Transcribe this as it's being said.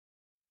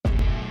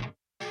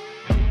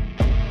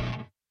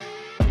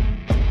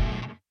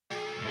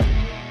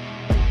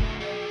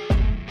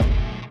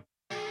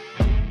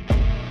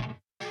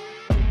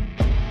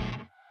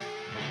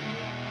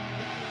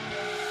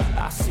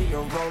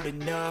window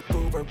rolling up,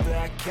 Uber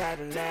black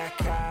Cadillac,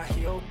 high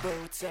heel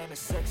boots and a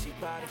sexy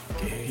body.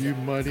 You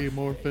Mighty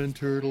Morphin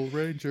Turtle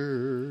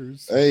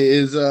Rangers. Hey,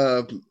 is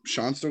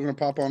Sean still gonna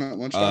pop on at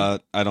lunchtime?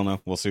 I don't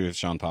know. We'll see if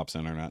Sean pops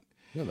in or not.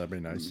 Yeah, that'd be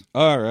nice.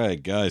 All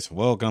right, guys,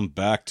 welcome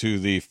back to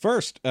the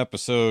first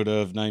episode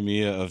of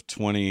Naimia of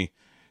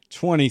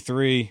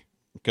 2023.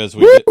 Because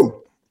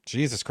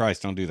Jesus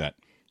Christ, don't do that.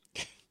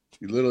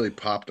 You literally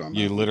popped on that.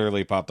 You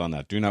literally popped on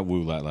that. Do not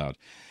woo that loud.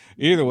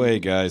 Either way,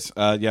 guys,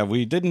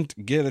 we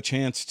didn't get a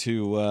chance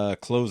to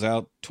close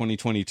out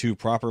 2022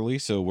 properly,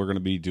 so we're going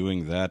to be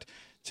doing that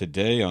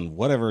today on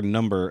whatever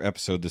number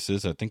episode this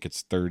is. I think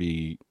it's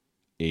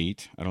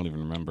 38. I don't even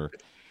remember.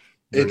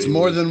 It's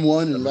more than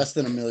one and less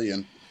than a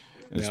million.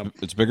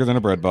 It's bigger than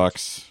a bread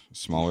box,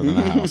 smaller than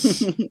a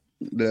house.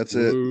 That's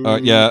it.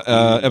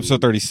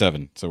 Episode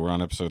 37. So we're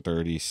on episode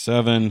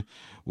 37.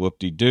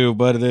 Whoop-de-doo.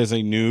 But it is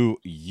a new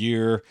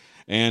year.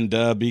 And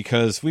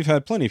because we've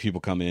had plenty of people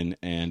come in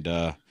and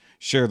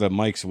share the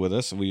mics with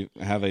us, we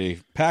have a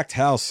packed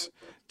house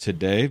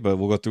today. But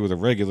we'll go through the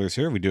regulars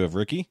here. We do have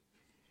Ricky.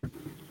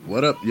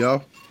 What up,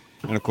 y'all?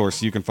 And, of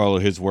course, you can follow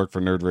his work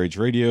for Nerd Rage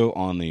Radio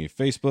on the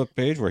Facebook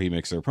page where he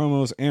makes their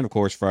promos. And, of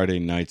course, Friday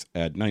nights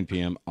at 9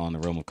 p.m. on the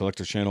Realm of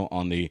Collectors channel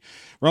on the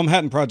Realm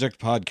Hatton Project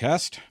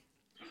podcast.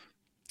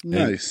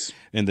 Nice.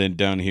 And then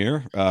down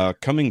here,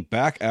 coming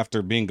back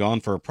after being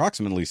gone for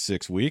approximately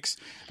 6 weeks,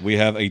 we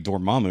have a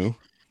Dormammu.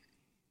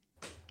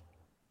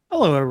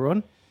 Hello,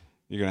 everyone.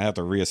 You're going to have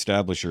to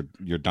reestablish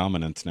your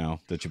dominance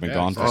now that you've been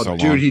gone for so long.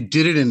 Dude, he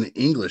did it in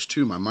English,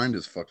 too. My mind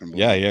is fucking blown.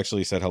 Yeah, he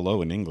actually said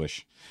hello in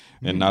English.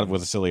 And not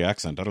with a silly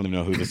accent. I don't even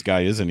know who this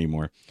guy is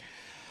anymore.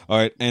 All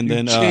right, and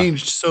then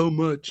changed so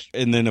much.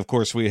 And then, of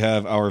course, we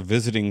have our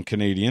visiting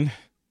Canadian,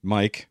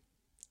 Mike.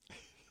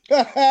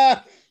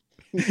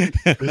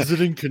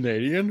 Visiting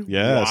Canadian?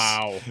 Yes.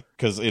 Wow.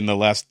 Because in the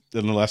last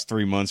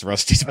 3 months,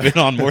 Rusty's been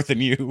on more than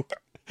you.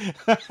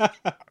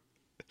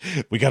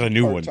 We got a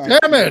new one.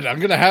 Damn it! I'm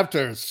gonna have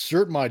to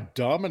assert my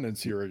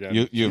dominance here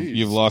again.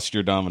 You've lost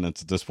your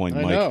dominance at this point,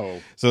 Mike. I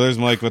know. So there's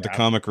Mike with the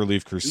Comic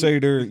Relief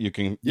Crusader.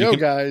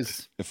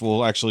 Guys. If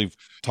we'll actually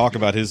talk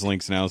about his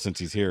links now since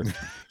he's here.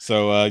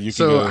 So you can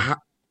So go.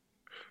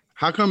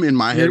 how come in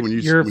my head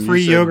your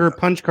free yogurt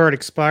punch card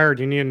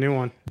expired? You need a new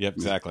one. Yep,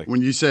 exactly.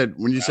 When you said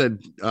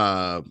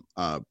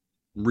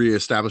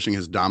reestablishing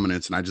his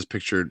dominance, and I just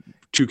pictured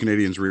two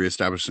Canadians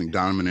reestablishing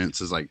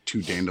dominance as like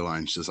two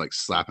dandelions just like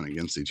slapping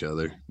against each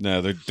other. No,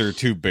 they're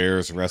two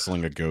bears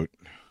wrestling a goat.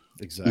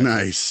 Exactly.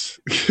 Nice.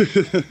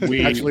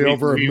 We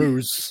over a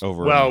moose.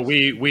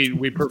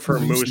 We prefer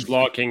moose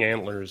locking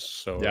antlers.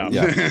 So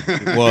Yeah.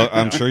 Well,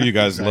 I'm sure you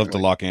guys love to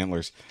lock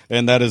antlers,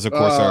 and that is of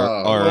course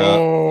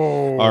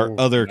our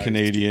other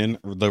Canadian,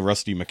 the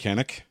Rusty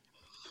Mechanic,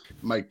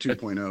 Mike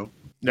 2.0.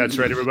 That's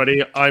right,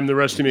 everybody. I'm the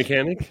Rusty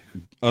Mechanic,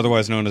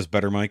 otherwise known as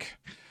Better Mike.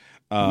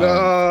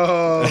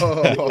 No,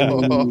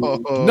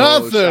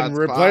 nothing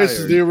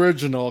replaces the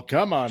original.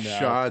 Come on now.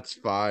 Shots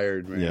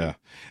fired, man. Yeah,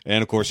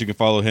 and of course you can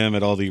follow him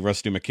at all the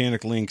Rusty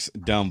Mechanic links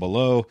down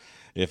below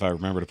if I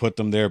remember to put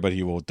them there. But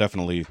he will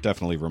definitely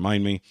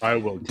remind me. I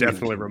will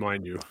definitely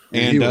remind you,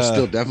 and he will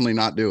still definitely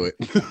not do it.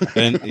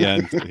 And yeah,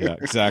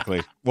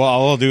 exactly. Well,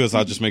 all I'll do is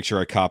I'll just make sure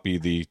I copy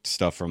the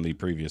stuff from the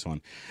previous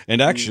one.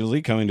 And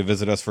actually, coming to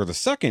visit us for the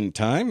second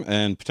time,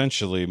 and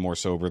potentially more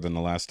sober than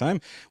the last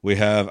time, we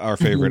have our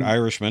favorite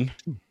Irishman,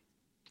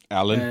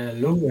 Alan.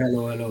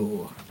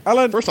 Hello.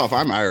 Alan. First off,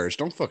 I'm Irish.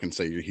 Don't fucking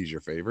say he's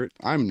your favorite.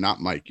 I'm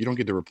not Mike. You don't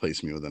get to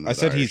replace me with another. I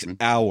said Irishman.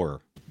 he's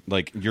our.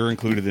 Like you're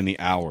included in the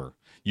our.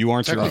 You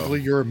aren't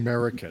technically you're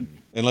American,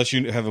 unless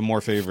you have a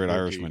more favorite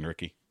Irishman,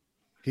 Ricky.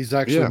 He's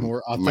actually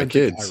more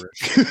authentic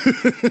Irish.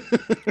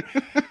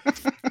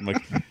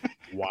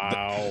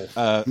 Wow.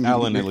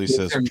 Alan at least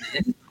says.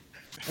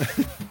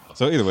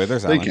 So either way,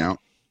 there's Alan. They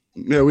count.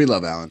 Yeah, we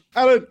love Alan.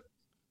 Alan.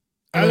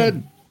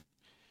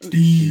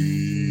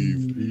 Steve.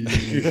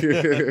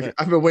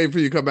 I've been waiting for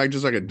you to come back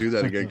just so I could do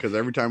that again, because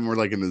every time we're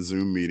like in the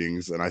Zoom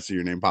meetings and I see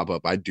your name pop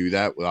up, I do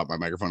that without my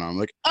microphone on. I'm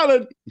like,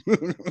 Alan.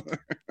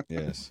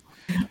 Yes.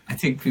 I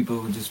think people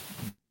would just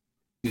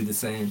do the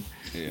same.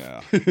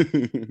 Yeah.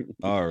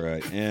 All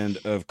right. And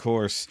of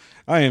course,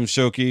 I am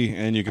Shoki,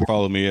 and you can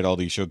follow me at all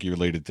these Shoki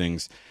related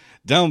things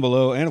down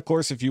below. And of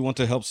course, if you want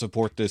to help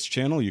support this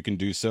channel, you can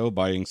do so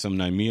buying some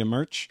Naimia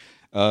merch.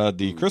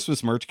 The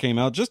Christmas merch came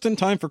out just in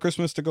time for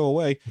Christmas to go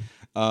away,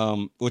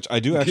 which I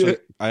do actually.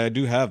 I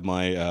do have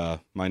my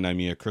my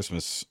Naimia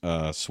Christmas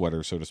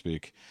sweater, so to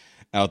speak,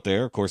 out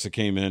there. Of course, it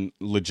came in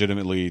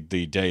legitimately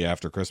the day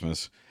after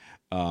Christmas,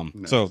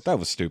 Nice. So that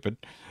was stupid.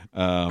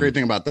 Great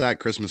thing about that,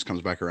 Christmas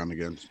comes back around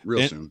again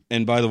real soon.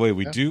 And by the way,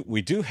 we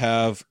do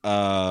have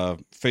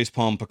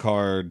Facepalm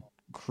Picard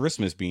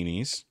Christmas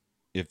beanies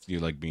if you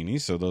like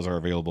beanies, so those are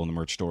available in the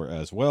merch store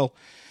as well.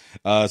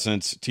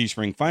 Since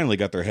Teespring finally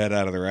got their head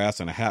out of their ass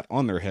and a hat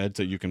on their head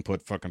so you can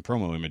put fucking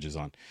promo images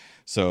on.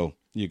 So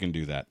you can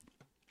do that.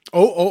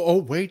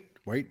 Wait.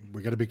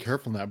 We got to be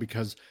careful now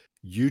because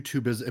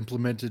YouTube has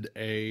implemented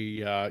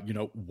a,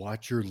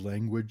 watch your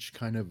language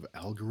kind of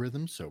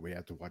algorithm. So we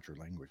have to watch your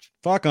language.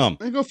 Fuck them.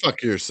 Go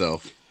fuck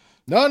yourself.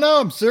 No,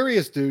 I'm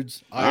serious,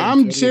 dudes.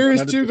 I'm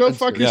serious too. Go 100%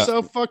 fuck serious.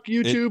 yourself. Fuck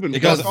YouTube and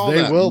because fuck all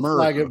they that. will America.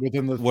 flag it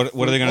within the. What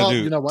are they going to well,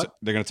 do? You know what?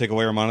 They're going to take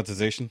away our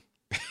monetization.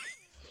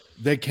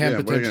 They can Yeah,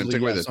 what are they gonna potentially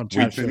take away yes, the on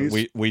tweet chat pennies?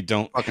 shows. We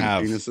don't Fucking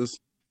have penises.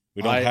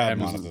 we don't I have am-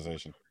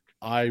 monetization.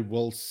 I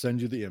will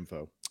send you the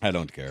info. I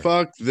don't care.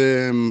 Fuck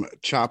them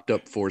chopped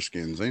up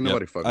foreskins. Ain't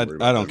nobody fucking worried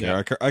about I don't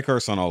them. care. I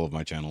curse on all of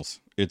my channels.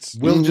 It's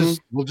We'll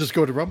just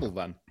go to Rumble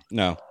then.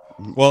 no.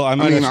 Well, I I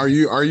might. mean,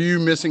 actually- are you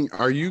missing?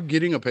 Are you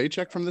getting a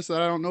paycheck from this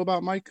that I don't know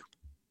about, Mike?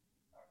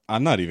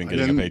 I'm not even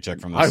getting a Then- paycheck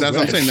from I this. That's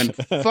what I'm wish. saying.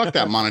 Then fuck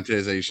that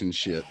monetization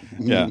shit.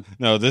 Yeah,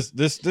 no. This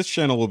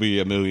channel will be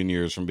a million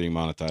years from being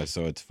monetized,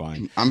 so it's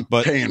fine. I'm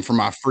But- paying for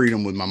my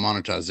freedom with my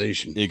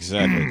monetization.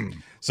 Exactly.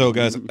 So,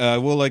 guys, I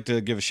would like to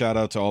give a shout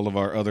out to all of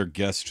our other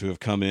guests who have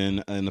come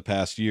in the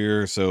past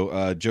year.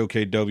 So, Joe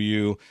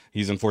KW,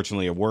 he's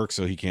unfortunately at work,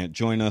 so he can't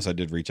join us. I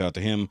did reach out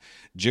to him.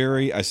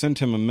 Jerry, I sent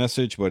him a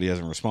message, but he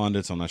hasn't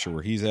responded, so I'm not sure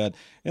where he's at.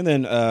 And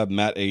then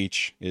Matt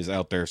H is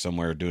out there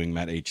somewhere doing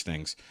Matt H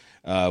things.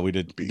 We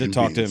did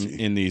talk to him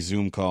busy. in the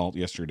Zoom call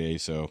yesterday,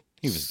 so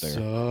he was there.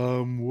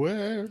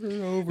 Somewhere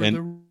over And-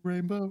 the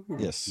rainbow.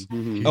 Yes.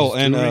 Mhm. Oh,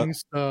 and doing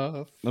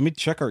stuff. let me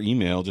check our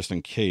email just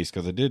in case,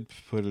 because I did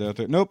put it out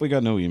there. Nope, we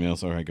got no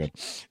emails. All right, good.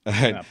 All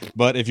right. Yeah.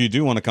 But if you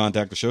do want to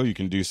contact the show, you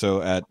can do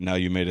so at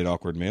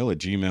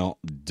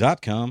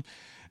nowyoumade.it@gmail.com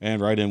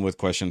and write in with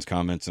questions,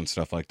 comments, and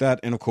stuff like that.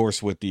 And of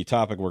course, with the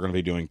topic we're going to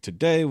be doing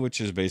today,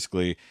 which is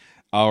basically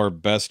our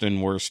best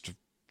and worst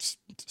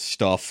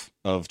stuff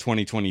of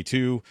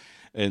 2022,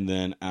 and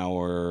then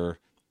our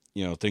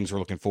things we're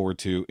looking forward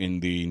to in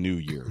the new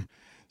year.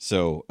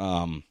 So,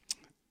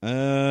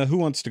 who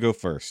wants to go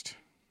first?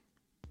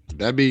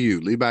 That'd be you.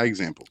 Lead by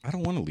example. I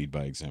don't want to lead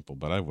by example,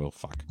 but I will.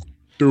 Fuck.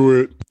 Do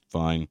it.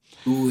 Fine.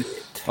 Do it.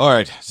 All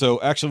right. So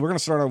actually, we're going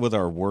to start out with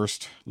our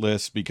worst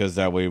list because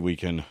that way we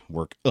can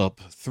work up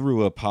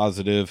through a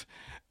positive.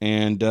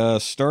 And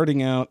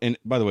starting out, and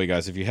by the way,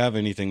 guys, if you have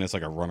anything that's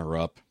like a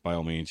runner-up, by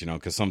all means,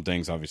 because some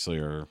things obviously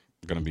are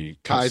going to be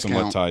Ties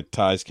somewhat count.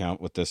 ties count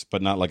with this,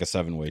 but not like a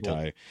 7-way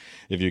tie,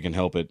 if you can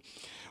help it.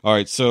 All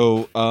right.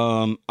 So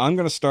I'm going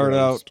to start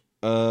out.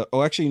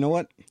 Actually, you know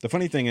what? The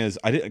funny thing is,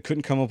 I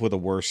couldn't come up with a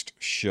worst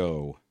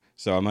show,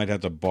 so I might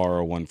have to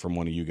borrow one from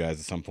one of you guys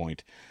at some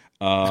point.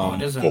 Oh,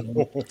 there's a,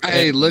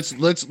 Hey, let's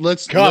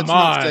Come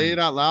not on. say it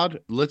out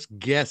loud. Let's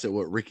guess at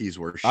what Ricky's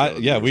worst show.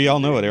 Yeah, we all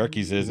know what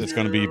Ricky's is. It's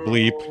going to be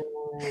bleep.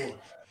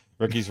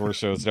 Ricky's worst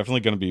show is definitely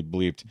going to be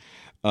bleeped.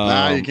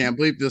 Nah, you can't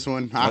bleep this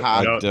one. I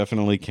Haha. No.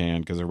 definitely can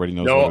because everybody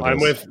knows. No, what it I'm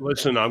is.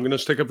 listen, I'm going to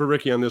stick up for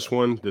Ricky on this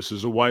one. This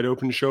is a wide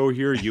open show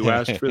here. You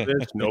asked for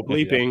this. No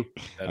bleeping.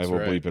 I will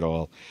bleep it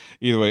all.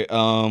 Either way,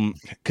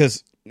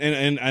 because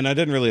and I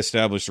didn't really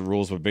establish the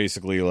rules, but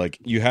basically, like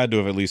you had to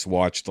have at least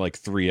watched like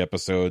 3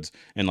 episodes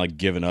and like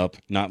given up,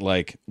 not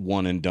like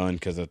one and done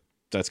because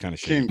that's kind of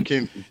shit.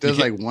 Does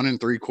like 1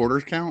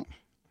 3/4 count?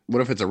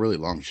 What if it's a really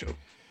long show?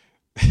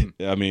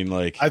 I mean,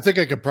 like. I think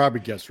I could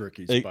probably guess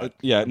Ricky's. But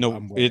yeah, no,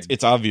 I'm waiting.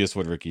 it's obvious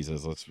what Ricky's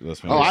is. Let's make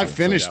Oh, I sure.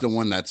 finished yeah. the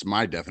one that's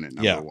my definite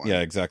number one.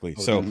 Yeah, exactly.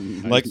 Okay. So,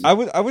 Mhm. like, I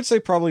would say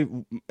probably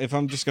if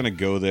I'm just gonna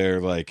go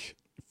there, like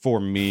for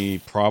me,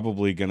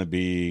 probably gonna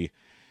be,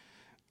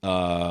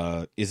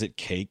 is it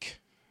Cake?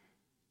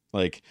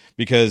 Like,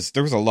 because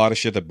there was a lot of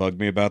shit that bugged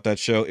me about that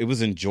show. It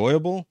was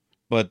enjoyable,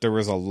 but there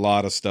was a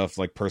lot of stuff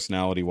like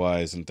personality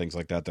wise and things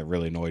like that that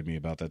really annoyed me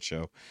about that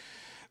show. is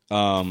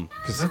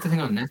Because that the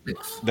thing on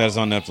Netflix? that is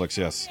on Netflix,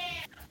 yes.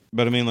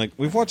 But I mean, like,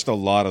 we've watched a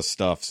lot of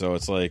stuff, so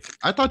it's like.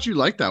 I thought you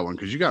liked that one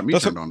because you got me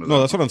That's turned what, on to no,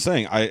 that. that's what I'm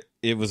saying.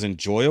 It was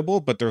enjoyable,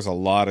 but there's a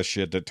lot of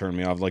shit that turned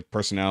me off, like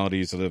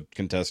personalities of the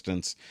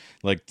contestants,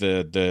 like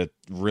the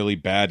really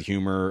bad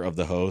humor of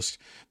the host.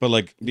 But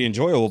like the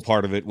enjoyable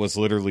part of it was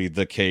literally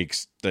the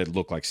cakes that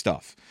look like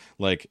stuff.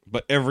 Like,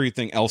 but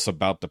everything else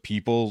about the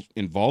people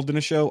involved in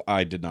the show,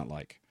 I did not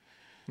like.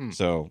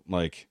 So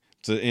like,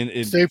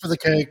 stay for the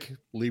cake,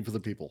 leave for the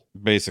people.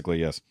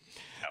 basically yes.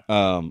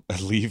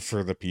 Leave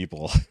for the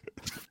people.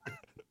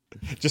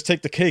 Just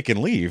take the cake and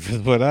leave. Is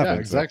what happened. Yeah,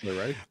 exactly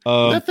right.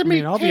 I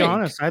mean, I'll be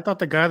honest. I thought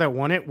the guy that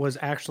won it was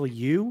actually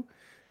you.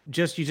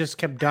 You just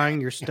kept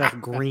dyeing your stuff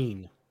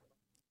green.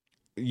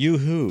 You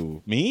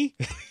who? Me?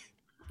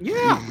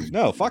 Yeah.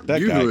 No, fuck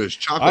that you guy. who is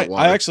chocolate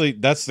water. I actually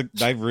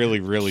I really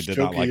did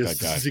not Shoki like is that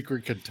the guy.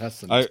 secret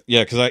contestant.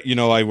 Because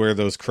I wear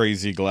those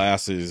crazy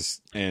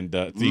glasses and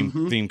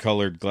theme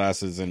colored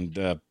glasses and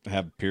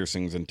have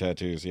piercings and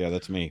tattoos. Yeah,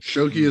 that's me.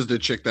 Shoki is the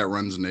chick that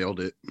runs Nailed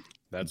It.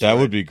 That's That right.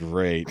 would be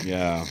great.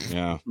 Yeah.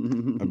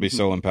 I'd be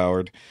so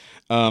empowered.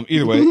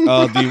 Either way,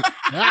 the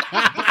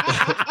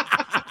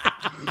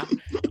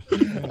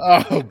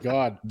Oh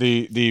God.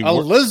 the A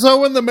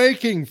Lizzo in the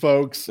making,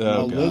 folks.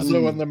 Oh, A God.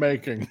 Lizzo in the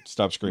making.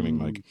 Stop screaming,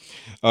 Mike.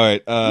 All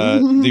right.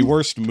 The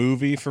worst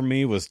movie for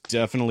me was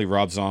definitely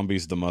Rob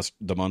Zombie's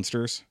The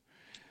Munsters.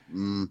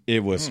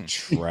 It was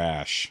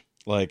trash.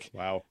 Like,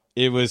 Wow.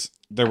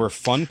 there were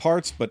fun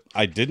parts, but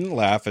I didn't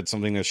laugh at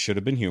something that should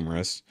have been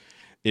humorous.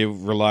 It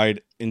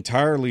relied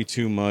entirely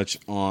too much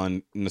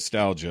on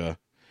nostalgia,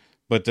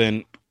 but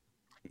then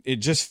it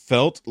just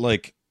felt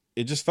like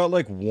it just felt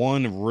like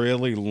one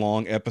really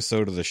long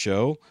episode of the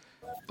show,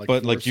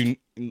 but forced.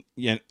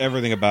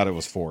 everything about it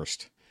was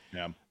forced.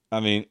 Yeah. I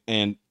mean,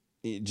 and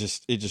it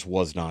just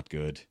was not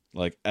good,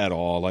 like at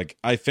all. Like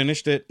I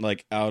finished it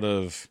like out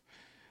of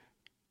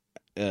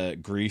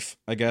grief,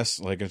 I guess.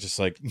 Like it's just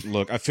like,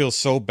 look, I feel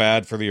so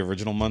bad for the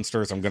original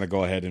Munsters. I'm gonna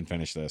go ahead and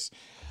finish this.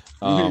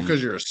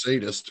 Because you're a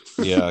sadist.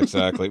 Yeah,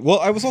 exactly. Well,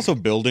 I was also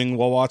building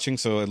while watching,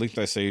 so at least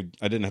I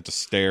didn't have to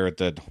stare at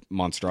that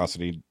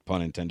monstrosity,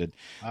 pun intended,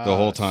 the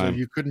whole time. So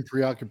you couldn't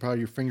preoccupy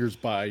your fingers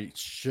by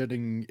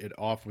shutting it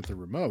off with the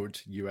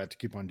remote. You had to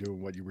keep on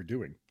doing what you were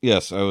doing.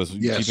 Yes, I was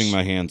keeping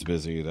my hands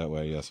busy that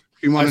way. Yes,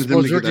 He wanted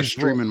them to get that Ricky's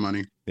streaming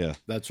money. Yeah,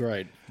 that's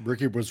right.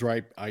 Ricky was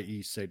right,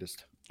 i.e.,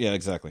 sadist. Yeah,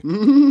 exactly.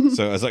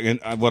 So I was like, and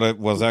what I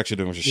was actually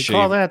doing was just You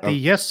call that the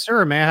yes,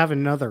 sir, may I have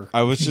another?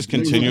 I was just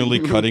continually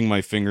cutting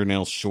my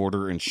fingernails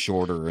shorter and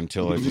shorter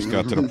until I just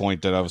got to the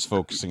point that I was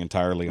focusing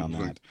entirely on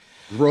that.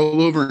 Roll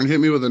over and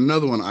hit me with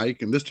another one,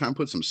 Ike, and this time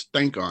put some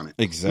stank on it.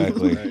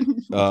 Exactly.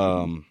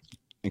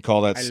 And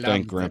call that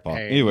stank grandpa.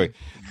 Anyway,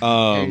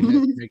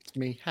 it makes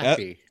me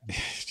happy.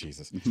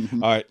 Jesus. All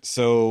right.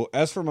 So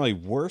as for my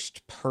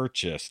worst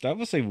purchase, that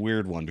was a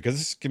weird one because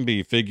this can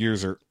be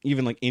figures or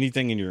even like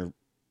anything in your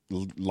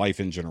life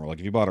in general. Like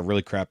if you bought a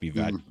really crappy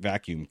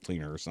vacuum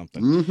cleaner or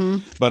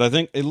something. But I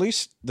think at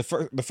least the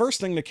first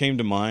thing that came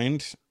to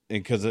mind,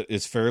 because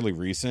it's fairly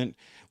recent,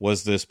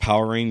 was this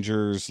Power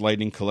Rangers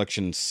Lightning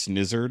Collection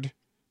Snizzard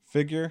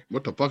figure.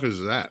 What the fuck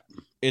is that?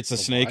 It's a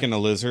snake and a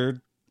lizard.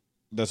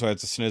 That's why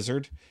it's a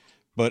Snizzard.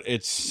 But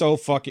it's so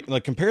fucking,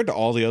 like, compared to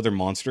all the other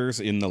monsters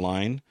in the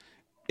line,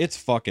 it's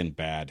fucking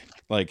bad.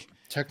 Like,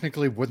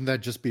 technically, wouldn't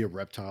that just be a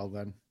reptile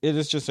then? It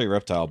is just a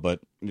reptile, but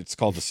it's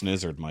called the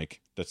Snizzard,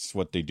 Mike. That's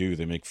what they do.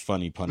 They make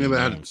funny punny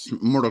names.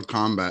 Mortal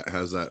Kombat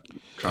has that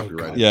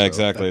copyrighted. Yeah,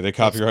 exactly. They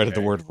copyrighted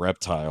the word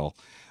reptile.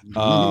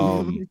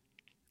 Like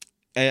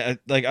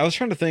I was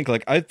trying to think,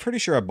 like I'm pretty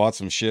sure I bought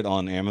some shit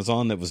on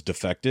Amazon that was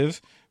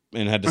defective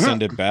and had to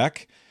send it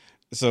back.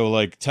 So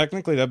like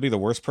technically that'd be the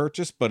worst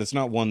purchase, but it's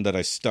not one that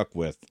I stuck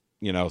with,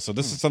 you know. So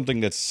this is something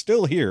that's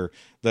still here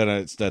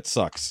that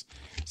sucks.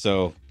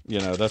 So, you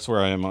know, that's where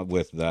I am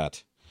with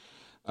that.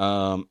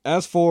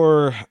 As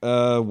for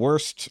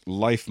worst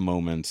life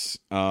moments,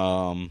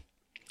 I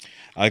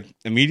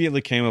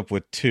immediately came up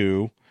with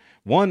two.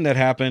 One that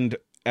happened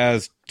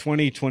as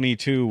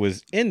 2022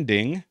 was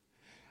ending.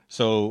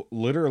 So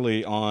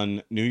literally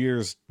on New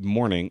Year's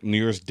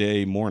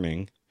Eve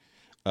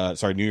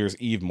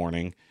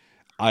morning,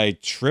 I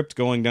tripped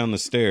going down the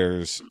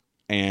stairs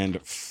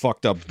and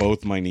fucked up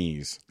both my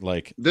knees.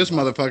 Like this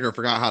motherfucker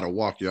forgot how to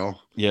walk, y'all.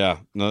 Yeah.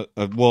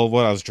 Well,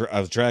 what I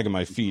was dragging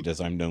my feet as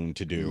I'm known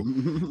to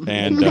do,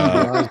 and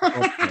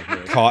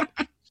caught.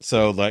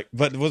 So like,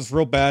 but it was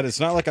real bad. It's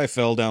not like I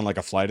fell down like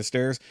a flight of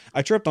stairs.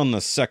 I tripped on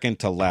the second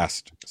to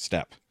last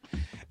step,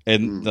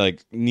 and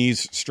like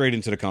knees straight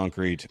into the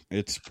concrete.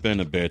 It's been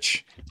a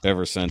bitch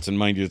ever since. And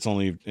mind you,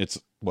 it's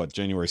what,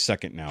 January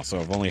 2nd now, so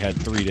I've only had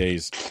 3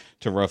 days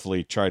to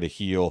roughly try to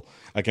heal.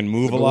 I can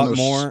move a lot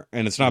more,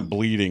 and it's not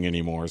bleeding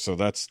anymore. So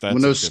that's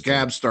when those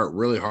scabs start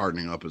really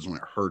hardening up is when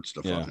it hurts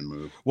to fucking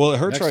move. Well, it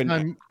hurts right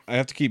now. I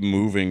have to keep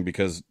moving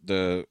because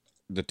the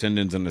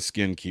tendons and the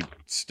skin keep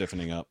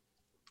stiffening up.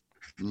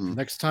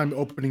 Next time,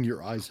 opening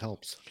your eyes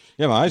helps.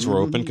 Yeah, my eyes were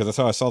open because that's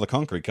how I saw the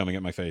concrete coming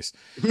at my face.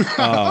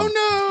 Oh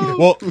no!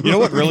 Well, you know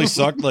what really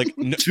sucked? Like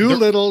too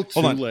little,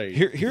 too late.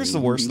 Here's the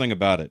worst thing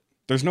about it.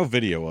 There's no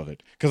video of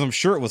it because I'm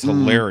sure it was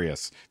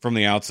hilarious from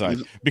the outside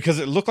because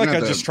it looked like I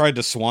just tried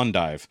to swan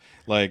dive.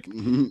 Like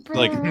I'm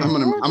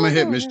gonna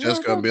hit Miss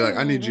Jessica and be like,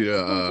 I need you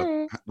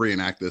to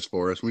reenact this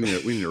for us. We need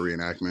a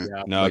reenactment.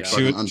 Yeah. No, like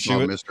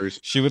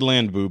she would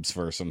land boobs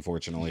first.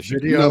 Unfortunately,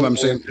 no, I'm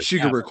saying she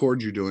could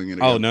record you doing it.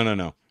 Again. Oh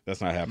no, that's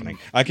not happening.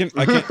 I can.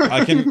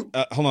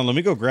 Hold on, let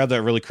me go grab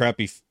that really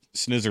crappy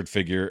Snizzard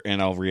figure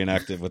and I'll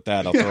reenact it with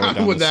that. I'll throw it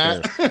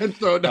down the stairs.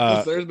 Throw it down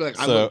the stairs. Be like,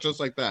 I look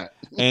just like that.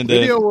 And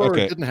video or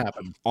it didn't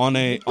happen. On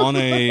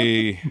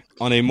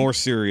a more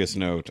serious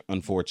note,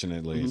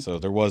 unfortunately. So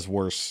there was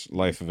worse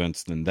life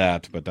events than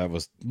that, but that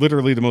was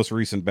literally the most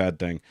recent bad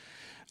thing.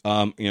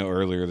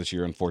 Earlier this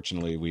year,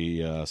 unfortunately,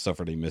 we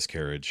suffered a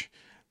miscarriage.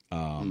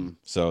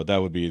 So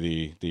that would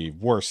be the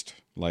worst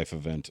life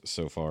event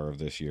so far of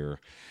this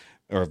year,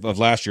 or of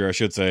last year, I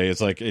should say.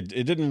 It's like it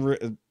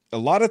didn't. A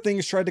lot of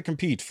things tried to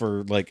compete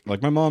for like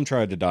my mom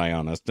tried to die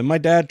on us, then my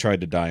dad tried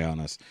to die on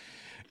us,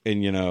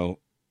 and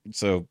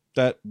so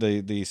that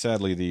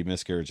sadly the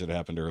miscarriage that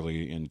happened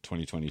early in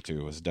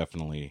 2022 was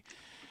definitely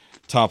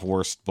top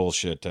worst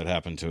bullshit that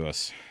happened to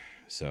us.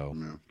 So,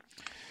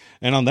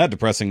 and on that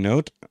depressing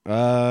note,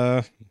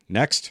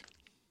 next.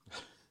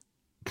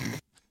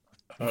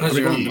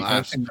 Going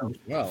last.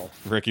 Well,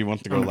 Ricky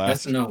wants to go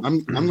last.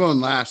 I'm going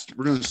last.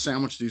 We're gonna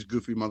sandwich these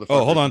goofy motherfuckers.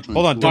 Oh, hold on.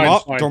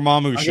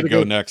 Dormammu should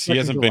go next. He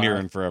hasn't been here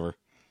in forever.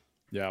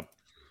 Yeah.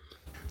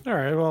 All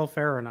right. Well,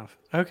 fair enough.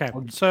 Okay.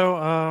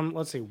 So,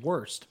 let's see.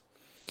 Worst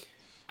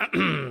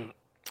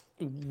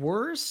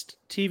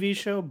TV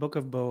show, Book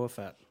of Boba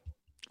Fett.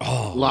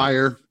 Oh,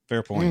 liar.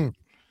 Fair point.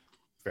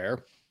 Fair.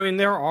 I mean,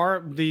 there are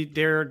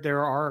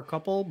a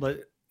couple,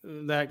 but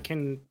that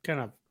can kind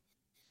of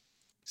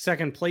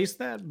second place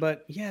that.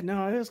 But yeah,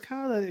 no, it was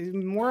kind of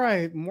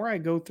the more I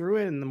go through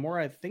it, and the more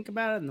I think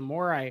about it, and the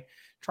more I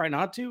try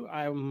not to,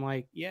 I'm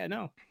like, yeah,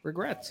 no,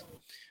 regrets.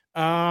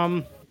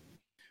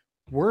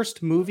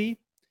 Worst movie: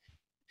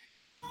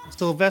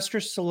 Sylvester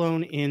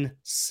Stallone in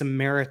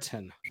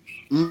Samaritan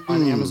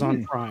on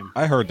Amazon Prime.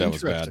 I heard that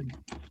was bad.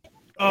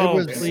 Oh,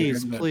 was-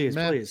 please, Meh. please,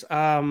 Meh. please.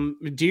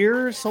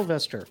 Dear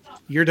Sylvester,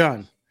 you're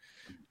done.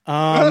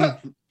 Well,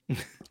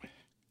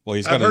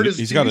 he's I've got heard a his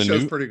he's got TV a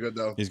show's new pretty good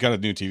though. he's got a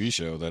new TV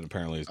show that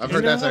apparently is. I've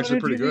heard that's actually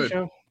pretty good.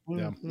 Yeah.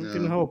 One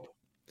can hope.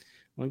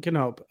 One can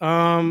hope.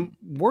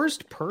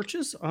 Worst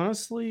purchase,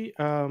 honestly.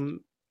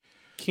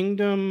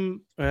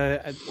 Kingdom.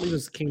 I believe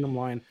it's Kingdom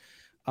Line.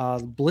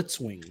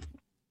 Blitzwing.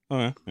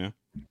 Oh yeah.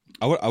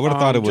 I would have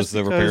thought it was just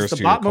the because repairs the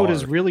to your bot mode car.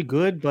 is really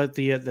good, but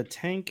the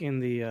tank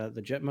and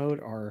the jet mode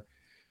are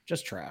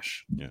just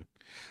trash. Yeah.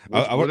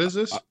 What is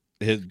this?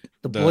 The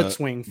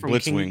Blitzwing from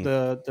Blitzwing.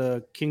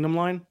 the Kingdom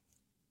Line.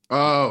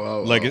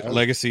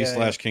 Legacy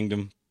Yeah, /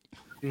 Kingdom.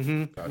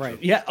 Mm-hmm. Gotcha.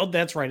 Right. Yeah. Oh,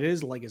 that's right. It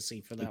is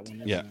Legacy for that one.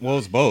 isn't Yeah. it? Well,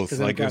 it's both. 'Cause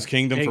Like it was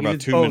Kingdom for yeah, about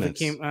it's 2 both. It minutes.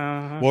 came-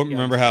 Well, yeah,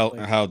 remember exactly.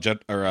 how Jet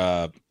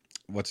or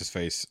what's his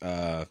face?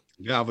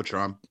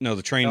 Galvatron. No,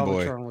 the Train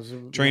Boy. Galvatron was,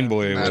 Train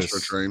Boy Astro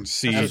was Train.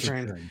 Siege.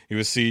 Astro Train. He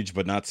was Siege,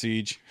 but not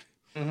Siege.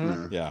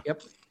 Mhm. Yeah.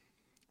 Yep.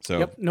 So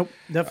Yep. Nope.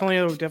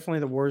 Definitely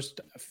the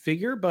worst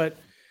figure. But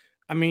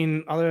I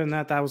mean, other than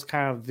that, that was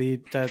kind of the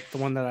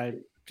one that I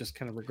just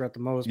kind of regret the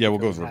most. yeah, we'll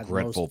go because with it had the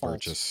regretful most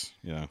faults. purchase.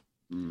 Yeah.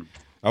 Mm.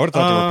 I would have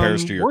thought the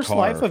repairs to your worst car.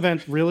 life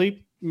event,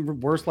 really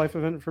worst life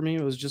event for me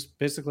was just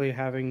basically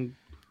having,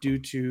 due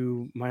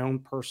to my own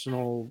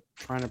personal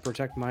trying to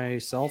protect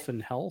myself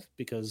and health,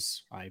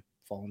 because I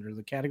fall under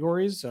the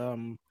categories,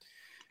 having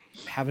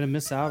to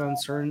miss out on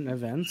certain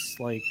events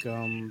like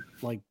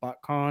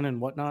BotCon and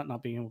whatnot,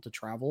 not being able to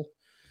travel.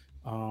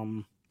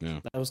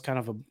 Yeah. That was kind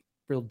of a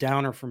real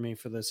downer for me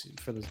for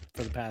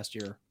the past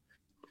year.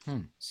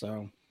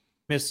 So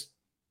miss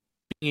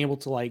being able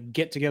to like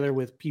get together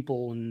with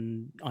people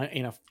and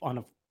on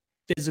a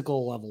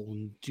physical level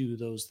and do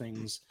those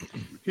things.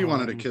 He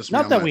wanted to kiss me.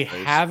 Not on that my we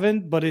face.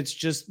 haven't, but it's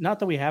just not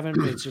that we haven't.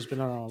 But it's just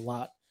been on a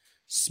lot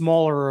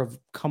smaller of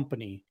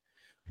company,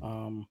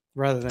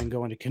 rather than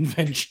going to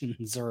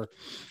conventions or,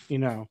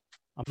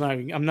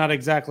 I'm not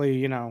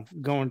exactly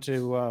going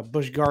to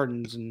Busch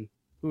Gardens and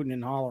hooting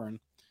and hollering.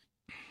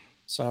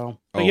 So,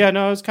 but yeah,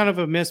 no, it was kind of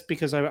a miss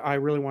because I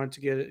really wanted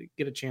to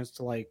get a chance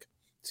to like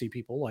see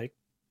people like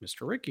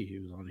Mr. Ricky,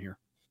 who was on here.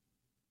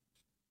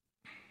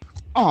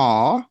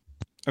 Aw.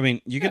 I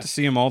mean, you get to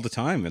see him all the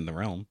time in the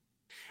Realm.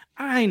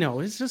 I know,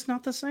 it's just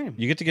not the same.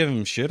 You get to give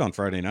him shit on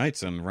Friday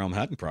nights on Realm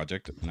Hatton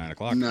Project at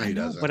 9:00. No, I he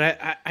know, doesn't. but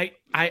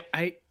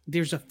I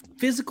there's a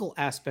physical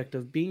aspect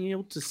of being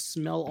able to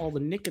smell all the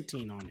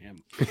nicotine on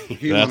him.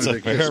 He That's wanted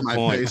a to kiss fair my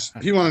point. face.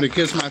 He wanted to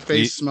kiss my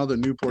face, smell the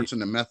Newports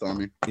and the meth on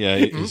me. Yeah,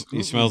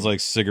 he smells like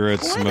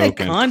cigarette Why smoke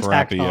they and contact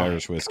crappy high?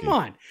 Irish whiskey. Come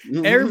on,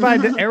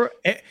 everybody.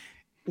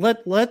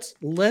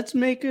 Let's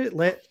make it.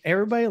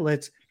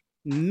 Let's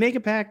make a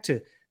pact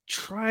to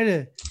try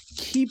to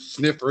keep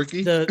Sniff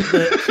Ricky. the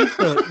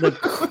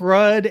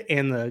crud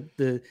and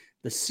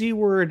the C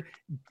word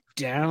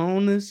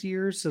down this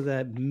year, so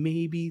that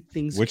maybe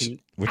things can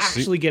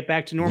actually get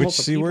back to normal which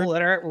for C people word?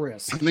 that are at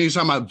risk. I think he's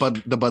talking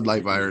about the Bud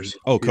Light virus.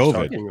 Oh, He's COVID.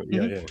 talking-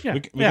 yeah. Yeah, We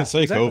can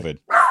say exactly. COVID.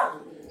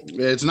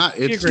 It's not.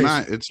 It's agrees.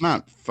 not. It's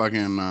not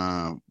fucking.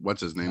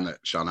 What's his name that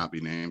shall not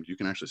be named? You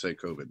can actually say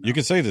COVID. Now. You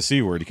can say the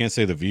C word. You can't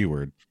say the V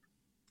word.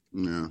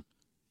 Yeah.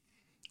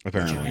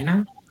 Apparently.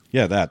 China?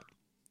 Yeah, that.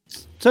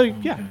 So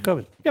yeah,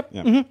 COVID. Yep.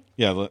 Yeah. Mhm.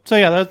 Yeah. So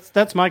yeah,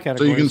 that's my So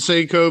category. you can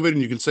say COVID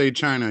and you can say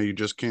China. You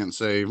just can't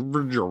say.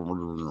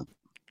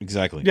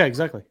 Exactly. Yeah,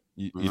 exactly.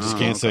 You just Oh,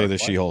 can't say okay. the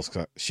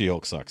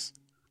She-Hulk sucks.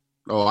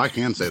 Oh, I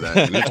can say that.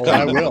 And it's Oh, I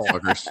coming, will.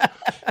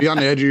 motherfuckers. Be on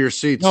the edge of your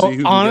seat. No, See who can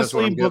guess what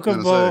honestly, I'm Book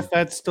of gonna Boba say.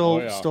 Fett Oh,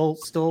 yeah.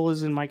 still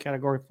is in my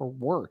category for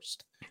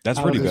worst. That's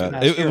Out pretty of this bad.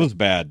 past It year. was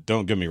bad.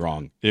 Don't get me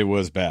wrong. It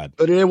was bad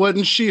But it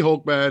wasn't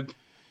She-Hulk bad.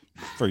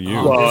 for you.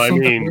 Oh, Well, there's I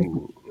something-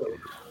 mean,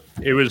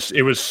 it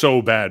was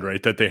so bad,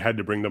 right, that they had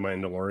to bring the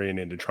Mandalorian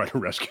in to try to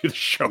rescue the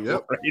show,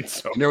 Yep. right?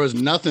 So There was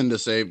nothing to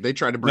save. They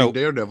tried to bring No.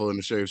 Daredevil in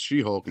to save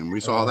She-Hulk, and we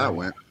saw how that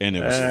went. And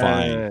it was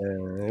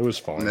fine. It was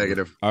fine.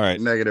 Negative. All right.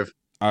 Negative.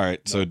 All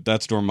right. So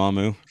that's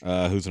Dormammu.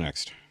 Who's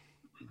next?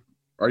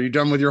 Are you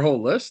done with your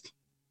whole list?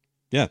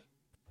 I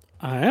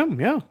am,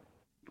 yeah.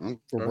 Okay.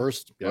 For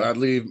worst, Well, I'd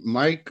leave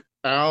Mike,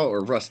 Al,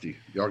 or Rusty.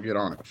 Y'all get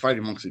on it. Fight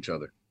amongst each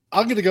other.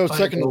 I'm gonna go Fine.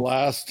 second to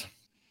last.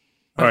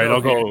 All right, I'll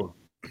Okay. go.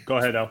 Go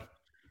ahead, Al.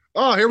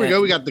 Oh, here we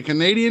go. We got the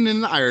Canadian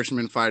and the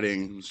Irishman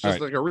fighting. It's just All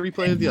right. like a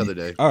replay of the other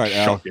day. All right,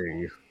 Al.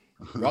 Shocking.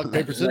 Rock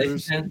paper Life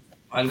scissors. event?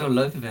 I'll go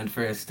life event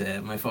first.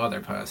 My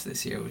father passed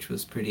this year, which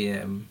was pretty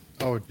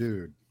Oh,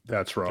 dude.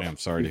 That's rough. Damn,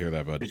 sorry to hear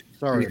that, bud.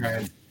 Sorry. pretty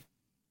hard.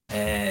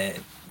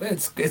 But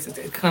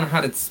it kind of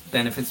had its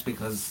benefits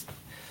because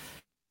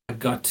I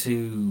got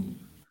to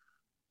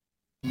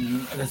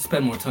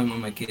spend more time with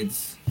my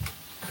kids,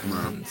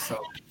 and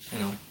so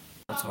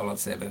that's all I'd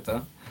say about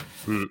that.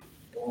 Hmm.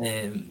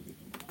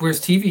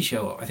 Worst TV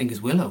show, I think,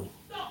 is Willow.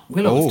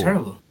 Willow was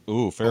terrible.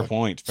 Ooh, fair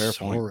point. Fair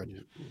point.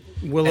 Horrid.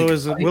 Willow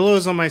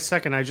is on my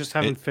second. I just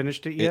haven't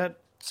finished it yet,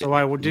 so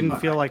I didn't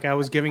feel like I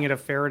was giving it a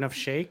fair enough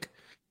shake.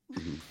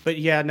 But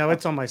yeah, no,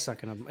 it's on my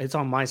second. It's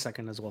on my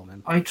second as well,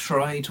 man. I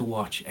try to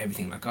watch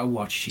everything. Like I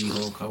watch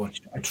She-Hulk.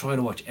 I try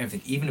to watch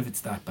everything, even if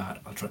it's that bad.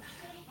 I'll try.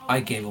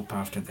 I gave up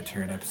after the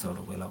third episode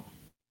of Willow.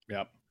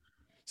 Yep.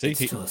 See,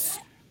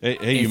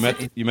 you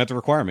met the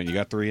requirement. You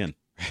got 3 in.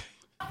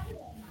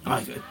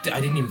 I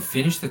didn't even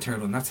finish the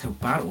third one. That's how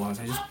bad it was.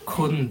 I just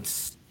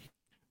couldn't.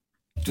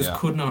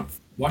 Could not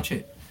watch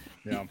it.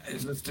 Yeah.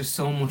 There's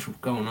so much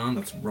going on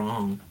that's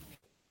wrong.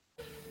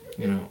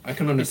 You know, I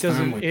can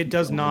understand. It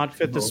does not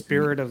fit the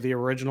spirit of the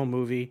original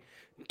movie.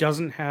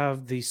 Doesn't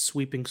have the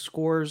sweeping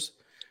scores.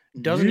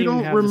 Doesn't you even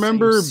don't have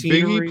remember the same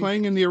scenery. Biggie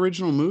playing in the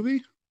original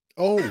movie?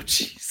 Oh,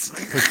 jeez.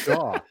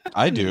 Pshaw.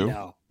 I do.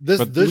 No.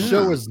 This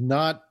show is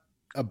not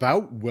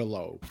about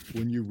Willow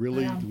when you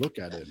really look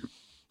at it.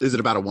 Is it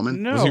about a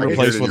woman? No. Was he I can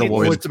replaced hear it with in a your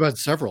woman? voice. It's about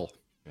several.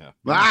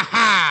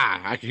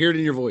 Aha! I can hear it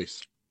in your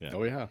voice. Yeah.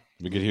 Oh yeah.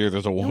 We could hear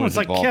there's a woman No, it's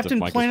like involved. Captain if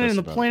Mike Planet is and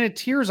the about it.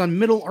 Planeteers on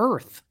Middle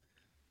Earth.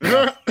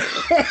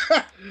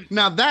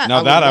 Now that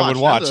I would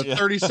watch. That's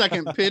a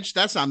 30-second pitch.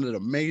 That sounded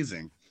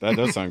amazing. That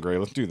does sound great.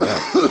 Let's do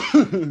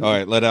that. All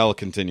right, let Al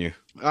continue.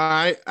 All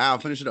right, Al,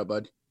 finish it up,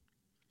 bud.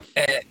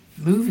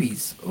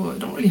 Movies. Oh, I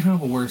don't really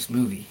have a worst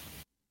movie.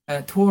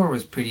 Thor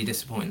was pretty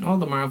disappointing. All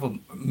the Marvel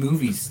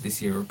movies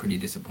this year were pretty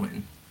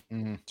disappointing.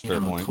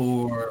 Fair point.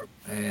 Thor,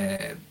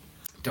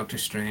 Doctor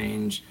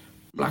Strange,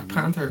 Black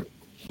Panther.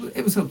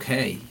 It was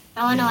okay.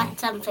 I want to watch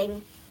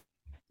something.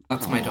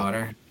 That's my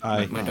daughter.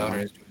 Hi. My daughter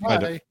is.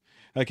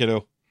 Hi,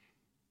 kiddo.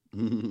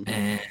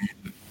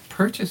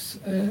 Purchase.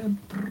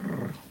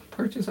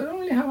 Purchase. I don't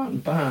really have anything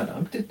bad.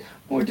 I'm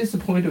more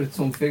disappointed with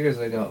some figures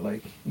I got.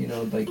 Like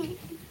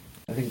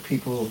I think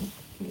people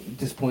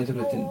disappointed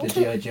with the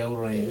G.I. Joe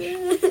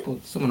range,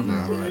 but some of them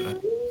are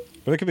alright.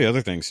 But it could be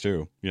other things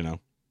too.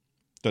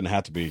 Doesn't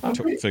have to be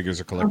figures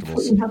or I'm collectibles.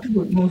 pretty happy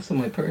with most of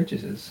my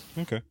purchases.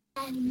 Okay.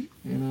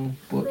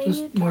 But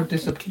just more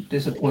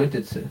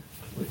disappointed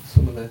with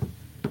some of the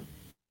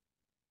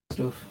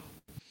stuff.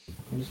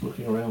 I'm just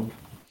looking around.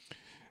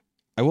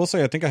 I will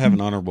say I think I have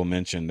an honorable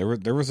mention.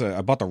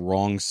 I bought the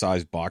wrong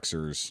size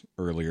boxers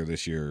earlier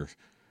this year.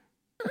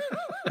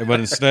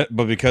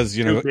 But because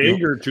too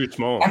big or too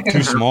small?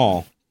 Too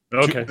small.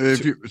 Okay.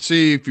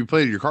 If you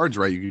played your cards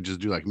right, you could just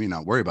do like me,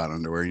 not worry about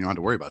underwear. You don't have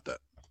to worry about that.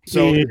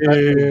 So is that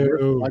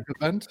your life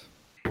event?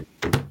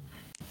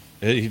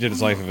 He did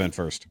his life event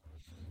first.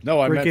 No,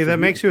 I Ricky, meant that for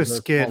makes you a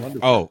because they're skid. small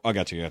underwear. Oh, I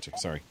got you.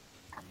 Sorry.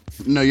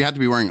 No, you have to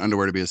be wearing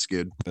underwear to be a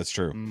skid. That's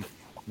true.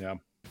 Yeah.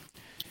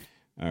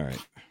 All right.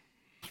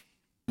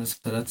 So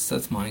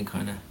that's mine,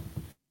 kind of.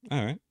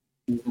 All right.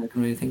 I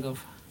can really think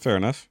of. Fair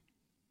enough.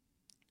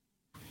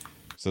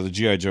 So the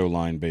G.I. Joe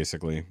line,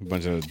 basically. A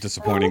bunch of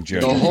disappointing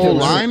G.I. The Joe. whole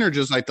line, or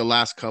just like the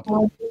last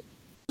couple?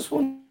 Just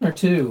one or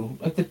two.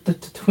 Like the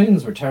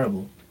twins were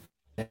terrible,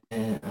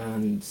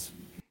 and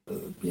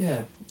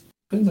yeah,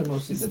 twins are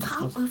mostly the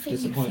most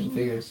disappointing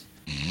figures.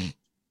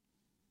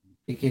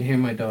 You can hear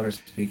my daughter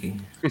speaking.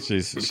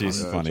 She's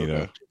funny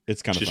though.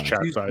 It's kind of She's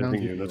funny.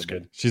 chastising you. That's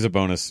good. She's a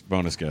bonus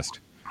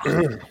guest.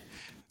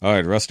 All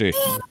right, Rusty.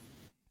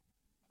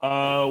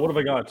 What have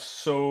I got?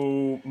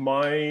 So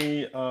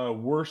my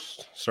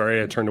worst.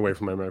 Sorry, I turned away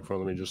from my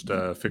microphone. Let me just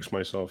fix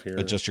myself here.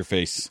 Adjust your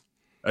face.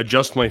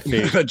 Adjust my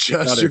face.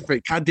 Adjust Got your it.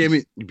 face. God damn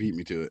it! You beat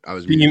me to it. I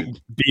was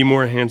muted. Be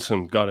more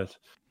handsome. Got it.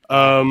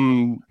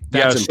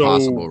 That's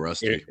impossible,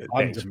 Rusty.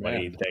 Thanks,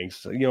 buddy.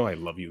 Thanks. I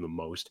love you the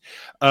most.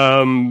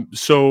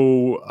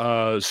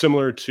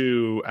 Similar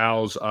to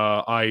Al's,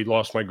 I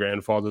lost my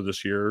grandfather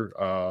this year.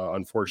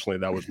 Unfortunately,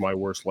 that was my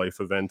worst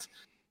life event.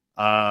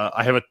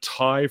 I have a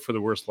tie for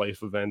the worst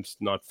life event,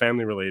 not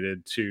family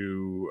related,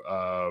 to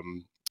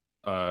some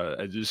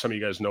of you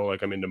guys know,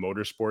 like I'm into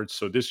motorsports.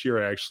 So this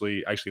year,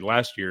 actually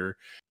last year,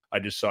 I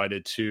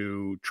decided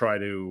to try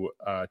to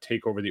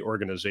take over the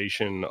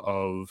organization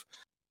of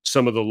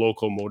some of the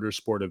local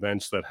motorsport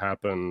events that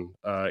happen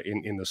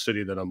in the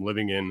city that I'm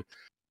living in,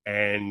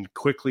 and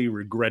quickly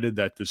regretted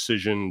that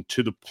decision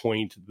to the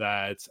point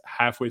that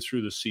halfway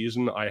through the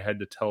season, I had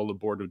to tell the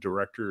board of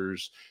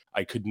directors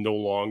I could no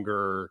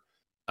longer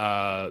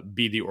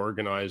be the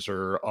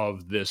organizer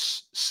of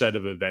this set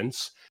of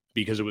events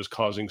because it was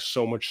causing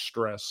so much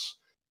stress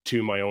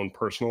to my own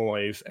personal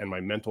life and my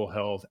mental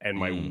health and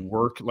my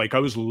work. Like I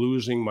was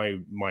losing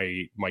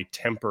my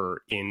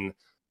temper in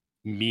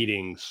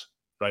meetings,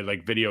 right?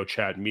 Like video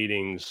chat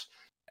meetings,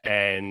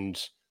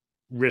 and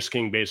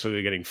risking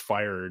basically getting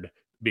fired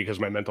because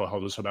my mental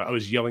health was so bad. I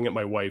was yelling at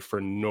my wife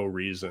for no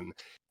reason.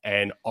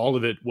 And all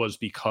of it was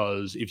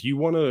because if you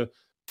want to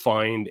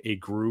find a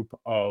group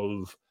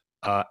of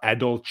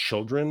adult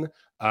children,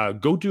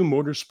 go do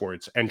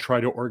motorsports and try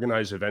to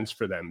organize events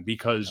for them,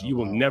 because you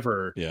will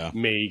never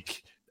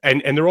make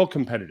and they're all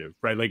competitive,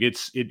 right? Like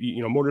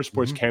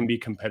motorsports can be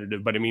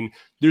competitive, but I mean,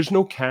 there's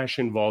no cash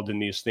involved in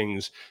these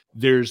things.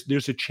 There's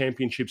a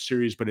championship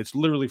series, but it's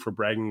literally for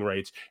bragging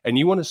rights. And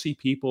you want to see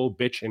people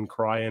bitch and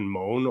cry and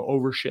moan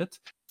over shit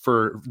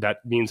for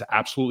that means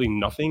absolutely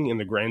nothing in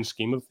the grand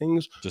scheme of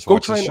things. Just go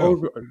watch try the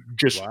and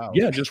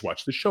show. just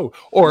watch the show,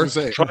 or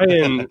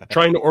trying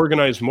to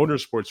organize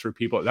motorsports for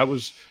people. That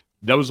was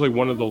like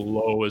one of the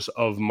lows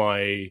of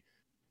my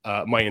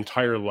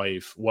entire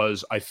life.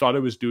 Was I thought I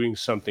was doing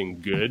something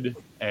good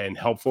and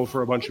helpful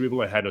for a bunch of people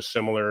that had a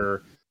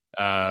similar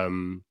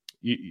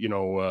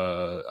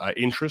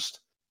interest,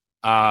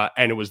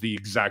 and it was the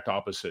exact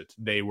opposite.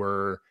 They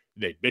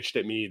bitched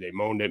at me, they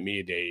moaned at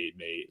me,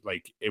 they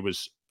like, it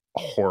was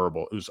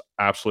horrible. It was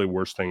absolutely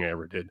worst thing I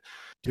ever did,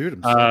 dude.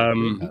 I'm sorry to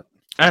hear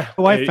that.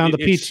 I found the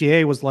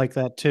PTA was like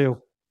that too.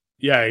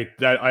 Yeah,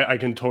 that I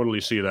can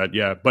totally see that.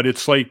 Yeah, but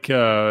it's like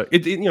but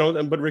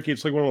Ricky,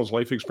 it's like one of those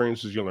life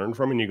experiences you learn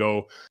from, and you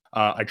go,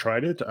 I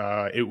tried it.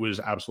 It was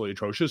absolutely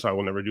atrocious. I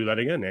will never do that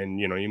again, and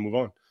you move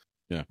on.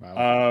 Yeah.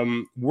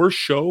 Wow. Worst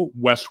show,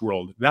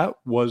 Westworld. That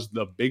was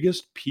the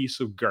biggest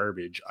piece of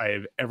garbage I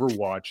have ever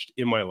watched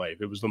in my life.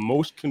 It was the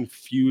most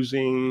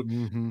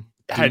confusing.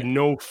 Had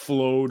no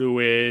flow to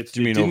it.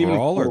 Do you mean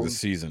overall or the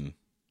season?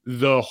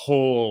 The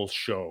whole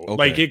show. Okay,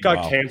 like, it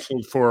got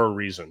canceled for a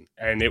reason,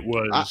 and it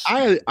was.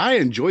 I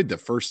enjoyed the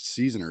first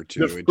season or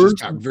two. It just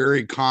got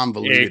very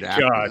convoluted. It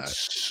got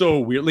so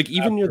weird. Like,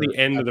 even near the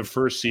end of the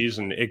first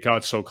season, it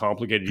got so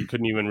complicated you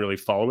couldn't even really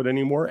follow it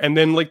anymore. And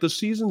then, like, the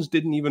seasons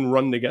didn't even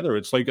run together.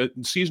 It's like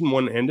season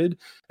 1 ended,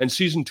 and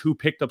season 2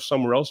 picked up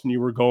somewhere else, and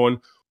you were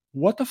going,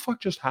 "What the fuck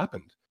just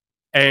happened?"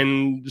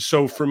 And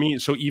so for me,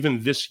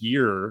 even this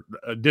year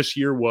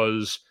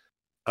was.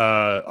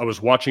 I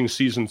was watching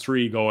season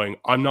 3 going,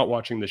 I'm not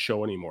watching the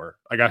show anymore.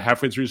 I got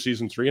halfway through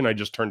season 3 and I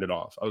just turned it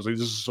off. I was like,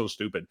 this is so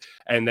stupid.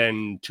 And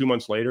then 2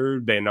 months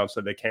later, they announced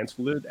that they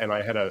canceled it, and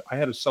I had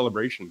a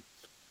celebration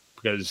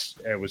because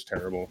it was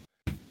terrible.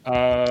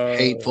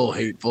 Hateful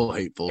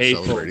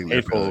celebrating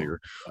their failure.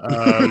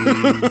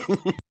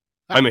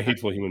 I'm a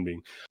hateful human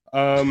being.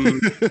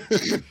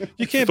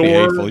 You can't be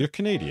hateful. You're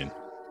Canadian.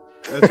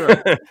 That's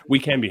right. We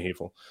can be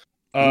hateful.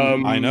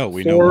 I know.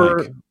 We know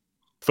Mike.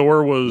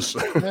 Thor was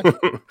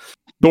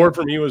Thor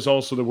for me was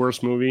also the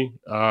worst movie.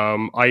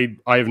 I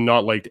have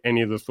not liked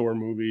any of the Thor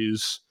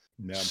movies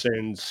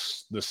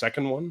since the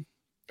second one.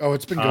 Oh,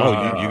 it's been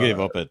good. You gave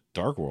up at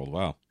Dark World.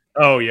 Wow.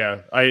 Oh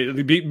yeah,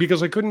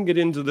 because I couldn't get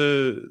into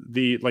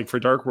the like, for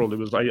Dark World. It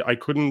was I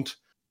couldn't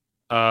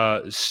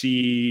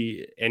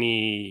see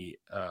any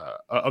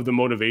of the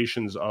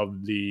motivations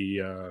of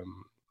the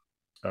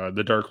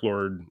Dark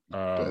Lord,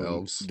 the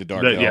elves, the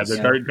Dark elves.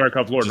 the Dark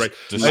Elf Lord, right?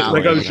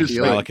 Malik, I was just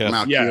Malik.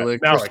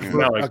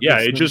 Yeah,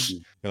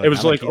 it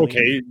was like,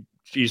 okay,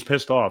 he's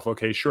pissed off.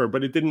 Okay, sure,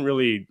 but it didn't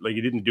really, like,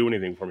 it didn't do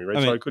anything for me,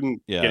 right? So I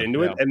couldn't get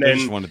into it, and then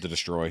just wanted to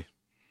destroy.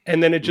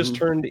 And then it just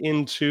turned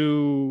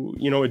into,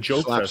 a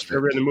joke fest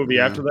in the movie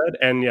after that,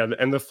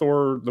 and the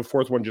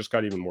fourth one just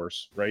got even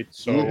worse, right?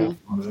 So,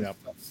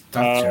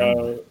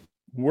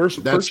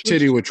 worst. That's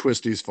Titty with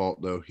Twisty's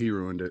fault, though. He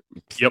ruined it.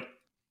 Yep.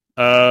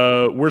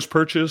 Worst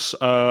purchase,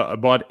 I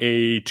bought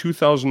a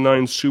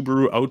 2009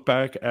 Subaru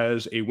Outback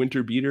as a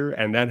winter beater,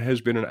 and that has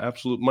been an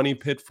absolute money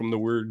pit from the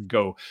word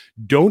go.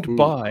 Don't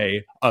buy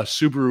a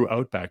Subaru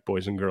Outback,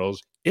 boys and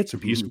girls. It's a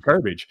piece of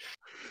garbage.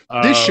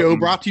 This show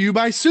brought to you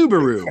by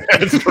Subaru.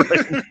 That's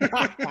right.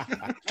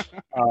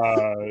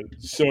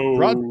 So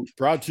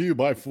brought to you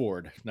by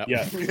Ford. No.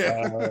 Yeah.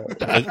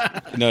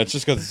 No, it's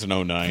just because it's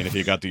an 09. If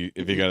you got a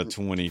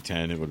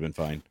 2010, it would have been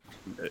fine.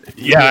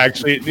 Yeah,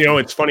 actually,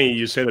 it's funny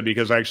you say that,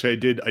 because actually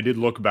I did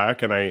look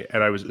back, and I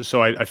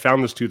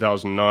found this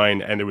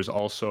 2009, and there was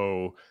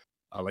also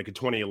like a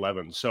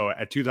 2011. So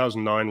at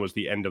 2009 was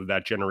the end of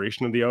that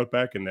generation of the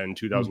Outback, and then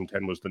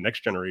 2010 was the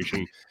next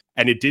generation,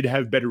 and it did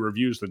have better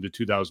reviews than the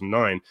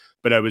 2009.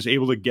 But I was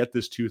able to get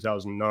this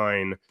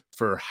 2009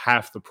 for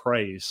half the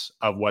price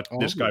of what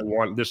this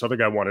other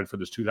guy wanted for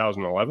this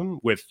 2011,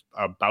 with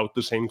about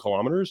the same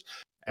kilometers.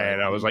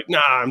 And I was like,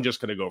 nah, I'm just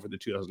going to go for the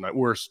 2009.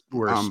 Worst.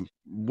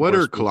 What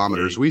are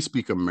kilometers? We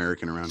speak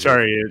American around here.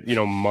 Sorry,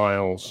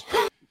 miles.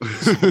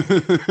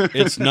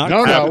 It's not.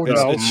 No.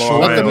 It's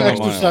let them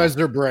exercise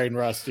their brain,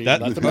 Rusty.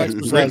 Let them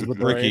exercise the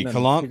brain. Ricky,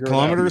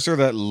 kilometers are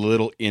that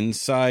little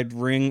inside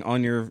ring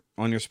on your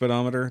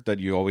speedometer that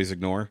you always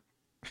ignore.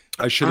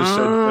 I should have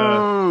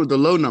said the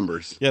low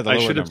numbers. Yeah, the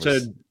lower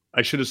numbers.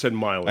 I should have said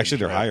mileage. Actually,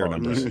 they're higher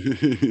numbers.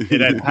 It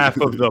had half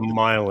of the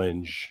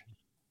mileage.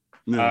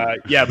 No.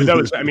 But that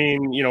was,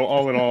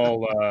 all in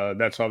all,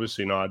 that's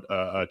obviously not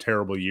a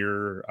terrible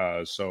year.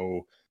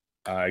 So,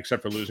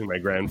 except for losing my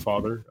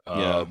grandfather,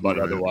 but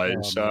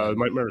otherwise,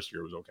 my rest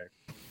year was okay.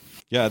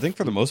 Yeah, I think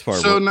for the most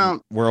part,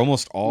 we're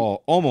almost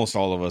all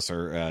of us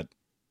are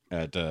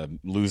at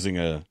losing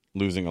a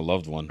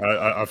loved one,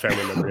 a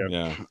family member.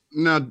 Yeah.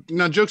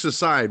 Now, jokes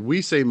aside,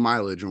 we say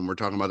mileage when we're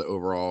talking about the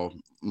overall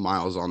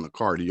miles on the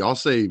car. Do y'all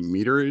say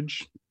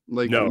meterage?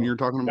 When you're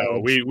talking about? No,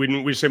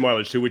 we say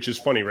mileage too, which is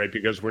funny, right?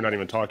 Because we're not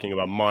even talking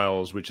about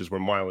miles, which is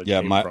where mileage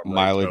came from,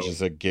 mileage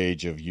is a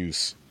gauge of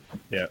use.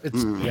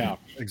 It's yeah,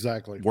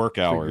 exactly. Work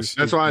hours.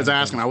 That's why I was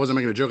asking. I wasn't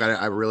making a joke.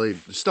 I really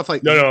stuff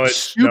like it's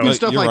stupid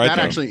stuff you're like right, that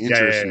though. actually Yeah,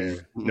 interests yeah, yeah,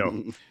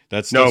 me. No.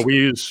 That's we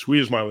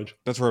use mileage.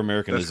 That's where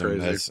Americanism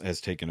crazy.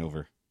 has taken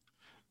over.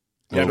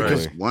 Yeah, Oh,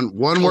 because boy.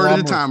 one word at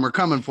a time. We're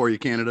coming for you,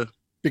 Canada.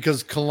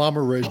 Because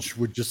kilometerage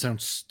would just sound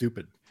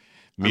stupid.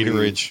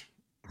 Meterage.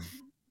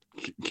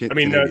 I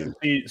mean,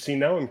 Canadian. see,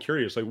 now I'm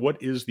curious. Like,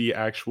 what is the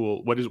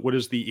actual? What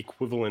is the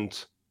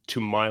equivalent to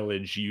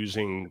mileage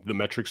using the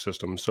metric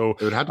system? So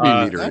It would have to be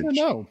meterage. I don't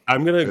know.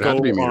 I'm gonna It'd go have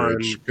to be on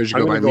meterage because you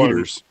I'm go by gonna go on-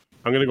 meters.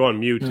 I'm gonna go on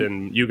mute,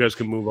 and you guys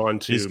can move on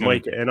to He's gonna-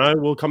 Mike, and I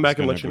will come back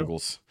and let you know.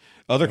 Googles.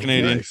 Other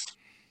Canadian. Nice.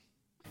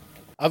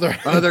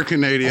 Other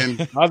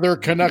Canadian. other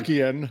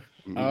Canuckian.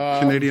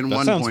 Canadian That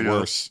 1.0. sounds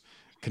worse.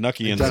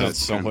 Canuckian It does. sounds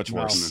so much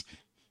Wow. worse.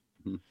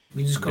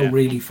 We just go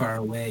really far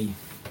away.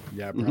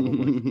 Yeah,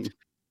 probably.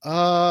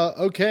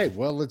 Okay,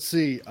 well, let's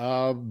see.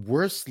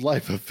 Worst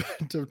life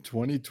event of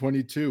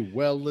 2022.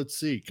 Well, let's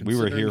see. We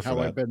were here Considering for how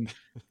that. I've been.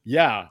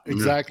 Yeah,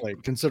 exactly.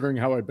 Considering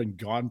how I've been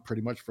gone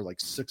pretty much for like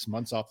 6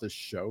 months off this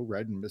show,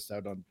 right, and missed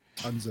out on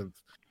tons of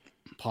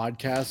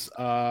podcasts.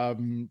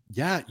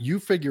 Yeah, you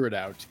figure it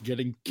out.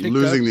 Getting kicked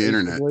Losing out, the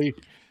internet. basically.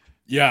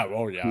 Yeah.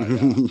 Oh, yeah.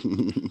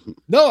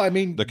 No, I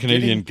mean The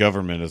Canadian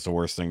government is the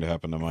worst thing to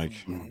happen to Mike.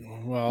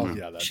 Well,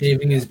 yeah, that's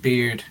Shaving his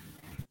beard.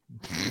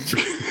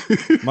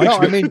 Mike's No, I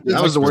been- mean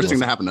that was the worst just- thing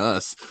to happen to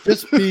us.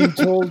 just being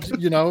told,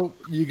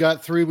 you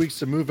got 3 weeks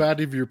to move out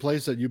of your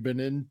place that you've been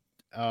in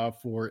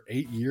for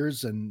 8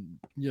 years, and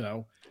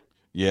yeah,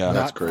 That's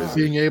not crazy.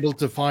 being able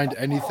to find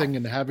anything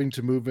and having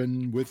to move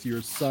in with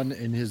your son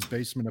in his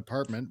basement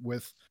apartment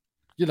with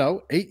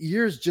 8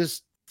 years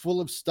just full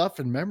of stuff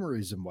and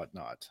memories and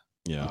whatnot.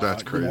 yeah.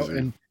 That's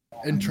crazy.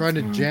 And trying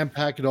to jam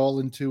pack it all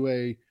into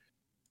a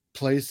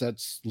place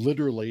that's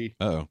literally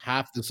Oh,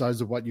 half the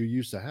size of what you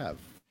used to have.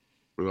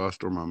 We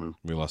lost Dormammu.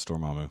 we lost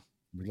Dormammu.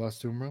 We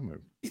lost Ramu.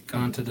 He's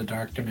gone to the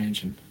dark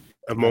dimension.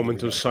 A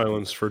moment of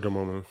silence for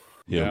Domomo.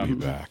 He'll Yeah. be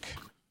back.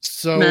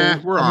 So Nah,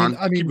 we're on.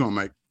 I mean, Keep going,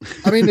 Mike.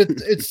 I mean,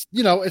 it's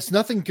it's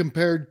nothing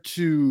compared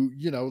to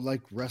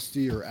like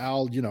Rusty or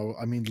Al.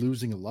 I mean,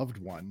 losing a loved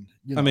one.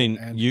 I mean,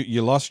 and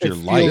you lost it your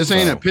feels- life. This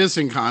ain't a though.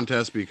 pissing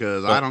contest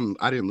because But-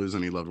 I didn't lose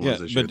any loved ones Yeah,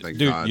 this year. but Thank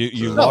dude, God.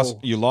 you So-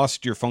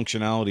 lost your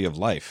functionality of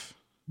life.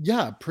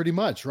 yeah, pretty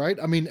much, right?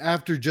 I mean,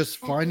 after just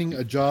finding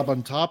a job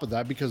on top of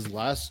that, because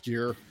last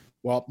year,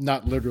 well,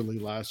 not literally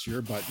last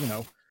year, but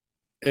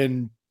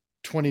in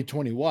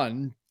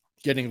 2021,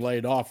 getting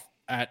laid off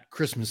at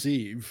Christmas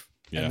Eve.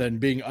 Yeah. And then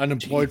being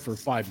unemployed for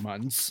 5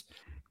 months,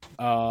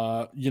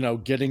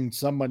 getting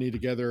some money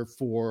together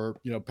for,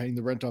 paying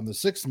the rent on the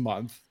 6th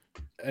month.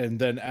 And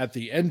then at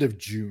the end of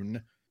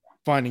June,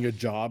 finding a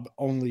job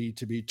only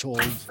to be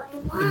told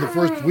in the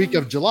first week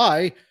of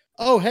July,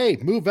 oh, hey,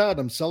 move out.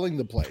 I'm selling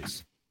the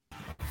place.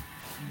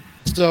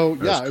 So,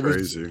 That's yeah,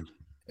 crazy.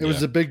 it was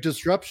Yeah. a big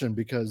disruption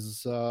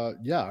because, I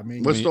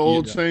mean, What's the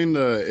old yeah. saying?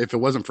 If it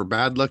wasn't for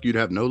bad luck, you'd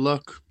have no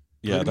luck.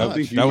 Yeah, Pretty that, much. I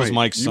think that you was might-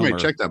 Mike's You summer. may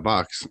check that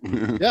box.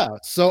 Yeah.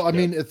 So I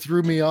mean, it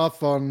threw me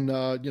off on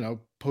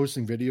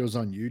posting videos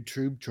on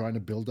YouTube, trying to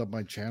build up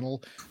my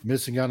channel,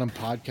 missing out on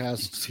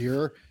podcasts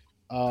here.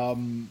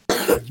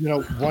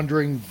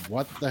 Wondering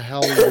what the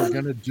hell we're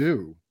gonna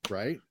do,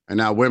 right? And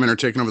now women are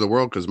taking over the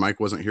world because Mike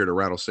wasn't here to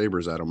rattle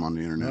sabers at him on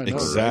the internet. I know,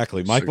 for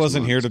Exactly. 6 Mike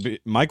wasn't here to months. be.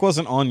 Mike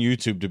wasn't on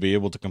YouTube to be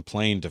able to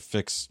complain to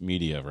fix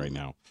media right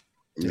now.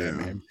 Damn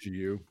Yeah. him to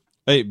you.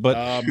 Hey, but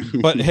Um,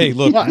 but hey,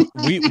 look, What?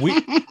 we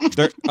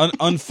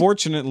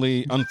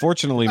unfortunately,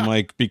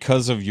 Mike,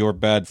 because of your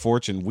bad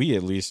fortune, we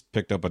at least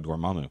picked up a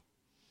Dormammu.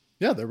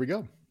 yeah, there we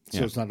go. So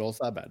Yeah. it's not all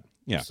that bad.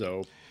 Yeah.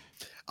 So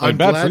But I'm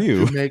bad glad for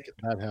you. to make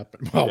that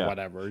happen. Well, Yeah.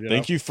 whatever.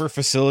 Thank you for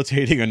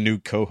facilitating a new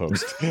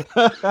co-host.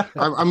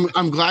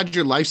 I'm glad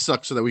your life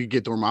sucks so that we can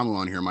get Dormammu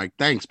on here, Mike.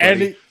 Thanks,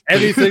 buddy.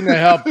 Anything to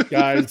help,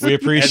 guys. We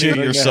appreciate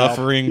Anything your to help.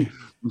 suffering.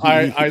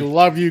 I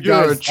love you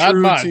You're a guys that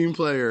true much. team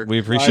player. We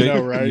appreciate I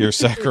know, right? your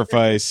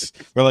sacrifice.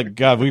 We're like,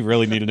 God, we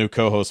really need a new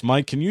co-host.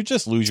 Mike, can you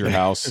just lose your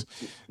house?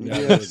 Yeah,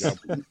 there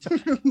we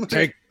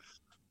go.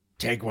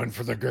 Take one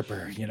for the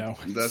gripper,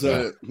 That's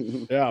So,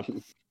 it. Yeah.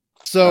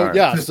 So All right.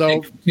 yeah, Just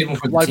so take people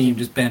for the like- team,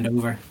 just bend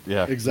over.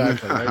 Yeah.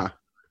 exactly. Right?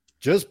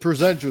 Just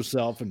present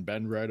yourself and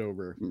bend right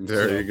over.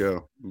 There So, you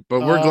go.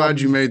 But we're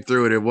glad you Um, made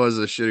through it. It was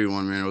a shitty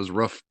one, man. It was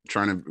rough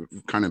trying to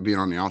kind of being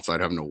on the outside,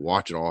 having to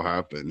watch it all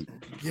happen.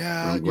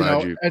 Yeah, I'm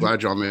glad and,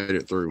 glad y'all made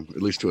it through,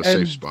 at least to a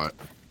and- safe spot.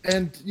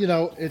 and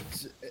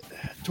it's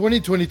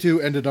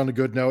 2022 ended on a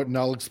good note, and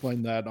I'll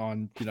explain that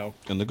on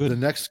And the good, the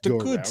next the go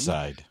good around.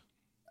 side.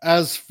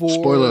 As for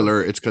Spoiler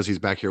alert, it's because he's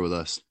back here with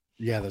us.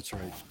 yeah, that's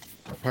right.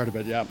 Part of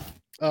it, yeah.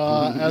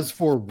 As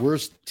for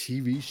worst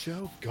TV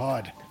show,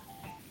 God,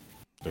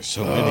 There's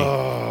so many.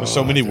 There's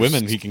so many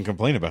women he can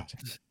complain about.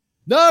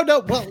 no.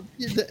 Well,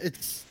 it's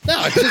just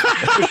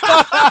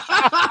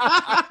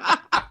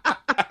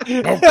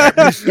don't get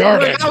me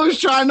started. I was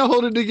trying to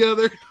hold it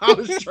together. I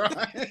was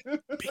trying.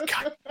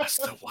 Because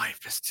the wife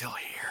is still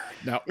here.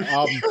 No,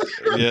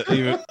 Yeah,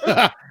 even,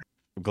 I'm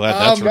glad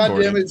that's God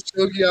recorded. damn it,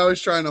 Silky. I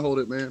was trying to hold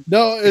it, man.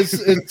 no,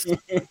 it's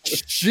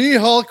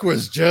She-Hulk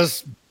was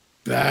just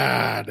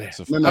bad.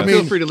 So No, I feel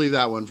mean- free to leave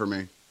that one for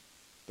me.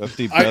 that's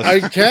the best.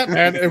 I can't,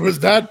 man. It was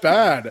that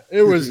bad.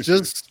 It was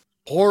just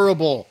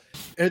horrible.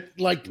 It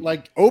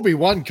like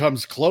Obi-Wan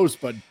comes close,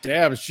 but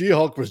damn,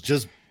 She-Hulk was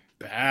just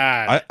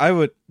bad. I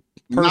would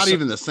Not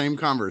even the same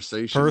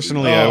conversation.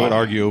 personally, dude. I would Oh.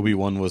 argue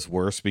Obi-Wan was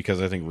worse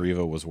because I think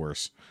Reva was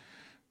worse.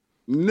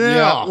 No,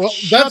 Yeah, well,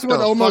 shut that's what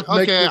the almost fuck-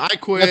 makes okay, it- I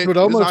quit. that's what This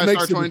is almost how I makes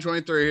start it-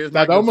 2023. Here's my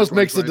that good for almost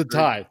makes it the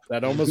 2023. tie.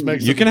 That almost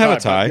makes You it can the have a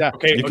but tie. Yeah.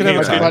 Okay, You can have a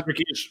okay, tie.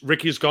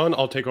 Ricky's gone.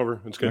 I'll take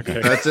over. It's good. Okay.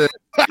 Okay. That's it.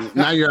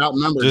 Now you're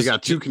outnumbered. Just- You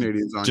got 2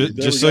 Canadians on Just,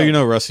 you. just we so go. you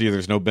know, Rusty,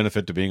 there's no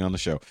benefit to being on the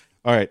show.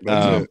 All right,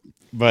 That's it.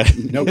 but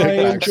No I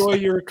kickbacks. enjoy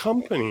your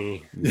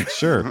company.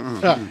 sure.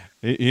 Uh-uh.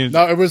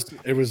 No, it was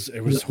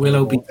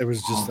Willow horrible. It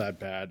was just that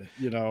bad.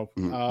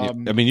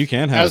 I mean, you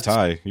can have a as-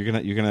 tie. You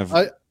can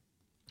have.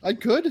 I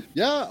could,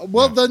 yeah.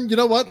 Well, then you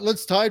know what?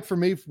 Let's tie it for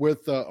me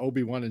with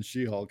Obi-Wan and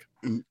She-Hulk.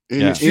 In Yeah.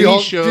 any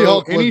She-Hulk- show,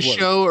 She-Hulk was any worse.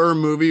 show or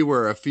movie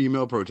where a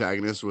female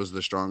protagonist was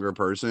the stronger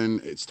person,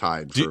 it's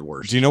tied do, for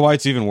worse. do you know why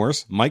it's even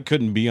worse? Mike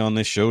couldn't be on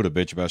this show to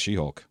bitch about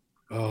She-Hulk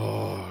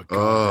Oh, God.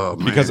 Oh,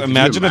 man. because Could you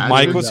imagine if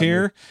Mike imagine? was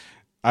here,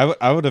 I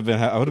would have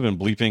been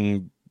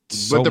bleeping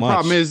so but the much.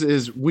 problem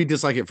is we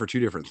dislike it for 2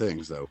 different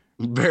things, though.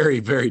 Very,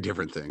 very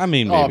different things. I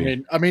mean, Oh,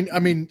 maybe. I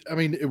mean,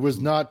 it was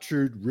not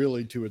true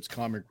really to its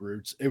comic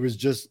roots. It was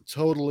just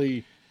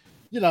totally,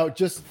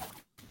 just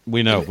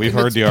We know. We've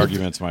heard the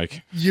arguments,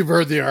 Mike. you've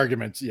heard the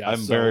arguments. Yeah,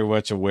 I'm very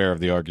much aware of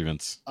the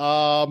arguments.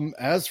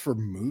 As for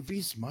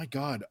movies, my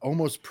God,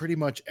 almost pretty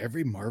much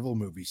every Marvel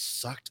movie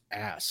sucked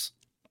ass.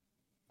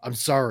 I'm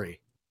sorry.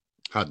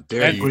 How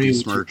dare you Agreed.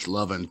 besmirch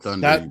Love and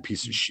Thunder, That- you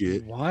piece of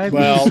shit. Why?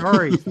 Well-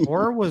 Sorry,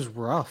 Thor was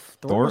rough.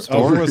 Thor was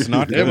was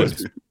not It good.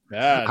 was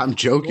bad. I'm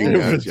joking, It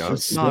guys. was Y'all.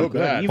 just not so good.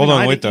 bad. Even Hold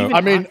on, I wait, didn't- though.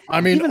 even I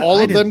mean, even all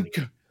I of them,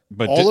 didn't.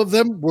 But all of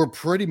them were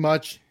pretty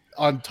much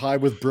on tie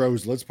with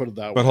bros. Let's put it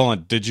that but way. hold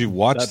on. Did you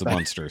watch That the bad.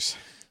 Monsters?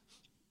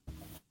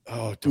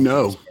 Oh, don't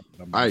No. get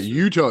started on I this.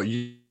 you told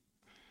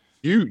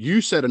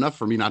you said enough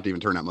for me not to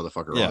even turn that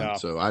motherfucker Yeah. on,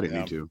 so I didn't Yeah.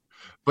 need to.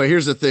 But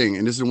here's the thing,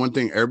 and this is one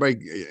thing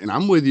everybody, and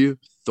I'm with you.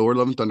 Thor: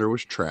 Love and Thunder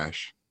was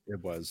trash, It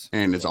was,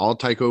 and it's all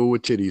Taiko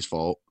with titties'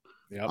 fault.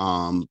 Yep.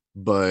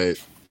 But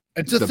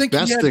And to the think he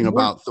best had thing more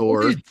about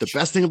Thor, footage. the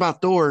best thing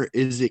about Thor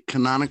is it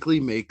canonically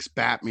makes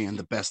Batman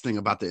the best thing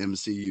about the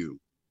MCU.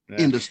 Yeah.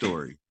 End of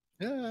story.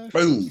 Yeah.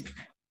 Boom.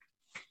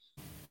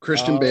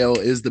 Christian Uh, Bale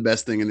is the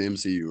best thing in the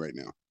MCU right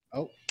now.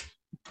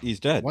 He's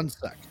dead. One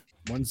sec.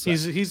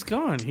 He's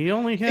gone. He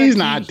only had. He's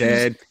not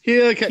dead.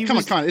 he Come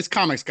was- on, it's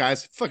comics,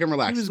 guys. Fucking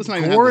relax. He was Let's not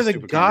even have Gore this the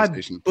stupid God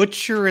conversation.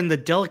 Butcher and the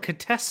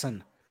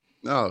Delicatessen.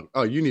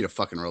 Oh, you need to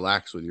fucking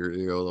relax with your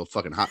little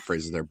fucking hot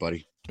phrases there,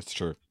 buddy. It's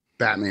true.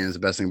 Batman is the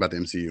best thing about the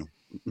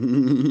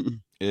MCU.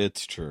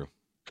 It's true.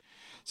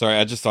 Sorry,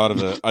 I just thought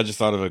of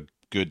a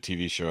good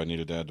TV show I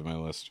needed to add to my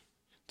list,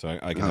 so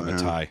I can Oh, have a yeah.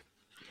 tie.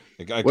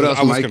 What else,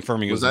 I was Mike?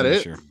 confirming it Was was that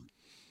this it? year.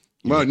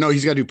 Well, no,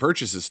 he's got to do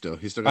purchases still.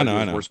 He's still got I to do know.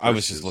 his I know. worst I was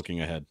purchases. just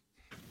looking ahead.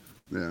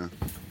 Yeah.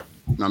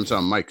 No, I'm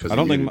telling Mike because I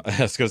don't think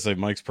I was gonna say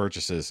Mike's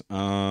purchases.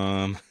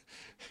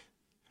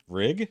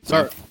 Rig.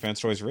 Sorry. Fans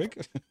Choice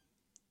Rig.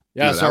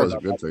 Yeah, that sorry was a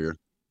about good that. figure.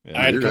 Yeah.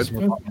 I had You're a good.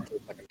 customer problem for a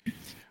second.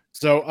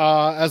 So,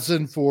 as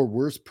in for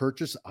worst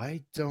purchase,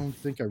 I don't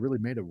think I really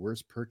made a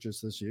worst purchase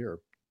this year.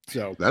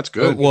 So, That's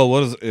good. Well,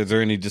 what is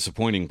there any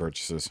disappointing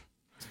purchases?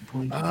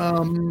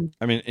 I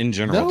mean, in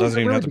general, No, it doesn't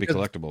not even have really, to be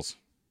collectibles.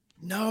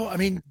 no, I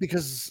mean,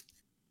 because,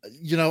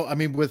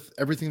 with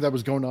everything that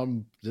was going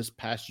on this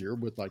past year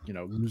with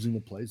losing the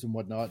place and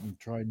whatnot and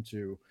trying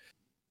to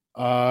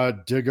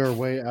dig our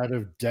way out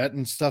of debt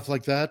and stuff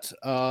like that.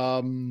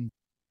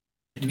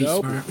 To be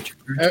Nope. smart with your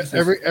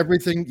purchases.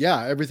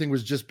 Everything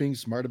was just being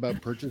smart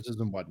about purchases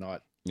and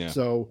whatnot. Yeah.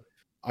 So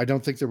I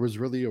don't think there was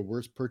really a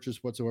worst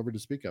purchase whatsoever to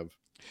speak of.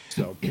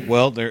 So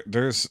Well,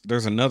 there's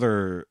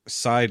another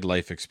side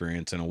life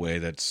experience in a way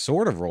that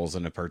sort of rolls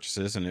into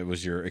purchases, and it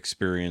was your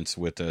experience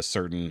with a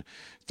certain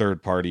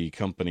third party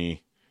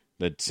company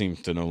that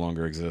seems to no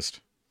longer exist.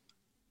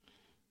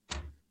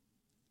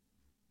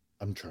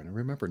 I'm trying to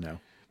remember now.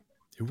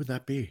 Who would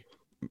that be?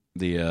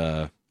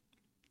 The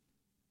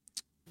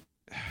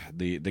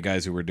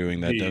guys who were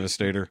doing that The-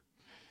 Devastator,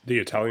 The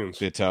Italians.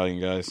 the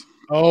Italian guys,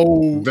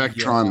 Oh,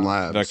 Vectron yeah.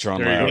 Labs. Vectron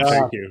There you go. Labs. Yeah.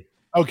 Thank you.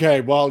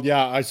 Okay, well,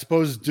 yeah, I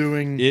suppose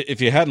doing.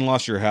 If you hadn't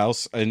lost your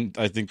house, and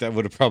I think that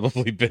would have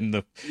probably been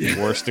the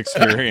worst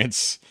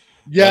experience.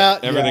 Yeah,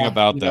 everything yeah,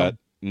 about you know. that.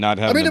 Not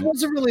I having. mean, it to-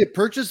 wasn't really a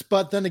purchase,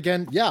 but then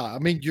again, yeah, I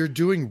mean, you're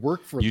doing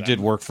work for you them. did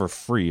work for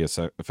free,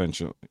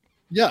 eventually.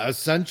 Yeah,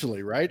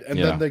 essentially, right? And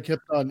Yeah. then they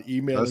kept on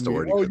emailing That's the me,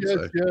 word you oh,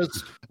 couldn't yes, say."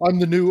 yes, I'm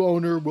the new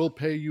owner. We'll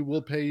pay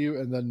you,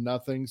 and then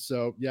nothing.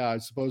 So, yeah, I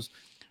suppose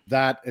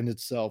that in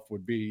itself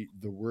would be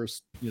the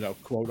worst,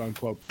 quote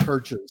unquote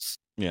purchase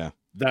Yeah,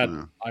 that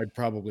Yeah. I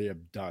probably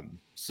have done.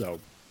 So,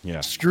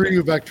 yeah. screw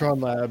you, Vectron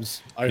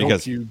Labs. I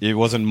Because hope you it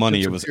wasn't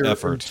money; it was disappear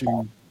effort. into-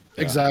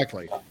 Yeah.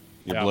 Exactly.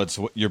 Yeah.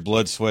 Your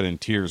blood, sweat, and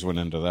tears went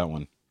into that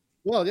one.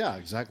 Well, yeah,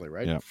 exactly,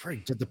 right? Yeah.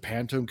 Freak, did the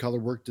Pantone color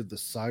work? Did the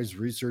size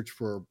research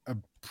for a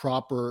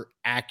proper,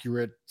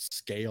 accurate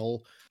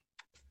scale?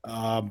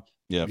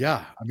 Yeah.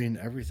 Yeah, I mean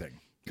everything.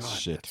 God,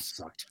 Shit. that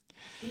sucked.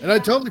 And I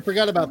totally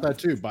forgot about that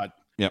too. But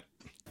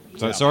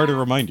So Yeah. sorry to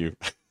remind you.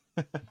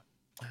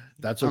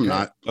 that's okay. I'm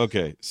not.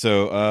 Okay,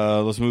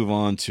 so let's move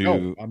on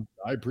to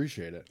I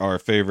appreciate it. our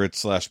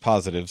favorites /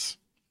 positives.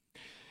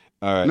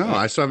 All right. No,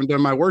 I still haven't done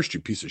my worst,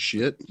 you piece of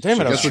shit. Damn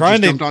it! I was guess what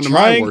trying just jumped onto my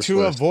trying worst to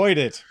list? avoid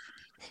it.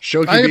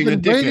 Shoki I have being a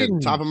been dickhead, waiting.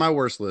 top of my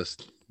worst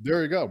list.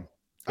 There you go. Go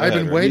I've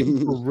ahead, been Ricky.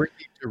 waiting for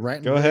Ricky to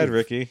rant. Go and ahead, rave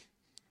Ricky.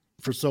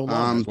 for so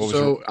long. What was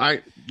So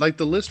I like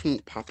the list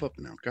won't pop up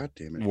now. God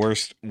damn it.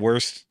 Worst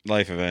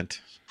life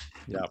event.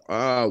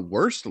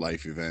 Worst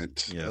life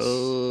event. Yes.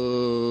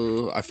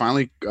 I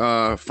finally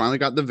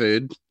got the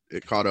vid.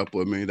 It caught up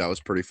with me. That was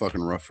pretty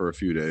fucking rough for a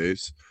few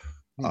days.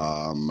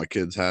 My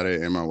kids had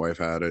it and my wife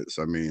had it.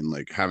 So I mean,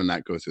 like having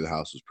that go through the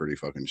house was pretty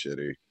fucking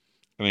shitty.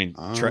 I mean,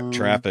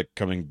 traffic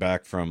coming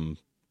back from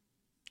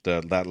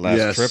that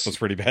last trip was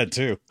pretty bad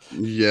too.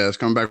 Yeah, it's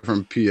coming back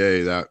from PA.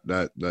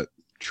 That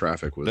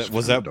traffic was.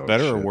 Was that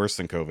better or worse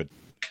than COVID?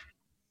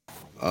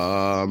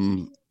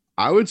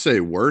 I would say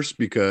worse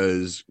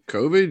because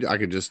COVID, I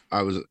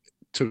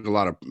took a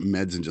lot of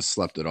meds and just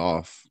slept it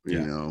off, you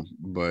know.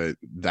 But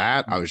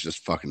that I was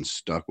just fucking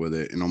stuck with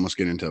it and almost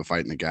getting into a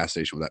fight in the gas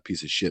station with that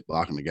piece of shit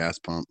blocking the gas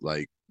pump.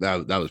 Like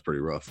that was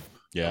pretty rough.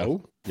 Yeah.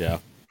 Oh? Yeah.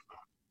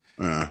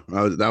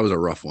 That was a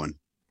rough one.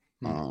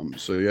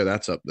 So yeah,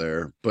 that's up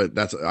there. But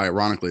that's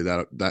ironically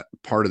that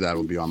part of that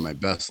will be on my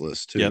best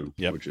list too.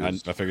 Yep. Which I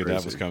is figured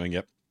that was coming.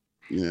 Yep.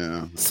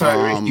 Yeah.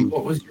 Sorry, Ricky,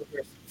 what was your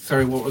worst?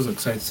 Sorry, what was it?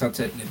 Because I just had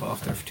to nip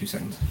off there for 2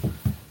 seconds.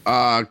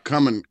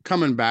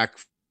 Coming back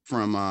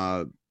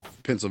from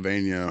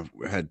Pennsylvania,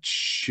 had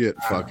shit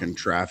fucking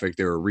traffic.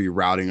 They were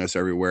rerouting us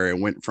everywhere. It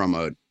went from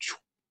a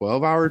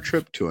 12-hour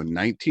trip to a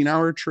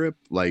 19-hour trip.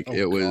 Like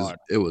it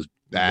was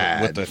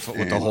bad with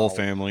the whole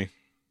family.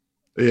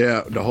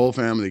 Yeah, the whole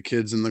family,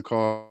 kids in the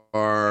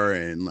car,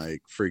 and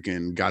like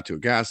freaking got to a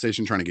gas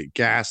station trying to get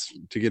gas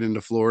to get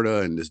into Florida,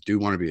 and this dude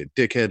wanted to be a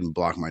dickhead and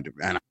block my.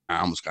 And I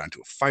almost got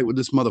into a fight with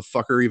this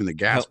motherfucker. Even the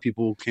gas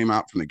people came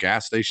out from the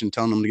gas station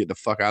telling him to get the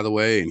fuck out of the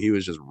way, and he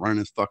was just running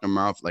his fucking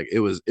mouth. Like it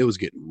was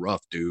getting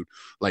rough, dude.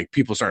 Like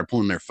people started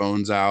pulling their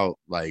phones out,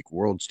 like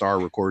World Star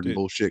recording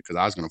bullshit because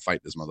I was gonna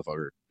fight this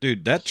motherfucker.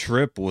 Dude, that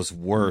trip was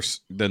worse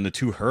than the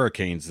 2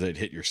 hurricanes that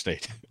hit your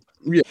state.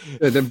 Yeah,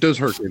 those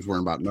hurricanes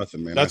weren't about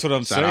nothing, man. That's what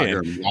I'm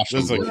saying.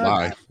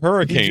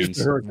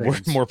 Hurricanes were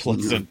more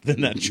pleasant than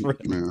that trip.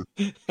 Yeah.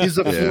 He's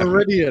a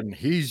Floridian.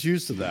 He's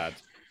used to that.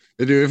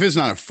 Dude, if it's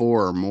not a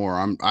 4 or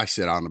more, I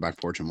sit out on the back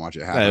porch and watch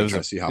it happen. Try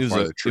to see how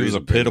far the trees. It was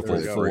a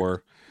pitiful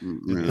 4.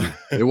 Yeah.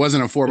 It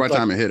wasn't a 4 by the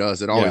time it hit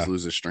us. It always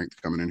loses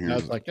strength coming in here. I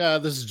was like,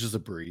 this is just a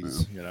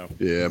breeze, you know.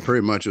 Yeah,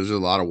 pretty much. It was a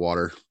lot of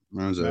water.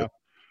 That was it.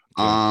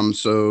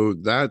 So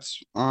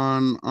that's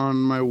on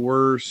my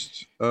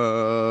worst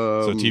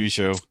TV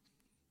show.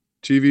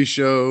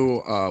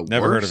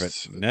 Never heard of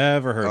it.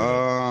 Never heard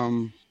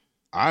of it.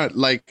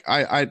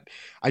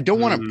 I don't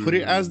want to put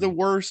it as the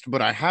worst,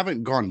 but I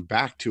haven't gone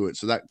back to it,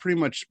 so that pretty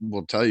much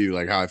will tell you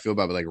like how I feel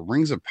about it. Like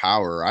Rings of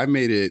Power, I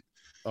made it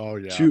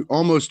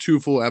almost 2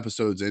 full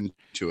episodes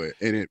into it,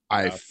 and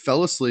I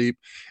fell asleep.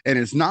 And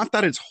it's not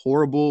that it's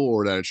horrible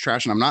or that it's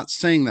trash, and I'm not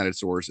saying that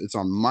it's the worst. It's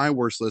on my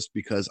worst list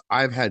because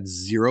I've had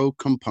zero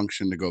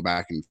compunction to go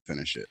back and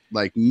finish it.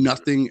 Like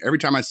nothing. Every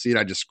time I see it,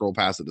 I just scroll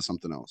past it to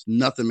something else.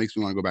 Nothing makes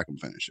me want to go back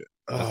and finish it.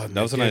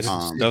 That was a nice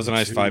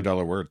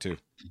 $5 word too.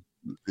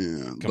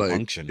 Yeah,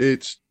 compunction. Like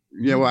it's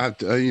well, I have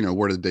to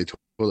word of the day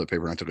toilet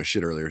paper, and I took a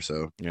shit earlier,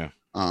 so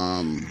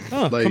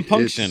like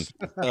compunction.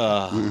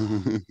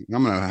 I'm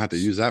gonna have to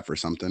use that for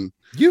something.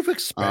 You've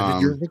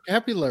expanded your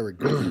vocabulary.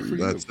 Good for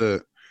that's you.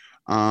 it.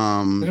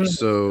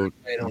 So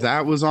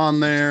that was on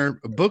there.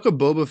 Book of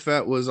Boba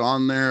Fett was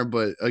on there,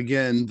 but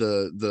again,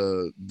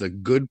 the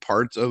good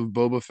parts of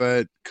Boba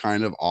Fett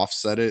kind of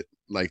offset it.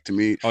 Like to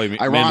me, you mean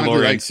ironically,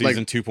 Mandalorian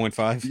season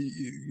 2.5?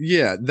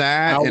 Yeah,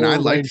 that, and I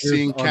liked Rangers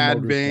seeing on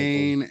Cad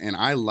Bane, and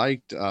I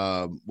liked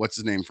what's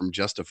his name from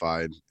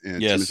Justified, and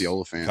Timothy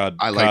Oliphant.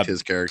 I liked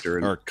his character,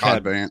 and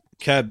Cobb Vanth.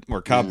 Cobb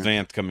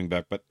Vanth coming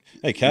back, but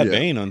hey, Cad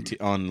Bane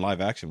on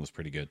live action was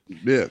pretty good.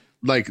 Yeah,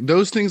 like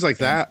those things like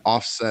that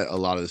offset a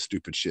lot of the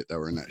stupid shit that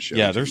were in that show.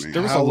 Yeah, there was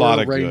a lot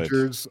of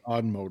Rangers good.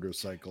 on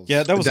motorcycles.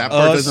 Yeah, that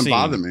part doesn't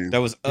bother me.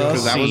 That was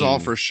because that was all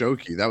for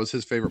Shoki. That was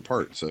his favorite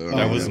part. So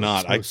that was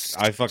not. I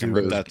fucking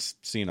ripped that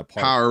scene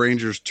apart. Power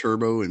Rangers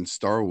Turbo and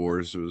Star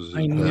Wars was.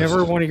 I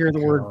never want to hear the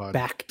word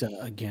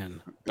Bacta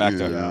again.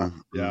 Bacta.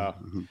 Yeah.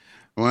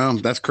 Well,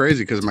 that's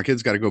crazy because my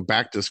kids got to go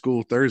back to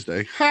school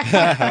Thursday.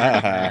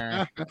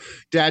 Dad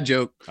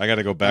joke. I got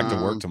to go back to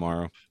work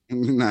tomorrow.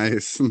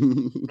 Nice.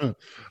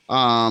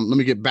 Let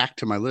me get back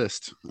to my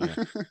list.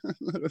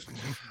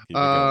 We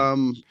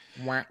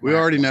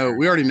already know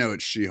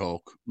it's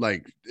She-Hulk.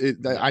 Like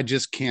I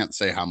just can't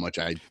say how much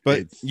I.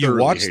 But you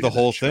watched the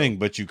whole thing,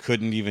 but you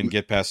couldn't even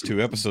get past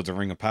 2 episodes of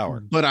Ring of Power.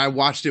 But I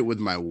watched it with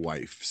my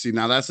wife. See,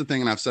 now that's the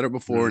thing, and I've said it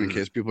before, and in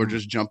case people are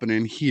just jumping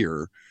in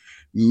here.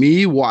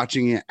 Me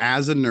watching it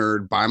as a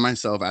nerd by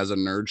myself as a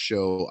nerd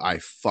show, I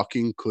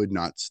fucking could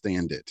not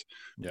stand it.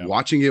 Yeah.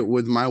 Watching it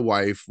with my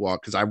wife,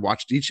 because I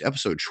watched each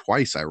episode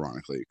twice,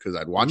 ironically, because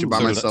I'd watch it by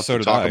myself to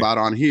talk about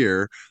on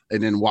here,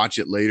 and then watch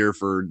it later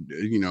for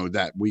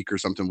that week or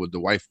something with the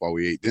wife while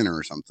we ate dinner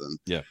or something.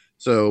 Yeah.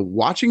 So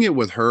watching it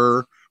with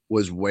her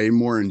was way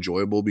more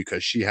enjoyable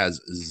because she has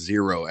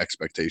zero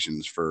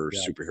expectations for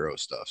superhero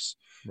stuffs.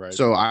 Right.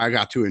 So I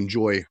got to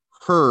enjoy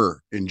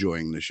her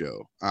enjoying the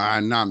show,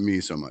 not me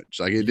so much.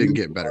 Like it didn't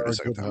get better the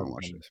second time I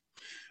watched it.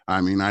 I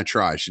mean, I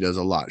try. She does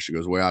a lot. She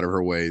goes way out of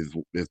her way.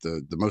 If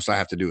the most I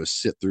have to do is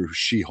sit through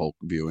She-Hulk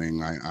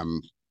viewing,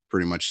 I'm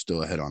pretty much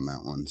still ahead on that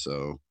one.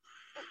 So,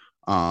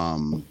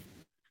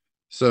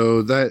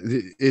 so that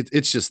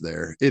it's just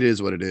there. It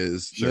is what it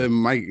is. Sure.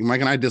 Mike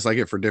and I dislike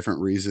it for different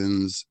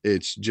reasons.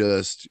 It's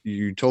just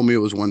you told me it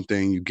was one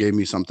thing, you gave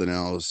me something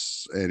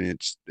else, and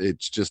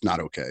it's just not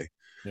okay.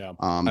 Yeah.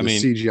 The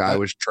CGI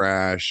was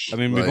trash. I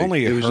mean, we've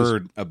only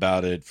heard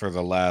about it for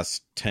the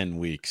last 10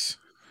 weeks.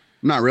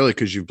 Not really,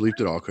 because you bleeped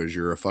it all because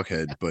you're a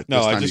fuckhead. But no,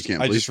 this time you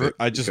can't bleep it.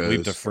 I just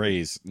bleeped the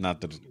phrase, not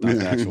the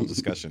actual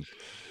discussion.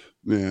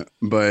 Yeah,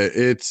 but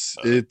it's.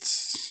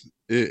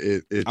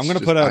 I'm gonna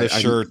put out a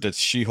shirt that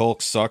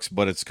She-Hulk sucks,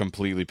 but it's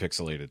completely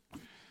pixelated.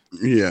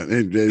 Yeah,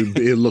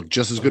 it looked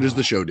just as good as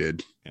the show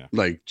did. Yeah,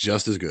 like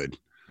just as good.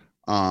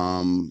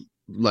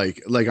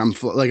 Like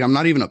I'm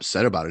not even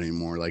upset about it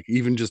anymore. Like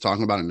even just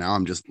talking about it now,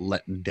 I'm just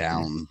let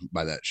down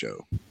by that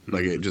show.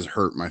 Like it just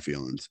hurt my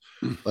feelings.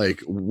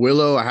 Like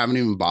Willow, I haven't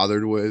even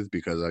bothered with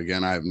because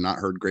again, I have not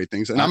heard great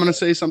things. And I'm gonna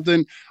say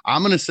something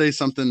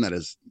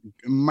that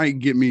might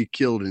get me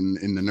killed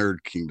in the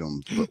nerd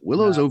kingdom. But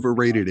Willow's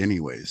overrated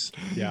anyways.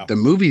 Yeah, the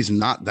movie's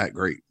not that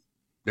great.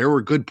 There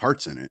were good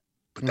parts in it,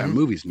 but that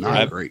movie's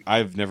not great.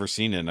 I've never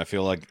seen it, and I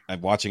feel like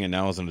watching it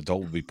now as an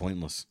adult would be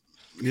pointless.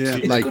 Yeah,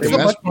 like the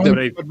best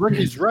part, but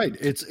Ricky's right.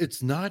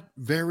 It's not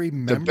very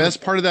memorable. The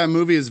best part of that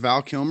movie is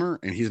Val Kilmer,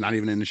 and he's not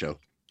even in the show.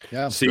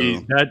 Yeah.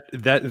 See,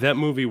 that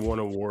movie won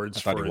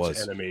awards for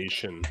its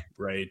animation,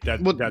 right?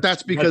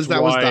 That's because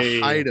that was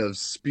the height of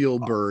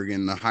Spielberg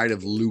and the height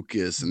of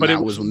Lucas, and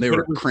that was when they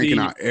were cranking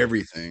out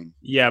everything.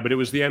 Yeah, but it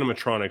was the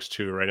animatronics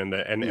too, right? And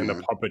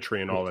the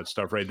puppetry and all that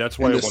stuff, right? That's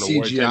why it won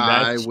awards.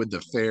 CGI with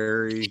the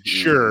fairy.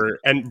 Sure.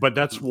 But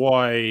that's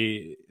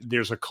why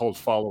there's a cult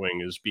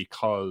following, is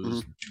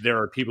because there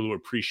are people who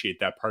appreciate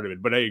that part of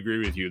it. But I agree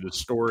with you. The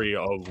story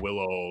of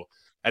Willow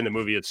and the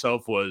movie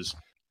itself was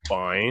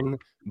fine,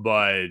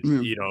 but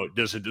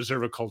does it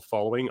deserve a cult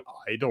following?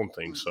 I don't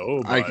think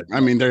so. But...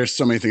 I mean, there's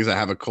so many things that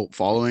have a cult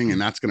following,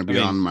 and that's going to be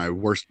on my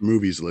worst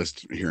movies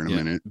list here in a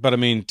minute. But I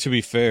mean, to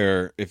be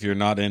fair, if you're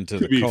not into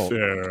the cult,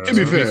 to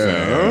be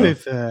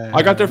fair,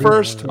 I got there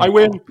first. I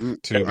win.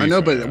 I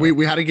know, but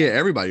we had to get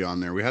everybody on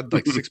there. We had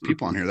like 6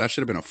 people on here. That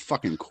should have been a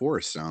fucking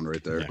chorus sound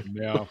right there.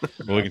 Yeah.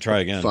 Well, we can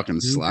try again.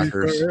 Fucking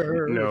slackers.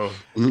 No.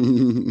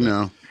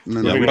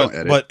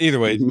 But either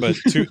way, but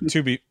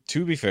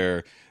to be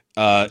fair.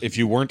 If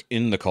you weren't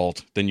in the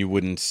cult, then you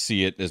wouldn't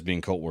see it as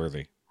being cult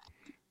worthy.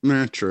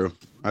 Nah, true.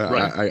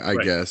 I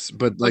guess,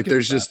 but like,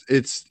 there's just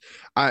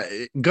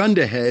gun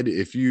to head.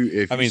 If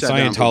you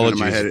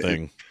Scientology is a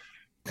thing,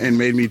 and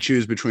made me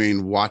choose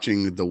between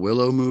watching the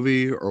Willow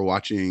movie or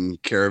watching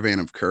Caravan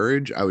of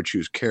Courage, I would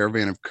choose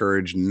Caravan of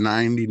Courage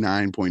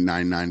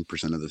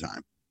 99.99% of the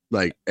time,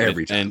 like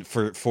every time. And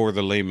for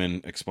the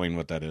layman, explain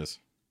what that is.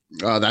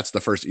 That's the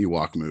first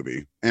Ewok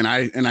movie, and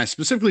I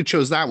specifically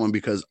chose that one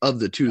because of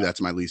the two, that's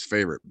my least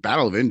favorite.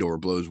 Battle of Endor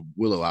blows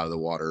Willow out of the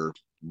water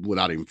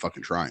without even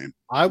fucking trying.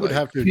 I would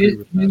have to agree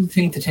with that. Here's the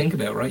thing to think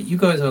about, right? You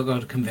guys all go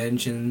to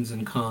conventions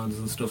and cons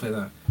and stuff like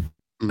that.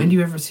 When do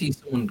you ever see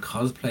someone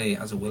cosplay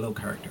as a Willow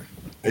character?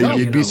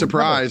 You'd be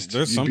surprised.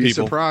 There's some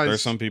people.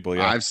 There's some people.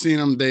 Yeah, I've seen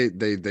them.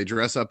 They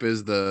dress up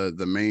as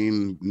the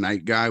main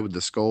night guy with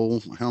the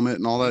skull helmet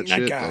and all that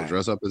shit. They'll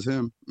dress up as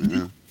him.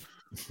 Yeah.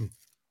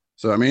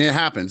 So I mean, it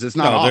happens. It's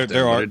not often.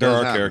 There are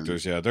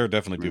characters. Yeah, there are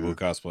definitely people who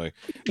cosplay.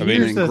 I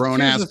mean, grown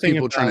ass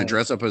people trying to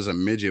dress up as a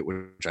midget,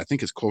 which I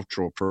think is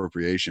cultural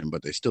appropriation,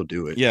 but they still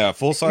do it. Yeah,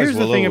 full size. Here's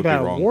the thing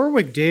about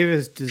Warwick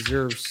Davis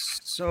deserves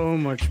so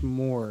much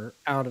more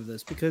out of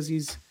this because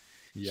he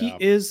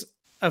is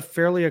a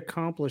fairly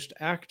accomplished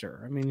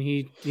actor. I mean,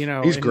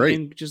 he's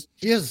great.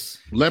 He is.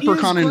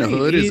 Leprechaun in the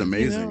Hood is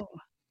amazing.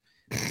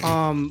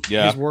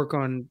 His work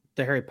on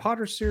the Harry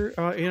Potter series,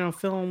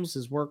 films,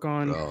 his work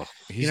on,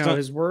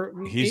 his work.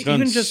 He's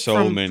done even just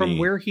so many from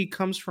where he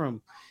comes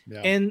from,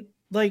 and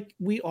like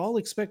we all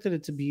expected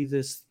it to be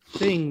this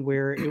thing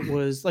where it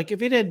was like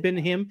if it had been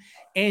him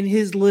and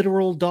his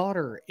literal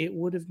daughter, it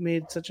would have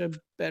made such a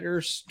better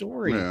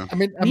story. Yeah. I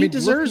mean, he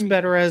deserves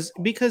better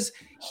because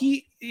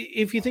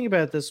if you think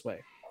about it this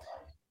way.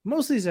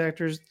 Most of these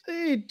actors,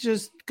 they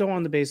just go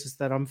on the basis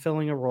that I'm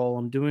filling a role.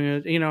 I'm doing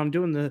it. I'm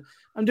doing the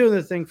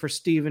thing for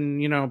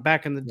Steven,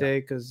 back in the day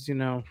because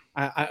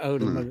I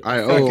owed him. I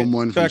owe him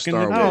one from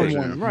Star Wars.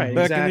 Right.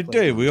 Back in the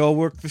day, we all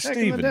worked for back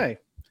Steven. In the day.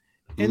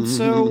 And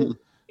so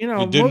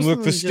you didn't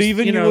work for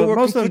Steven.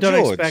 Most of them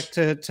don't expect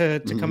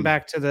to come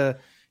back to the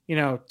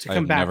to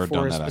come back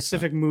for a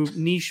specific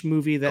niche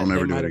movie that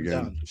they might have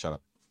done. Shut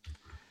up.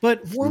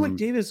 But Warwick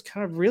Davis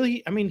kind of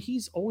really,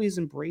 he's always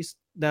embraced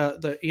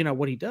the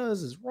what he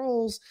does, his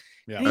roles.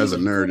 Yeah, as a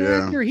nerd,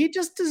 actor. He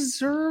just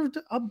deserved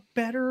a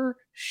better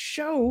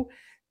show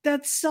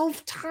that's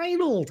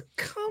self-titled.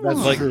 Come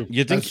on. Like,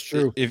 you think that's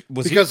true?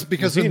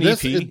 Because in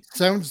this, it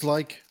sounds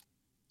like.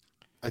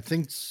 I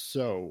think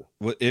so.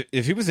 Well,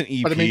 if he was an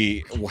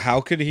EP,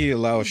 how could he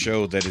allow a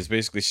show that is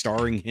basically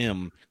starring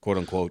him, quote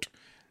unquote,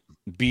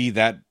 be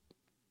that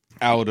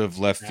out of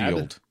left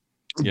field?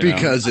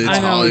 Because it's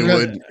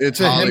Hollywood. It's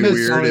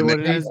Hollywood.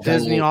 It is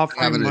Disney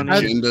offering an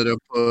agenda to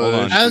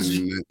push.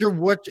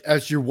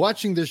 As you're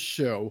watching this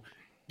show,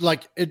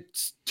 like it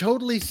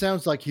totally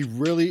sounds like he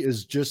really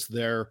is just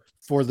there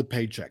for the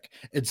paycheck.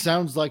 It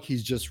sounds like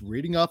he's just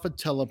reading off a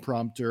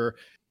teleprompter.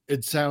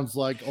 It sounds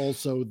like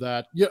also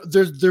that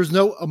there's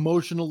no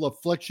emotional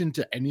affliction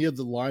to any of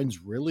the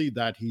lines really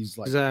that he's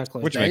like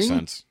which makes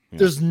sense. Yeah.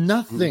 There's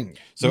nothing.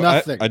 So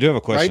nothing. I do have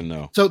a question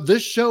though. So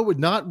this show would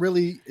not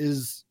really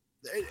is.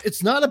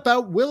 It's not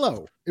about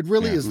Willow. It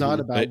really is not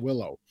about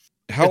Willow.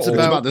 It's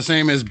about the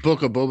same as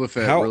Book of Boba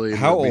Fett.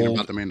 How old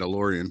about the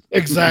Mandalorian?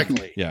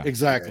 Exactly. Yeah.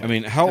 Exactly. I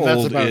mean, how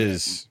old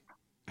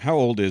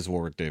is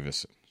Warwick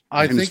Davis?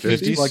 I think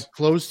he's like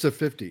close to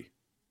 50.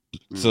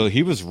 So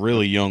he was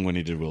really young when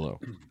he did Willow.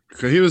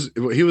 He was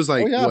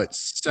like what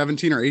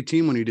 17 or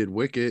 18 when he did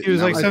Wicket. He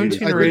was like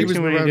 17 or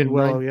 18 when he did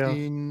Willow,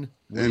 and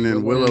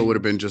then Willow would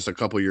have been just a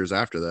couple years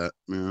after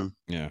that.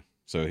 Yeah.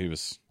 So he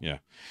was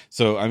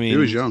So I mean, he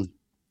was young.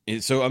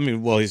 So I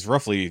mean, well, he's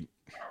roughly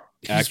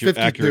accurate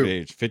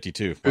age,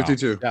 52. Wow.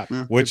 52,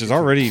 which 52. Is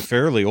already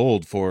fairly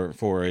old for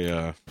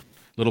a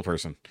little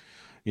person.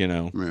 They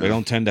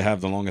don't tend to have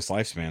the longest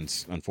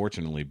lifespans,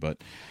 unfortunately.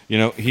 But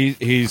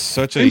he's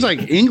such seems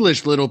like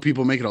English little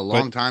people make it a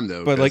long time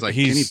though. But like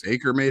Kenny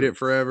Baker made it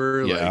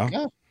forever. Yeah,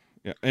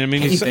 yeah. And I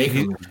mean, Kenny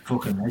Baker was a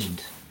fucking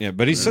legend. Yeah,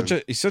 but he's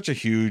such a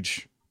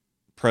huge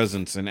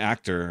presence and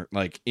actor,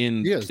 like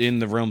in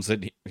the realms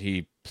that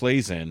he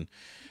plays in.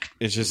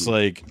 It's just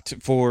like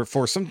for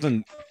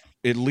something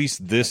at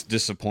least this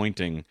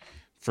disappointing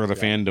for the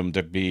fandom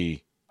to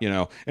be.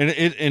 And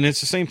it's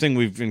the same thing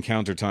we've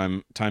encountered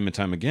time and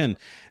time again.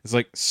 It's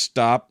like,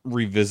 stop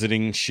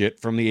revisiting shit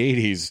from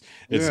the 80s.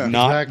 It's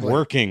not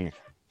working.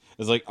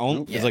 It's like,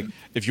 it's like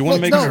if you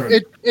want to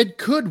make it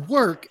could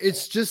work.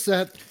 It's just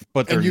that,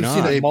 but they're you've not.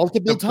 seen it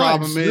multiple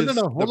times.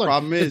 The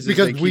problem is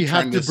because we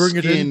have to bring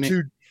it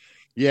into.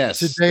 Yes,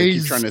 they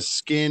keep trying to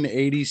skin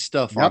 80s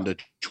stuff onto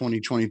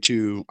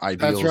 2022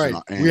 ideals. That's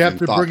right. We have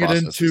to bring it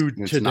into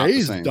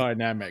today's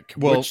dynamic,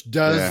 which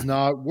does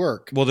not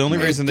work. Well, the only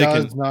reason they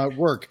does not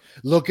work.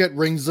 Look at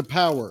Rings of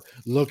Power.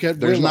 Look at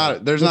there's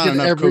not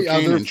enough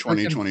cocaine in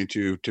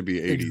 2022 to be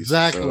 80s.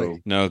 Exactly. So.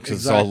 No, because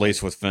it's all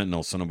laced with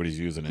fentanyl, so nobody's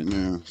using it.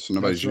 Yeah, so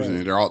nobody's using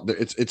it. They're all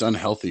it's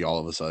unhealthy all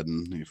of a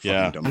sudden.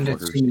 And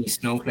it's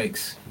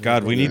snowflakes.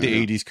 God, we need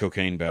the 80s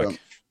cocaine back.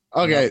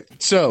 Okay,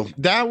 so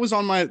that's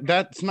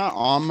not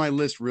on my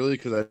list really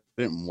because I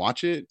didn't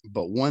watch it,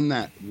 but one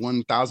that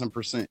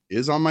 1000%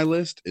 is on my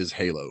list is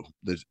Halo,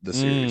 the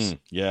series.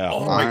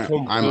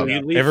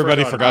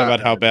 Everybody forgot about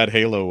how bad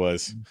Halo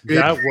was.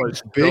 That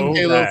was big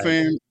Halo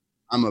fan.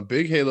 I'm a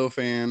big Halo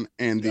fan,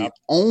 and the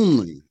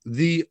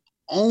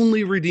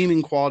only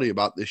redeeming quality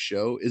about this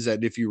show is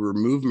that if you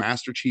remove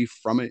Master Chief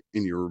from it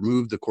and you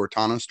remove the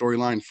Cortana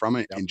storyline from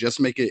it and just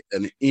make it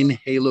an in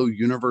Halo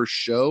universe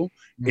show,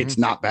 it's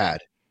not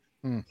bad.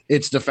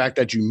 It's the fact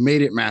that you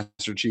made it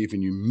Master Chief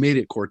and you made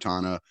it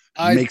Cortana.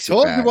 I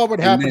told you what would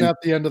happen at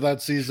the end of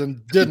that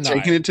season, didn't I?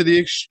 Taking it to the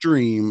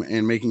extreme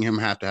and making him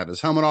have to have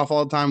his helmet off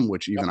all the time,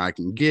 which even I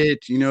can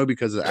get,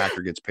 because the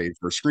actor gets paid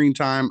for screen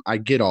time. I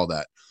get all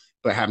that.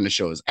 But having to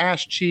show his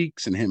ass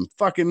cheeks and him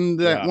fucking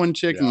that one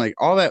chick and like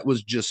all that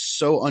was just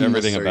so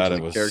unnecessary. Everything about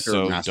it was character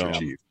so of Master dumb.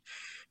 Chief.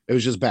 It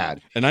was just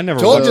bad. And I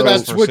never told you that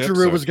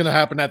switcheroo was going to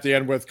happen at the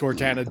end with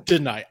Cortana,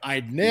 didn't I?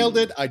 I nailed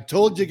it. I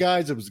told you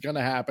guys it was going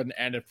to happen,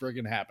 and it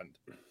friggin' happened.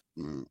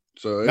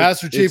 So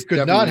Master Chief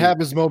could not have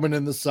his moment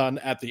in the sun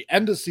at the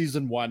end of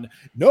season 1.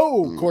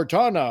 No,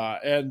 Cortana,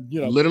 and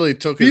literally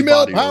took his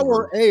female body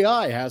power over.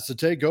 AI has to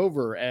take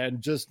over and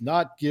just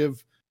not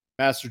give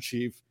Master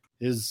Chief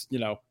his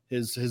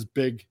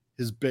big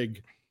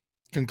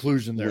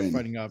conclusion there,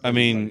 fighting up. I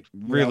mean,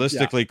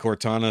 realistically,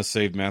 Cortana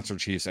saved Master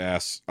Chief's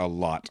ass a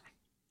lot.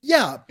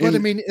 Yeah, but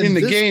in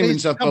the game and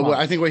stuff. But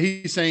I think what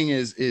he's saying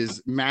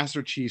is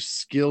Master Chief's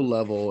skill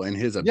level and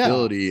his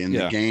ability in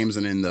the games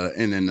and in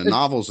the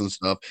novels and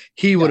stuff.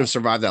 He would have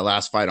survived that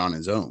last fight on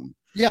his own.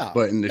 Yeah,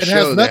 but in the it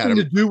show, has nothing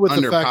to do with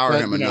the fact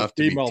that him enough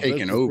to be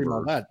taken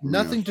over.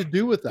 Nothing to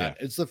do with that.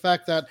 It's the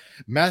fact that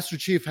Master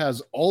Chief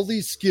has all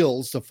these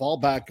skills to fall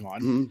back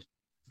on.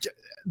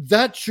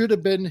 That should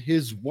have been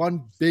his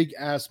one big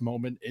ass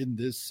moment in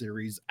this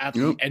series at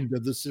the end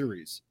of the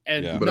series,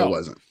 but it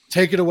wasn't.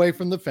 Take it away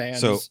from the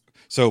fans.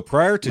 So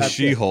prior to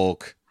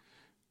She-Hulk,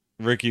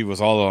 Ricky was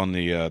all on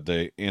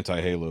the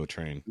anti-Halo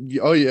train.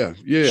 Oh yeah.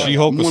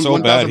 She-Hulk was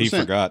so bad he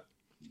forgot.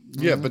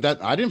 Yeah, but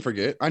that I didn't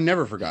forget. I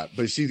never forgot.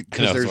 But see,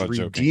 because No,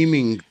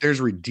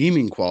 there's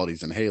redeeming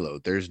qualities in Halo.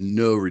 There's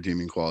no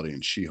redeeming quality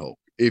in She-Hulk.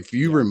 If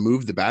you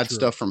remove the bad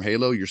stuff from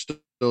Halo, you're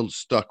still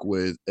stuck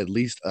with at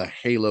least a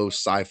Halo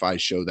sci-fi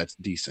show that's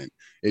decent.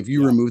 If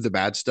you remove the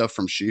bad stuff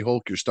from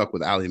She-Hulk, you're stuck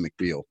with Ally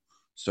McBeal.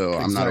 So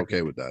I'm not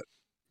okay with that.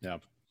 Yeah.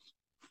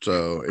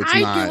 So it's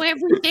I not. do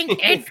everything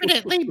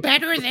infinitely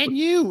better than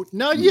you.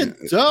 No, you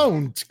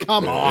don't.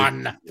 Come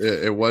on.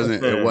 It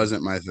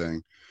wasn't my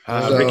thing.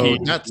 Ricky,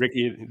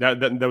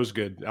 that was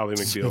good. Ally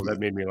McBeal, that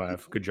made me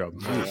laugh. Good job.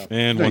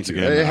 And once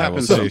again, I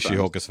will say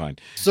She-Hulk is fine.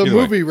 So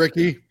movie,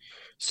 Ricky.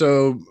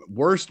 So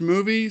worst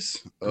movies.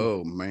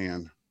 Oh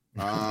man.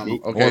 Okay,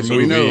 or so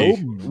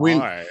movie.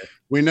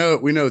 we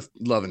know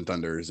Love and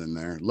Thunder is in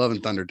there. Love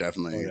and Thunder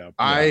definitely.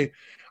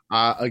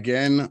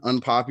 Again,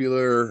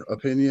 unpopular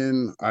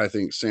opinion. I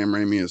think Sam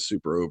Raimi is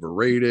super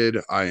overrated.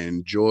 I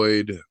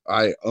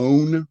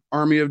own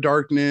Army of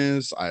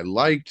Darkness. I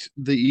liked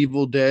The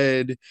Evil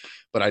Dead,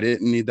 but I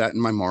didn't need that in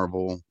my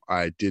Marvel.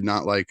 I did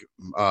not like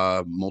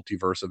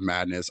Multiverse of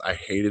Madness. I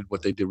hated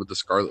what they did with the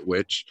Scarlet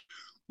Witch.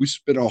 We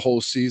spent a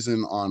whole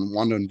season on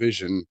Wanda and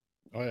Vision.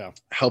 Oh yeah,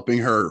 helping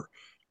her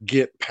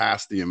get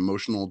past the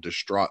emotional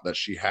distraught that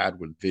she had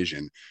with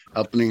Vision,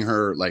 helping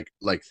her like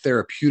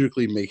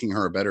therapeutically making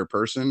her a better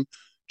person,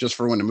 just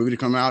for when the movie to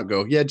come out,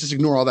 go, yeah, just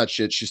ignore all that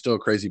shit. She's still a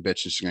crazy bitch.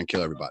 She's gonna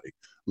kill everybody.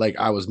 Like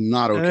I was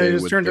not okay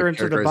with turned her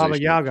into the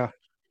Baba Yaga.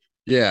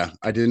 Yeah,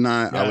 I did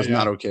not. I was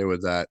not okay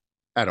with that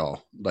at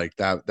all. Like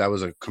that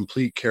was a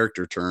complete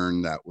character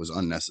turn that was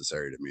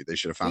unnecessary to me. They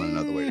should have found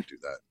another way to do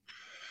that.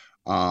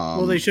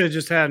 Well, they should have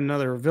just had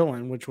another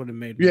villain, which would have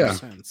made more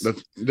sense.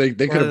 They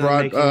could have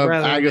brought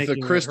Agatha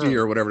Christie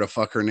or whatever the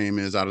fuck her name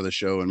is out of the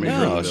show and made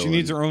her. No, she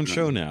needs her own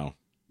show now.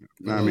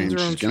 I mean,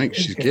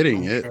 she's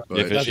getting it, but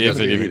if it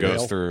even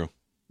goes through.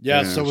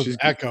 Yeah, so was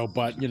Echo,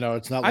 but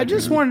it's not. I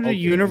just wanted a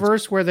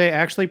universe where they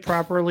actually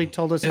properly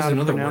told us how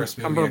to pronounce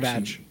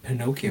Cumberbatch.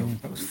 Pinocchio.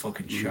 That was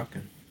fucking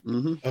shocking.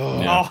 Mm-hmm.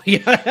 Oh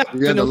yeah,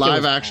 yeah. The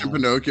live action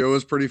Pinocchio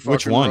was pretty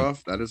fucking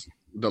rough. That is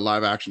the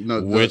live action. No,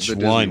 the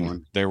Disney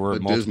one. There were the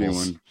multiples. Disney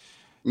one.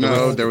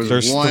 No,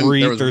 there's one.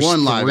 There's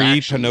one live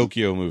action.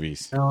 Pinocchio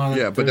movies.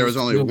 Yeah, but there was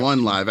only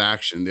one live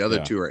action. The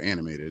other two are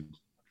animated.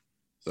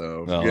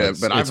 So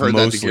but I've heard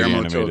that the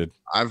Guillermo.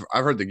 I've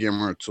heard the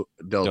Guillermo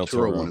del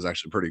Toro one is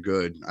actually pretty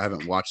good. I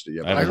haven't watched it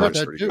yet. But I heard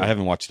that too. I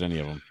haven't watched any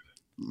of them.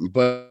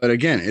 But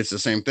again, it's the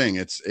same thing.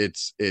 It's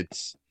the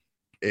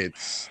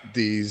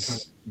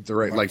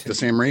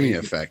Sam Raimi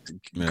effect.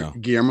 Yeah.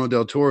 Guillermo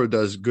del Toro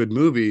does good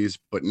movies,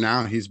 but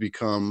now he's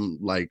become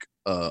like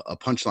a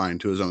punchline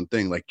to his own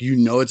thing. Like,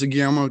 it's a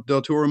Guillermo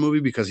del Toro movie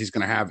because he's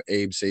going to have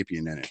Abe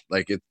Sapien in it.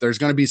 Like, there's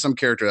going to be some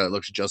character that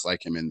looks just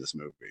like him in this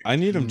movie. I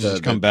need him to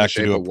come back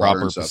to do a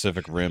proper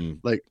Pacific Rim.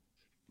 Like,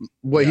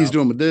 what he's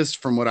doing with this,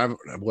 from what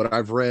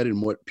I've read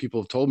and what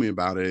people have told me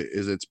about it,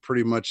 is it's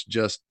pretty much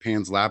just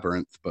Pan's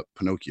Labyrinth, but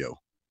Pinocchio.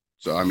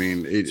 So I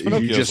mean,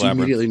 you just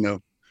immediately know.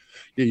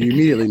 You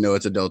immediately know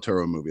it's a Del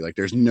Toro movie. Like,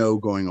 there's no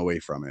going away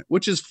from it,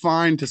 which is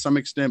fine to some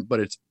extent, but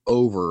it's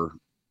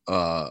overused,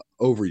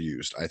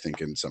 I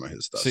think, in some of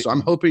his stuff. So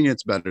I'm hoping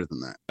it's better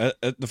than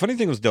that. The funny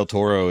thing with Del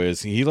Toro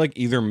is he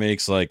either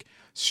makes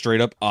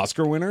straight up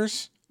Oscar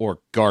winners or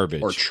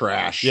garbage or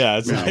trash. Yeah,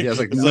 he has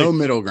no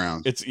middle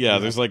ground.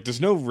 There's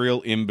no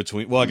real in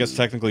between. Well, I guess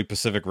technically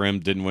Pacific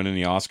Rim didn't win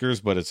any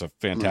Oscars, but it's a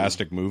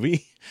fantastic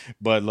movie.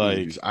 But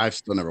I've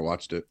still never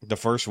watched it. The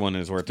first one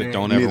is worth it.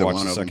 Don't ever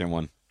watch the second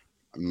one.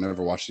 I've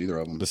never watched either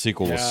of them. The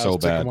sequel was so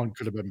bad. The second one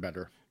could have been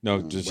better. No,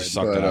 just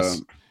sucked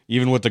ass.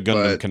 Even with the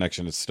Gundam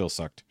connection, it still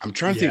sucked. I'm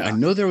trying to think. I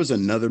know there was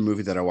another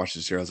movie that I watched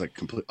this year. I was like,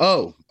 complete.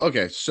 Oh,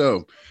 okay.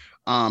 So,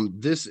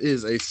 this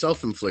is a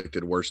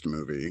self-inflicted worst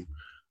movie.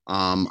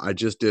 I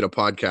just did a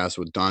podcast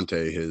with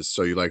Dante, his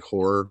So You Like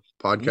Horror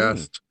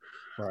podcast.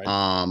 Right.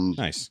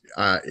 Nice.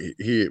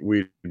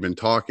 We'd been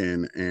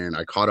talking, and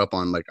I caught up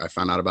on I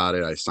found out about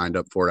it. I signed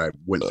up for it. I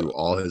went through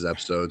all his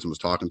episodes and was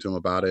talking to him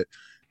about it.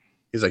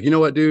 He's like, you know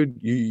what, dude?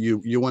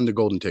 You won the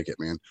golden ticket,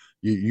 man.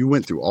 You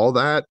went through all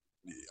that.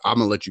 I'm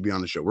gonna let you be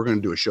on the show. We're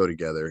gonna do a show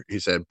together. He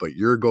said, but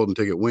your golden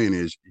ticket win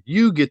is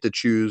you get to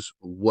choose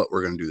what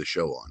we're gonna do the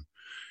show on.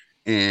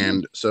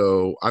 And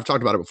so I've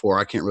talked about it before.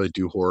 I can't really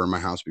do horror in my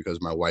house because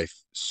my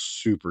wife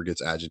super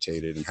gets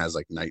agitated and has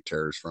night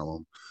terrors from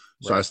them.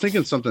 So I was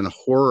thinking something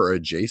horror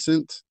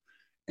adjacent,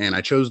 and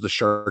I chose the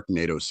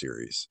Sharknado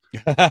series.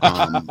 The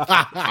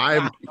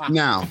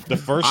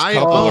first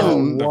couple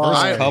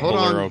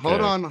are okay.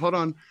 Hold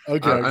on.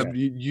 Okay.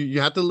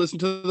 You have to listen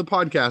to the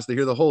podcast to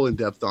hear the whole in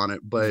depth on it.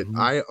 But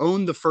I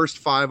own the first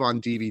 5 on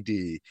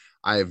DVD.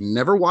 I have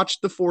never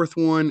watched the 4th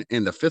one,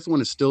 and the 5th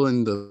one is still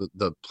in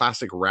the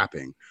plastic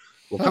wrapping.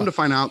 Well, come to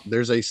find out,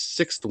 there's a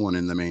 6th one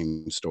in the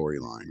main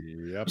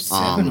storyline. Yep.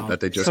 That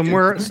they just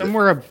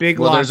somewhere a big.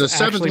 Well, there's a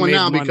 7th one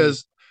now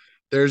because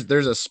there's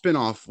a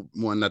spin-off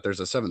one that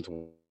there's a 7th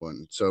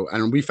one. So,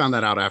 and we found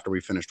that out after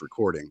we finished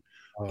recording.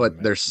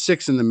 But there's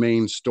 6 in the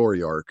main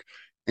story arc.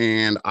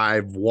 and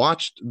I've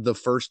watched the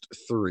first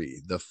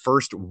 3. The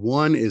first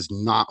one is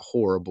not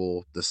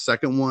horrible. The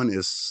second one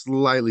is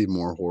slightly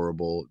more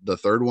horrible. The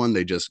third one,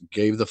 they just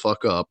gave the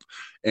fuck up.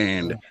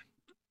 And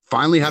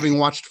finally, having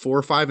watched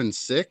 4, 5, and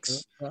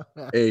 6,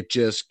 it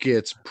just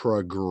gets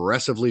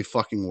progressively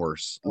fucking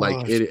worse. Like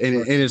and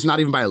it's not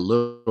even by a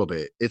little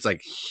bit. It's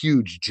like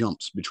huge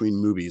jumps between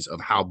movies of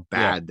how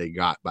bad they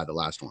got by the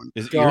last one.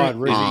 Is Ian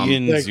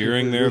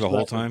Ziering there the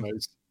whole time?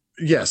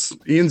 Yes,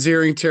 Ian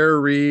Ziering, Tara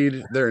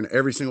Reid, they're in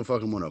every single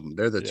fucking one of them.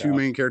 They're the 2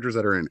 main characters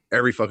that are in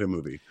every fucking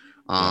movie.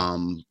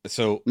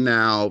 So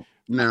now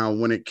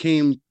when it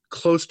came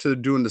close to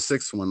doing the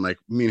 6th one, like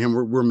me and him,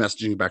 we're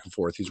messaging back and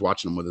forth. He's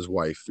watching them with his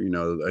wife. You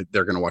know,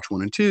 they're gonna watch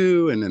 1 and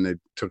 2, and then they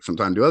took some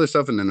time to do other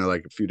stuff, and then they're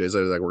like a few days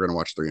later, like we're gonna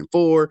watch 3 and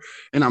 4.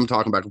 And I'm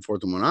talking back and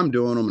forth when I'm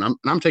doing them, and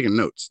I'm taking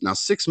notes. Now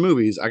 6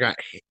 movies, I got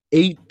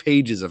 8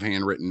 pages of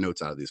handwritten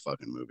notes out of these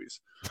fucking movies.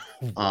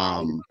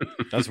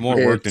 That's more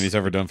work than he's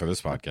ever done for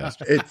this podcast.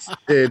 It's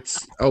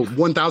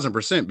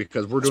 1000%,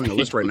 because we're doing a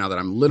list right now that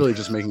I'm literally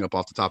just making up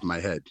off the top of my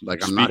head. Like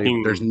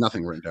there's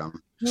nothing written down.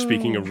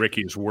 Speaking of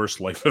Ricky's worst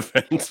life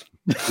event,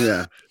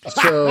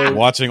 so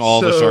watching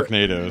all the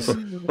Sharknadoes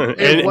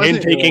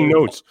and taking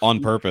notes on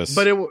purpose.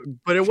 But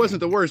it wasn't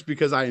the worst,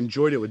 because I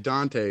enjoyed it with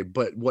Dante.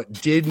 But what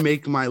did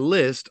make my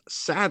list,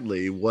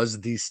 sadly,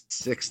 was the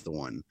 6th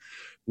one.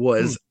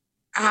 Was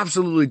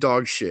absolutely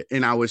dog shit,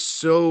 and I was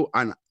so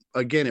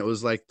again, it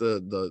was like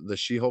the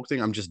She-Hulk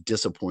thing. I'm just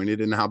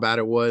disappointed in how bad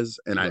it was,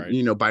 and I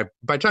by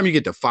the time you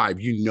get to 5,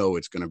 you know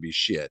it's gonna be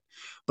shit.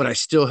 But I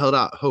still held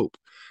out hope,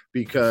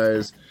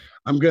 because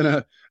I'm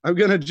gonna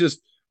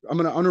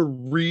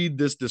read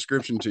this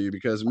description to you,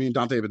 because me and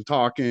Dante have been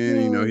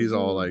talking. You know, he's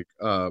all like,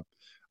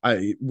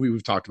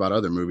 we've talked about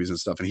other movies and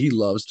stuff, and he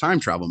loves time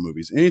travel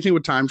movies. Anything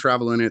with time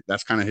travel in it,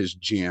 that's kind of his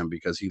jam,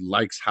 because he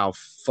likes how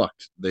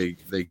fucked they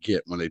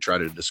get when they try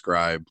to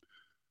describe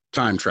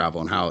time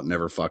travel and how it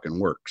never fucking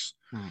works.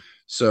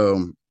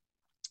 So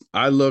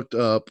I looked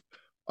up,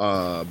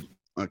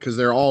 because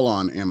they're all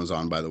on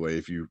Amazon, by the way,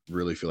 if you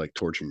really feel like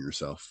torturing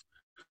yourself.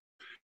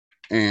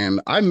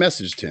 And I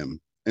messaged him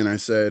and I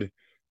said,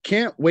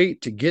 can't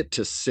wait to get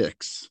to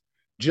 6.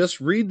 Just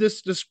read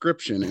this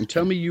description and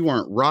tell me you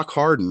aren't rock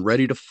hard and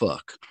ready to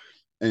fuck.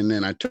 And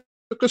then I took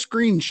a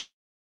screenshot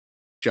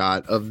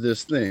of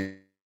this thing,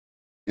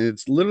 and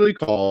it's literally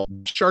called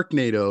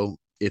Sharknado,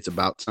 It's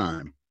About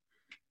Time.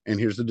 And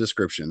here's the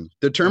description.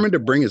 Determined to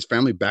bring his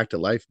family back to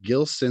life,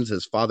 Gil sends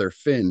his father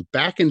Finn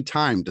back in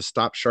time to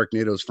stop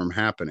Sharknadoes from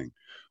happening.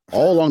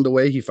 All along the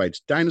way, he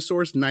fights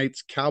dinosaurs,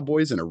 knights,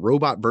 cowboys, and a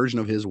robot version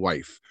of his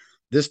wife.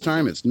 This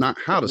time, it's not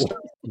how to stop.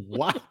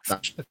 What?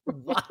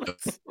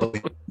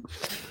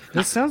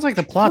 This sounds like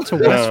the plot to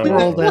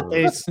Westworld that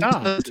they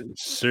stopped.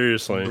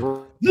 Seriously.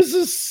 This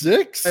is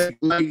 6?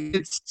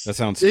 That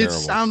sounds terrible. It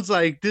sounds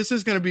like this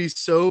is going to be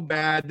so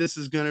bad. This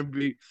is going to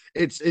be,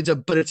 it's a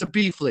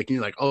B flick. And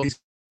you're like, oh, he's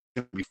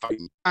going to be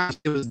fighting.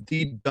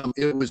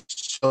 It was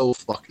so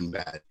fucking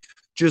bad.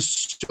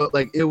 Just so,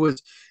 like, it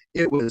was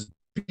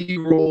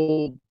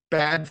B-roll,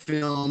 bad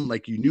film.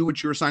 Like, you knew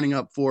what you were signing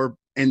up for,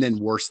 and then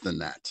worse than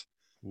that.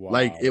 Wow.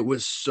 Like, it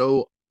was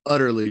so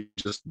utterly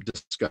just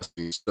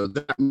disgusting. So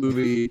that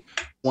movie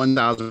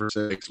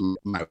 1000% makes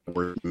my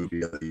worst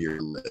movie of the year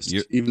list.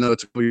 Even though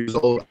it's a couple years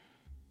old,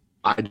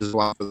 I just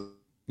watched it.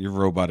 You're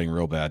roboting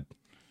real bad.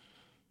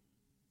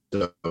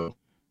 So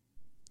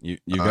you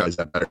got is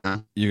that better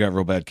now? You got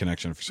real bad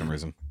connection for some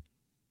reason.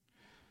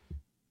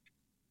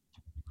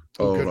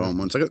 Hold on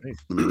 1 second.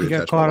 Let me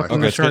got caught up in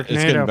the Sharknado.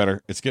 It's getting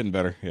better. It's getting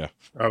better. Yeah.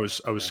 I was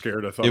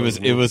scared. I thought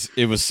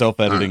it was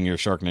self-editing your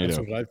Sharknado. That's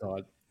what I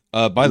thought.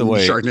 By the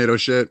way, Sharknado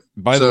shit.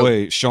 By the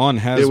way, Sean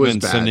has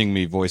been sending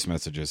me voice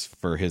messages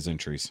for his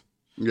entries.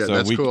 Yeah, so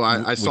that's cool.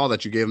 I saw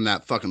that you gave him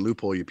that fucking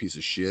loophole, you piece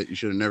of shit. You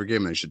should have never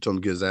given him that. You should have told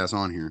him to get his ass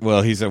on here.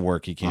 Well, he's at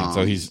work. He can't.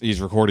 So he's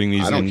recording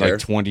these in like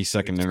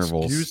 20-second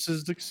intervals.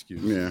 Excuses.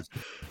 Yeah,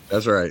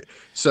 that's right.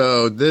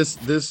 So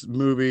this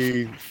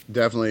movie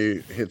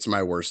definitely hits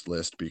my worst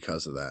list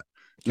because of that.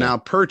 Okay.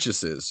 Now,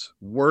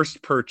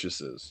 worst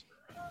purchases.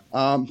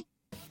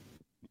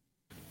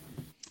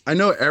 I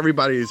know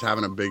everybody's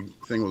having a big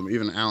thing with them.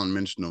 Even Alan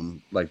mentioned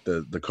them, like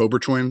the Cobra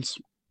twins,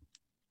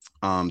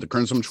 the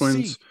Crimson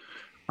twins.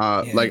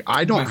 Like,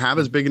 I don't have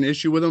as big an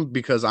issue with them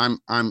because I'm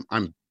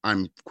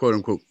quote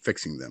unquote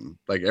fixing them.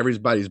 Like,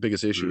 everybody's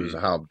biggest issue is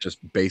how just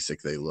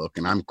basic they look,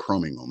 and I'm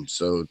chroming them.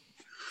 So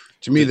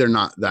to me, they're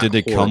not that. Did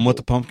they come with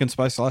the pumpkin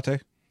spice latte?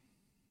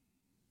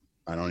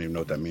 I don't even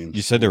know what that means.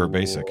 You said they were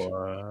basic.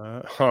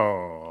 You're...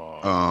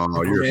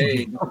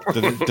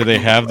 Do they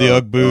have the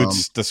Ugg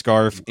boots, the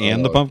scarf,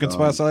 and the pumpkin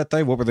spice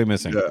latte? What were they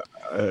missing?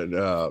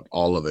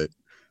 All of it.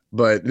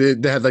 But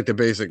they had like the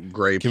basic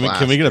gray. Can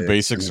we get a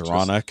basic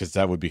Zorana? Because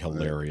that would be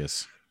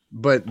hilarious.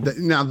 But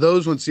now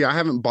those ones, see, I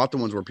haven't bought the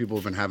ones where people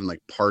have been having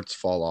like parts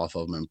fall off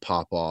of them and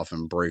pop off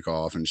and break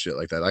off and shit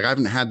like that. Like, I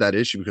haven't had that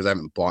issue because I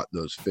haven't bought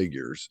those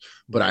figures,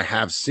 but I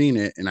have seen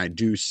it, and I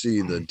do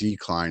see the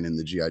decline in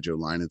the G.I. Joe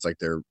line. It's like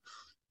the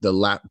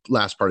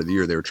last part of the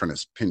year they were trying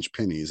to pinch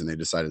pennies, and they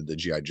decided the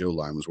G.I. Joe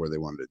line was where they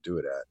wanted to do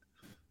it at.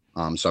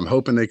 So I'm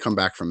hoping they come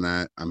back from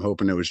that. I'm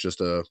hoping it was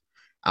just a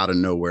out of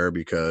nowhere,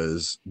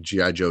 because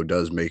G.I. Joe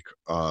does make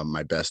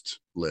my best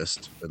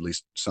list. At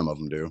least some of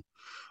them do.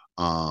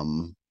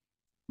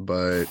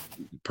 But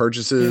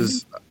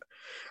purchases,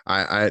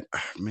 I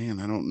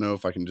don't know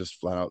if I can just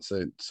flat out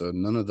say, so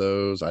none of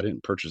those. I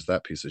didn't purchase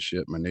that piece of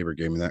shit. My neighbor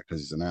gave me that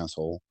because he's an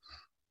asshole.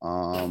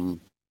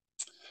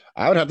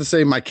 I would have to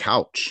say my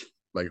couch.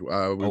 Like we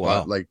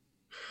bought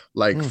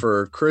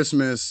for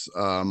Christmas,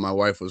 my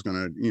wife was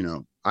gonna,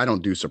 I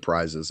don't do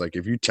surprises. Like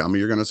if you tell me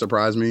you're gonna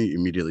surprise me,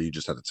 immediately you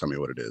just have to tell me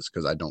what it is,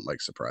 because I don't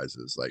like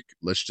surprises. Like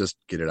let's just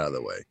get it out of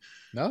the way.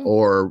 No.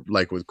 Or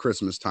like with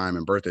Christmas time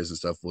and birthdays and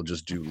stuff, we'll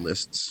just do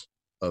lists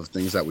of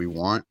things that we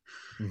want.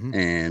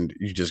 And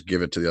you just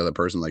give it to the other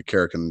person. Like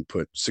Kara can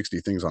put 60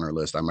 things on her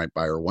list. I might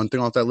buy her one thing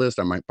off that list.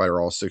 I might buy her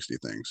all 60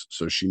 things.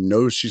 So she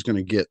knows she's going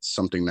to get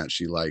something that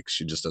she likes.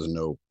 She just doesn't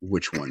know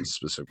which ones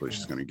specifically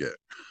she's going to get.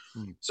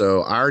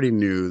 So I already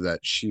knew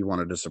that she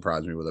wanted to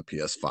surprise me with a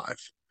PS5.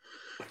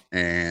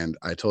 And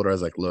I told her, I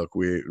was like, look,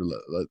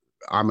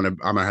 I'm going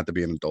to have to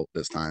be an adult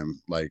this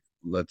time. Like,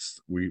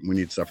 we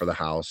need stuff for the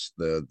house.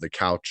 The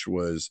couch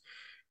was,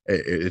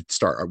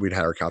 we'd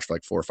had our couch for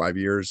like 4 or 5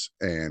 years,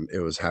 and it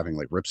was having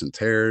like rips and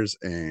tears,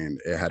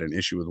 and it had an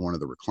issue with one of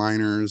the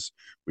recliners.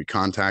 We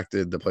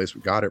contacted the place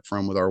we got it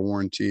from with our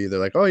warranty. They're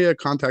like, oh yeah,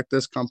 contact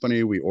this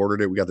company. We ordered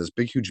it. We got this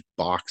big huge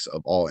box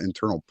of all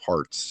internal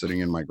parts sitting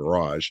in my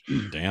garage.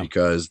 Damn.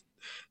 Because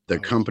the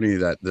company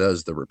that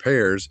does the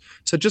repairs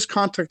said, just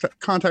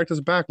contact us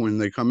back when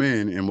they come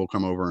in, and we'll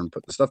come over and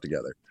put the stuff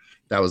together.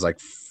 That was like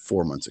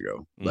 4 months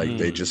ago. Like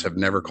they just have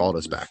never called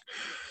us back.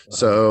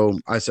 So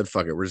I said,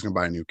 fuck it, we're just gonna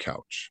buy a new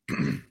couch.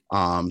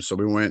 So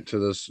we went to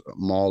this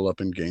mall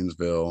up in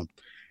Gainesville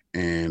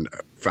and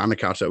found a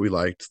couch that we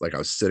liked. Like I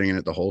was sitting in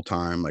it the whole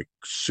time, like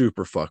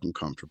super fucking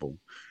comfortable.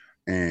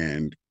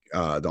 And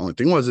the only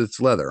thing was,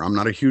 it's leather. I'm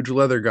not a huge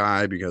leather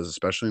guy, because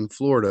especially in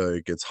Florida,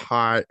 it gets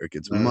hot, it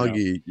gets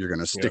muggy. You're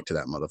gonna stick to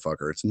that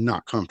motherfucker. It's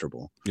not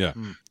comfortable. Yeah.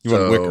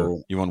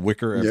 You want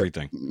wicker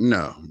everything.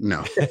 No.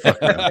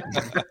 Fuck no.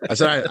 I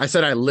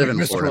said I live in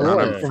Florida, not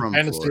I'm from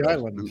Fantasy Florida.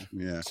 Island.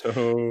 Yeah.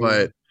 So...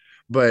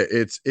 But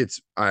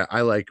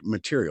I like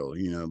material,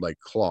 like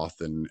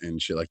cloth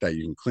and shit like that.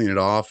 You can clean it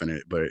off,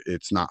 but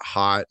it's not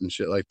hot and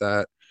shit like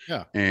that.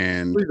 Yeah.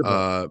 And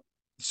breathable.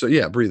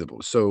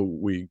 Breathable. So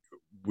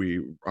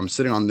I'm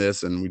sitting on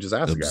this, and we just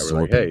asked the guy,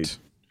 we're like, hey,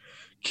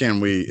 can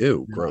we,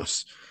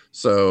 gross.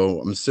 So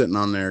I'm sitting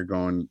on there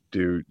going,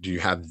 do you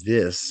have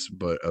this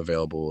but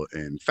available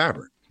in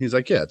fabric? He's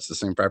like, yeah, it's the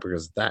same fabric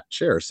as that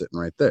chair sitting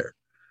right there.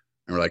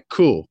 And we're like,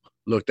 cool.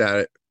 Looked at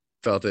it,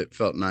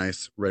 felt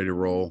nice, ready to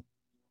roll,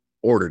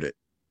 ordered it.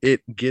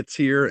 It gets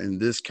here,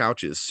 and this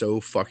couch is so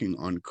fucking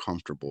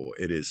uncomfortable.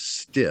 It is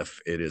stiff.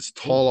 It is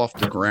tall off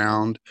the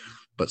ground,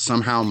 but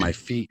somehow my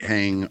feet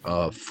hang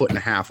 1.5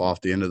 feet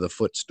off the end of the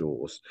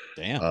footstools.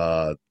 Damn.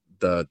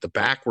 The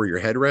back where your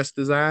headrest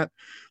is at,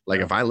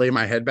 like if I lay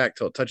my head back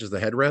till it touches the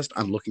headrest,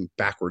 I'm looking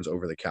backwards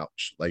over the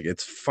couch. Like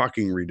it's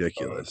fucking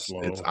ridiculous.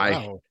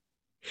 I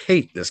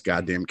hate this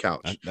goddamn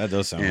couch. That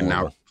does sound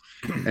horrible.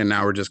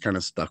 Now we're just kind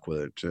of stuck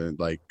with it,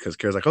 because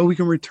Kara's like, oh, we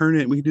can return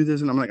it, we can do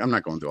this, and I'm like, I'm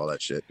not going through all that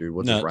shit,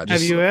 dude.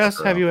 Have you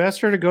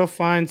asked her to go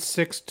find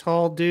 6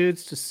 tall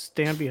dudes to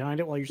stand behind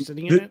it while you're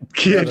sitting in it?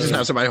 Yeah, just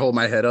have somebody hold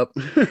my head up.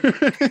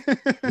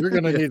 You're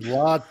gonna need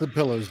lots of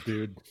pillows,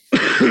 dude.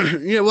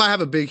 Yeah, well, I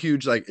have a big,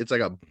 huge, it's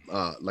like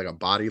a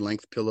body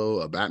length pillow,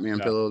 a Batman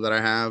pillow that I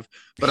have,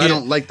 but I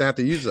don't like to have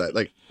to use that.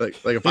 Like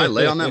if I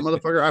lay on that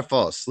motherfucker, I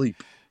fall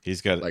asleep. He's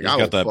got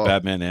that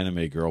Batman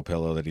anime girl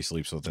pillow that he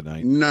sleeps with at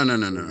night. No.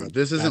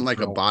 This isn't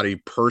like a body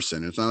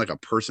person. It's not like a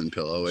person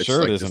pillow. It's sure,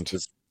 like it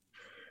isn't.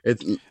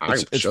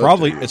 It's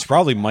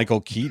probably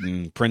Michael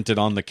Keaton printed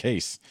on the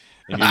case.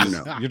 And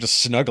you're just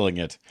snuggling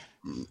it.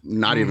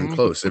 Not even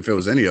close. If it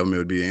was any of them, it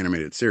would be an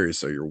animated series.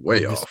 So you're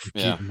way off.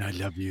 Yeah. I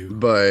love you.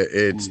 But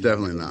it's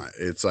definitely not.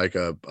 It's like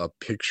a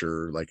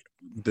picture, like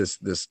this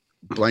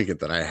blanket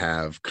that I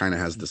have kind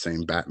of has the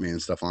same Batman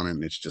stuff on it,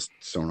 and it's just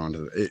sewn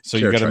onto it. So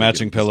you got a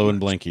matching pillow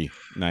and blankie.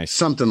 Nice.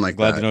 Something like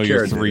Glad that. to know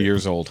you're 3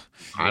 years old.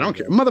 I don't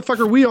care.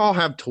 Motherfucker, we all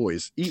have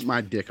toys. Eat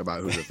my dick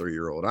about who's a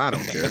 3-year-old. I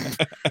don't care.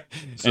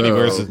 And he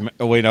wears his,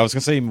 I was going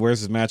to say he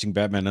wears his matching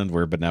Batman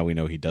underwear, but now we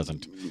know he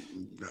doesn't.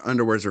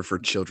 Underwears are for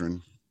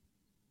children.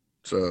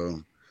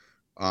 So,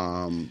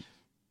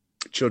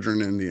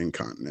 children and the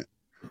incontinent.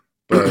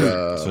 But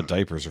that's what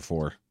diapers are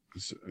for.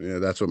 Yeah,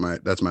 that's my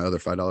other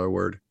 $5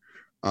 word.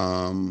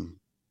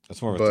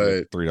 That's more of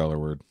a $3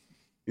 word.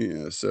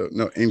 Yeah. So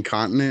no,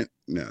 incontinent.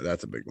 No,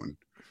 that's a big one.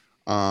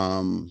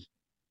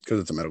 Because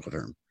it's a medical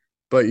term.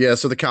 But yeah,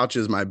 so the couch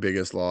is my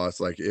biggest loss.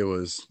 Like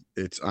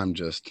I'm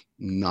just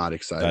not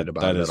excited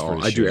about it at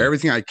all. I do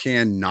everything I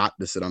can not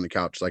to sit on the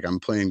couch. Like I'm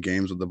playing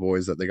games with the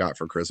boys that they got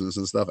for Christmas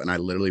and stuff, and I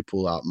literally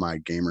pull out my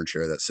gamer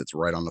chair that sits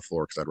right on the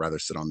floor because I'd rather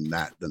sit on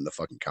that than the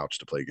fucking couch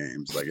to play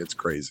games. Like it's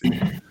crazy.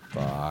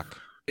 Fuck.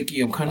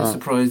 Vicky, I'm kind of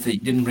surprised that you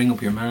didn't bring up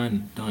your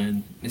man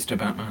dying, Mr.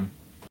 Batman.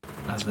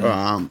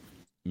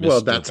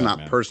 Well, that's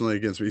not personally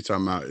against what you're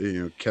talking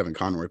about. Kevin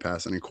Conroy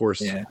passing. Of course,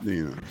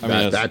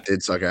 that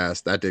did suck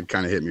ass. That did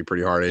kind of hit me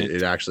pretty hard.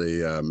 It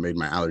actually made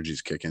my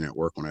allergies kick in at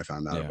work when I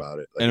found out about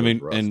it.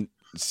 Like, and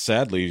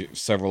sadly,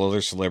 several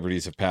other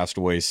celebrities have passed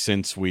away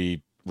since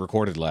we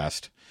recorded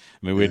last.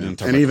 I mean, we didn't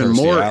talk about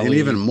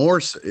even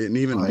more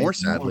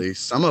sadly,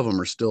 some of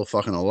them are still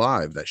fucking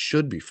alive that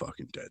should be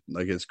fucking dead.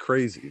 Like, it's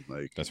crazy.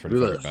 Like, that's pretty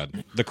fucking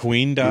bad. The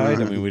Queen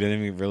died. I mean, we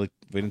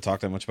didn't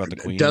talk that much about the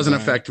Queen. It doesn't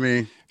affect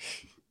me.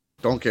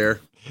 Don't care.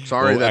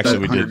 Sorry that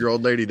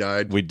 100-year-old lady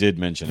died. We did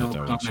mention it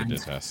though when she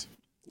did pass.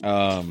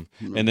 And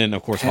then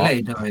of course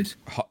Pele died.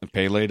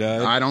 Pele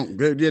died. I don't.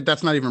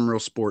 That's not even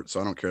real sport,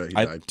 so I don't care that he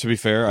died. To be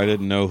fair, I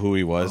didn't know who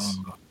he was.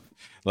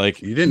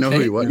 Like, you didn't know who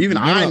he was. Even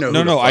I know.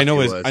 No, I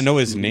know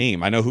his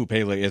name. I know who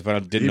Pele is, but I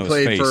didn't know his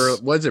face. He played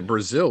for was it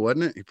Brazil?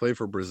 Wasn't it? He played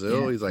for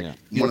Brazil. He's like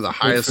one of the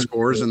highest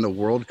scorers in the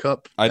World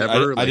Cup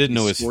ever. I didn't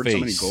know his face. So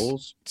many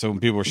goals. So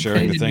when people were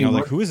sharing the thing, I was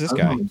like, "Who is this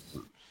guy?"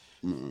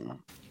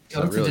 He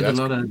also did a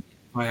lot of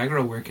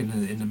Viagra work in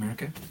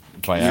America.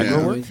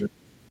 Viagra work?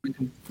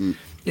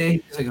 Yeah,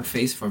 he was like a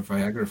face for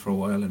Viagra for a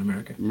while in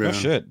America. Yeah. Oh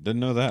shit,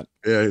 didn't know that.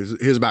 Yeah,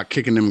 he was about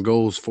kicking them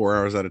goals 4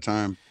 hours at a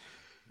time.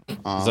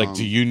 It's like,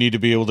 do you need to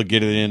be able to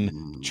get it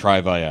in?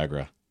 Try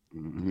Viagra.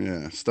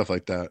 Yeah, stuff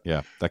like that.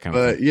 Yeah, that kind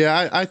of thing. But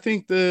yeah, I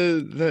think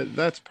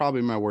that's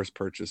probably my worst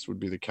purchase would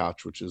be the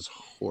couch, which is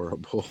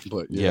horrible.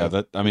 But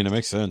it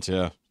makes sense.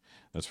 Yeah,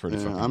 that's pretty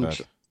fucking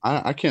bad.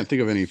 I can't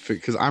think of any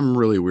because I'm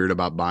really weird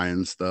about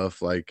buying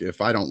stuff. Like, if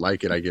I don't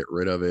like it, I get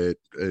rid of it,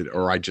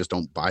 or I just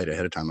don't buy it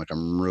ahead of time. Like,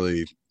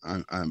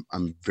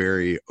 I'm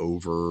very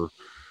over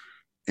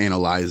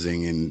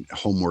analyzing and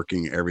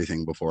homeworking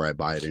everything before I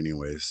buy it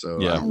anyways.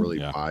 So I don't really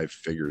buy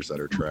figures that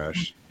are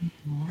trash.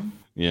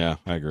 Yeah,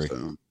 I agree.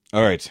 So.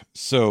 All right.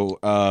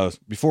 So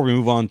before we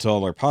move on to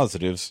all our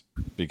positives,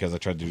 because I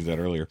tried to do that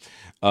earlier,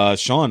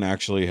 Sean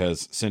actually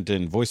has sent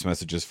in voice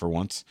messages for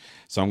once.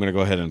 So I'm going to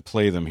go ahead and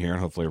play them here,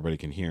 and hopefully everybody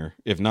can hear.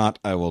 If not,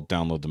 I will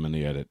download them in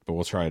the edit, but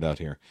we'll try it out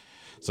here.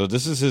 So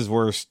this is his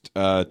worst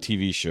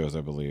TV shows,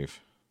 I believe.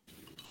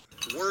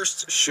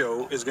 Worst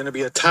show is going to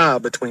be a tie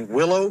between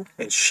Willow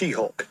and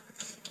She-Hulk.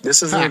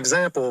 This is an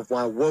example of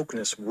why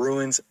wokeness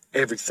ruins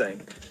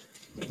everything.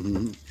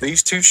 Mm-hmm.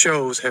 These two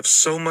shows have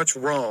so much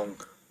wrong.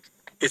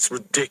 It's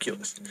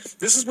ridiculous.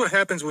 This is what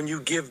happens when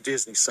you give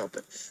Disney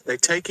something. They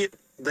take it,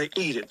 they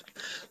eat it,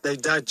 they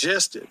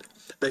digest it,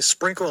 they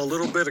sprinkle a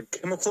little bit of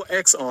chemical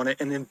X on it,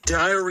 and then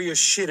diarrhea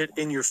shit it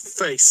in your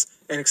face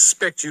and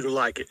expect you to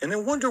like it, and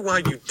then wonder why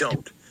you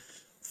don't.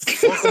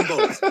 Fuck them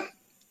both.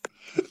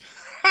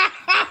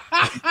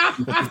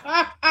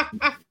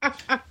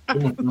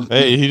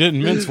 Hey, he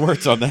didn't mince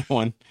words on that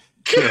one.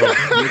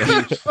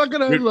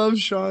 Fucking, I love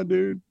Sean,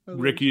 dude.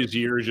 Ricky's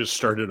year just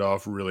started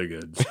off really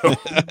good. So.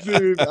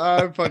 Dude,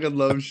 I fucking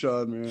love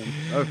Sean, man.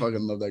 I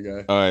fucking love that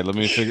guy. All right, let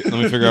me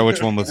figure out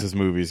which one was his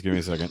movies. Give me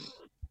a second.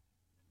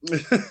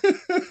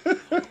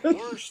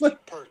 Worst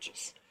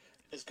purchase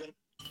is gonna.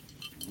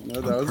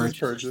 No, that was his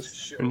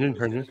purchase.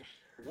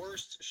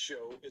 Worst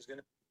show is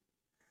gonna.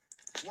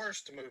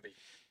 Worst movie.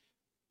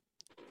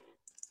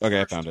 Okay,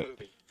 I found it.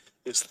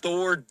 It's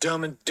Thor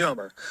Dumb and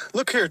Dumber.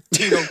 Look here,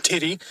 Tito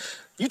Titty.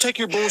 You take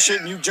your bullshit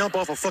and you jump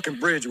off a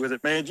fucking bridge with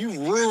it, man. You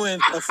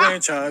ruined a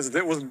franchise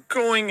that was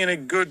going in a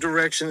good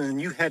direction,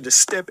 and you had to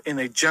step in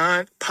a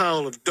giant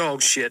pile of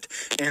dog shit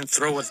and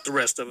throw it at the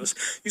rest of us.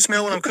 You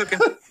smell what I'm cooking?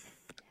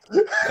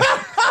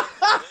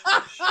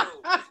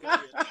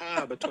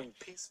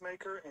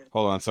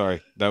 Hold on,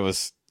 sorry. That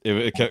was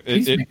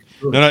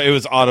it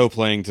was auto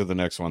playing to the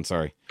next one.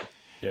 Sorry.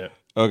 Yeah.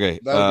 Okay.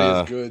 That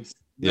would be good.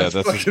 Yeah,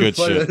 that's his good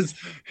shit.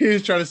 He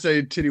was trying to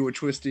say titty with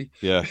twisty.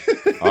 Yeah.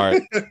 All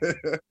right.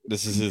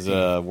 This is his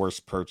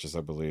worst purchase,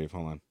 I believe.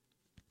 Hold on.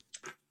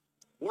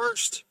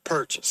 Worst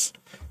purchase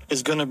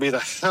is going to be the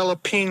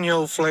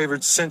jalapeno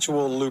flavored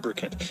sensual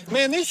lubricant.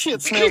 Man, this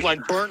shit smells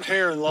like burnt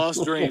hair and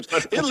lost dreams.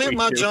 It lit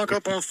my junk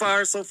up on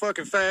fire so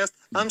fucking fast,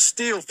 I'm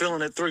still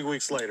feeling it 3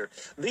 weeks later.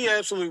 The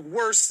absolute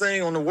worst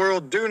thing on the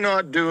world. Do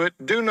not do it.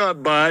 Do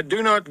not buy it.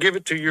 Do not give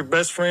it to your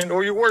best friend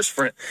or your worst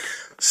friend.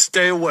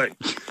 Stay away.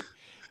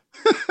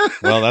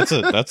 Well, that's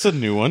a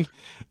new one.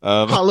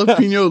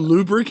 Jalapeno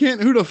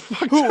lubricant? Who the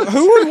fuck? Who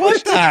would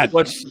want that?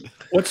 What's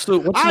the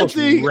most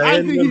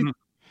random?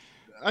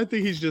 I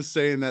think he's just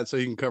saying that so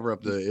he can cover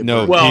up the.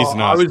 No, he's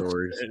not.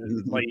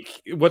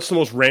 Like, what's the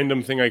most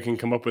random thing I can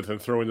come up with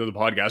and throw into the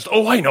podcast?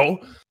 Oh, I know.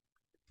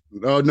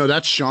 Oh no,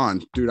 that's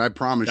Sean, dude. I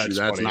promise that's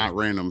funny. not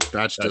random.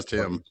 That's just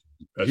funny. Him.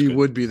 That's he good.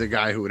 would be the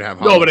guy who would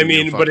have. No, but I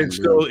mean, but it's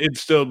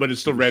still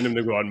random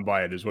to go out and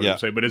buy it. Is what I'm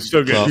saying. But it's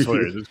still good. It's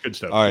hilarious. It's good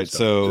stuff. All right,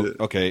 so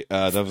okay,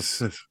 that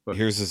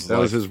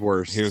was his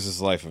worst. Here's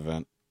his life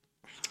event.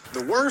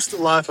 The worst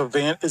life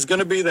event is going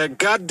to be that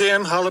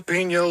goddamn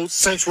jalapeno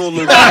sensual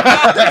lubricant.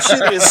 That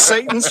shit is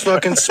Satan's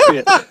fucking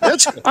spit.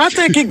 I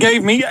think it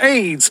gave me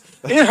AIDS.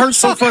 It hurts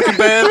so fucking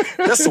bad.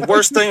 That's the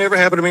worst thing ever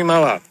happened to me in my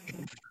life.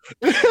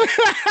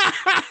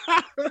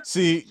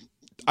 See,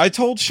 I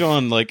told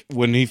Sean, like,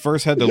 when he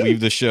first had to leave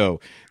the show,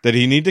 that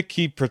he need to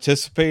keep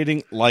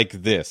participating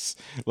like this.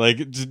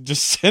 Like,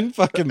 just send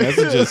fucking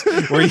messages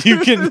where you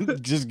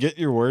can just get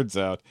your words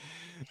out.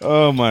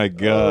 Oh my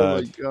god.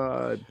 Oh my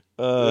god.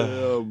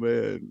 Oh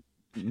man.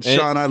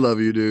 Sean, I love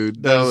you,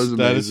 dude. That was amazing.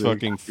 That is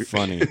fucking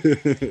funny.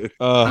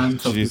 Oh,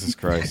 Jesus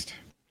Christ.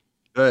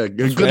 Good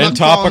luck and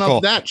topical.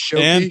 Up that,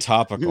 Shoki. And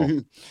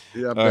topical.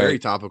 Yeah, very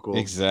topical.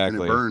 Exactly.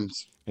 And it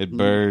burns. It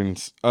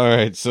burns. All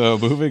right, so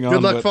moving on.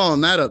 Good luck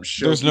following that up,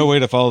 Shoki. There's no way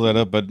to follow that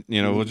up, but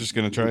we're just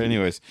gonna try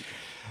anyways.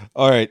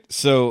 All right,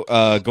 so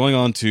going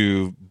on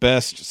to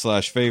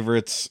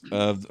best/favorites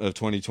of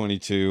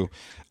 2022.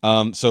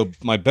 So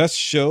my best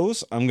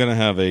shows, I'm gonna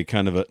have a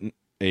kind of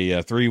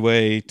a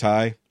three-way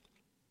tie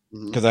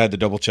because I had to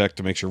double check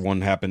to make sure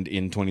one happened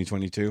in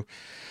 2022.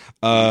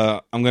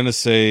 I'm gonna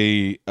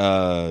say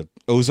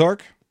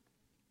Ozark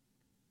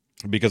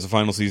because the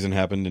final season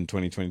happened in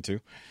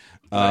 2022.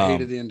 I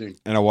hated the ending,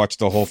 and I watched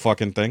the whole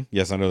fucking thing.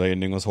 Yes, I know the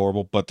ending was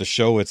horrible, but the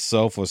show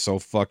itself was so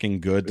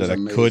fucking good that I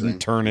couldn't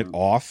turn it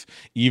off.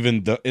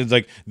 Even though it's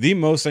like the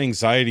most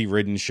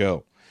anxiety-ridden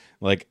show,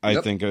 like I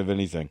think of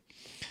anything.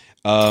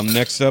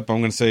 Next up, I'm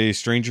going to say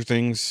Stranger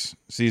Things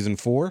season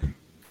 4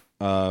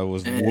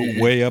 was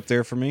way up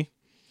there for me.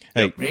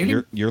 Hey,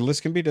 really? your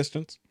list can be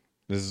distant.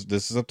 This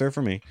is up there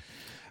for me.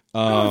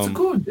 It's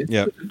good.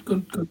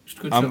 It's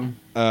good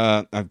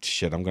show.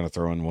 Shit, I'm gonna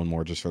throw in one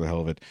more just for the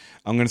hell of it.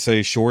 I'm gonna say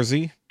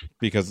Shoresy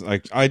because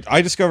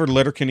I discovered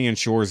Letterkenny and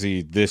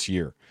Shoresy this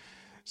year.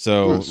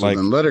 So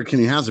then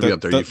Letterkenny has to be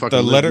up there.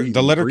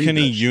 The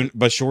Letterkenny,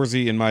 but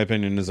Shoresy, in my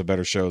opinion, is a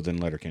better show than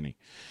Letterkenny.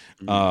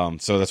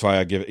 So that's why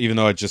I give it. Even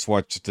though I just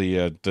watched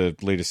the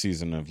latest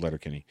season of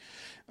Letterkenny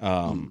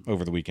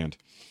over the weekend,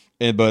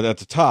 but at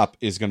the top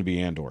is going to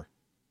be Andor.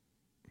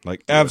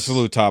 Like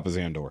absolute top is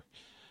Andor.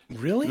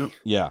 Really?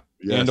 Yeah.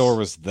 Yes. Andor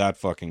was that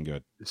fucking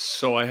good.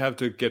 So I have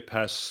to get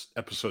past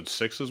episode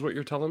 6 is what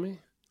you're telling me?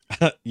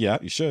 Yeah,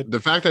 you should. The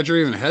fact that you're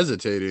even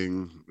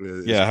hesitating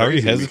is how are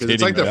you hesitating?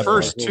 It's like the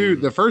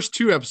first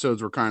two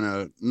episodes were kind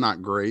of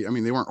not great. I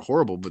mean, they weren't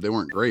horrible, but they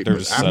weren't great.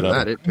 But after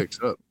that, it picks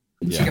up.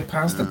 Once you get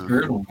past the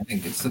third one, I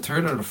think it's the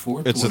third or the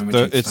fourth it's one.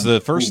 It's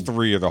the first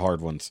 3 are the hard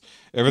ones.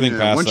 Everything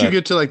past once you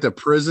get to like the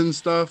prison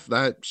stuff,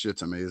 that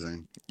shit's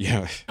amazing.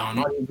 Yeah. No,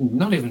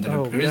 not even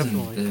the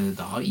prison.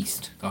 The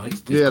heist. The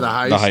heist. Yeah, the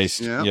heist. The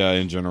heist. Yeah,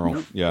 in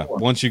general. Yeah.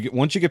 Once you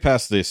get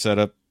past the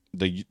setup,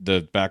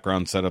 the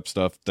background setup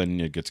stuff, then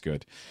it gets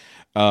good.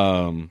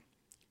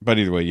 But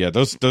either way, yeah,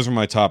 those are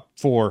my top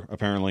 4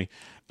 apparently.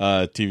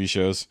 TV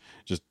shows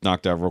just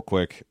knocked out real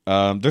quick.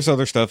 There's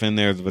other stuff in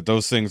there, but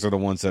those things are the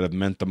ones that have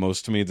meant the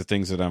most to me. The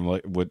things that I'm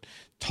like would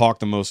talk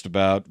the most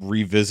about,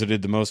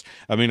 revisited the most.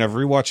 I mean, I've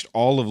rewatched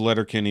all of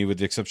Letterkenny with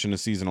the exception of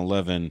season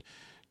 11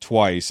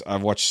 twice.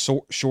 I've watched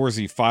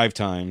Shoresy 5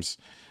 times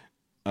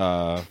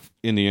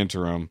in the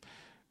interim.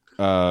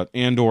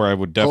 Andor, I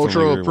would definitely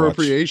cultural rewatch.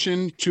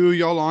 Appropriation. 2 of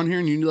y'all on here,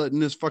 and you letting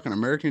this fucking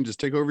American just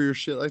take over your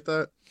shit like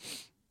that.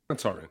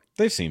 That's all right.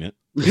 They've seen it.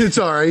 It's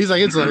all right. He's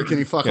like, it's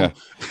Letterkenny. Fuck him.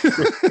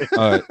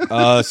 All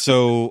right.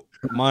 So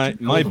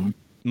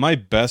my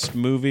best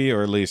movie,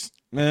 or at least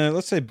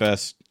let's say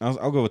best.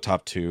 I'll go with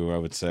top 2. I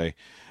would say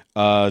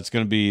it's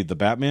going to be The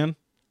Batman.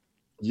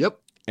 Yep.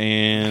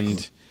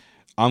 And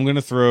I'm going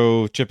to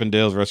throw Chip and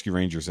Dale's Rescue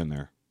Rangers in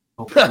there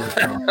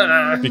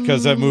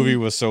because that movie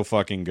was so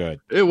fucking good.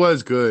 It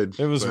was good.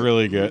 It was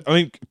really good. I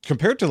mean,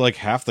 compared to like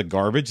half the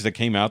garbage that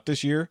came out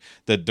this year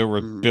that there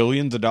were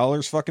billions of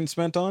dollars fucking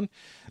spent on,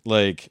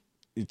 like.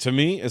 To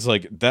me, it's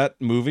like that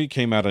movie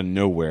came out of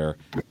nowhere,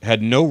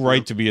 had no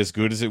right to be as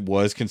good as it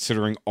was,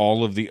 considering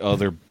all of the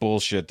other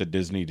bullshit that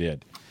Disney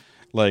did.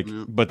 Like,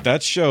 but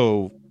that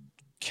show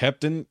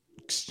kept in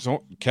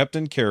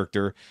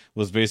character,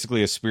 was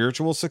basically a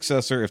spiritual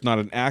successor, if not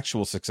an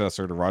actual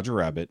successor to Roger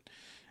Rabbit,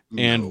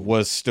 and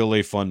was still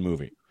a fun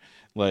movie.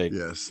 Like,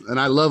 yes, and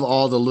I love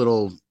all the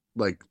little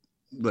like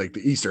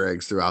the Easter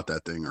eggs throughout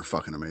that thing are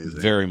fucking amazing.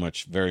 Very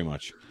much.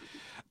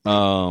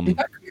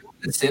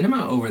 The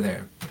cinema over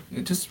there,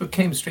 it just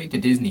came straight to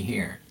Disney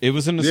here. It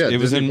was in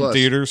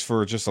theaters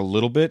for just a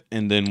little bit,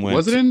 and then went.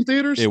 Was it in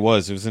theaters? It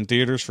was in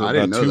theaters for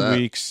about 2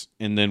 weeks,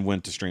 and then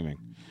went to streaming.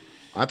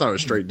 I thought it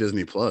was straight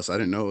Disney Plus. I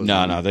didn't know it was.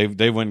 No,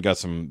 they went and got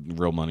some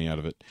real money out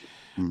of it.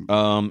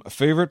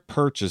 Favorite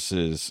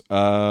purchases.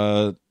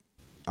 I'm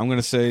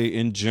gonna say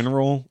in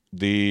general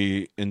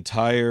the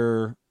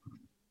entire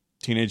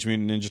Teenage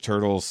Mutant Ninja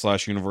Turtles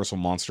 / Universal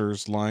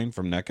Monsters line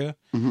from NECA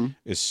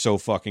is so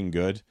fucking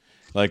good.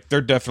 Like,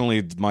 they're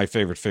definitely my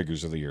favorite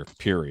figures of the year,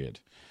 period.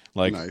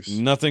 Like,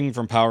 nothing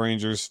from Power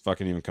Rangers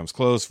fucking even comes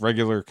close.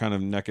 Regular kind of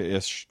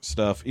NECA-ish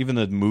stuff. Even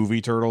the movie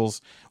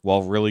Turtles,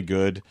 while really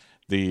good,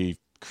 the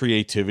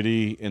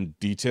creativity and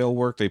detail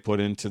work they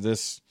put into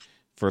this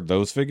for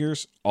those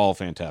figures, all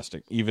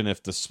fantastic. Even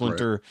if the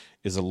Splinter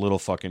is a little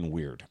fucking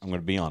weird. I'm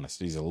going to be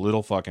honest. He's a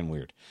little fucking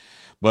weird.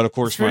 But, of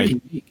course, it's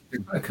kind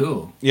of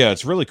cool. Yeah,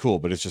 it's really cool,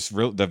 but it's just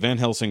the Van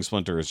Helsing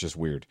Splinter is just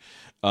weird.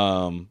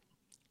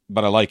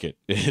 But I like it.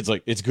 It's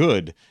like, it's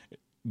good,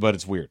 but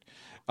it's weird.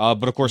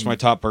 But of course, my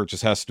top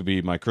purchase has to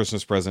be my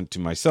Christmas present to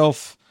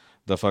myself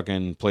the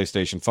fucking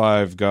PlayStation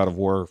 5 God of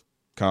War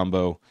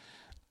combo.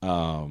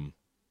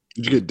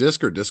 Did you get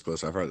disc or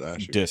discless? I've heard that.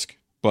 Disc,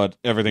 but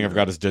everything I've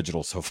got is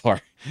digital so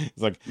far.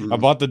 It's like I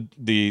bought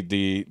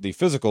the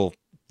physical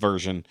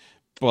version,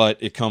 but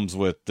it comes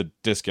with the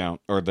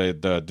discount or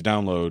the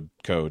download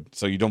code,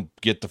 so you don't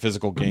get the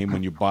physical game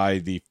when you buy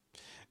the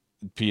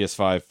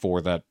PS5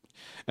 for that.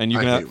 And you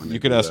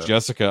can ask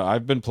Jessica.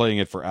 I've been playing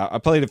it I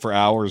played it for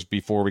hours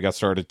before we got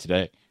started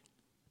today.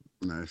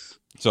 Nice.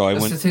 So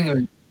That's the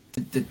thing.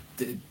 The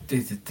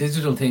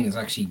digital thing is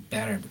actually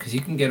better because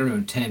you can get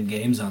around 10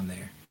 games on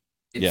there.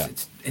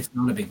 It's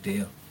not a big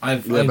deal.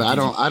 But I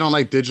don't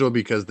like digital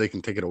because they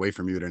can take it away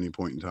from you at any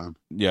point in time.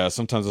 Yeah,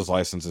 sometimes those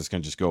licenses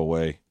can just go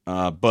away.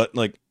 But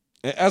like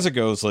as it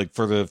goes, like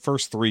for the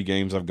first 3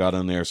 games I've got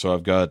in there, so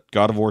I've got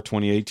God of War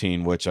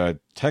 2018, which I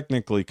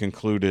technically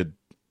concluded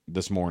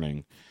this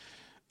morning,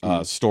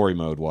 story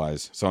mode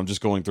wise. So I'm just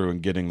going through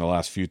and getting the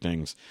last few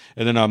things,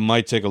 and then I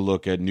might take a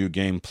look at New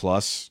Game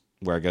Plus,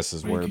 where I guess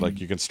is where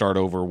like you can start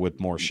over with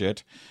more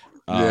shit.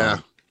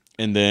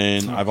 And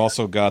then I've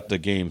also got the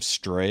game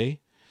Stray.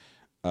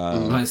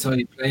 I saw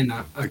you playing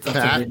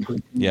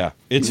that. Yeah,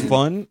 it's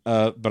fun.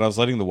 But I was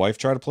letting the wife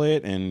try to play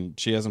it, and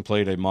she hasn't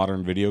played a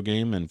modern video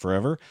game in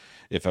forever,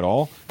 if at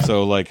all.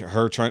 So like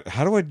her trying,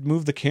 how do I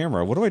move the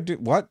camera? What do I do?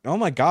 What? Oh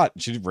my god,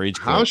 she rage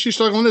quit. How is she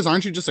struggling with this?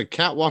 Aren't you just a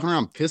cat walking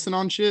around pissing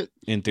on shit?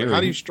 In theory, how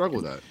do you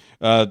struggle with that?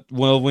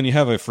 Well, when you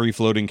have a free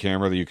floating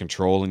camera that you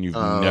control and you've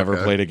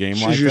never played a game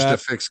like that. She's used to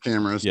fix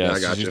cameras. Yeah,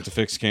 I got she's used to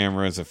fix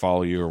cameras that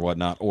follow you or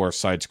whatnot, or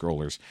side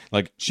scrollers.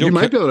 Like you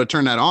might be able to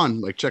turn that on,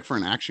 like check for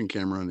an action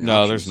camera.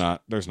 No, there's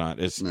not. There's not.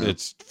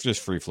 It's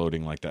just free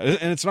floating like that,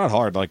 and it's not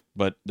hard. Like,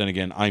 but then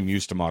again, I'm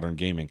used to modern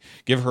gaming.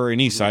 Give her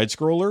any side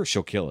scroller,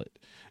 she'll kill it.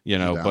 You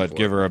know, but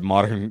give her a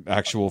modern,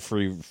 actual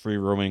free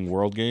roaming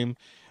world game.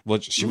 Well,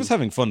 she was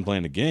having fun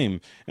playing the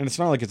game, and it's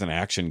not like it's an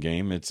action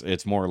game.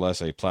 It's more or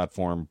less a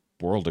platform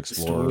world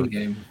explorer.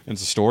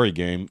 It's a story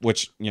game,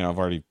 which I've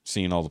already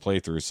seen all the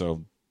playthroughs,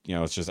 so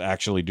it's just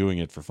actually doing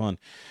it for fun.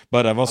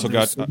 But I've also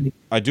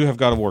I do have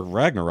God of War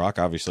Ragnarok.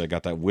 Obviously I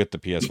got that with the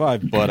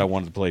PS5, but I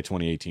wanted to play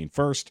 2018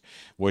 first,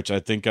 which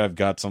I think I've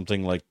got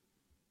something like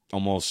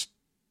almost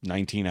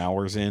 19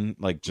 hours in,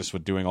 like just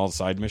with doing all the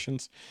side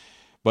missions.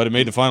 But it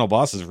made the final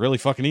bosses really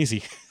fucking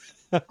easy.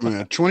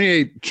 The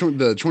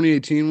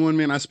 2018 one,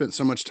 man, I spent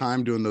so much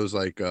time doing those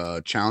like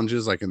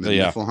challenges, like in the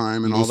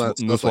Niflheim and all that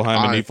stuff.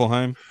 Niflheim and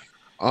Niflheim.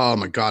 Oh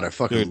my god, I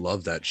fucking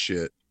love that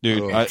shit,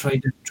 dude. I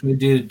tried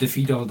to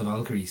defeat all the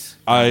Valkyries.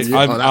 I'm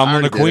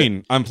on the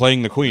Queen. I'm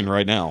playing the Queen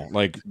right now.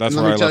 Like that's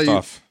where I left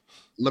off.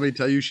 Let me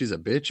tell you, she's a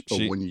bitch.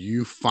 But when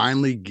you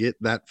finally get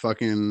that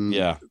fucking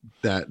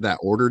that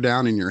order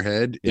down in your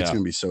head, it's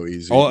gonna be so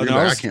easy. Oh,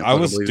 I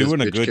was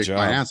doing a good job.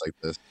 My ass like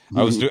this.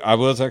 I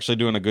was actually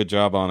doing a good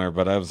job on her,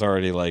 but I was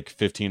already like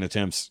 15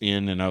 attempts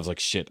in, and I was like,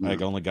 shit, I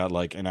only got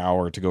like an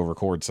hour to go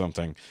record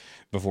something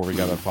before we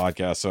got a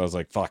podcast. So I was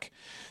like, fuck.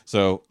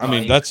 So I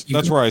mean,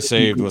 that's where I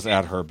saved was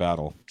at her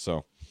battle.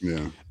 So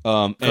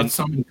and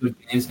so many good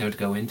games now to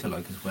go into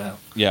like as well.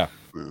 Yeah.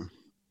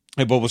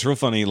 Hey, but what's real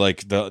funny,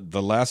 like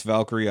the last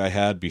Valkyrie I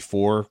had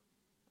before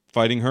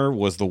fighting her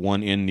was the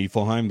one in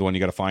Niflheim, the one you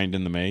got to find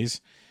in the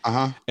maze.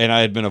 And I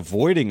had been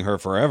avoiding her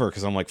forever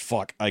because I'm like,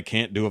 fuck, I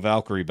can't do a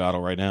Valkyrie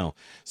battle right now.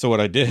 So what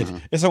I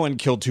did is I went and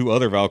killed 2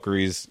 other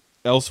Valkyries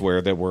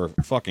elsewhere that were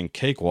fucking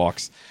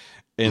cakewalks,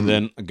 and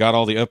then got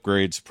all the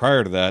upgrades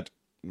prior to that,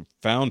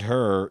 found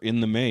her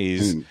in the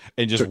maze,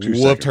 and just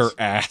whooped her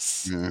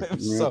ass.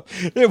 So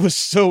it was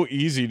so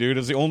easy, dude.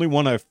 It was the only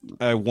one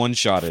I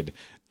one-shotted.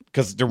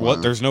 Because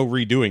there's no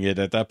redoing it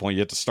at that point. You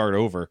have to start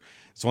over.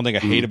 It's one thing I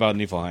hate about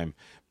Niflheim,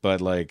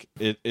 but like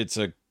and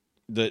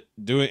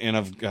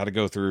I've got to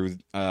go through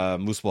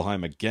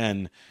Muspelheim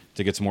again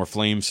to get some more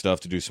flame stuff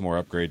to do some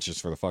more upgrades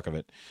just for the fuck of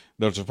it.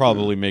 Those will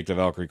probably make the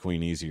Valkyrie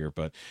Queen easier,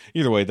 but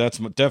either way, that's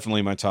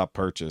definitely my top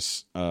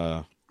purchase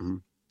of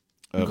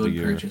the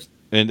year.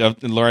 And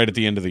right at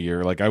the end of the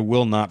year, like I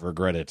will not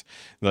regret it.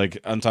 Like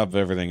on top of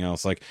everything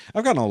else, like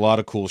I've gotten a lot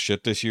of cool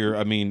shit this year.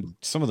 I mean,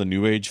 some of the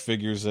new age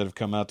figures that have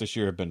come out this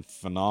year have been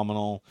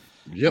phenomenal.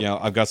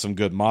 I've got some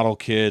good model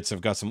kits.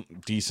 I've got some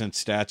decent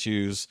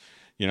statues,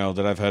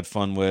 that I've had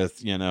fun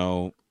with, and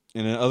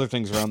other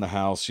things around the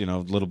house, a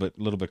little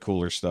bit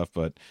cooler stuff.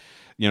 But,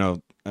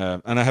 and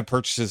I have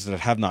purchases that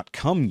have not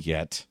come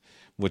yet,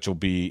 which will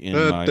be in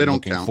my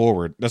looking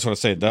forward. That's what I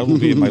said. That will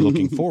be in my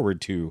looking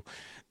forward to.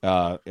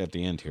 At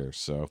the end here.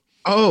 So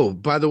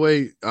by the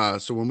way,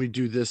 so when we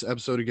do this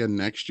episode again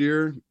next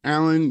year,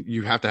 Alan,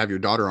 you have to have your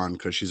daughter on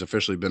because she's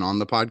officially been on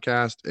the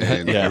podcast,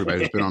 and everybody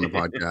who's been on the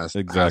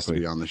podcast has to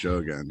be on the show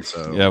again.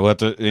 So we'll have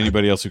to,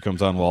 anybody else who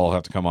comes on will all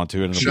have to come on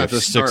too, and it'll be a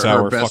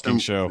 6-hour fucking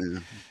show.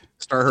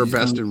 Start her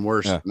best and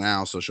worst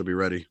now, so she'll be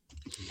ready.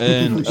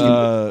 And she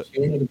wanted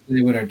to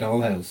play with her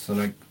dollhouse, so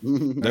like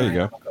there you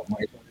go. My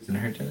daughter's in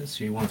her house.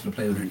 She wanted to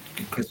play with her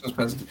Christmas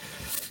present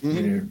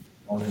in her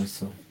dollhouse.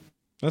 So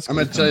I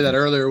meant to tell you that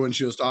earlier when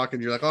she was talking.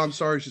 You're like, "Oh, I'm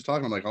sorry she's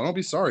talking." I'm like, "Oh, don't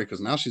be sorry because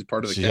now she's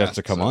part of the cast." She has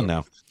to come on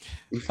now.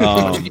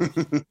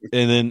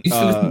 And then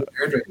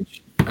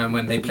And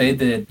when they played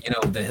the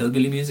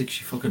hillbilly music,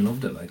 she fucking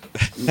loved it.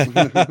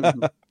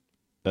 Like,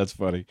 that's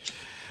funny.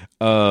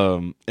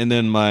 And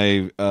then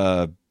my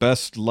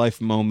best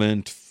life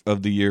moment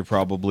of the year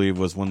probably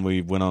was when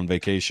we went on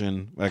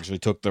vacation. We actually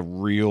took the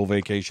real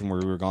vacation where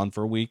we were gone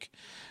for a week.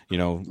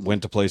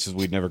 Went to places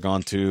we'd never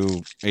gone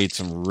to, ate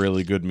some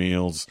really good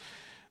meals,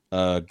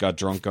 got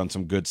drunk on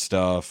some good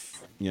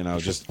stuff.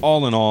 Just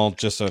all in all,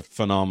 just a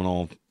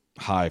phenomenal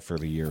high for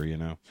the year.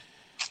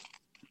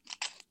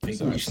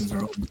 vacations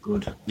are always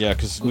good. Yeah,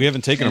 because we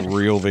haven't taken a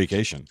real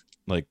vacation.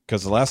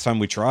 Because the last time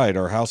we tried,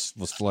 our house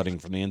was flooding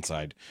from the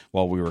inside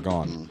while we were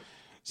gone.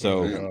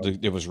 So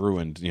it was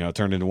ruined. It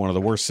turned into one of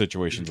the worst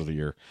situations of the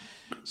year.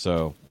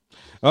 So,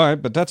 all right,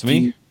 but that's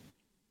me.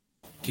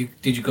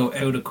 Did you go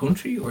out of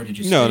country or did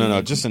you?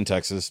 No, just in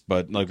Texas.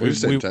 But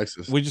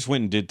Texas. We just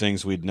went and did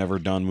things we'd never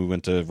done. We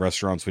went to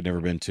restaurants we'd never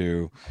been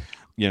to.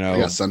 I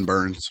got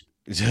sunburns.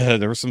 Yeah,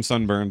 there were some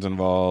sunburns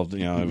involved.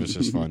 It was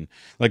just fun.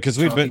 Because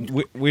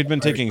we'd been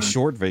taking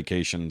short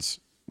vacations,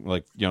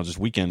 just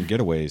weekend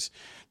getaways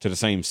to the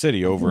same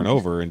city over and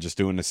over, and just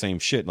doing the same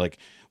shit.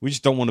 We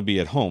just don't want to be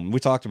at home. We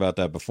talked about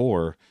that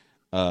before.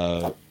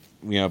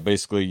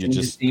 Basically, you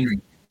just.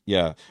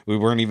 Yeah, we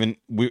weren't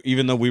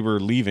even though we were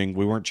leaving,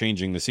 we weren't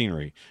changing the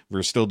scenery. We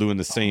were still doing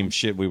the same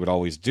shit we would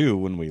always do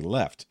when we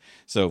left.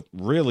 So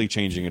really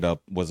changing it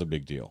up was a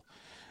big deal.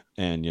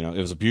 And, it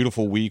was a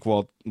beautiful week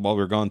while we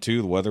were gone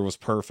too. The weather was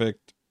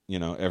perfect.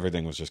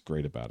 Everything was just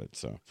great about it.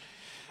 So,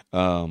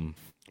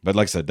 but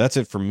like I said, that's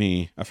it for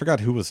me. I forgot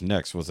who was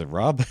next. Was it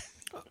Rob?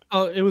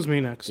 Oh, it was me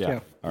next.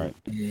 Yeah. All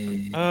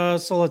right.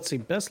 So let's see.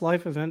 Best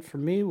life event for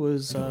me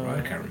was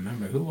I can't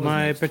remember who was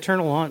my next.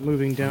 paternal aunt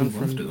moving down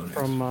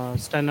from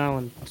Staten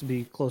Island to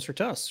be closer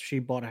to us. She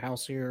bought a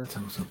house here,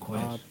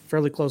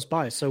 fairly close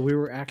by. So we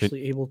were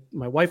actually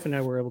my wife and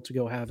I were able to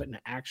go have an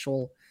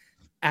actual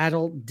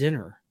adult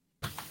dinner,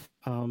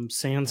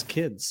 sans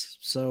kids.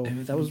 So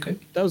that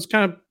was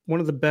kind of one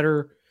of the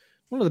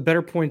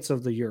better points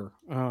of the year.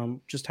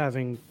 Just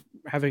having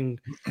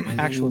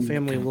actual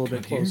family a little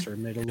bit closer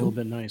made it a little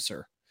bit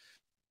nicer.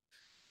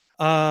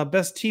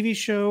 Best TV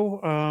show.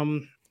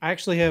 I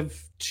actually have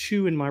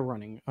two in my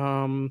running.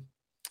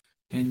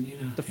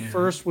 The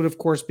first would of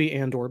course be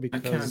Andor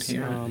because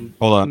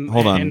hold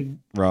on,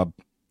 Rob.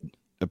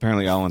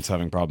 Apparently Alan's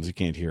having problems. He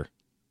can't hear.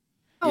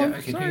 Yeah,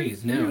 I can hear you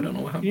now. I don't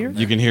know what happened.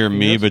 You can hear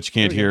me, but you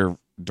can't hear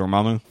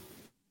Dormammu.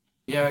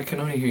 Yeah, I can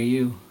only hear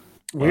you.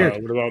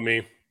 Weird. What about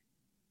me?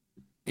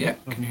 Yeah,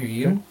 I can hear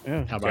you.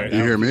 Yeah. How about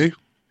you hear me?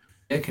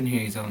 I can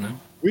hear you all now.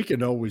 We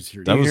can always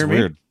hear you. That was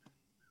weird.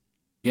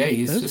 Yeah,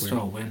 he's just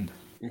all wind.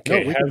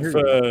 Okay,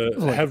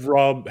 have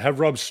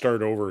Rob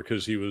start over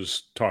because he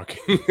was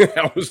talking.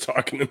 I was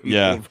talking to him.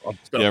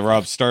 Yeah,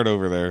 Rob, start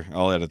over there.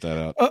 I'll edit that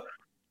out.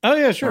 Oh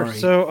yeah, sure. Sorry.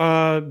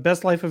 So,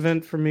 best life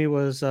event for me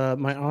was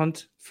my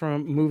aunt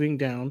from moving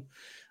down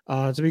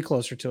to be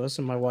closer to us,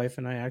 and my wife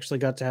and I actually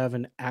got to have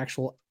an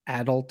actual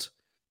adult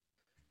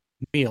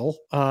meal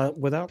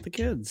without the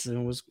kids, and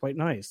it was quite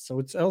nice. So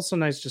it's also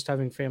nice just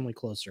having family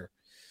closer.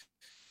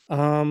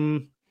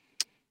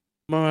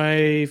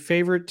 My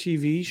favorite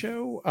TV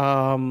show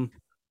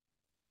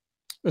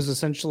was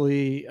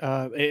essentially,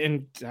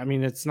 and I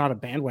mean, it's not a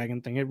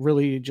bandwagon thing. It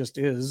really just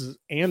is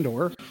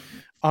Andor,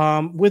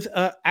 with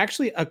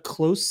actually a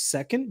close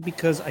second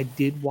because I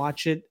did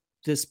watch it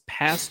this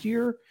past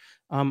year.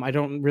 I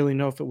don't really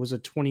know if it was a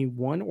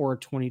 21 or a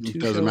 22.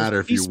 It doesn't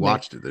matter if you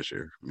watched it this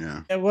year.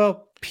 Yeah.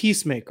 Well,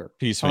 Peacemaker.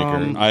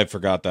 I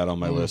forgot that on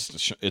my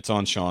list. It's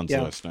on Sean's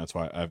list. That's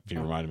why he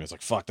reminded me. It's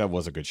like, fuck, that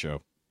was a good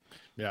show.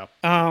 Yeah.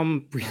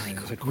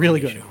 Really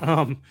good.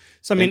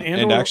 So I mean,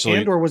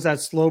 Andor was that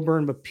slow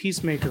burn, but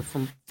Peacemaker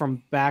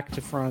from back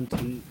to front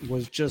and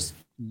was just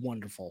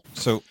wonderful.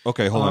 So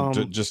okay, hold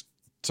on. Just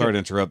sorry to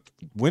interrupt.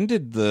 When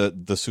did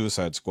the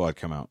Suicide Squad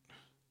come out?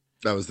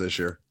 That was this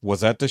year.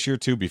 Was that this year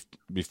too?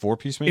 Before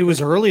Peacemaker? It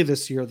was early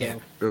this year, though. Yeah.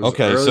 It was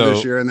early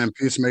this year, and then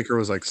Peacemaker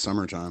was like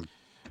summertime.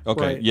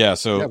 Okay, right. Yeah.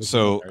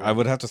 So I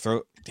would have to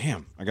throw.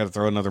 Damn, I got to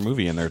throw another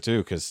movie in there too,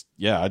 because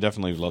I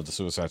definitely love the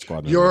Suicide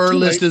Squad movie. Your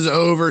list is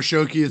over,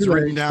 Shoki. It's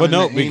written down. But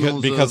no,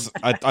 because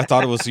I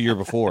thought it was the year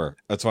before.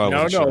 That's why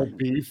I wasn't sure.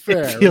 Be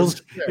fair.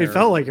 It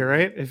felt like it,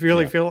 right? It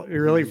really felt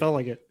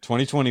like it.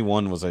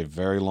 2021 was a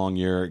very long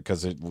year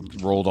because it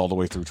rolled all the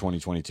way through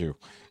 2022.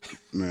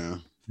 Yeah.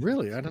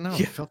 Really? I don't know.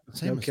 It felt the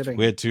same. No kidding.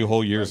 We had 2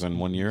 whole years in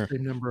 1 year.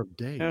 Same number of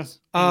days.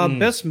 Yeah.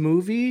 Best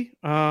movie,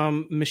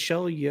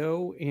 Michelle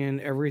Yeoh in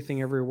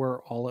Everything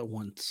Everywhere All at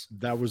Once.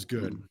 That was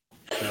good.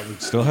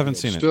 Still haven't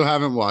seen it. Still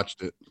haven't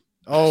watched it.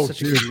 Oh,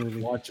 Such a good dude,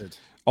 movie. watch it.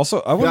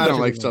 Also, I don't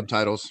like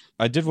subtitles.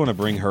 I did want to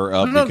bring her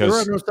up No, because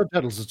there are no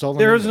subtitles. It's all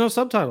There is no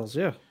subtitles.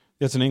 Yeah.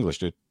 it's in English,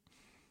 dude.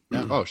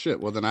 Yeah. Oh shit!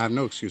 Well, then I have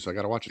no excuse. I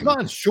gotta watch it. Come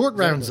on, short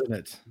rounds in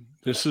it.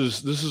 This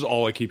is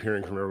all I keep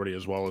hearing from everybody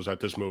as well, is that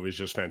this movie is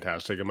just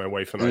fantastic, and my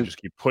wife and I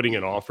just keep putting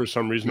it off for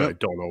some reason. I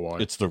don't know why.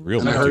 It's the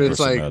real. And I heard it's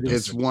multiverse like madness.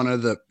 it's one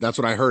of the. That's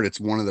what I heard.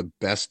 It's one of the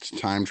best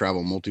time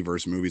travel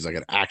multiverse movies. Like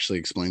it actually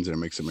explains it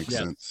and makes it make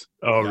sense.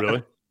 Oh,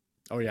 really?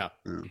 Oh yeah.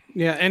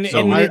 Yeah, and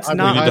So it's we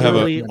not need to have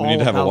really we need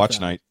to have a all watch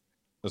about night.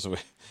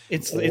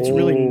 It's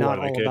really not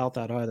all about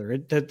that either.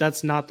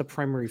 That's not the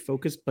primary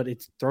focus, but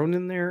it's thrown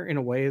in there in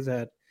a way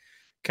that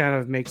kind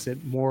of makes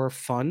it more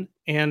fun,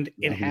 and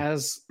it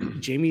has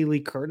Jamie Lee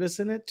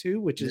Curtis in it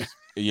too, which is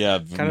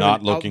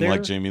not looking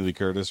like Jamie Lee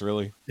Curtis,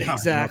 really.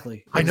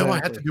 Exactly. I know. I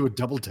had to do a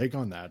double take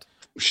on that.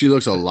 She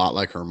looks a lot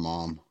like her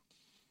mom.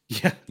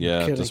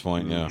 Yeah. At this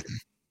point, yeah.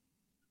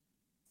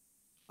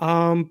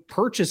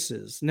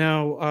 Purchases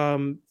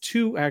now.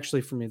 Two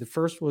actually for me. The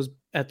first was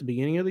at the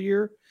beginning of the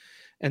year,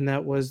 and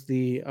that was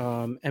the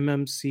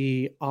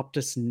MMC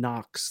Optus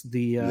Nox,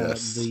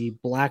 the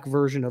black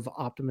version of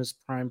Optimus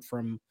Prime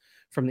from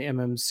the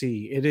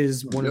MMC. It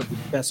is one of the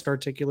best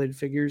articulated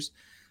figures.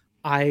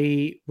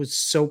 I was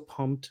so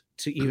pumped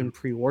to even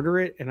pre-order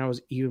it, and I was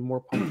even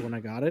more pumped when I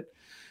got it.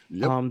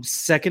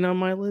 Second on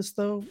my list,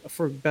 though,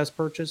 for best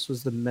purchase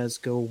was the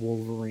Mezco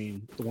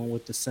Wolverine, the one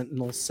with the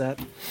Sentinel set.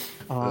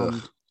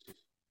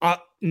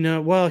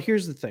 No, well,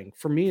 here's the thing.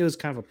 For me, it was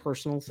kind of a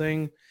personal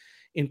thing,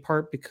 in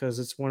part because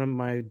it's one of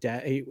my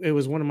it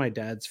was one of my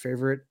dad's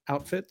favorite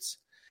outfits.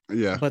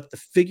 Yeah. But the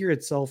figure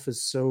itself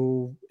is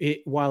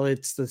while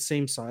it's the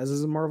same size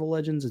as the Marvel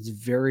Legends, it's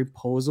very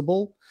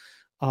posable.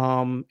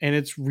 And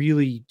it's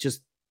really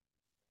just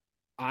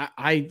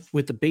I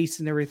with the base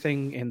and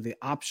everything and the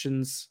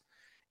options,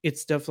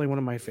 it's definitely one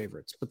of my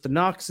favorites. But the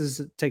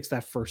Nox takes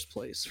that first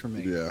place for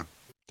me. Yeah.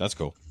 That's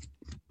cool.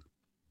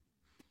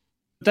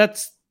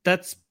 That's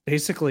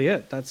basically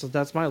it.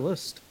 That's my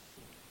list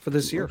for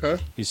this year. Okay.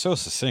 He's so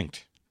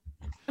succinct.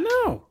 I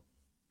know.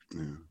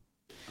 Yeah.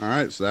 All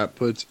right, so that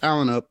puts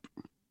Alan up.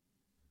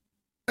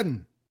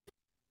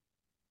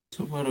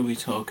 So what are we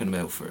talking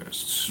about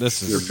first?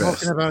 This is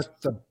talking about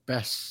the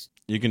best.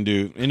 You can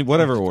do in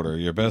whatever order.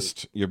 Your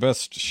best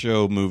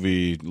show,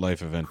 movie,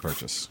 life event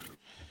purchase.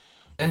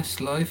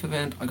 Best life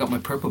event. I got my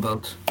purple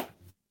belt.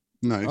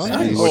 Nice. Oh,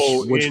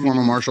 nice. Which form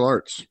of martial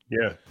arts?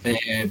 Yeah.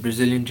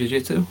 Brazilian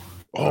Jiu-Jitsu.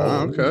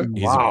 Oh, okay.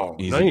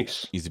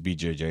 Nice. He's a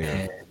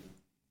BJJ.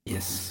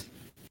 Yes.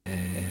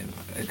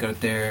 I got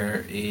it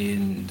there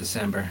in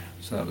December,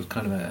 so that was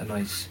kind of a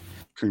nice.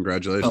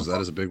 Congratulations, that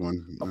is a big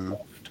one. To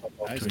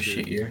a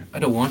shit year. I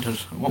don't want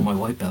it. I want my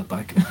white belt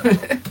back.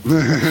 I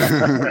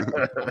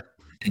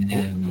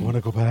want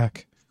to go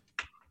back.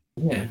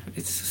 Yeah,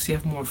 it's you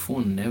have more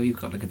fun now. You've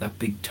got that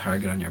big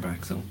target on your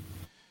back, so.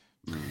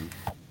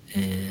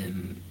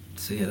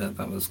 So yeah,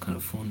 that was kind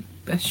of fun.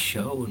 Best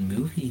show and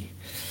movie.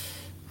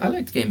 I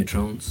liked Game of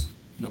Thrones.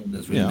 No one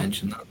has really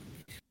mentioned that.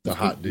 The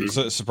hot dude.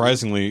 So,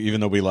 surprisingly, even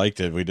though we liked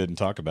it, we didn't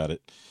talk about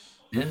it.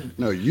 Yeah.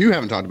 No, you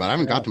haven't talked about it. I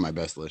haven't got to my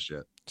best list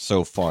yet.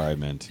 So far, I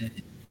meant.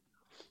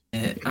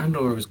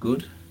 Andor was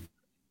good.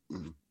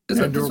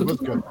 Andor was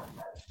good.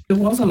 There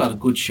was a lot of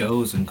good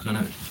shows and kind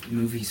of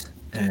movies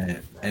out,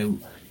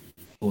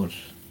 but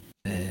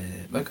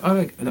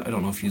I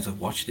don't know if you have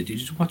watched it. Did you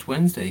just watch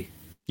Wednesday?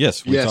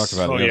 Yes, we talked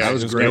about it. Yeah, that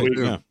was great. We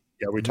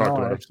talked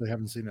about it. I actually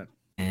haven't seen it.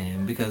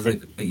 Because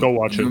go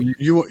watch it.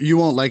 You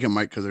won't like it,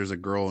 Mike, because there's a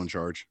girl in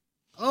charge.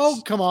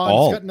 Oh, come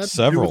on.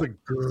 Several.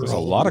 There's a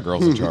lot of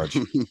girls in charge.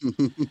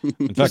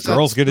 In fact,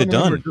 girls get it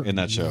done in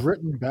that show.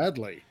 Written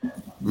badly.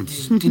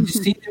 Did you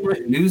see they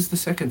lose the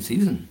second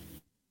season?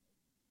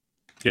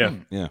 Yeah.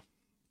 Yeah.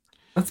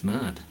 That's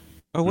mad.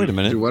 Oh, wait a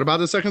minute. Dude, what about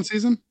the second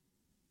season?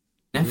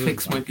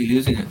 Netflix might be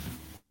losing it.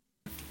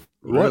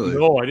 Really?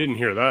 No, I didn't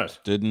hear that.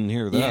 Didn't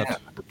hear that. Yeah.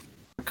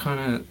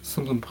 Kind of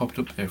something popped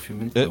up there a few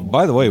minutes ago.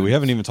 By the way, we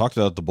haven't even talked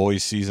about The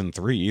Boys season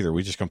 3 either.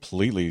 We just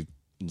completely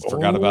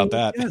forgot about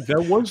that. Yeah,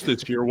 that was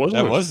this year,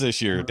 wasn't it? That was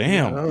this year.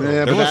 Damn.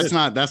 Yeah,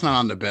 but that's not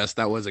on the best.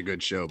 That was a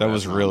good show. That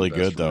was really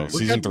good though.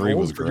 Season 3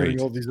 was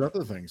great. All these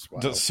other things.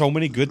 Wow. So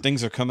many good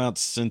things have come out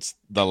since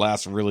the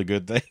last really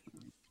good thing.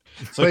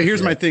 But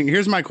here's my thing.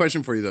 Here's my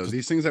question for you though.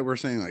 These things that we're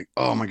saying, like,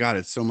 oh my god,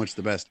 it's so much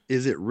the best.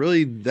 Is it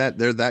really that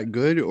they're that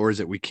good, or is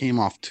it we came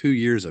off 2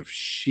 years of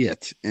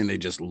shit and they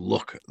just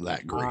look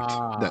that great?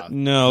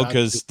 No,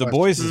 because The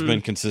Boys has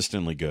been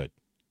consistently good.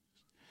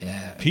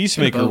 Yeah.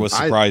 Peacemaker was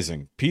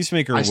surprising.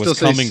 Peacemaker was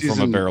coming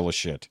from a barrel of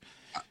shit.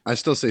 I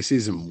still say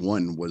season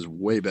 1 was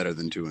way better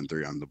than 2 and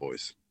 3 on The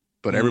Boys.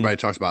 But everybody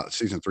talks about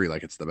season 3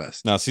 like it's the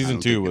best. No,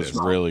 season 2 was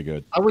really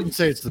good. I wouldn't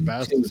say it's the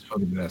best. It's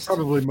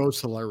probably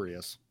most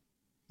hilarious.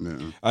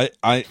 Yeah.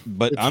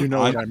 But you know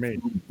what I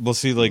mean. Well,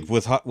 see, like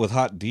with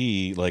Hot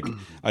D, like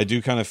I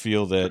do kind of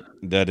feel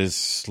that is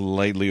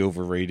slightly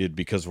overrated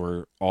because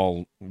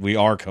we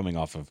are coming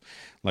off of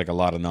like a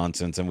lot of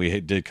nonsense, and we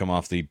did come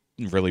off the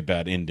really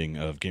bad ending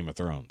of Game of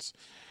Thrones.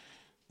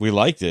 We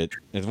liked it;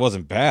 it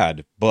wasn't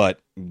bad,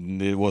 but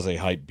it was a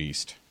hype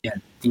beast. Yeah,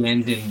 the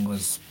ending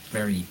was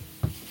very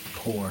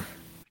poor.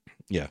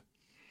 Yeah.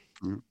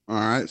 All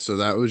right, so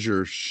that was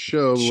your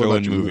show. Show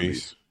and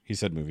movies. He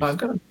said movies. I've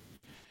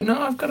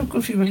got a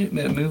good few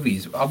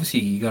movies.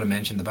 Obviously, you got to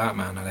mention the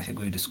Batman, and I think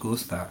we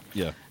discussed that.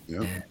 Yeah.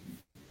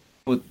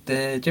 But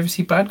did you ever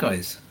see Bad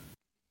Guys?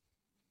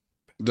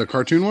 The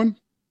cartoon one?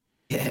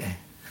 Yeah.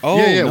 Oh,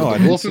 yeah, no, with I the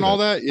didn't wolf see and all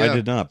that. Yeah, I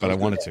did not, but I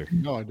wanted to.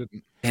 No, I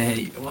didn't.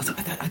 I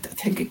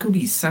think it could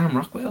be Sam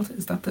Rockwell.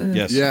 Is that the?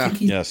 Yes. Yeah. I think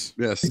he's Yes.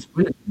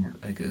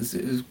 brilliant. Like it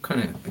was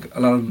kind of like a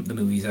lot of the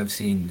movies I've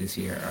seen this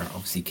year are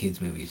obviously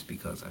kids movies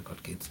because I've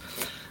got kids,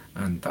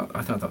 and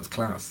I thought that was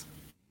class.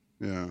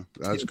 Yeah,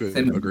 that's good.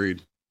 Same,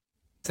 Agreed.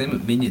 Same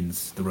with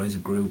Minions: The Rise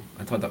of Gru.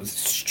 I thought that was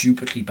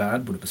stupidly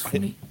bad, but it was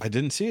funny. I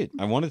didn't see it.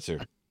 I wanted to.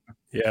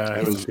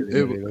 Yeah,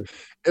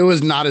 it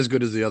was not as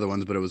good as the other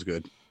ones, but it was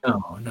good.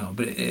 No,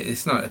 but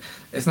it's not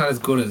as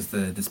good as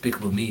the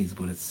Despicable Me's,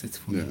 but it's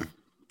funny. Yeah.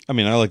 I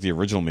mean, I like the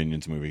original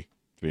Minions movie,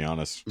 to be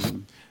honest.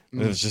 It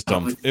was just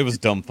dumb. It was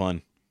dumb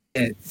fun.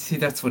 Yeah, see,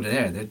 that's what they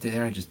are. They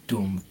are just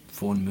dumb,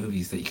 fun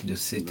movies that you can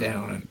just sit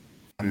down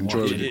and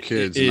enjoy watch with it. your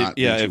kids. Yeah,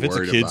 if it's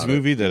a kids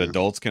movie that it.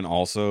 adults can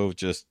also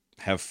just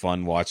have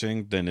fun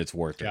watching, then it's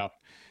worth it. Yeah.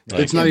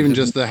 Like, It's not even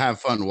just to have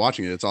fun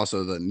watching it. It's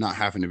also the not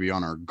having to be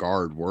on our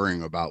guard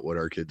worrying about what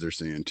our kids are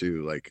seeing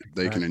too. Like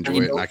they can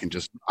enjoy it, and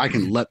I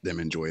can let them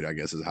enjoy it, I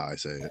guess is how I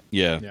say it.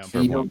 Yeah.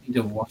 You don't need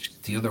to watch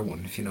the other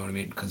one if you know what I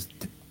mean, because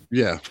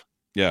yeah,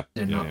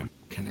 they're not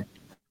connected.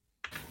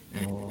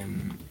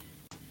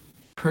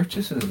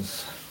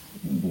 Purchases.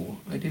 Ooh,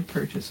 I did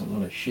purchase a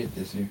lot of shit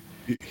this year.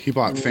 He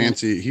bought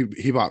fancy.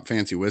 He bought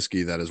fancy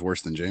whiskey that is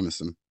worse than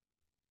Jameson.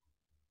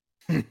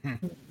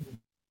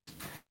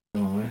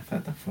 Oh, I've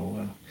had that for a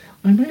while.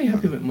 I'm really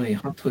happy with my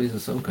Hot Toys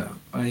Ahsoka.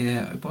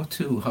 I bought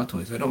 2 Hot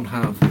Toys. I don't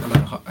have a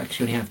lot of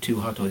actually only have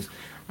 2 Hot Toys,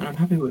 and I'm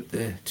happy with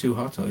the 2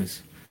 Hot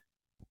Toys.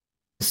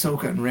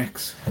 Ahsoka and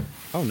Rex.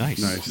 Oh,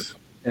 Nice.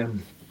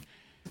 I'm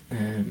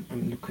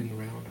looking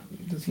around.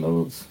 There's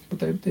loads, but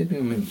they've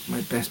been my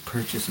best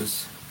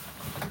purchases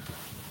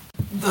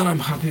that I'm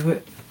happy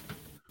with.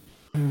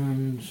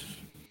 And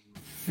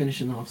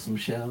finishing off some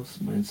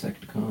shelves, my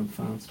Insecticon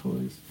fans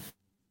toys.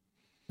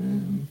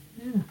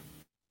 Yeah.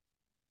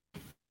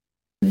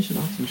 Finishing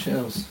off some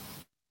shelves.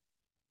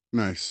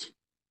 Nice.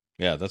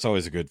 Yeah, that's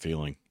always a good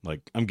feeling.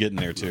 Like, I'm getting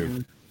there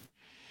too.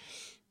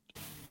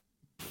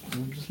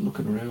 I'm just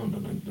looking around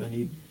and I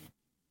need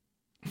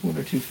 1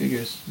 or 2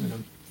 figures and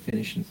I'm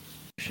finishing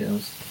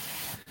shelves.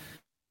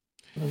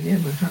 Yeah,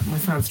 my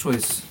fans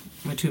toys,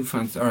 my 2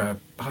 fans or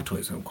Hot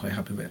Toys, I'm quite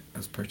happy with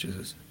as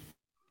purchases.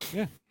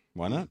 Yeah,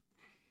 why not?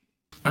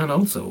 And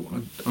also,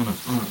 on a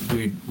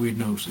weird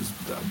note, is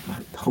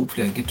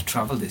hopefully I get to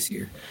travel this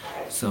year,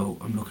 so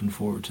I'm looking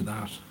forward to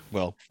that.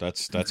 Well,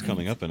 that's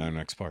coming up in our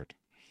next part.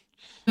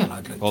 Yeah,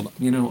 I'd like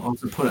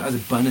also put it as a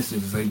bonus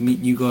is like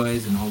meeting you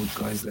guys and all the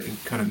guys that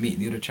kind of meet in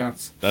the other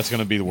chats. That's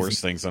going to be the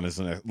worst things on his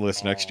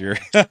list next year.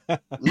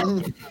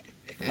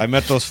 I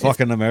met those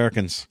fucking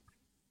Americans.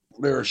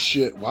 They're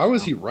shit. Why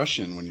was he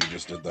Russian when you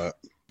just did that?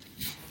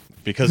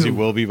 Because he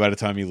will be by the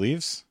time he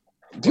leaves.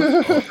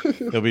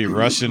 He'll be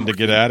rushing to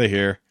get out of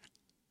here.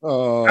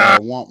 Oh,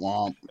 womp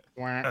womp.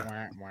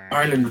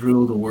 Ireland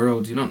rule the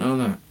world. You don't know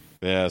that?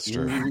 Yeah, that's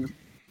true.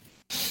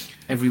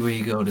 Everywhere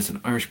you go, there's an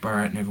Irish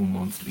bar, and everyone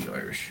wants to be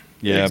Irish.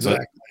 Yeah,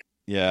 exactly.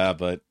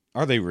 but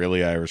are they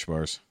really Irish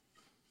bars?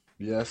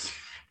 Yes.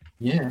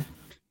 Yeah.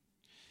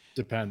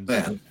 Depends.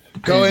 Well,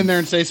 Go in there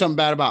and say something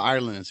bad about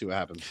Ireland and see what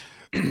happens.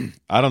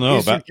 I don't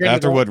know.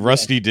 After what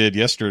Rusty did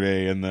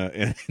yesterday in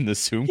the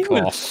Zoom He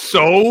call, went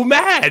so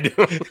mad.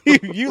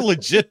 you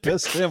legit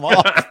pissed him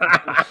off.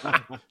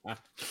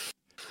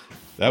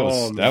 That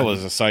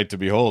was a sight to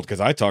behold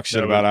because I talked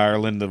shit about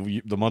Ireland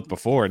the month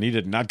before, and he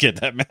did not get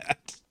that mad.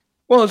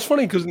 Well, it's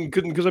funny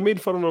because I made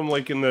fun of him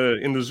like in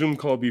the Zoom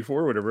call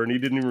before, or whatever, and he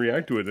didn't even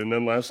react to it. And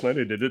then last night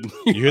I did it.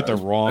 You hit the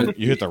wrong.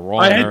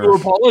 I had to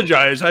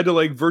apologize. I had to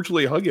like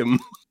virtually hug him.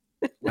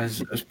 I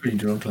was pretty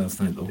drunk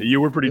last night, though.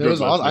 You were pretty drunk.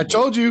 Awesome. I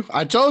told you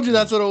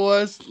that's what it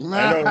was.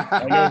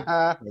 I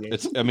know.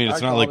 It's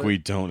not like we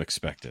don't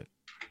expect it.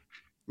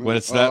 When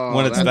it's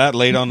that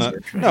late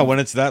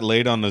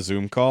on the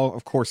Zoom call,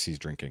 of course he's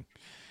drinking.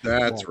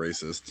 That's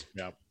racist.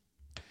 Yeah.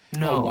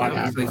 No,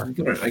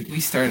 we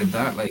started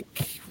that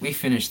we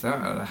finished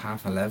that at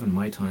 11:30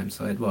 my time.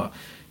 So I had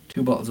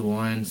 2 bottles of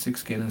wine,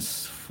 6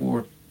 Guinness,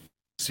 4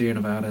 Sierra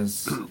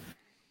Nevadas.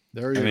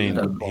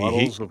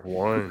 Bottles of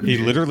wine. He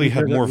literally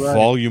had more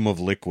volume of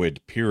liquid,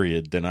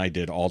 period, than I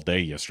did all day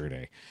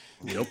yesterday.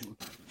 Yep.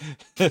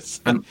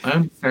 And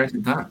I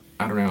started that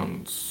at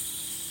around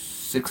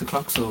 6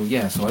 o'clock. So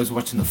I was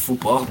watching the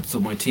football. So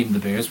my team, the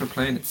Bears, were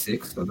playing at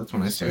 6. So that's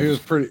when I started.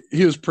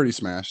 He was pretty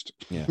smashed.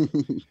 Yeah.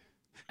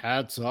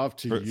 Hats off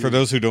to you. For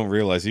those who don't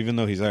realize, even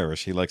though he's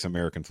Irish, he likes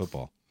American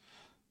football.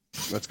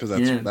 That's because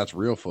that's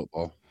real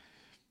football.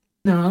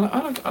 No,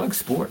 I like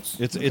sports.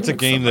 It's a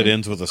game that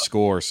ends with a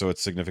score, so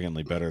it's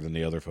significantly better than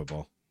the other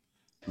football.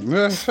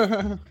 Because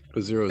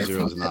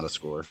 0-0 is not a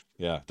score.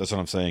 Yeah, that's what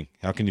I'm saying.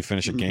 How can you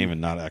finish a game and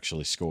not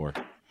actually score?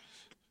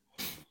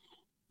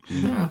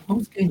 Yeah,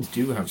 most games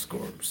do have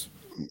scores.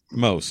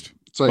 Most.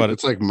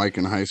 It's like Mike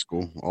in high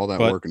school. All that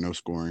work and no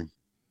scoring.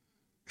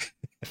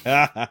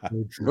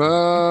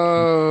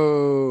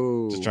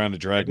 Whoa! Just trying to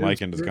drag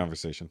Mike into the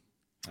conversation.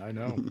 I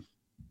know.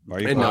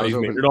 And now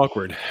you've made it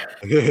awkward.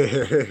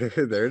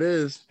 There it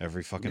is.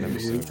 Every fucking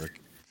episode,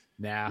 Rick.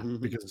 Nah,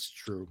 because it's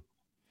true.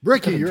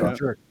 Ricky, you're a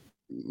jerk.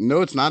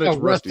 No, it's not. It's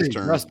Rusty's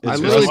turn. Rusty. I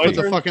literally put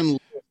the fucking.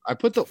 I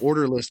put the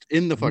order list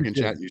in the fucking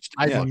chat.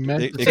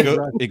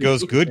 It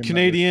goes good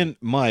Canadian,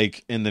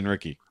 Mike, and then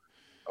Ricky.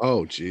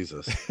 Oh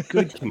Jesus!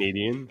 Good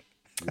Canadian.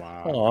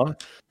 Wow.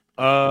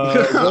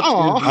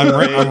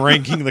 I'm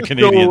ranking the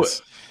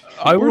Canadians.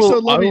 We're so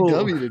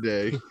lovey-dovey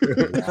today.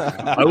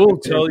 I will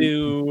tell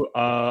you,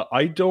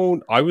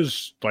 I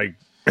was like,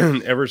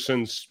 ever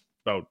since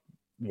about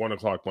 1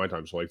 o'clock my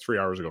time, so like 3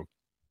 hours ago,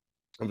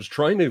 I was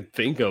trying to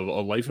think of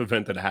a life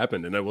event that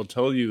happened. And I will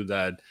tell you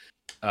that,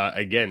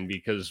 again,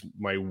 because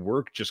my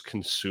work just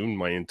consumed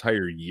my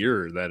entire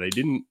year, that I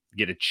didn't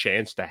get a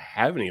chance to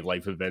have any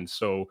life events.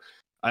 So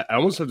I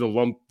almost have to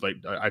lump,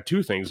 like,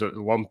 two things,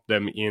 lump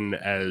them in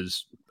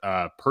as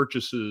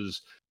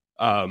purchases.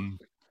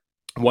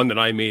 One that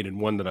I made and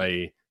one that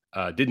I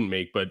didn't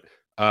make, but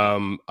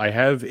I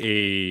have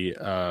a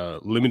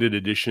limited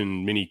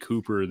edition Mini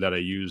Cooper that I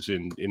use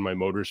in my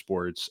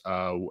motorsports.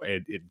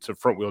 It's a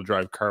front wheel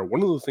drive car.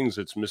 One of the things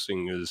that's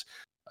missing is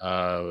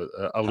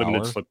a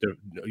limited slip.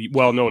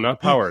 Well, no,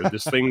 not power.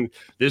 This thing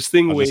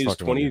weighs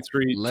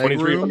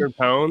 2,300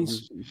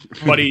 pounds.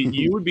 Buddy,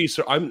 you would be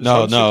so.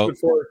 No.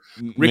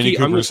 Ricky,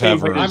 I'm the same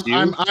height as you.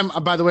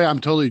 I'm. By the way, I'm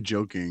totally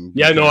joking.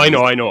 Yeah, no, I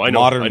know.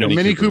 Modern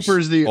Mini Cooper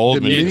is the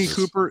Mini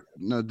Cooper.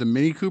 No, the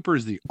Mini Cooper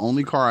is the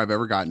only car I've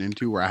ever gotten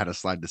into where I had to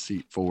slide the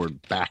seat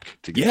forward back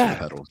to get to the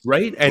pedals.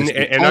 Right. And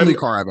the only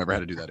car I've ever had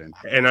to do that in.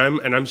 And I'm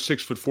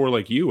 6'4"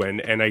 like you,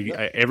 and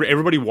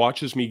everybody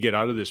watches me get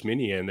out of this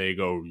Mini, and they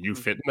go, "You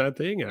fit in that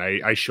thing?" And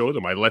I show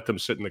them. I let them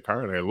sit in the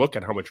car, and I look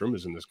at how much room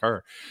is in this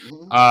car.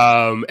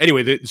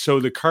 Anyway, so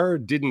the car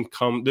didn't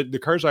come. The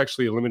car's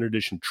actually a limited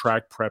edition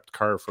track prepped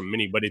car from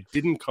Mini, but it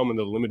didn't come in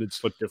the limited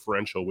slip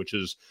differential, which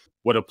is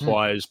what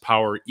applies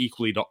power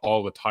equally to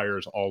all the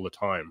tires all the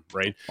time,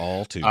 right?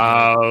 All two.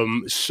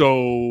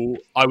 So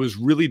I was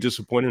really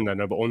disappointed in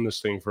that. I've owned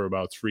this thing for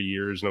about 3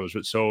 years, and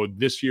so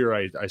this year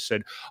I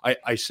said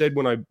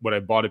when I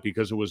bought it,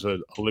 because it was a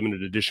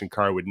limited edition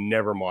car, I would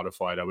never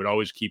modify it. I would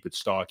always keep it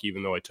stock,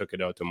 even though I took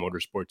it out to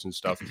motorsports and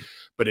stuff.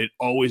 But it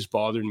always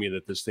bothered me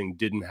that this thing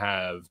didn't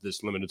have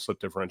this limited slip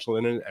differential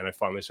in it, and I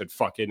finally said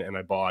fuck it, and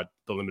I bought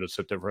the limited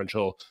slip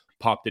differential,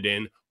 popped it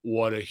in.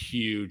 What a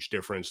huge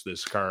difference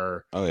this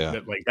car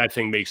that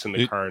thing makes in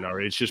the car now.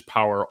 It's just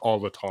power all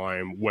the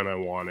time when I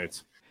want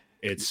it.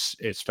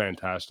 It's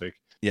fantastic.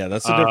 Yeah,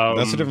 that's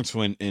the difference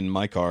when in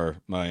my car,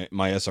 my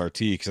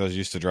SRT, because I was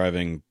used to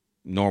driving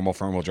normal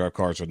front wheel drive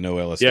cars with no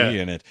LSD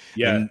in it.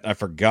 Yeah. And I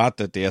forgot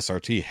that the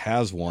SRT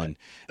has one.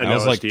 And I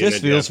was like, this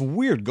feels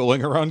weird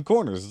going around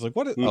corners. It's like,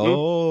 what?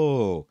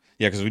 Oh,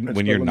 yeah, because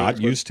when you're not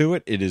used to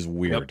it, it is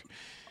weird. Yep.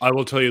 I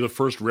will tell you, the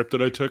first rip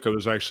that I took,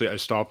 I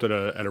stopped at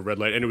a red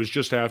light, and it was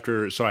just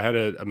after. So I had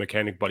a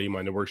mechanic buddy of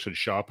mine that works at a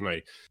shop, and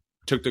I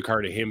took the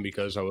car to him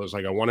because I was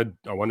like, I want to,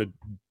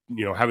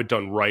 have it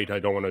done right. I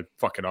don't want to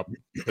fuck it up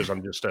because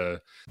I'm just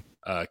a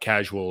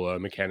casual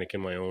mechanic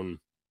in my own.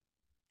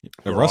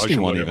 A rusty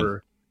one, even.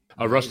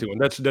 A rusty one.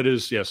 That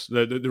is, yes.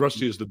 The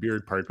rusty is the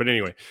beard part. But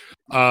anyway,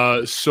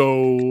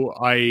 so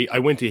I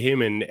went to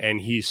him and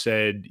he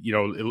said,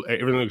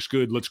 everything looks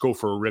good. Let's go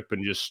for a rip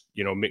and just,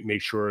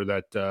 make sure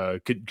that,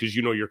 because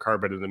your car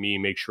better than me,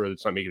 make sure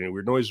it's not making any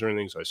weird noise or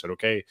anything. So I said,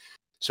 okay.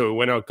 So we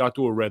went out, got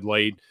to a red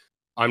light.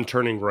 I'm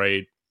turning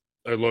right.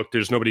 I look,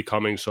 there's nobody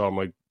coming. So I'm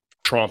like,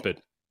 tromp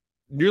it.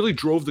 Nearly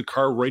drove the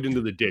car right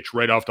into the ditch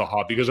right off the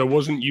hop because I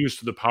wasn't used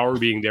to the power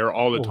being there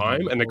all the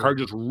time, and the car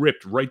just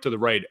ripped right to the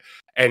right.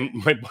 And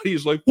my buddy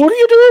is like, "What are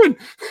you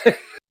doing?"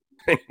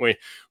 Anyway,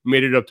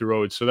 made it up the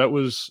road. So that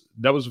was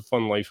a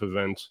fun life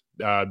event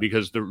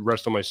because the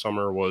rest of my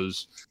summer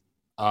was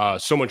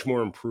so much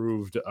more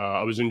improved.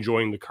 I was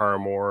enjoying the car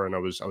more, and I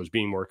was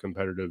being more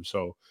competitive.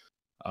 So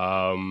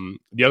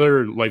the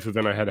other life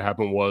event I had to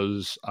happen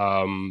was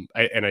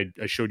I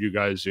showed you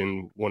guys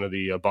in one of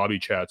the Bobby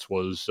chats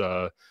was.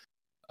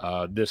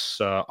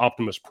 This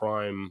Optimus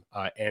Prime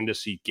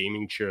Andaseat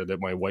gaming chair that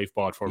my wife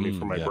bought for me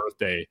for my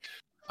birthday,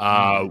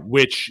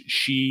 which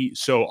she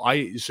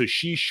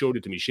showed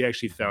it to me. She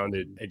actually found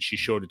it and she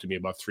showed it to me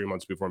about 3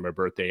 months before my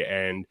birthday,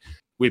 and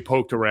we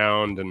poked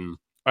around and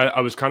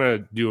I was kind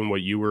of doing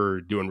what you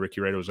were doing,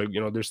 Ricky, right? I was like,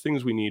 there's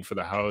things we need for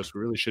the house.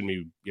 We really shouldn't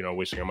be,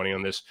 wasting our money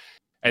on this.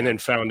 And then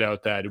found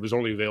out that it was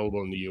only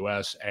available in the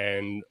US,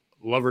 and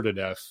love her to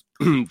death.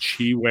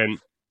 She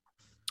went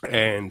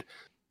and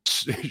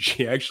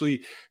she actually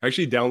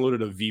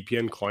downloaded a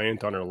VPN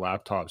client on her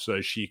laptop so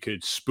that she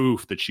could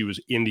spoof that she was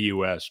in the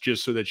US,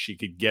 just so that she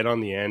could get on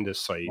the Anda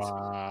site.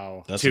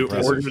 Wow, that's to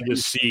impressive. Order the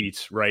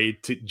seat, right?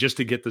 Just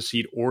to get the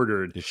seat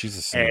ordered. Yeah, she's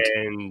a saint.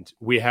 And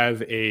we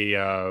have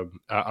a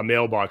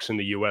mailbox in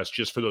the US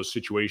just for those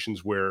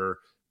situations where,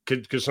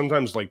 because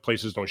sometimes like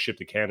places don't ship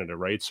to Canada,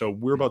 right? So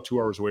we're about 2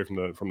 hours away from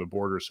the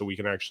border, so we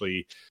can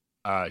actually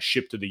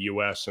ship to the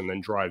US and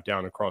then drive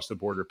down across the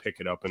border, pick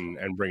it up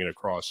and bring it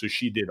across. So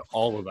she did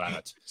all of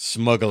that.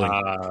 Smuggling.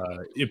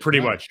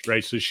 Pretty much,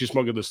 right? So she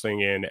smuggled this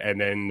thing in,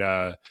 and then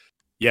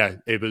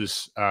it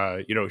was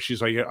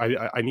she's like,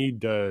 I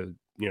need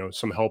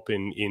some help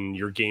in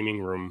your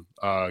gaming room.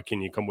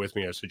 Can you come with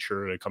me? I said,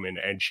 sure. I come in,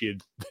 and she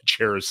had the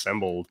chair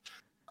assembled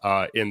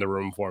in the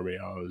room for me.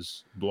 I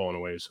was blown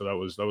away. So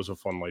that was a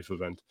fun life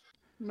event.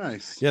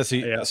 Nice. Yeah,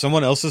 see,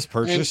 someone else's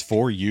purchase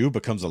for you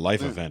becomes a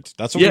life event.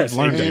 That's what Yes, we've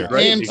learned here.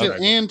 right?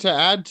 And to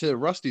add to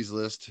Rusty's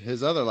list,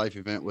 his other life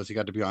event was he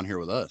got to be on here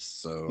with us.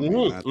 So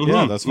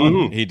yeah, that's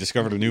fun. He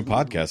discovered a new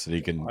podcast that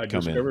he can I come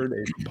in. discovered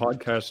a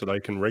podcast that I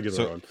can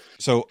regular on.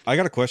 So I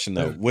got a question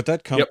though. With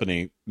that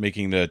company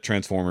making the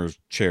Transformers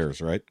chairs,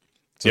 right?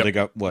 So they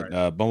got what?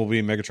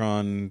 Bumblebee,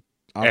 Megatron,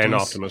 Optimus? And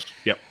Optimus.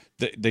 Yep.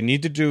 They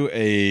need to do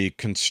a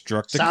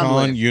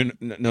Constructicon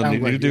they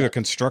need to do a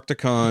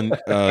Constructicon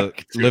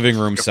living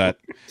room set,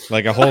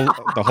 like the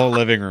whole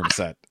living room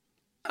set.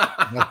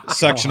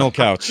 Sectional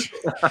couch.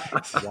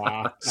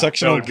 Wow.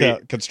 Sectional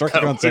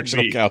Constructicon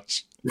sectional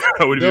couch.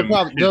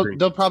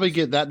 They'll probably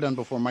get that done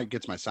before Mike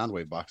gets my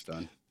Soundwave box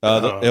done.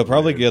 They'll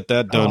probably get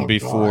that done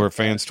before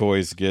Fans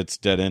Toys gets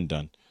Dead End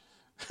done.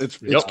 It's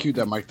cute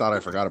that Mike thought I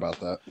forgot about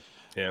that.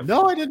 Yeah.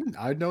 No, I didn't.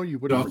 I know you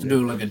would have to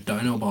do like a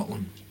Dinobot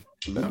one.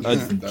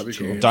 That'd be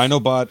cool.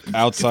 Dinobot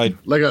outside,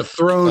 like a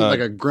throne,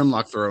 like a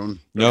Grimlock throne.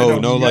 No,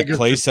 like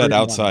playset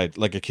outside,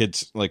 like a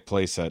kid's like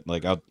playset,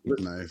 like out.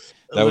 Nice.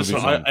 That would be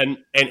fun.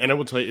 And I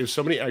will tell you, if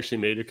somebody actually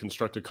made a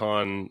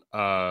Constructicon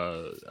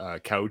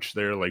couch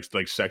there, like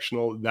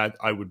sectional, that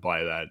I would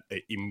buy that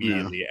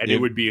immediately, and it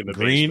would be in the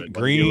basement.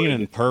 Green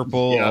and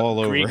purple all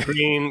over.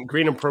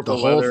 Green and purple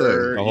the whole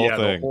leather, thing.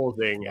 the whole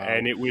thing,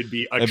 and it would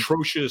be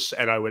atrocious,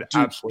 and I would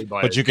absolutely buy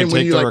it. But you can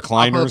take the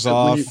recliners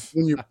off.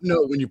 When you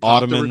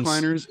pop the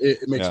recliners,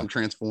 it makes them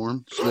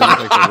transform. So they look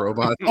like the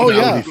robot.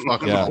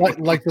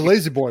 Like the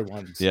Lazy Boy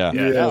ones. Yeah.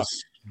 Yes.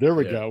 There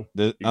we go.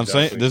 I'm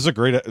saying this is a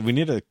great. We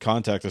need to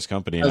contact this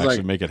company and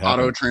actually make it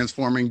happen. Auto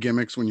transforming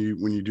gimmicks when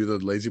you do the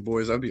Lazy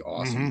Boys. That'd be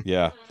awesome. Mm-hmm.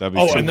 Yeah, that'd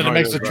be. And then it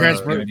makes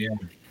the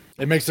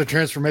It makes the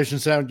transformation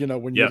sound.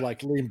 When you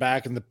like lean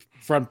back and the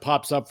front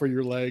pops up for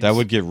your legs. That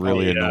would get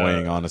really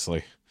annoying,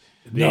 honestly.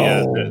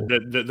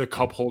 The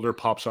cup holder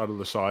pops out of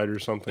the side or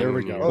something. There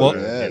we go. Well,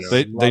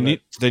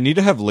 they need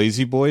to have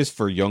Lazy Boys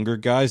for younger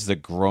guys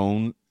that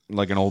groan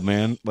like an old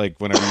man, like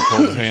whenever you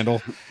pull the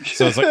handle.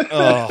 So it's like,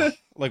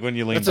 like when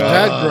you lean back. That's a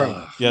dad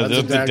groan. Yeah,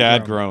 the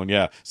dad groan.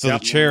 Yeah. So the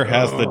chair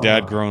has the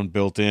dad groan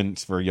built in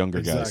for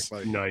younger guys.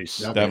 Nice.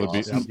 That would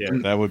be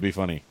that would be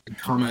funny.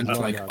 Comment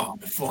like, all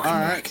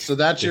right. So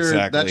that's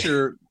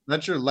your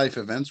life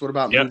events. What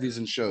about movies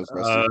and shows?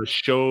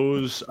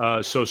 Shows.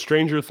 So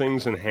Stranger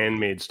Things and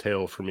Handmaid's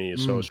Tale for me.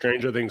 So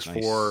Stranger Things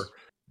 4.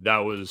 That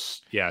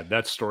was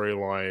that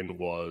storyline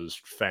was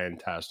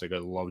fantastic. I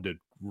loved it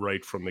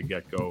right from the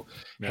get-go.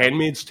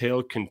 Handmaid's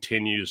Tale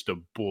continues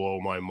to blow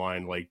my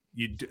mind. Like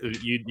you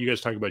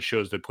guys talk about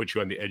shows that put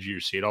you on the edge of your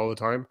seat all the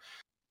time.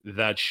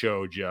 That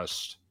show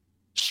just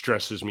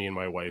stresses me and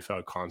my wife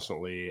out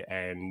constantly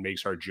and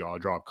makes our jaw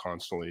drop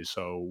constantly.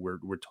 So we're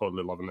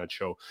totally loving that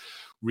show.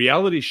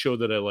 Reality show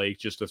that I like,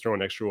 just to throw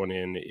an extra one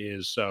in,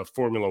 is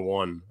Formula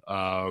One.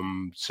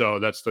 So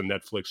that's the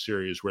Netflix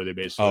series where they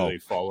basically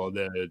follow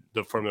the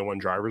Formula One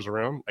drivers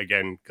around,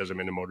 again, because I'm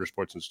into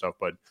motorsports and stuff.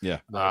 But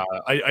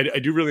I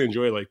do really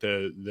enjoy like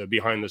the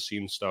behind the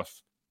scenes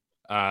stuff.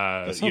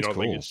 That sounds cool.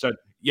 Like it's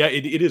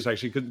it is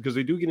actually, because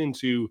they do get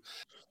into.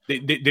 They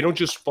don't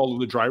just follow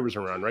the drivers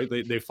around, right?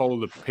 They follow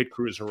the pit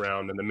crews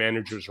around and the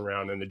managers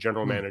around and the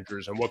general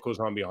managers and what goes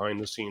on behind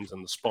the scenes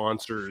and the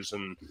sponsors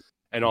and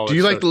all. Do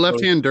you like the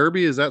left-hand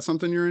derby? Is that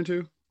something you're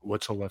into?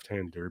 What's a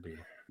left-hand derby?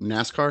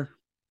 NASCAR.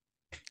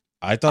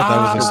 I thought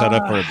that was a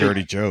setup for a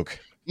dirty joke.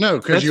 No,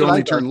 because you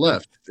only turn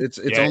left.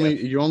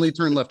 You only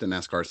turn left in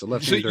NASCAR. So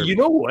left-hand derby. You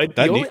know what?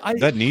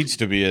 That needs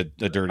to be a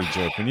dirty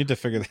joke. We need to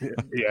figure that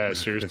out. Yeah,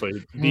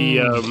 seriously.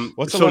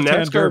 What's a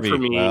left-hand derby? For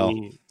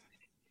me,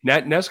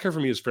 NASCAR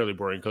for me is fairly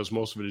boring because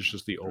most of it is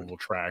just the oval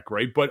track,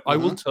 right? But I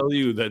will tell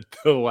you that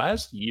the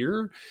last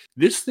year,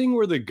 this thing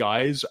where the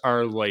guys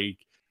are like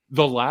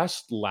the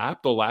last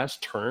lap, the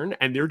last turn,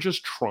 and they're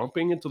just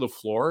tromping into the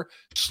floor,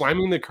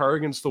 slamming the car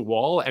against the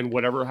wall, and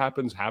whatever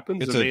happens.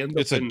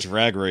 It's a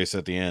drag race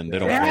at the end. They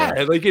don't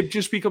care. Like it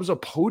just becomes a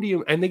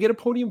podium, and they get a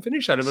podium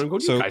finish out of it. I'm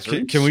going, so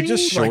can we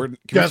just shorten?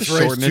 Can we just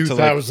shorten it to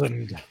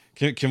 2000?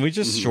 Can we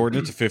just shorten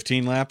it to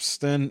 15 laps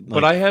then?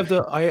 But I have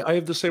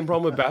the same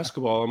problem with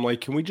basketball. I'm like,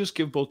 can we just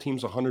give both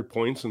teams 100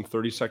 points and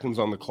 30 seconds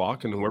on the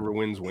clock, and whoever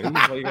wins wins? To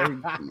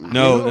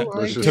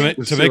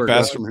make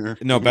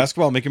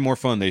basketball make it more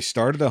fun. They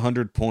start at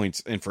 100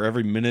 points, and for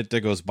every minute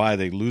that goes by,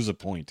 they lose a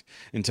point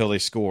until they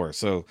score.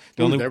 So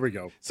there we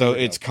go. So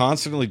it's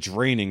constantly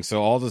draining.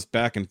 So all this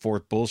back and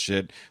forth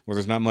bullshit where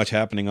there's not much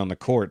happening on the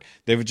court,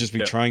 they would just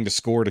be trying to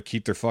score to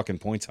keep their fucking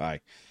points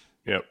high.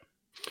 Yep.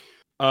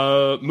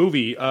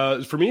 Movie.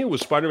 For me, it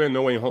was Spider-Man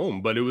No Way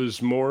Home, but it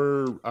was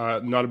more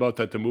not about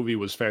that the movie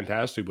was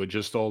fantastic, but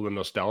just all the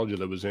nostalgia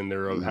that was in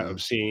there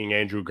of seeing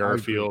Andrew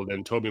Garfield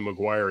and Tobey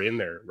Maguire in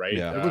there, right?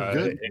 Yeah, it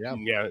was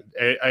good.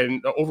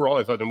 And overall,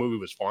 I thought the movie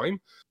was fine.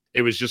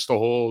 It was just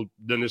the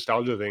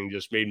nostalgia thing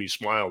just made me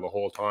smile the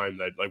whole time.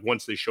 That like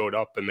once they showed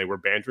up and they were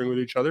bantering with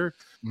each other,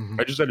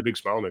 I just had a big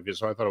smile on my face.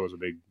 So I thought it was a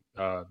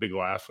big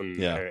laugh,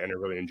 and I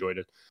really enjoyed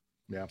it.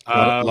 Yeah,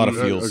 a lot of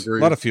feels. A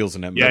lot of feels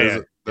in that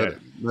movie. That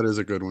is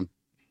a good one.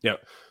 Yeah.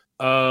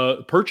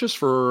 Purchase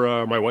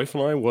for my wife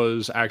and I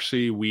was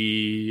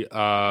actually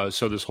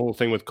so this whole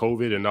thing with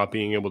COVID and not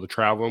being able to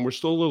travel, and we're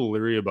still a little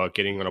leery about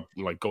getting on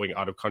going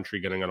out of country,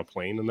 getting on a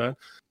plane and that.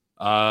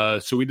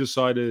 So we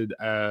decided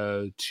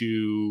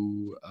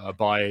to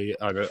buy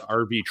an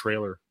RV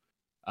trailer.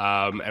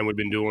 And we've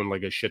been doing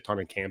like a shit ton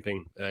of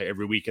camping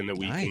every weekend that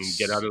we can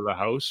get out of the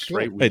house. Cool.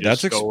 Right? Hey,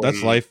 that's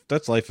life.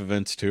 That's life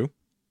events too.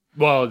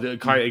 Well,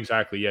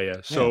 exactly, yeah.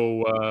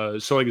 So,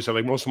 like I said,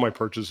 like most of my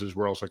purchases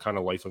were also kind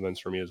of life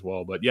events for me as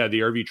well. But yeah, the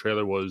RV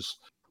trailer was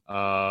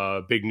a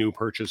big new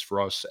purchase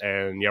for us,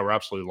 and yeah, we're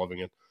absolutely loving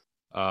it.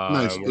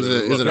 Nice.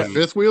 Is it a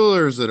fifth wheel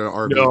or is it an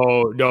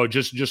RV? No,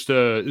 just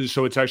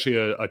so it's actually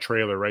a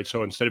trailer, right?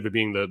 So instead of it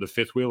being the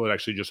fifth wheel, it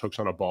actually just hooks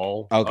on a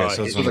ball. Okay,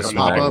 so it's like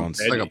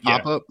a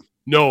pop up.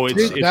 No,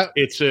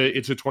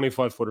 it's a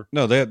 25 footer.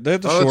 No, they have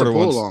the shorter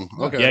ones. Along.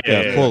 Okay,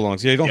 yeah, pull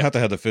alongs. Yeah, you don't have to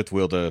have the fifth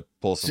wheel to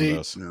pull some of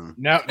those. No.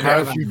 Now,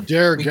 if you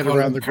dare get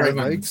around the Great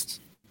Lakes,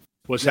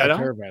 what's that?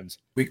 Caravans.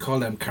 We call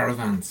them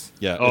caravans.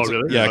 Yeah. Oh,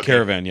 really? Yeah, okay.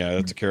 Caravan. Yeah,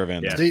 it's a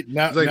caravan. Yeah. See,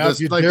 now if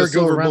you dare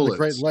go around the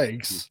Great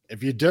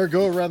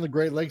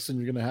Lakes, then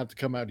you're gonna have to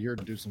come out here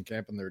to do some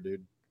camping there,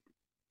 dude.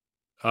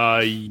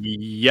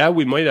 Yeah,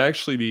 we might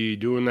actually be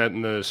doing that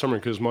in the summer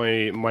because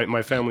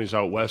my family's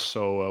out west,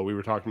 so we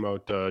were talking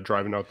about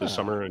driving out this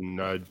summer and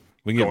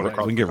we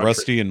can get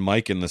Rusty and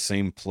Mike in the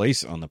same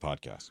place on the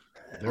podcast.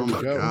 There we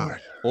go.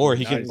 God. Or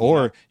you can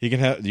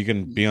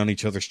be on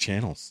each other's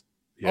channels.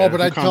 Yeah,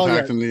 but I tell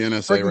you, the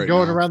NSA right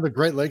going now. around the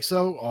Great Lakes,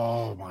 though.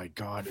 Oh my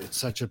God, it's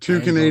such a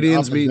two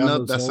Canadians meeting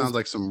up. That sounds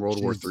like some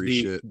World War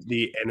III shit.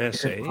 The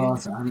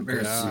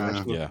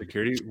NSA, yeah.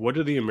 Security. What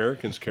do the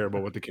Americans care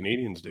about what the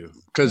Canadians do?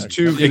 Because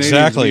two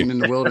Canadians meeting in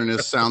the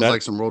wilderness sounds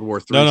like some World War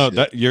III. No,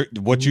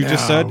 what you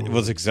just said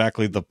was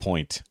exactly the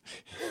point.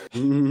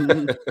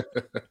 Why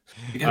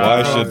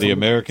should the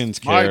Americans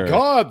care? My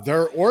God,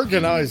 they're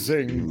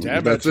organizing.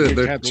 Damn That's it.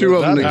 There are two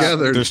of them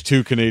together. There's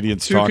two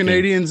Canadians. Two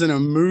Canadians and a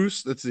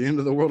moose. That's the end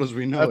of the world as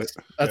we know it.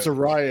 That's a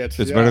riot.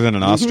 It's better than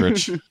an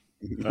ostrich. And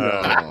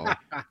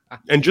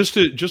just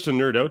to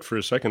nerd out for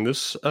a second,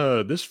 this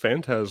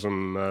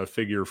Phantasm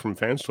figure from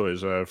Fans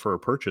Toys for a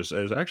purchase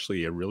is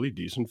actually a really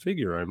decent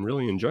figure. I'm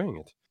really enjoying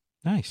it.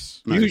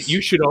 Nice. You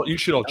should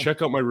all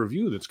check out my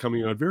review that's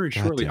coming out very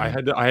shortly. I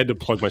had to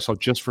plug myself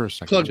just for a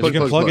second. Plug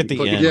at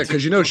the end. Yeah,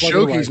 because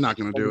Shoki's not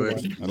going to do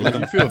it.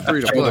 You feel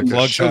free to plug.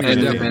 What's up?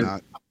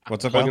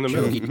 Plug in the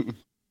middle.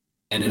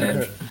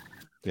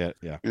 Yeah.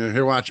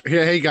 Here, watch.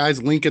 Hey,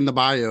 guys, link in the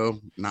bio.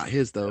 Not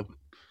his though.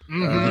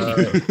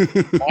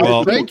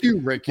 Well, thank you,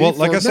 Ricky. Well,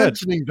 like I said,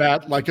 mentioning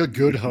that like a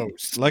good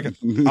host. Like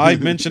I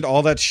mentioned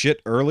all that shit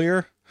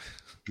earlier.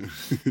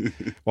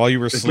 While you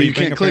were sleeping,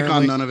 you can't click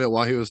on none of it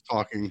while he was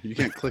talking. You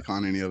can't click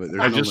on any of it.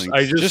 There's no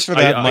links. Just for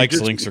that,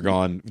 Mike's links are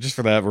gone. Just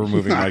for that, we're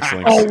removing Mike's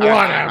links. Oh,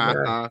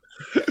 whatever.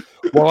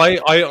 Well,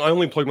 I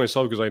only plug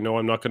myself because I know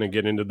I'm not going to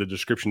get into the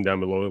description down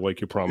below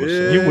like you promised.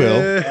 Yeah. You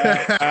will,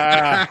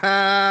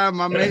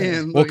 my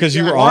man. Well, because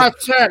you were on. I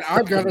said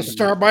I'm going to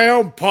start my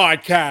own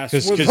podcast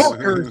with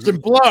hookers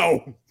and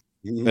blow.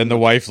 And the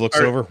wife looks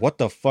over. What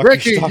the fuck,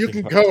 Ricky? You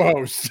can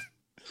co-host.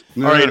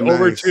 All right,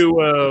 over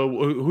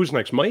to who's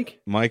next? Mike.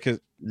 Mike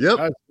is. Yep.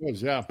 I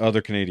suppose, yeah. Other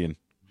Canadian.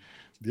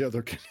 The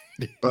other Canadian.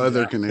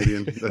 Other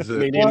Canadian. That's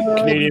it.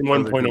 Canadian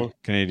 1.0.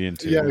 Canadian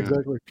 2. Yeah,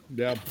 exactly.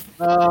 Yeah.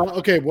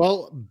 Okay.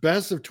 Well,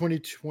 best of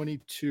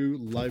 2022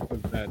 life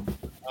event.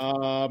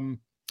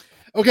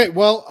 Okay.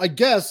 Well, I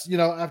guess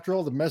after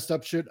all the messed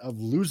up shit of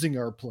losing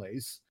our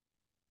place,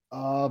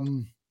 I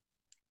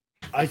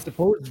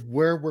suppose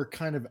where we're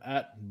kind of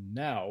at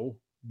now.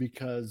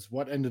 Because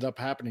what ended up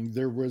happening,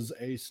 there was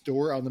a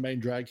store on the main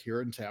drag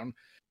here in town,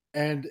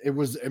 and it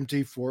was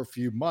empty for a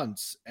few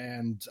months.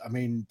 And I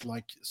mean,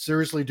 like,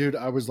 seriously, dude,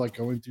 I was like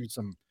going through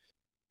some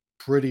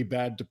pretty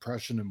bad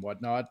depression and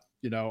whatnot.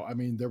 I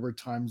mean, there were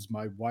times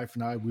my wife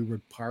and we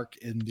would park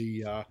in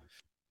the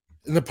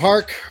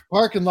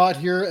parking lot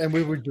here, and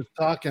we would just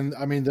talk. And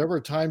I mean, there were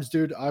times,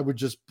 dude, I would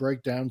just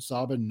break down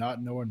sobbing,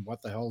 not knowing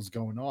what the hell is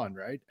going on,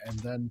 right? And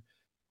then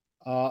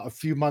a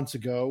few months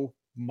ago,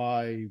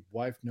 my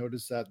wife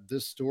noticed that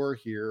this store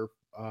here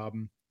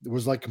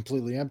was like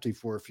completely empty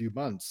for a few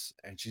months,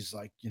 and she's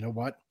like, you know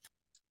what,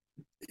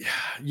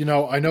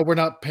 I know we're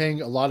not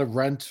paying a lot of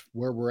rent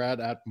where we're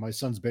at my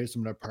son's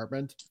basement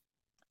apartment.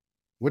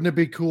 Wouldn't it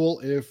be cool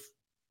if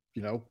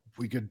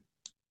we could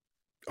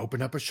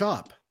open up a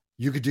shop?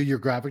 You could do your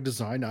graphic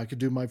design, I could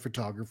do my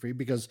photography,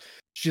 because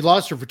she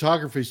lost her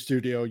photography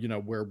studio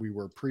where we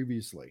were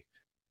previously.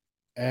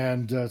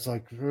 And it's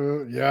like,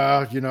 but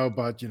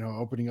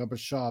opening up a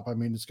shop, I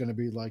mean, it's going to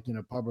be like,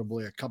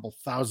 probably a couple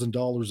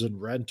 $1,000s in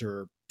rent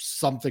or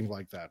something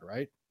like that,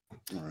 right?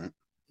 All right.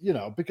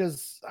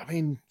 Because I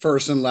mean,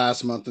 first and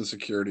last month in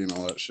security and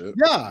all that shit.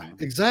 Yeah,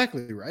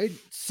 exactly, right.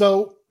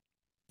 So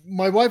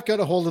my wife got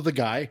a hold of the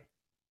guy,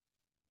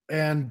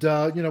 and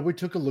we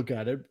took a look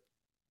at it,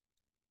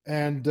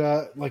 and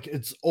like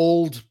it's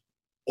old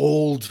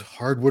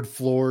hardwood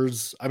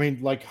floors. I mean,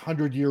 like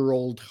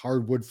 100-year-old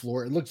hardwood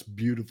floor. It looks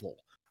beautiful,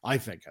 I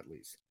think, at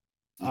least.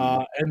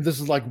 And this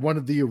is like one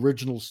of the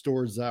original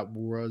stores that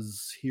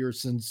was here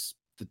since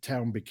the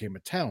town became a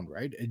town,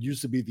 right? It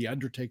used to be the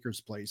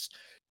Undertaker's place.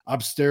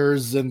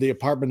 Upstairs in the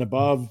apartment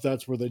above,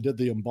 that's where they did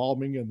the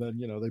embalming, and then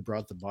they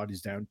brought the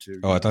bodies down to.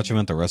 Oh, I thought you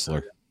meant the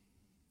wrestler.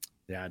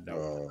 Yeah,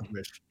 no, I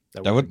wish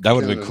that would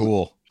have been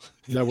cool.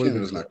 That would have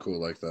been not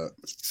cool like that.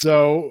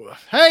 So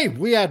hey,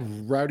 we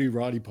had Rowdy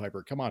Roddy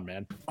Piper. Come on,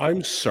 man.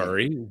 I'm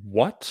sorry.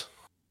 What?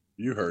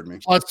 You heard me.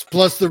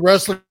 Plus the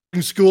wrestling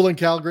school in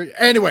Calgary.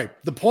 Anyway,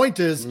 the point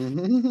is,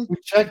 we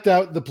checked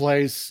out the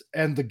place,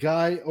 and the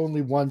guy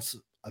only wants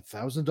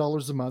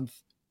 $1,000 a month,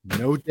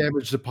 no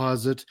damage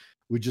deposit.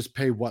 We just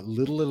pay what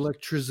little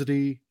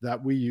electricity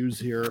that we use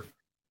here,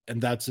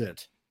 and that's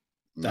it.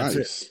 That's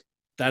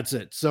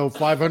it. So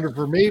 $500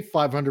 for me,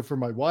 $500 for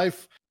my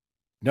wife.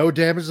 No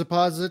damage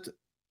deposit.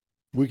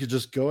 We could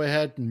just go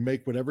ahead and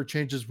make whatever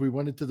changes we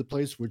wanted to the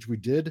place, which we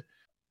did.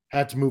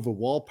 Had to move a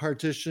wall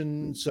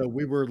partition, so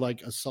we were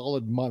like a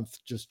solid month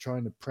just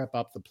trying to prep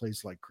up the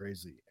place like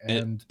crazy.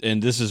 And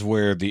this is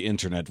where the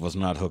internet was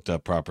not hooked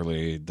up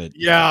properly.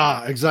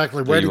 Yeah,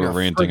 exactly. Waiting you were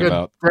ranting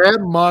about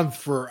month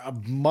for a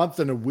month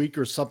and a week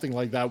or something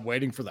like that,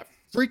 waiting for the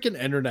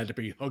freaking internet to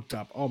be hooked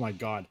up. Oh my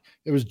god,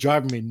 it was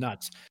driving me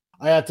nuts.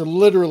 I had to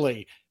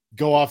literally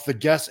go off the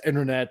guest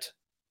internet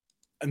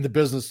and the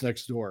business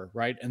next door,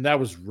 right? And that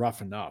was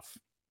rough enough.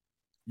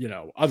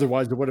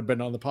 Otherwise it would have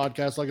been on the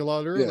podcast like a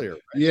lot earlier.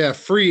 Right? Yeah,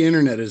 free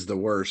internet is the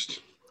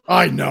worst.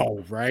 I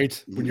know,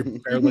 right? When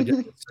you barely get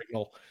the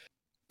signal.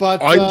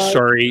 But I'm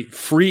sorry,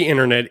 free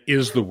internet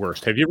is the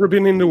worst. Have you ever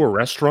been into a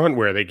restaurant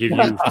where they give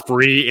you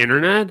free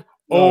internet?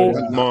 Oh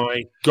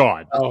my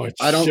god! Oh,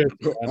 I don't.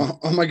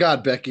 Oh my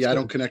god, Becky! I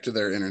don't connect to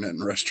their internet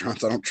in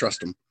restaurants. I don't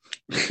trust them.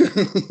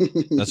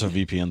 That's what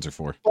VPNs are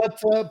for.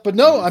 But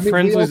no, I mean,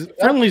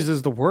 Friendlies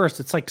is the worst.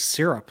 It's like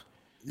syrup.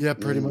 Yeah,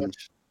 pretty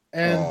much.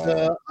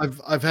 And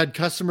I've had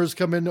customers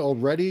come in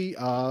already,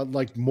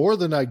 like more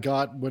than I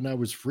got when I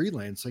was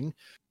freelancing.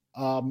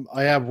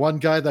 I have one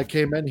guy that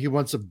came in. He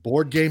wants a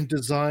board game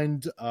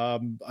designed.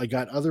 I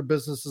got other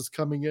businesses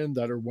coming in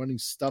that are wanting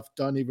stuff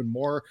done even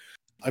more.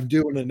 I'm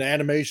doing an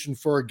animation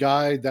for a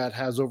guy that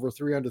has over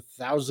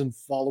 300,000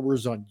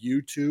 followers on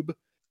YouTube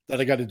that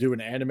I got to do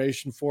an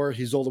animation for.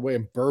 He's all the way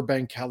in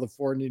Burbank,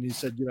 California. And he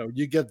said,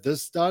 you get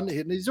this done.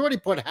 And he's already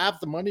put half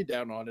the money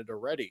down on it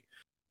already.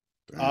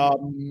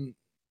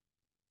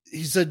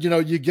 He said,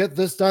 you get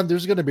this done,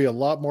 there's going to be a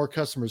lot more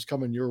customers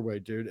coming your way,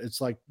 dude. It's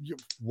like,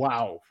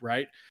 wow,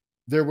 right?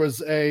 There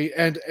was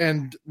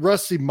and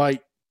Rusty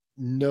might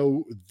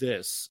know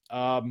this.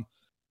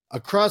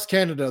 Across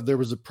Canada, there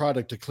was a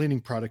cleaning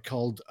product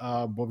called,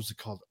 what was it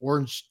called?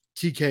 Orange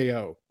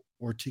TKO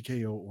or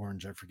TKO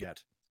Orange, I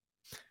forget.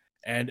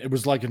 And it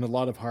was like in a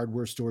lot of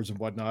hardware stores and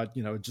whatnot,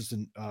 just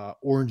an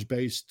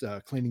orange-based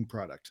cleaning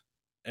product.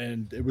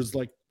 And it was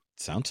like,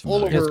 sounds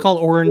familiar. It's called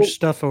Orange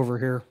Stuff over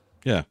here.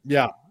 Yeah.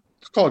 Yeah.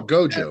 It's called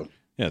Gojo.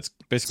 Yeah, it's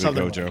basically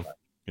Something Gojo. Like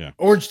yeah.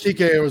 Orange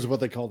TKO is what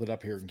they called it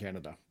up here in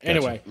Canada.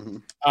 Anyway,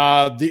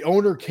 the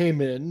owner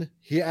came in.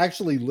 He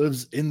actually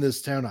lives in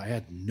this town. I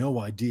had no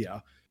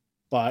idea.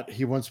 But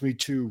he wants me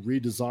to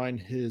redesign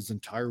his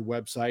entire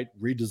website,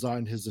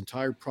 redesign his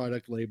entire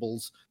product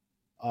labels,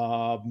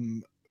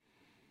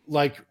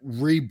 like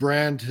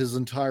rebrand his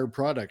entire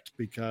product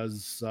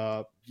because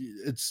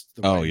it's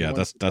the oh yeah,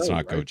 that's not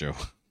right? Gojo.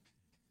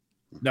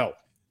 No.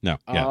 Yeah,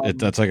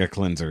 that's like a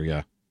cleanser.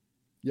 Yeah.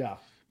 Yeah.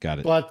 Got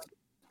it. But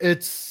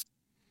it's,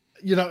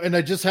 and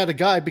I just had a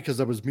guy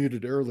because I was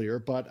muted earlier,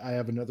 but I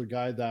have another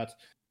guy that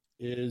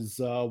is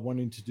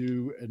wanting to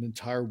do an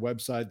entire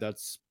website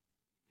that's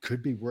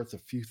could be worth a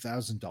few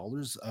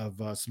 $1,000s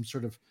of some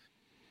sort of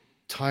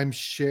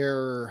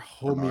timeshare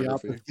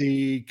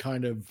homeopathy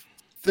kind of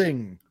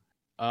thing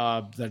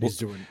that he's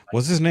doing.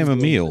 What's his name?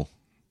 Emil.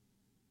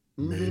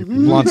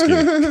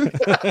 Blonsky.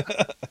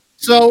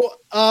 So,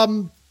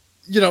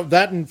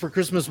 that, and for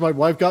Christmas, my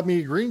wife got me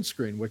a green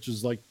screen, which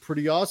is like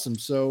pretty awesome.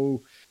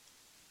 So,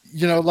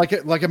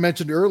 like I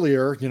mentioned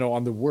earlier,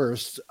 on the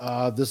worst,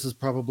 this is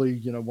probably,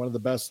 one of the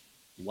best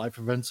life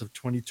events of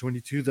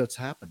 2022 that's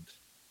happened.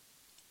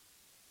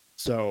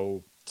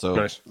 So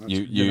nice.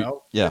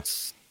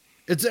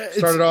 It's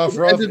started off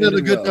rough, ended on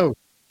a good note.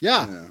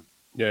 Yeah.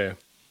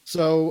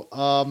 So,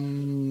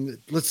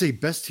 let's see,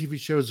 best TV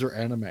shows or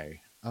anime.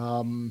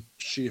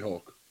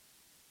 She-Hulk.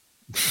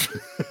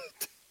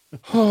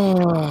 You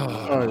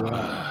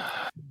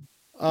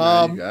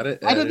got it.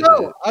 I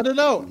don't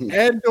know.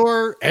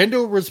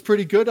 Andor was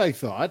pretty good, I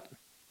thought.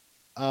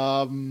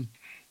 But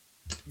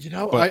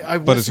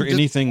is there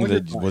anything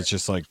that was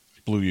just like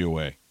blew you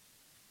away?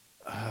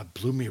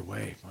 Blew me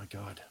away. My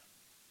God,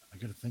 I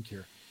got to think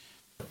here.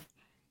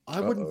 I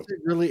wouldn't say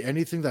really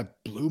anything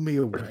that blew me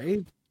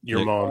away.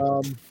 Your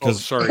mom.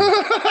 Sorry. I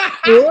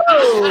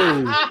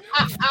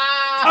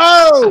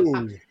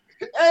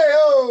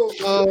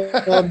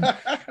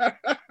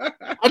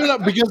don't know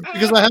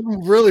because I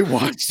haven't really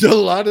watched a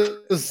lot of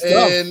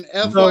stuff. And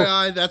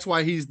FYI, that's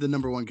why he's the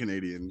 #1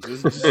 Canadian.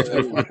 That's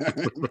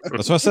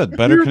what I said.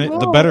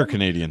 The better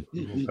Canadian.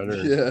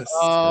 Yes,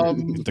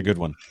 the good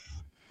one.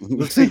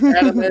 Let's see,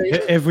 anime.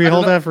 If we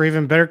hold that for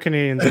even better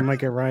Canadians, we might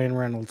get Ryan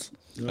Reynolds.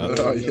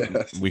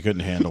 Yes. We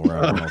couldn't handle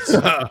Ryan Reynolds.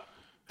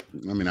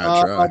 I mean,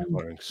 I try.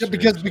 Yeah,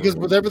 because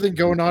with everything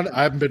going on,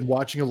 I haven't been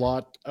watching a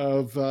lot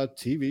of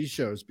TV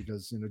shows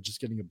because just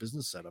getting a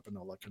business set up and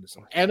all that kind of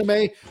stuff.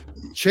 Anime,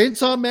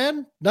 Chainsaw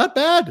Man, not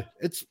bad.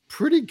 It's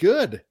pretty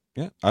good.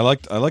 Yeah, I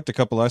liked a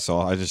couple I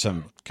saw. I just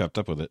haven't kept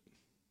up with it.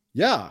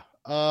 Yeah.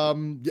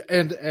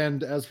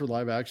 And as for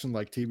live action,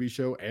 like TV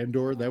show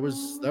Andor, that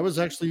was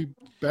actually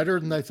better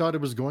than I thought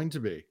it was going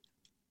to be.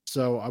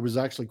 So I was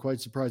actually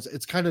quite surprised.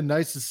 It's kind of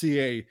nice to see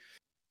a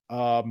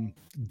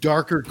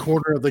darker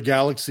corner of the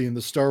galaxy in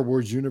the Star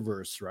Wars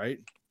universe, right?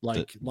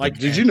 Like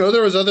did you know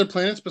there was other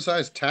planets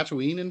besides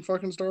Tatooine in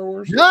fucking Star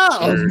Wars? Yeah,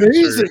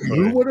 amazing.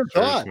 Who would have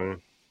thought?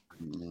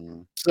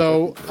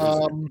 So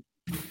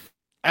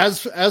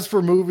as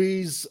for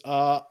movies,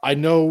 I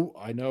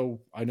know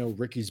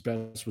Ricky's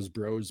best was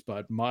Bros,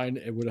 but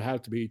mine, it would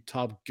have to be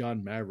Top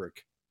Gun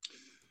Maverick.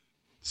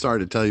 Sorry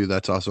to tell you,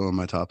 that's also on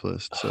my top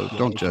list. So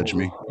don't judge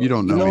me. You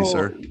don't know me,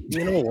 sir.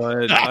 You know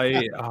what?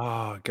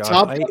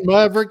 Top Gun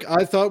Maverick,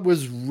 I thought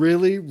was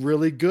really,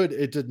 really good.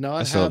 It did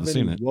not have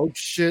any woke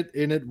shit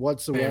in it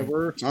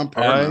whatsoever. It's on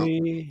Paramount.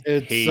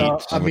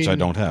 Which I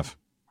don't have.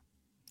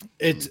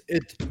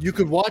 You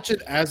could watch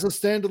it as a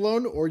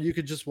standalone, or you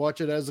could just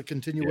watch it as a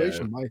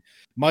continuation. Yeah.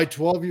 My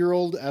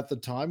 12-year-old at the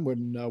time,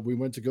 when we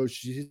went to go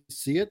see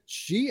it,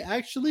 she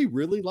actually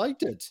really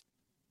liked it.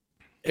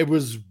 It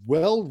was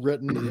well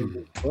written, it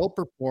was well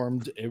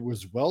performed, it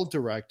was well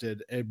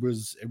directed. It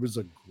was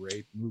a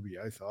great movie,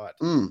 I thought.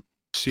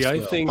 See, I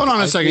think. Hold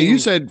on a second. You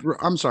said,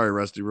 I'm sorry,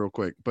 Rusty, real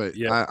quick, but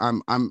yeah,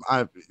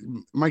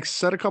 Mike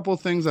said a couple of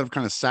things that have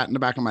kind of sat in the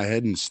back of my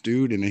head and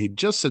stewed, and he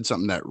just said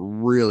something that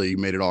really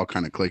made it all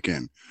kind of click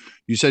in.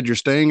 You said you're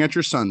staying at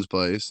your son's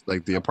place,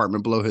 like the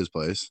apartment below his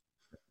place,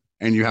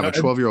 and you have a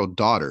 12-year-old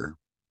daughter.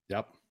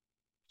 Yep.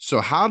 So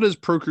how does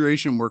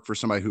procreation work for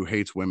somebody who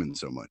hates women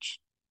so much?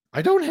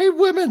 I don't hate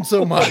women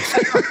so much.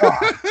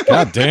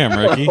 God damn,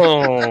 Ricky.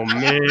 Oh,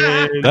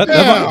 man.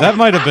 That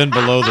might have been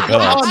below the belt.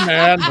 Come on,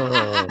 man.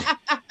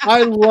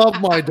 I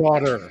love my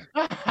daughter.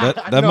 I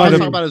was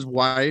talking about his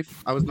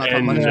wife. I was not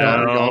talking about his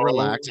daughter. Y'all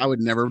relax. I would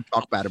never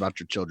talk bad about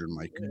your children,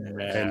 Mike.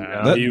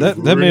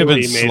 That may have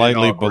been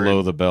slightly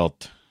below the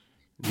belt.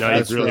 No,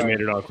 you've really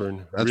made it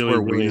awkward. That's really,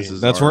 where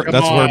weaknesses are.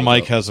 That's where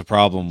Mike has a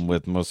problem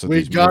with most of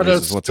these movies.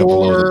 Is what's up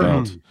below the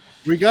belt.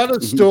 We got a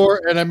store,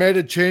 and I made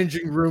a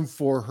changing room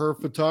for her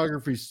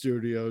photography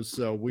studio,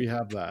 so we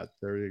have that.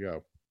 There you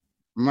go.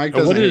 Mike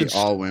doesn't hate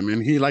all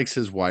women. He likes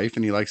his wife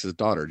and he likes his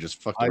daughter.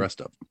 Just fuck the rest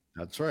of them.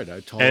 That's right.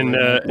 I told him.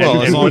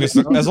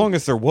 As long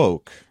as they're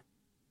woke,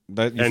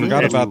 that you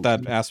forgot about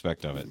that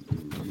aspect of it.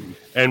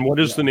 And what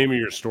is the name of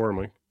your store,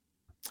 Mike?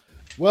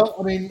 Well,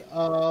 I mean,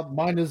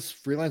 mine is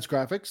Freelance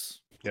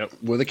Graphics. Yep,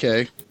 with a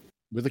K.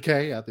 With a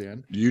K at the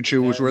end. You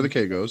choose where the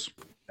K goes.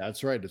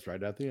 That's right. It's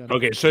right at the end.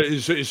 Okay, so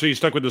you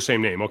stuck with the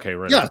same name. Okay,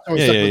 right. Yeah. So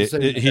it's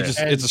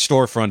a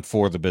storefront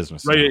for the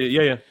business. Right.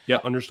 Yeah.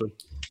 Understood.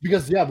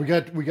 Because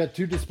we got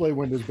two display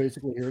windows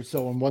basically here.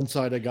 So on one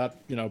side I got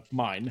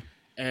mine,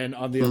 and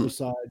on the other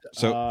side,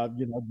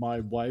 my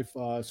wife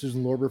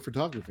Susan Lorber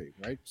Photography.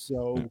 Right.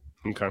 So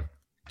okay.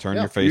 Turn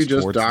your face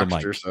towards the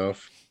mic.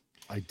 Yourself.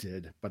 I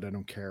did, but I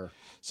don't care.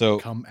 So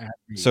come at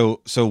me.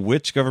 So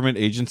which government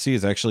agency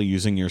is actually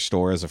using your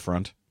store as a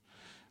front?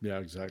 Yeah,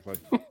 exactly.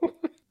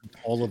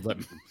 All of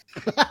them.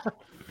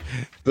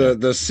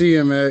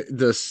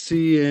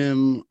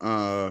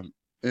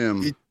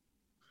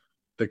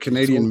 the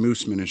Canadian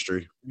Moose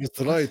Ministry. That's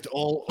right.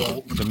 All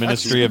the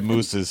Ministry of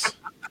Mooses.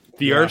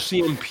 The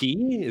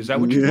RCMP? Is that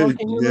what you're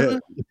talking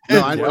about?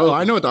 No,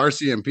 I know what the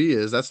RCMP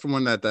is. That's the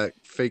one that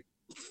fake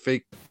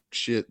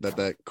shit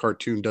that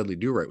cartoon Dudley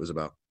Do-Right was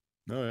about.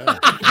 Oh yeah.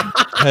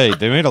 Hey,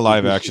 they made a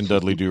live action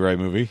Dudley Do-Right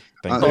movie.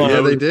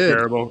 Yeah, they did.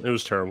 Terrible. It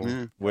was terrible.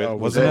 Yeah.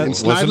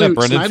 Wasn't it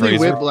Brendan Fraser?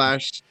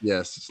 Whiplash.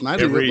 Yes,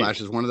 Snidely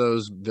Whiplash is one of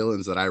those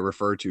villains that I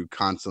refer to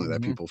constantly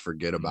that people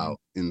forget about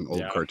in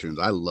old cartoons.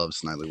 I love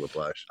Snidely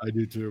Whiplash. I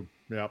do too.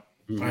 Yeah.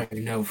 I have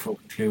no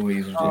fucking clue what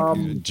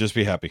you're just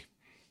be happy.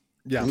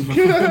 Yeah.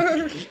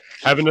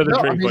 Have another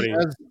drink, buddy.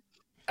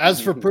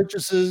 As for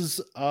purchases,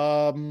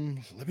 let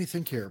me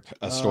think here.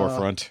 A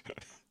storefront.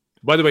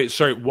 By the way,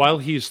 sorry, while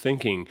he's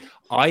thinking,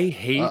 I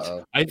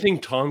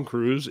think Tom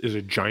Cruise is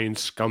a giant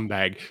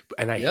scumbag,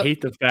 and I hate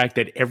the fact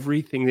that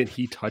everything that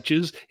he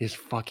touches is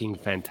fucking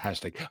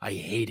fantastic. I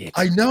hate it.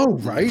 I know,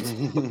 right?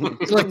 He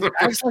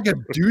acts like a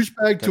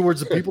douchebag towards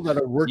the people that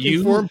are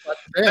working for him.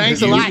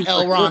 Thanks a lot,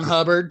 L. Ron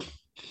Hubbard.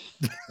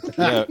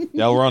 Yeah,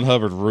 L. Ron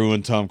Hubbard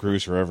ruined Tom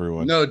Cruise for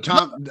everyone. No,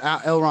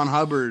 L. Ron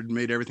Hubbard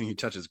made everything he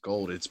touches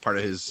gold. It's part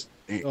of his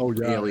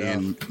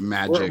alien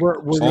magic.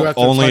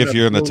 Only if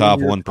you're in the top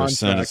 1% of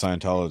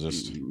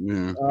Scientologists.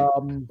 Yeah.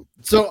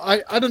 So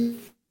I don't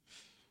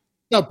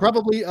know.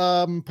 Probably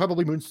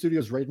Moon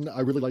Studios Raiden. I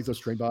really like those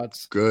train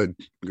bots. Good.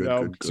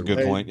 It's a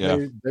good point. Yeah,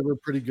 they were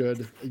pretty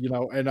good.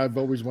 And I've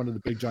always wanted a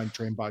big giant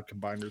train bot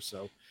combiner.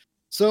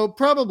 So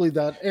probably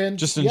that. And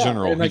just in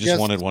general, he just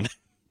wanted one.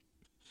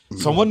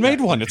 Someone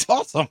made one. It's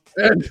awesome.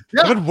 And,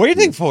 I've been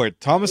waiting for it.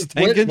 Thomas the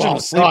Tank Engine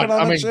was sleeping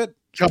on that shit.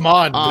 Come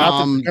on,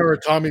 not the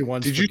Murakami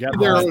ones. Did you see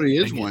there already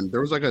is one?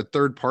 There was like a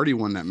third party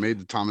one that made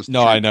the Thomas.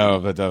 No, I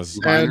know, but that was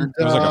and,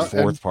 it was like a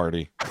fourth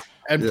party.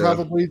 And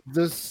probably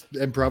this,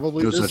 and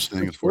probably no this such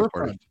thing as fourth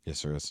party.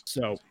 Yes, there is.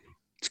 So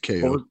it's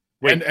KO.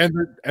 And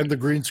the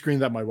green screen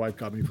that my wife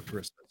got me for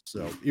Christmas.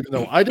 So even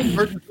though I didn't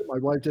purchase it, my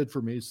wife did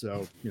for me.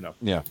 So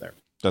yeah, there.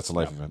 That's a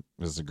life event.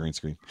 This is a green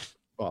screen.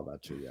 Well,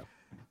 that too, yeah.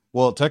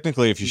 Well,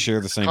 technically, if you share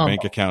the same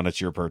bank account,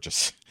 it's your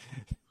purchase.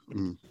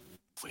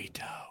 We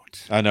don't.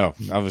 I know.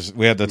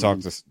 We had to talk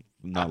this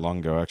not long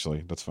ago.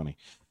 Actually, that's funny.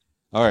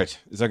 All right,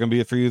 is that going to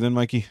be it for you then,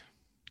 Mikey?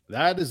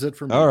 That is it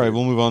for me. All right,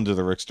 we'll move on to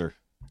the Rickster.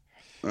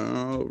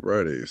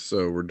 Alrighty,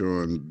 so we're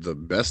doing the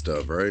best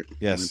of, right?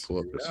 Yes. Let me pull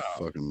up this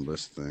fucking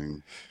list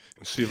thing.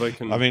 See if I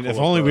can. I mean, if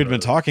only we'd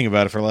been talking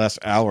about it for the last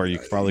hour, you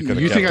probably could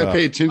have. You think I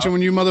pay attention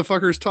when you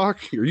motherfuckers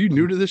talk? Are you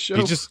new to this show?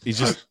 He's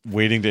just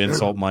waiting to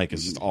insult Mike.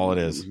 Is just all it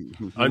is.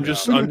 I'm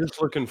just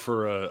looking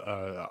for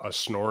a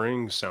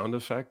snoring sound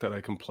effect that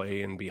I can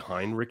play in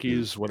behind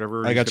Ricky's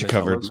whatever. I got you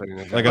covered.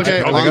 I got you.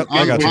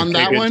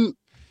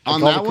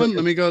 On that one,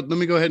 let me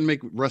go ahead and make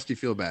Rusty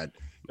feel bad.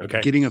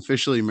 Okay. Getting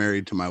officially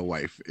married to my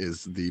wife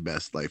is the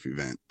best life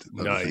event of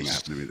the thing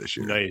happened to me this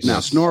year. Nice. Now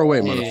snore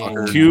away,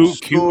 motherfucker. Cue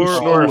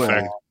snore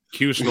effect.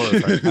 Cue snore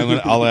effect.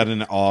 I'll add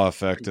an awe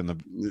effect in the.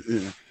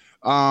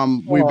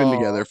 We've been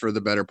together for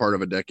the better part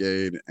of a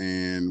decade,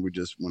 and we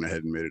just went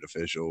ahead and made it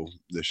official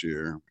this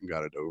year and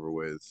got it over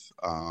with.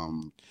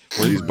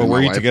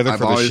 Were you together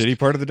for the shitty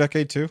part of the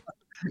decade too?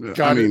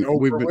 I mean,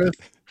 we've been.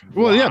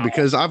 Well, yeah,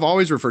 because I've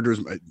always referred to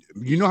her as.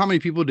 You know how many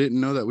people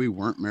didn't know that we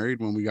weren't married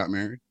when we got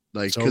married?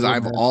 Like, because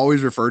I've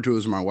always referred to her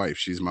as my wife.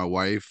 She's my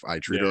wife. I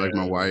treat her like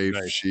my wife.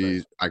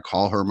 Nice. I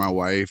call her my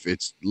wife.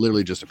 It's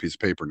literally just a piece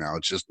of paper now.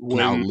 It's just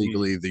now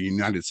legally the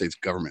United States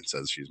government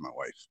says she's my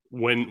wife.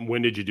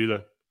 When did you do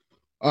that?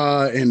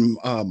 In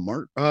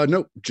March.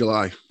 No,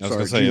 July. I was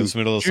gonna say it was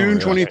middle of June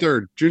summer.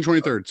 23rd. June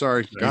 23rd.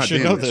 Sorry. You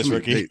should know this,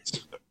 Ricky.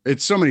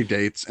 It's so many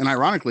dates, and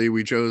ironically,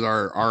 we chose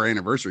our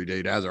anniversary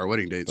date as our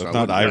wedding date. That's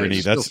not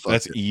irony.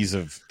 That's ease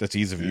of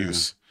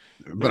use.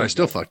 But I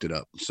still fucked it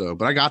up. So,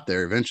 but I got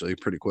there eventually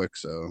pretty quick.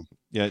 So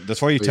yeah,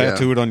 that's why you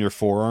tattoo it on your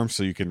forearm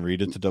so you can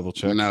read it to double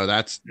check. No,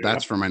 that's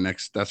for my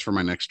next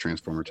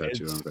Transformer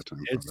tattoo.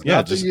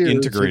 Just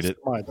integrate it.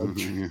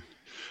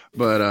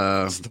 But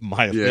it's the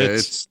Maya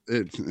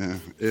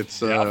it's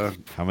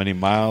how many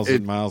miles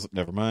and miles?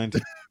 Never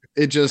mind.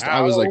 It just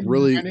I was like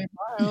really.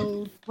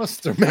 I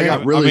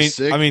got really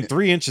sick. I mean,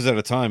 3 inches at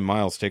a time.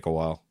 Miles take a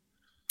while.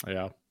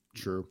 Yeah,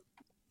 true.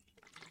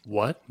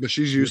 What? But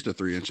she's used to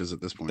 3 inches at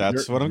this point.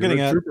 That's what I'm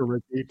getting at. Trooper,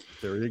 Ricky.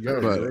 There you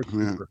go.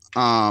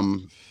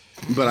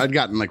 But I'd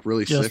gotten like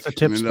really sick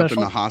and ended up in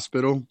the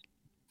hospital.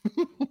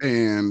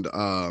 And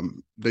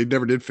they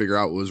never did figure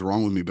out what was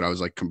wrong with me, but I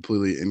was like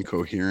completely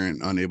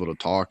incoherent, unable to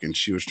talk, and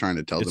she was trying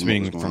to tell them what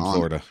was going on.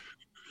 Florida.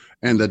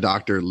 And the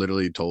doctor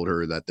literally told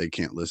her that they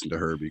can't listen to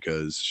her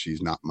because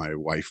she's not my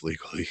wife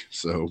legally.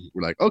 So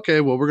we're like,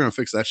 okay, well, we're gonna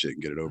fix that shit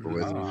and get it over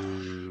with.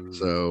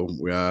 So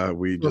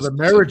we just the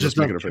marriage is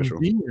make not it official.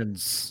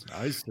 Convenience.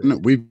 I see. No,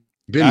 we've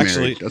been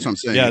married. That's what I'm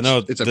saying. Yeah,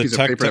 it's a piece of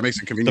paper that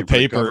makes it convenient the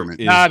paper for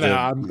the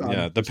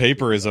government. The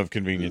paper is of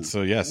convenience.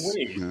 So yes.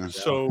 Wait,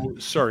 so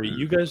sorry,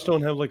 you guys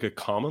don't have like a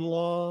common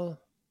law?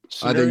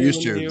 They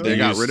used to. They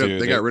got rid of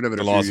it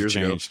a few years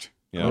ago.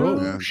 Yeah.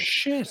 Oh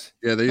shit!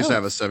 Yeah, they used to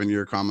have a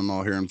 7-year common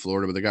law here in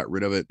Florida, but they got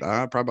rid of it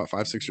probably about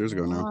 5-6 years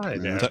ago now.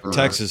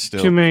 Texas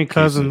still too many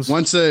cousins.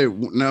 Once they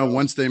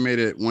made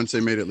it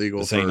legal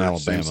for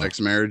same-sex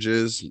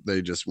marriages,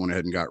 they just went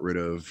ahead and got rid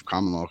of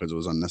common law because it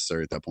was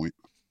unnecessary at that point.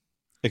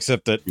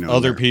 Except that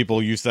other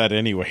people use that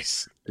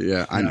anyways.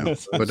 Yeah, I know,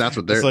 but that's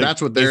what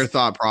their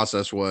thought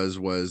process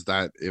was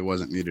that it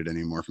wasn't needed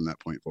anymore from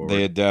that point forward.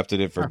 They adapted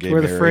it for gay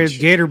where marriage. the phrase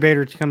 "gator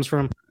baiter" comes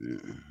from.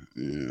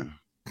 Yeah.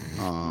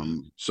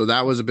 So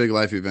that was a big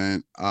life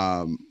event. Any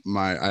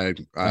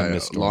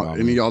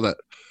y'all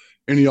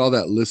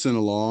that listen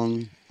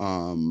along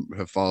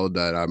have followed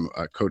that.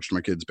 I coached my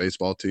kid's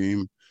baseball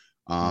team.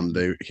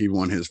 He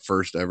won his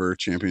first ever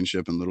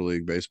championship in Little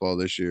League baseball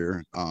this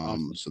year.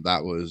 So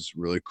that was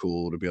really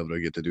cool to be able to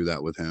get to do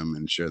that with him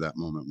and share that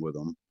moment with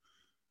him.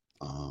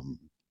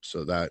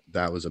 So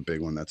that was a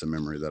big one. That's a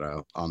memory that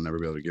I'll never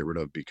be able to get rid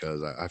of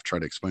because I've tried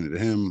to explain it to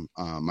him.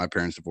 My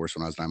parents divorced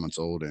when I was 9 months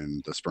old,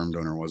 and the sperm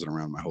donor wasn't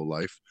around my whole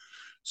life.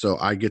 So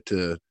I get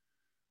to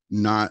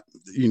not,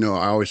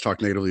 I always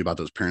talk negatively about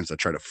those parents that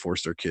try to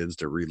force their kids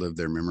to relive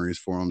their memories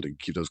for them to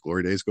keep those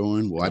glory days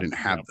going. Well, I didn't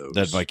have those.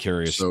 That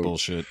vicarious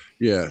bullshit.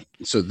 Yeah.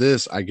 So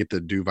this I get to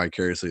do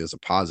vicariously as a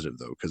positive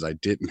though, because I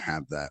didn't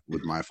have that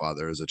with my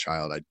father as a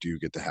child. I do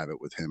get to have it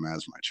with him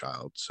as my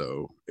child.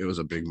 So it was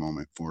a big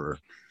moment for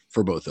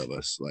both of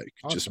us, like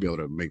just to be able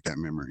to make that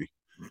memory.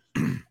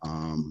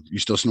 You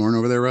still snoring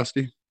over there,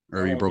 Rusty?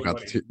 Or you broke out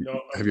the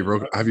have you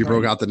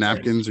broke out the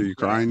napkins? Are you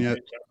crying yet?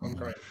 I'm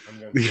crying. I'm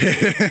good.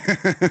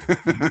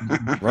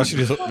 Yeah.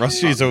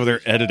 Rusty's over there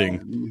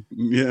editing.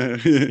 Yeah.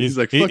 He's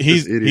like, fuck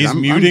he's this idiot.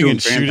 I'm muting doing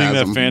and shooting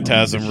the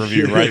Phantasm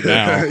review right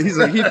now. He's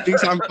like, he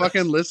thinks I'm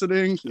fucking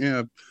listening.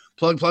 Yeah.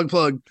 Plug.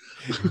 Oh,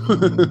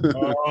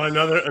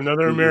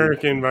 another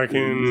American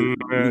fucking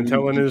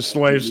telling his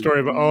life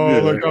story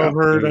about look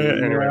over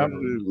it. Anyway.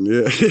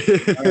 Yeah.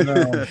 I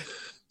know.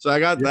 So I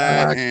got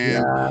that,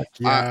 and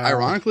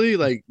ironically,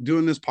 like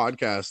doing this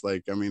podcast,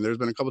 like, I mean, there's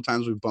been a couple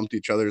times we've bumped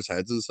each other's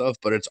heads and stuff,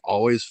 but it's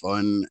always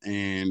fun.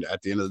 And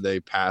at the end of the day,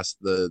 past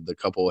the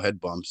couple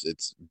head bumps,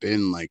 it's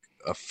been like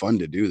a fun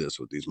to do this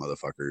with these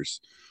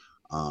motherfuckers.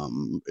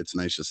 It's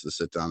nice just to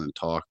sit down and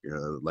talk,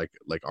 like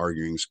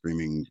arguing,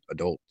 screaming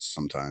adults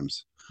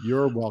sometimes.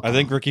 You're welcome. I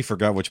think Ricky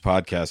forgot which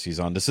podcast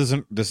he's on. This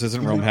isn't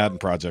Rome Hatton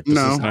Project. This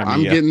no, is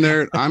I'm getting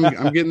there. I'm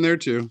getting there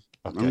too.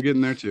 Okay. I'm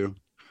getting there too.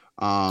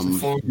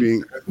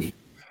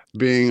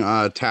 Being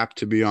tapped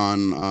to be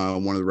on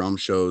one of the Realm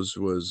shows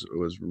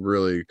was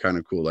really kind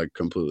of cool. Like,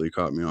 completely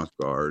caught me off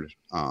guard.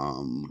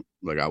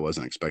 Like, I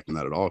wasn't expecting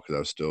that at all because I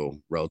was still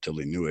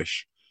relatively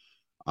newish.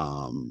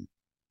 And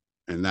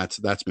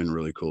that's been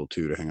really cool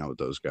too, to hang out with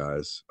those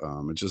guys.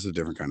 It's just a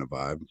different kind of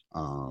vibe.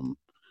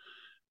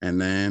 And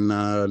then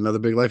another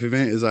big life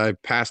event is I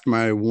passed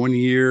my 1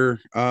 year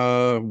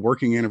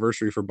working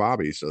anniversary for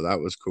Bobby, so that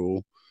was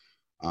cool.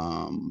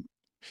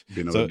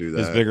 Being able to do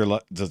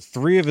that. The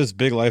 3 of his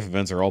big life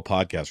events are all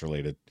podcast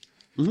related.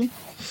 Mm-hmm.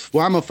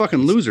 Well, I'm a fucking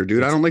loser,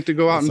 dude. I don't like to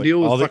go out and deal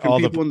with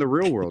fucking people in the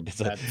real world.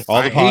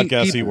 All the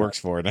podcasts he works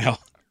for now.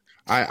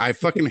 I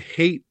fucking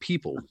hate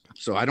people,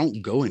 so I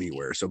don't go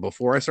anywhere. So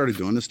before I started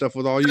doing this stuff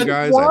with all you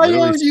guys, I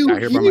literally sat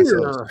here by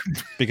myself.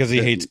 Because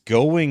he hates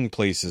going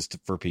places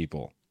for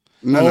people.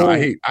 No,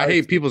 I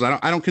hate people's.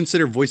 I don't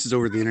consider voices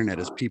over the internet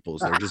as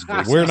peoples. They're just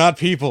voices. We're not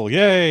people.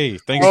 Yay!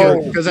 Thanks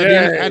because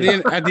at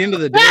the end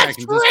of the day, I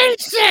can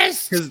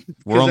just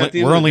we're only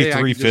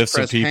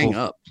 3/5 of people. Hang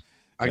up.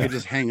 I could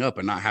just hang up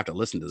and not have to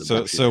listen to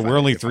the. So we're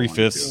only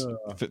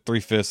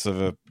 3/5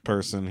 of a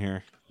person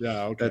here.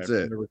 Yeah, okay. That's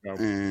it.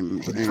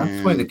 And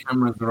that's why the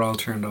cameras are all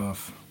turned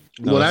off.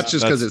 Well, that's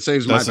just because it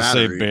saves my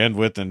battery. Save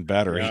bandwidth and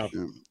battery. Yeah.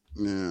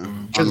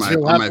 On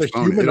my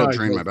phone, it'll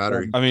drain my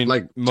battery. I mean,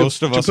 like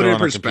most of us put are it in on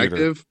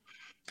perspective.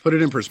 Put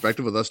it in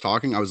perspective with us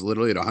talking. I was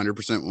literally at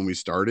 100% when we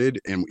started,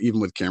 and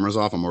even with cameras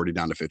off, I'm already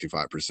down to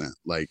 55%.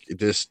 Like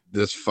this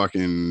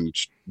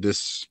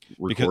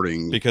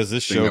recording because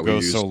this show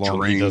goes so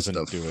long, he doesn't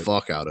the do it.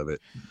 Fuck out of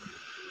it.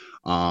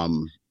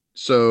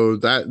 So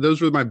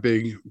those were my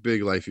big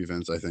life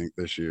events, I think,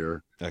 this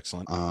year.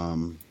 Excellent.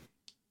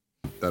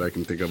 That I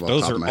can think of.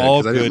 Those are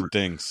all good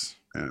things.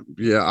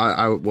 Yeah,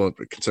 I well,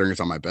 considering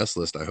it's on my best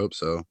list, I hope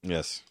so.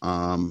 Yes.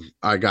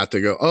 I got to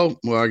go. Oh,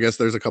 well, I guess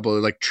there's a couple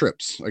of like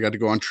trips. I got to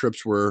go on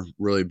trips were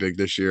really big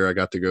this year. I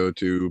got to go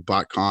to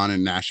BotCon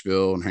in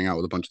Nashville and hang out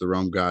with a bunch of the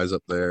Rome guys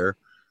up there.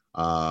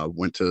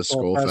 Went to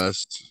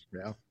Skullfest.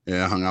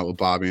 Yeah, hung out with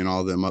Bobby and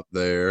all of them up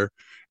there.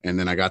 And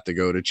then I got to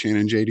go to Chan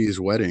and JD's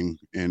wedding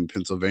in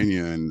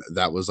Pennsylvania, and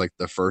that was like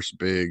the first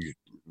big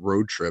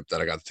road trip that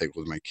I got to take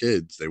with my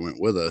kids. They went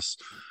with us.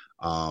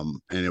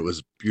 And it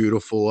was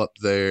beautiful up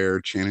there.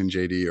 Chan and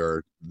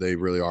JD they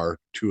really are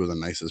 2 of the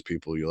nicest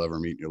people you'll ever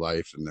meet in your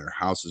life. And their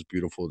house is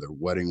beautiful. Their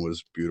wedding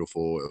was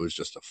beautiful. It was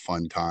just a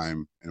fun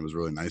time, and it was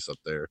really nice up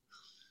there.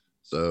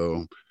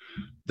 So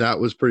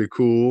that was pretty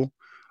cool.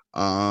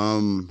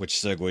 Which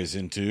segues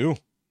into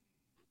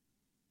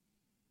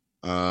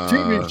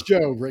TV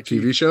show, Ricky.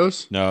 TV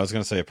shows? No, I was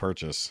going to say a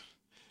purchase.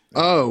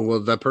 Oh, well,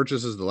 that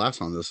purchase is the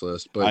last on this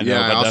list. But I know,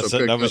 yeah,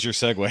 that was your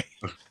segue.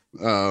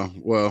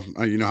 Well,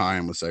 you know how I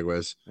am with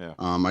segues. Yeah.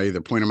 I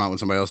either point them out when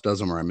somebody else does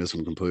them, or I miss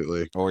them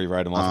completely, or you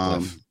write them off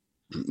the cliff.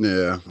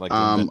 Yeah. Like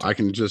I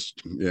can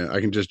just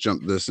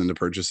jump this into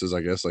purchases,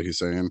 I guess, like he's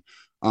saying.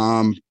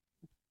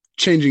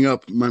 Changing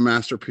up my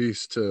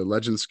masterpiece to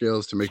legend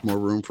scales to make more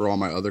room for all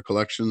my other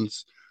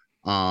collections.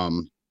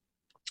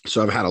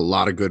 So I've had a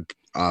lot of good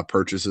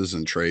purchases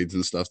and trades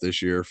and stuff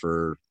this year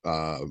for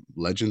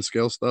legend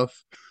scale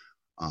stuff.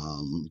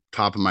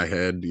 Top of my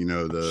head,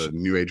 the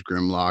New Age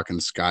Grimlock and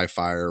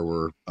Skyfire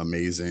were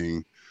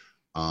amazing.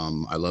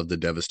 I love the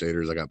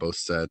Devastators. I got both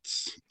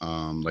sets.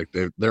 Like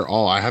they're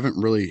all, I haven't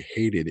really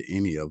hated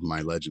any of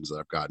my legends that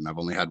I've gotten. I've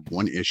only had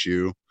one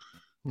issue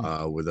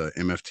with a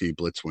MFT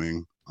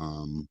Blitzwing.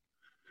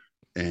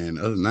 And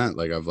other than that,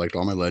 like I've liked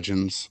all my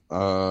legends.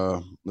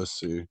 Let's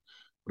see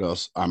what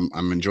else.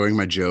 I'm enjoying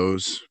my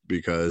Joes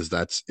because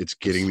it's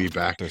getting me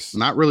back.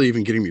 Not really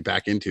even getting me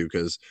back into,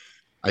 because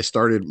I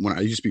started when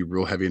I used to be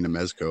real heavy into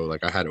Mezco.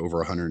 Like I had over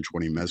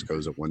 120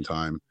 Mezcos at one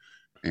time,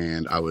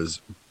 and I was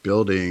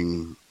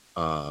building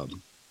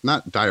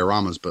not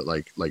dioramas, but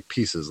like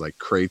pieces, like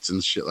crates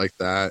and shit like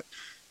that,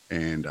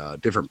 and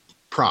different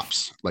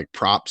props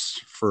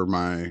for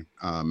my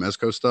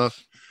Mezco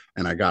stuff.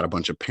 And I got a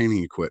bunch of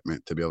painting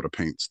equipment to be able to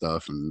paint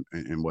stuff and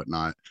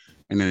whatnot.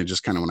 And then it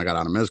just kind of, when I got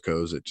out of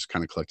Mezcos, it just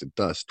kind of collected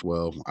dust.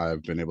 Well,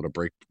 I've been able to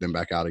break them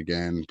back out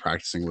again,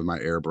 practicing with my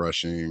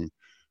airbrushing.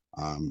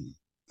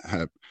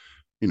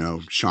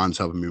 Sean's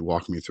helping me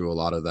walk me through a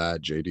lot of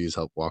that. JD's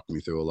helped walk me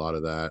through a lot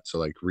of that. So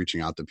like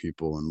reaching out to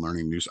people and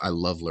learning I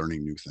love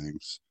learning new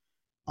things,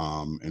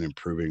 and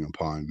improving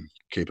upon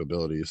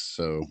capabilities.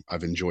 So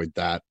I've enjoyed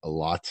that a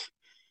lot.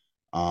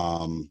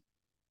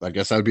 I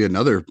guess that would be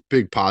another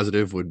big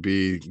positive, would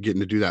be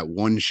getting to do that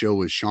one show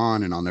with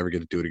Sean, and I'll never get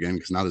to do it again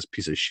because now this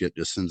piece of shit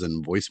just sends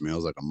in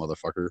voicemails like a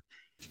motherfucker.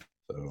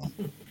 So,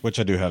 which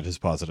I do have his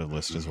positive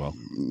list as well.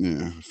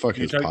 Yeah, fuck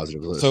his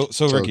positive list.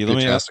 So Ricky, let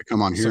me ask to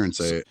come on here and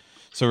say it.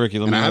 So Ricky,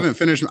 I haven't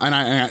finished,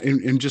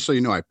 and just so you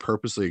know, I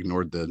purposely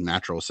ignored the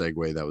natural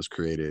segue that was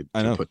created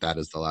to put that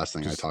as the last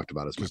thing I talked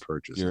about as my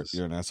purchases.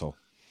 You're an asshole.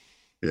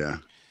 Yeah.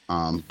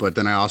 But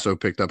then I also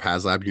picked up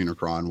HasLab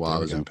Unicron while I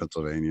was in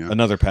Pennsylvania.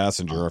 Another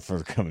passenger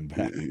for coming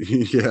back.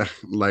 Yeah.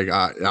 Like,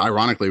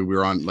 ironically, we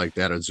were on, like,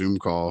 they had a Zoom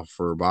call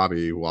for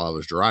Bobby while I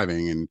was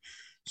driving. And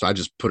so I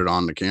just put it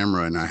on the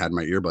camera and I had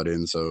my earbud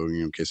in. So,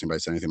 in case anybody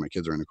said anything, my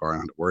kids are in the car, I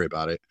don't have to worry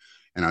about it.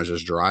 And I was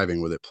just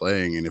driving with it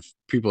playing. And if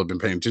people had been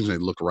paying attention,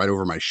 they'd look right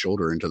over my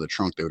shoulder into the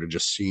trunk. They would have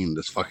just seen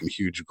this fucking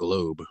huge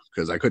globe,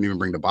 because I couldn't even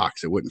bring the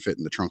box. It wouldn't fit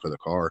in the trunk of the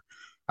car.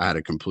 I had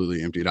it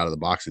completely emptied out of the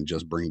box and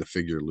just bring the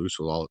figure loose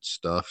with all its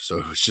stuff. So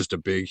it was just a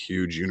big,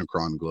 huge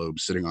Unicron globe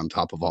sitting on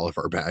top of all of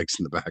our bags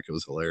in the back. It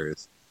was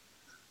hilarious.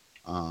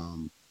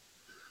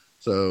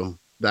 So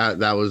that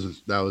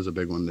was a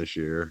big one this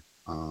year.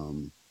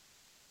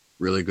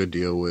 Really good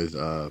deal with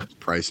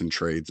price and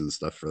trades and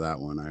stuff for that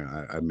one.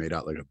 I made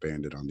out like a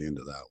bandit on the end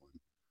of that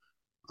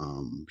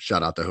one.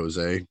 Shout out to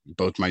Jose.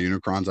 Both my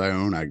Unicrons I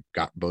own, I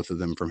got both of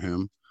them from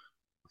him.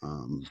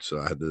 So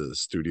I had the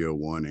Studio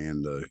One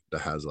and the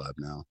HasLab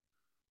now.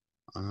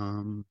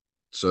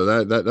 So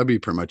that'd be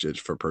pretty much it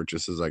for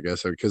purchases, I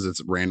guess, because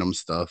it's random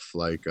stuff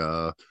like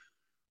I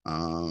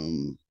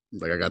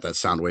got that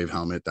Soundwave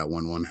helmet, that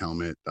 1-1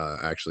 helmet.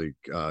 Actually,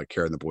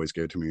 Kara and the boys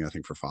gave it to me, I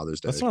think, for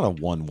Father's Day. That's not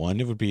a 1-1.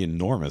 It would be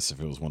enormous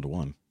if it was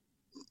 1-1.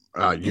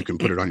 You can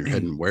put it on your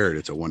head and wear it.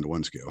 It's a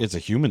 1-to-1 scale. It's a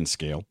human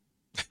scale.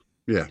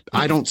 Yeah,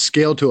 I don't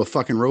scale to a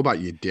fucking robot,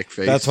 you dick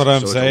face. That's what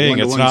I'm saying.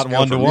 It's not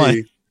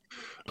 1-to-1.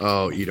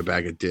 Oh, eat a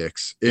bag of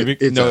dicks. It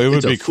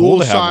would be cool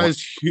to have.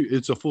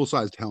 It's a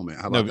full-sized helmet.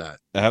 How about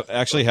that?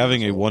 Actually,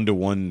 having a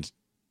 1-to-1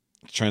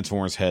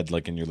 Transformers head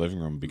like in your living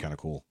room would be kind of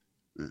cool.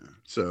 Yeah.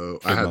 So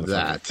I have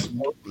that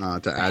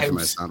to add to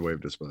my Soundwave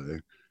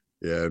display.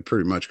 Yeah,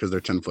 pretty much, because they're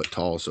 10 foot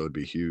tall, so it'd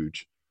be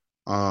huge.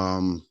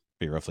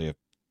 Be roughly a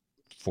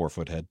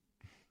 4-foot head.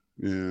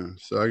 Yeah.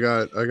 So I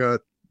got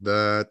that.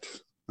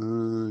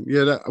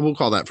 That we'll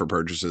call that for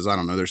purchases. I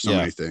don't know. There's so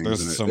many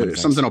things.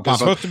 Something will pop up. It's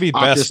supposed to be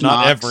best,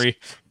 not every.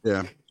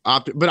 Yeah.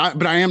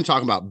 But I am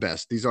talking about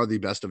best. These are the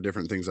best of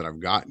different things that I've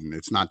gotten.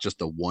 It's not just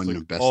the one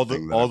best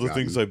thing. All the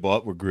things I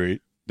bought were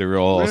great. They were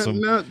all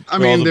awesome. I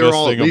mean, they were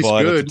all at least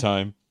good at the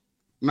time.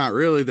 Not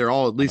really. They're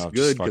all at least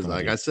good, because,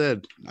 like I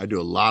said, I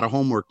do a lot of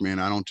homework, man.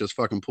 I don't just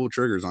fucking pull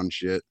triggers on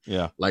shit.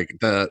 Yeah. Like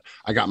I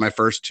got my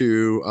first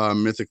two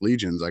Mythic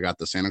Legions. I got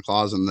the Santa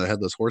Claus and the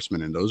Headless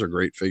Horseman, and those are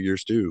great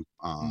figures too.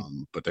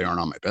 But they aren't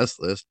on my best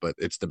list. But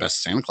it's the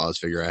best Santa Claus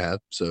figure I have.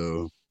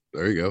 So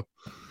there you go.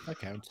 That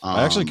counts.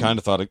 I actually kind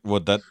of thought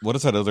what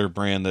is that other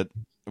brand that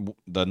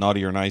the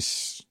Naughty or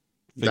Nice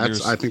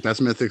figures? I think that's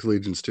Mythic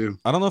Legions too.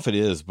 I don't know if it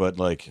is, but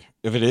like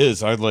if it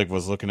is, I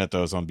was looking at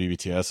those on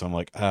BBTS. I'm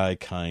like, I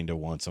kind of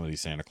want some of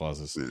these Santa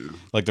Clauses,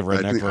 like the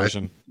redneck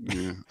version.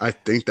 I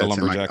think that's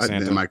lumberjack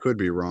Santa. I could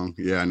be wrong.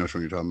 Yeah, I know what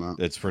you're talking about.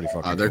 It's pretty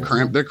fucking. Their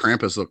cool. Their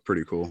Krampus look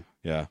pretty cool.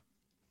 Yeah.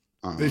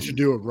 They should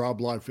do a Rob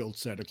Liefeld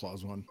Santa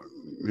Claus one.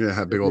 Yeah,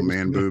 have big old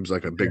man boobs,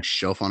 like a big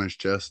shelf on his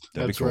chest.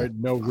 That's cool. Right.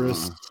 No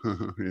wrists.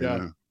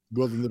 Yeah.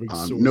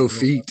 Sword, no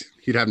feet.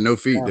 He'd have no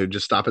feet. They'd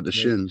just stop at the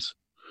shins.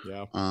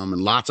 Yeah. And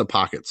lots of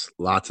pockets.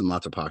 Lots and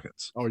lots of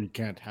pockets. Oh, you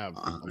can't have.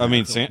 I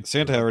mean,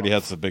 Santa already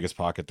has the biggest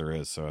pocket there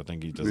is, so I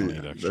think he doesn't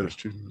need extra. That's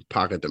true.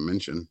 Pocket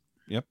dimension.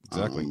 Yep,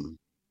 exactly.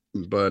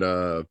 But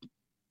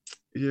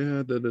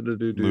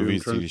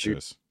movies, TV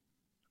shows.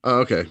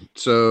 Okay,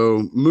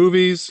 so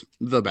movies,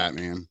 The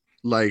Batman.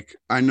 Like,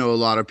 I know a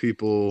lot of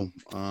people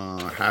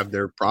have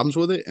their problems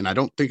with it, and I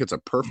don't think it's a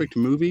perfect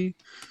movie.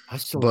 I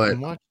still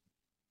haven't watched.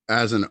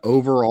 As an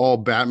overall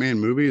Batman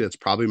movie, that's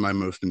probably my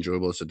most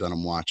enjoyable to sit down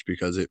and watch,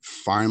 because it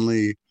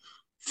finally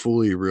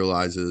fully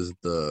realizes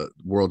the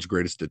world's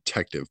greatest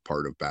detective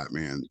part of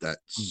Batman that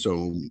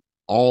so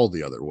all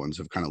the other ones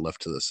have kind of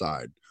left to the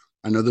side.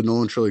 I know the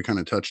Nolan trilogy kind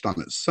of touched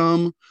on it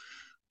some,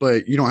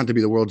 but you don't have to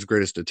be the world's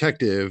greatest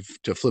detective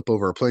to flip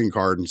over a playing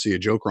card and see a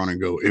Joker on it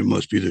and go, it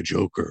must be the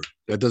Joker.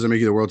 That doesn't make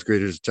you the world's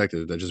greatest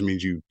detective. That just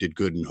means you did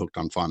good and hooked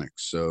on phonics.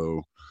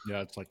 So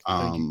yeah, it's like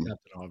Captain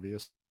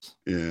Obvious.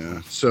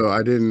 Yeah. So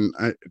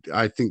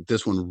I think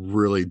this one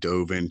really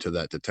dove into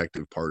that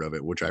detective part of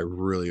it, which I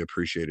really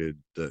appreciated,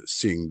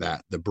 seeing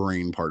that the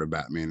brain part of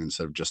Batman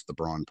instead of just the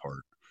brawn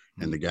part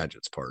and the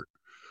gadgets part.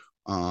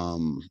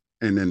 And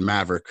then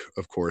Maverick,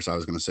 of course, I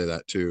was going to say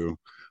that too.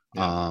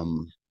 Yeah.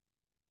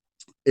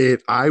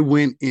 I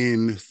went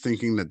in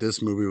thinking that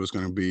this movie was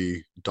going to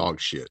be dog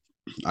shit.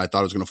 I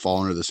thought it was going to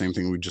fall under the same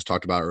thing we just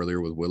talked about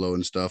earlier with Willow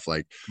and stuff.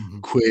 Like,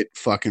 Mhm. quit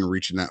fucking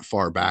reaching that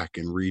far back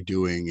and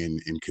redoing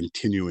and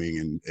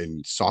continuing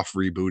and soft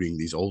rebooting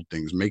these old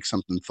things. Make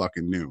something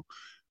fucking new.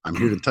 I'm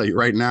here to tell you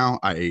right now,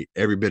 I ate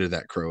every bit of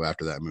that crow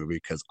after that movie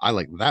because I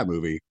like that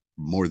movie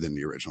more than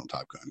the original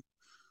Top Gun.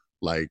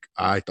 Like,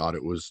 I thought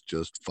it was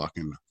just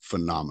fucking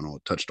phenomenal.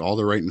 It touched all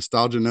the right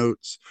nostalgia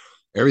notes.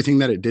 Everything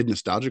that it did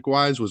nostalgic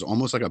wise was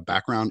almost like a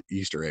background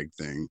Easter egg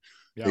thing.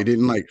 Yeah. They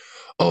didn't like,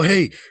 oh,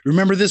 hey,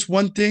 remember this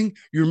one thing?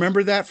 You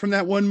remember that from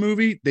that one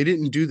movie? They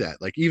didn't do that.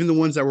 Like, even the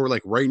ones that were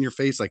like right in your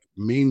face, like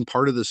main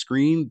part of the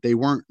screen, they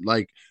weren't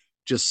like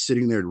just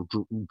sitting there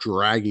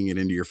dragging it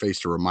into your face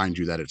to remind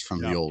you that it's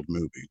from the old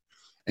movie.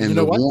 And you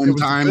know what?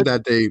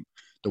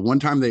 The one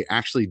time they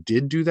actually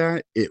did do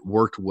that, it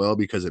worked well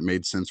because it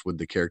made sense with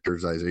the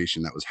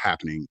characterization that was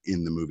happening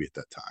in the movie at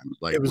that time.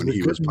 Like, it was when a he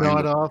good was playing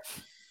nod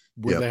off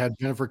where Yep. they had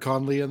Jennifer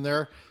Connelly in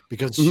there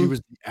because she was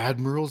the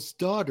admiral's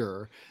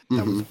daughter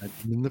that was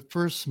mentioned in the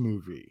first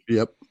movie.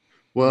 Yep.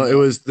 Well, it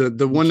was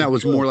the one that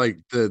was good. more like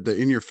the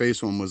in your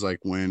face one was like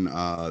when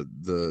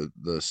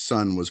the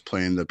son was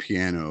playing the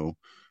piano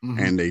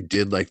and they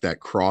did like that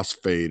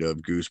crossfade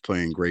of Goose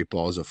playing Great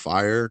Balls of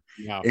Fire.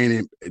 Yeah.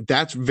 And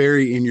that's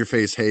very in your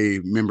face,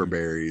 hey, member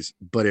berries,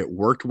 but it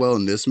worked well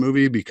in this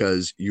movie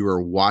because you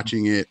were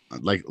watching it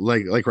like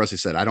Rusty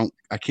said,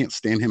 I can't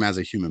stand him as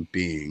a human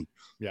being.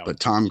 Yeah.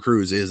 But Tom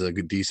Cruise is a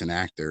good, decent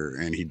actor,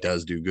 and he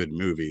does do good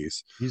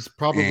movies. He's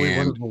probably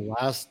one of the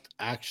last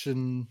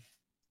action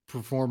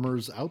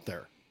performers out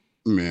there.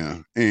 Yeah.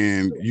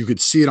 And you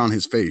could see it on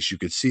his face. You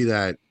could see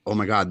that, oh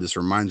my God, this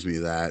reminds me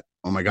of that.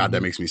 Oh my God,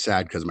 that makes me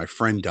sad because my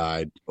friend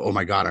died. Oh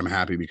my God, I'm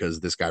happy because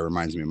this guy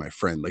reminds me of my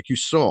friend. Like, you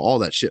saw all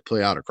that shit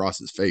play out across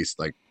his face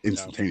like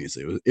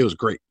instantaneously. It was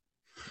great.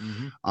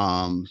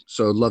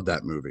 So love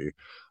that movie.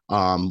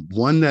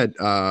 One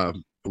that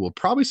will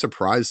probably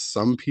surprise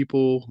some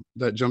people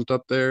that jumped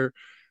up there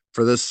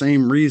for the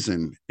same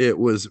reason. It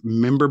was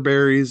member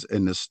berries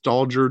and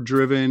nostalgia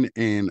driven,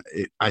 and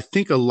I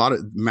think a lot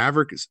of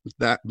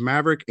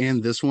Maverick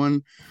and this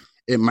one,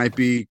 it might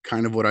be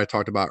kind of what I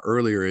talked about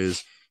earlier.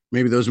 Is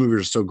maybe those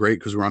movies are so great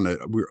because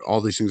all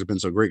these things have been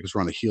so great because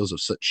we're on the heels of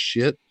such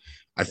shit.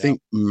 I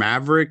think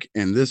Maverick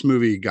and this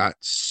movie got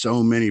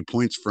so many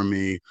points from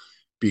me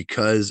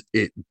because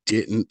it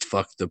didn't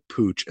fuck the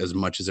pooch as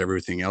much as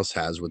everything else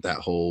has with that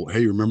whole,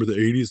 hey, remember the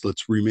 80s?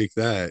 Let's remake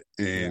that.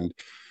 And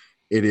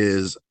it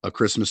is A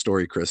Christmas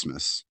Story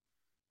Christmas.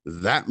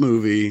 That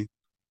movie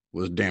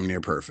was damn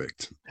near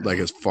perfect. Like,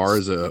 as far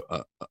as a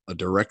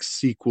direct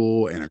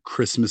sequel and a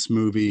Christmas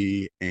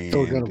movie. And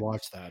Still gotta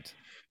watch that.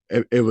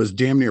 It was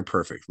damn near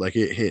perfect. Like,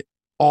 it hit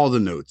all the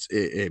notes.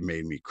 It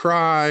made me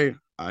cry.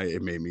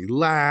 It made me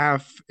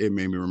laugh. It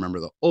made me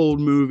remember the old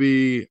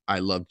movie. I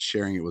loved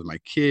sharing it with my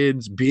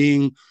kids.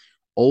 Being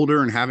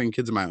older and having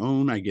kids of my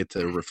own, I get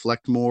to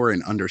reflect more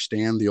and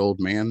understand the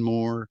old man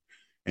more.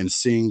 And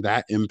seeing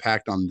that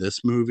impact on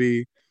this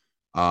movie,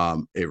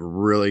 it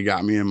really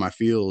got me in my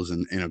feels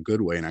in a good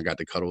way. And I got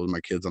to cuddle with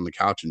my kids on the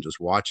couch and just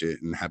watch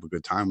it and have a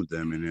good time with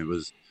them. And it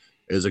was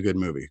a good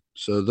movie.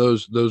 So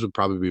those would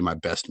probably be my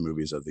best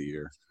movies of the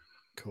year.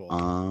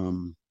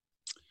 Cool.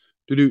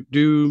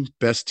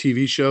 Best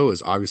TV show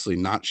is obviously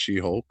not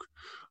She-Hulk.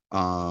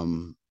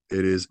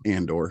 It is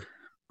Andor.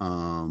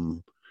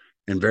 And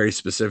very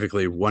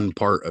specifically one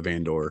part of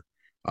Andor.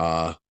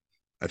 I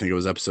think it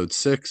was episode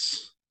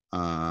 6,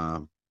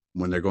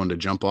 when they're going to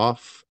jump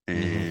off,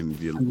 and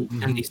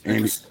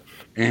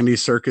Andy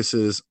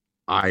Serkis's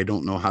I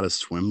don't know how to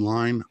swim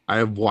line. I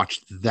have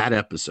watched that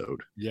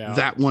episode. Yeah.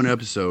 That one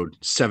episode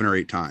 7 or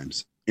 8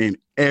 times. And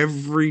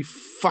every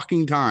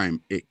fucking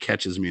time it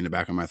catches me in the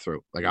back of my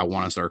throat. Like, I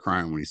want to start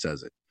crying when he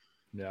says it.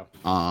 Yeah.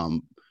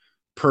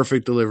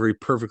 Perfect delivery,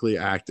 perfectly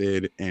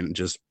acted, and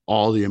just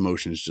all the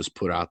emotions just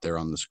put out there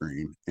on the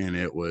screen. And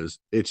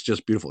it's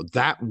just beautiful.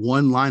 That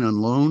one line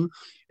alone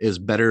is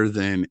better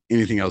than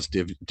anything else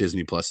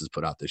Disney Plus has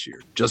put out this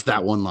year. Just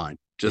that one line,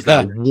 just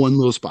that one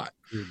little spot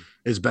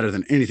is better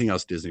than anything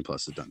else Disney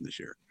Plus has done this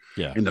year.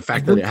 Yeah. And the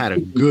fact that it had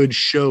a good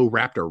show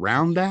wrapped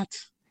around that,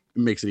 it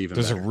makes it even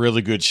better. There's a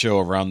really good show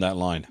around that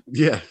line.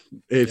 Yeah.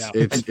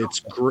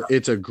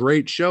 It's a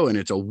great show, and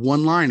it's a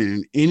one line, and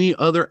in any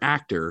other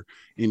actor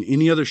in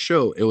any other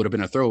show, it would have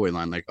been a throwaway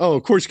line like, oh,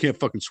 of course you can't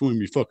fucking swim,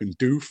 you fucking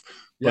doof.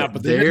 Yeah,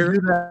 but they didn't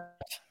do that.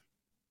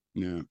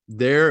 Yeah.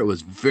 There it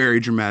was very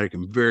dramatic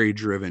and very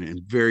driven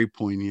and very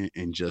poignant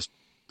and just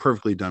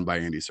perfectly done by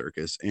Andy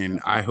Serkis. And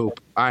I hope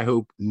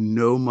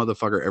no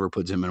motherfucker ever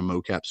puts him in a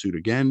mocap suit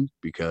again,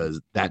 because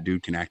that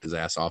dude can act his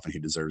ass off and he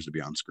deserves to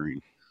be on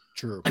screen.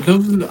 True. I'd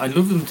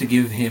love them to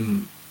give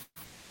him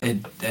be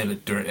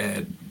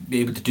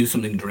able to do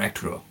something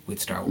directorial with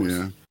Star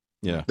Wars.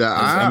 Yeah.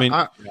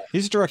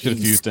 He's directed a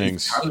few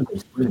things.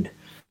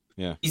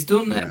 Yeah, he's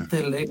done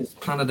the latest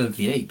Planet of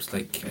the Apes.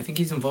 Like, I think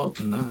he's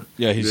involved in that.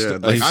 Yeah, he's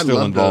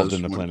still involved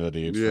in the Planet of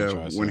the Apes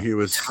franchise. When he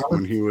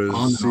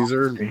was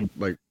Caesar,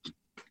 like,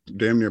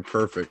 damn near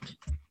perfect.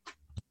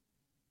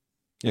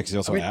 Yeah, because he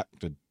also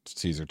acted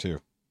Caesar too.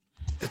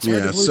 It's hard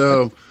to Yeah, believe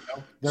so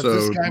that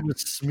this guy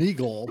was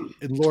Smeagol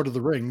in Lord of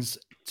the Rings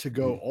to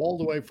go all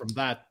the way from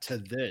that to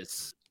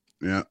this.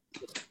 Yeah,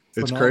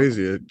 it's Phenomenal.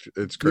 crazy.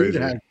 It's Dude crazy.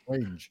 had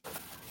range.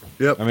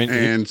 Yep. I mean,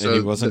 and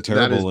he wasn't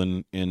terrible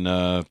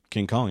in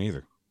King Kong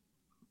either.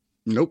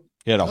 Nope.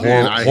 He had a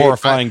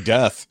horrifying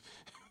death.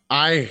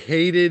 I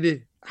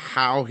hated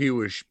how he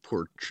was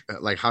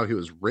like how he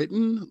was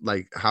written,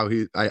 like how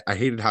I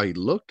hated how he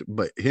looked,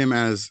 but him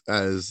as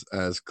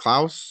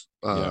Klaus,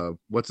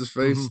 what's his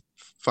face,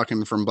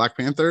 fucking from Black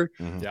Panther.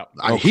 Yeah,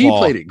 he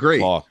played it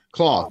great.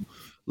 Claw.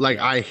 Like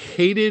I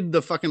hated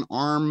the fucking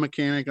arm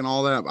mechanic and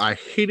all that. I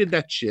hated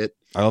that shit.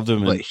 I loved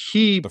him, but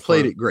he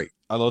played it great.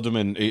 I loved him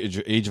in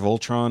Age of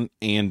Ultron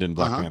and in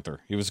Black Panther.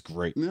 He was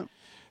great. Yeah.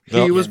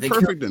 He was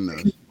perfect in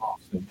those.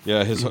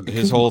 Yeah,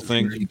 his whole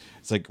thing.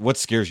 It's like, what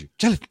scares you?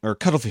 Or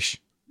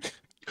cuttlefish.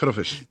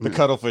 Cuttlefish. The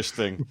cuttlefish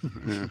thing.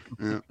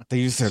 Yeah. They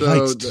use their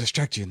lights to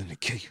distract you and then they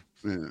kill you.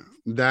 Yeah.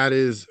 That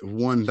is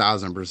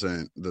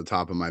 1000% the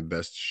top of my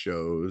best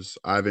shows.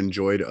 I've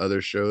enjoyed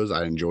other shows.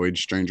 I enjoyed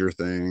Stranger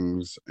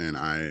Things, and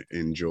I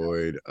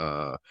enjoyed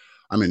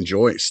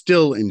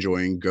still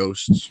enjoying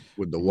Ghosts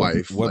with the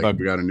wife. What about,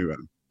 we got a new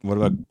one. What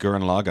about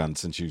Gurren Lagann,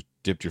 since you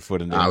dipped your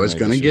foot in there? I was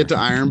going to get to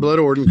Iron Blood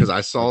Orton because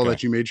I saw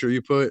that you made sure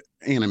you put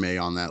anime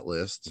on that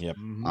list. Yep.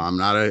 I'm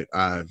not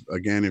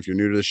again, if you're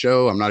new to the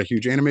show, I'm not a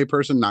huge anime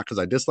person, not because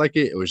I dislike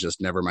it. It was just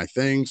never my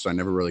thing. So I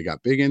never really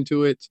got big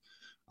into it.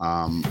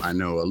 I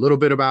know a little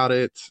bit about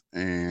it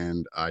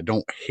and I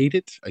don't hate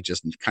it. I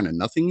just kind of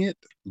nothing it.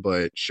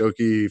 But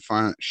Shoki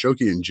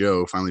and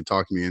Joe finally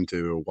talked me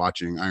into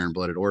watching Iron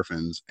Blooded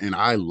Orphans, and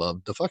I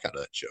loved the fuck out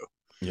of that show.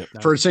 Yep.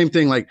 For the same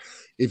thing, like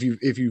if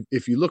you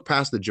look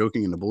past the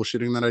joking and the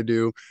bullshitting that I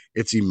do,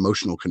 it's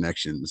emotional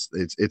connections.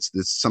 It's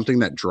something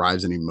that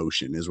drives an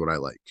emotion is what I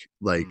like.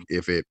 Like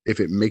if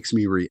it makes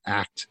me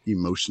react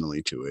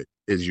emotionally to it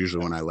is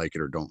usually when I like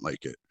it or don't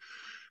like it.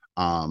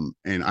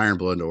 And Iron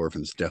Blood and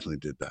Orphans definitely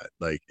did that.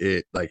 Like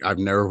I've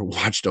never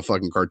watched a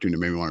fucking cartoon that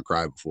made me want to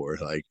cry before.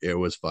 Like it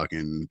was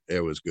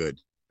good.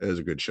 It was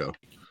a good show.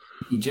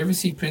 Did you ever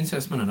see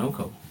Princess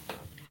Mononoke?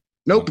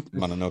 Nope.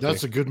 Mononoke.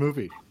 That's a good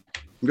movie.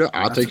 Yeah,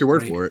 I'll take your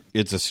word for it.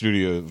 It's a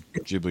Studio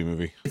Ghibli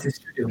movie. It's a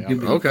Studio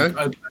Ghibli.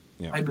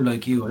 Okay. I'd be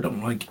like you. I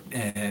don't like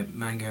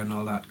manga and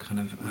all that kind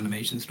of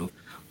animation stuff,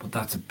 but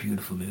that's a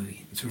beautiful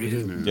movie. It's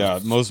really yeah.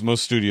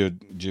 Most Studio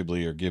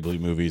Ghibli or Ghibli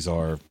movies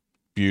are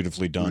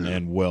beautifully done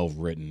and well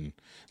written,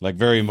 like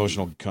very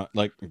emotional, gut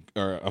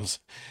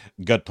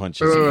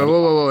punches.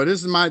 Whoa!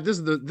 This is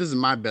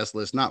my best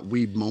list, not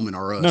Weeb Moment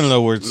or Us.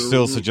 No. We're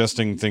still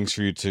suggesting things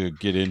for you to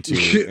get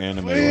into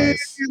anime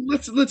wise.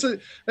 Let's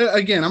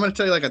again. I'm going to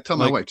tell you like I tell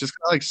my wife. Just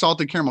like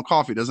salted caramel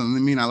coffee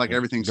doesn't mean I like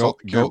everything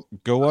salted caramel.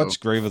 Go watch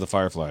Grave of the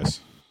Fireflies.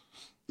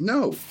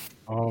 No.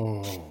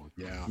 Oh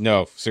yeah.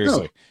 No,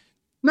 seriously.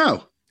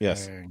 No.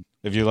 Yes. Dang.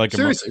 If you like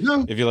seriously,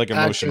 no. If you like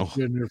emotional.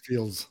 In your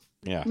fields.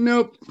 Yeah.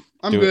 Nope.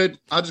 I'm good.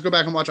 I'll just go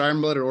back and watch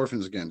Iron Blooded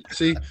Orphans again.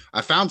 See,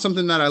 I found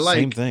something that I like.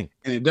 Same thing.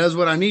 And it does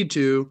what I need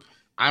to.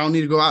 I don't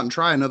need to go out and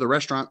try another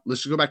restaurant.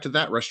 Let's just go back to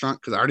that restaurant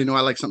because I already know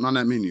I like something on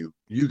that menu.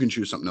 You can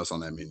choose something else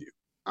on that menu.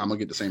 I'm going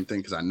to get the same thing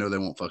because I know they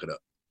won't fuck it up.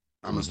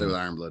 I'm going to stay with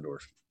Iron Blooded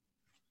Orphans.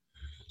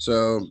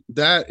 So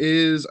that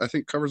is, I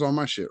think, covers all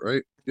my shit,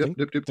 right? Yep.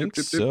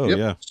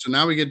 Yeah. So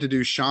now we get to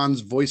do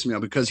Sean's voicemail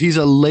because he's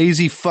a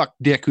lazy fuck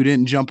dick who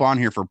didn't jump on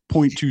here for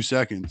 0.2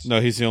 seconds. No,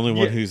 he's the only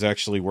one who's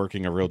actually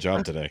working a real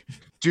job today.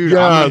 Dude,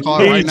 I'm gonna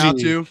call it right now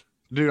too.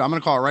 Dude, I'm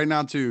gonna call it right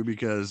now too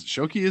because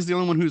Shoki is the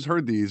only one who's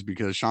heard these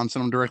because Sean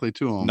sent them directly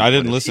to him. No, I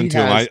didn't listen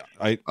to him.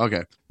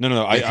 Okay.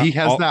 No. He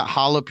has that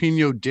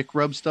jalapeno dick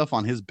rub stuff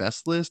on his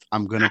best list.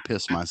 I'm gonna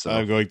piss myself.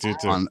 I'm going to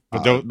too.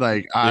 But don't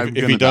like.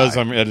 If he does,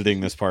 I'm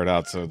editing this part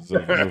out, so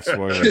no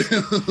spoilers.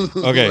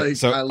 Okay,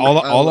 so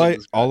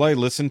all I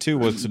listened to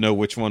was to know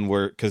which one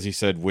were because he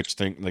said which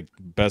thing like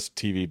best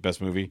TV,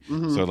 best movie.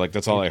 Mm-hmm. So like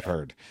that's all I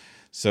heard.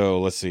 So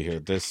let's see here.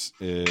 This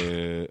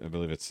I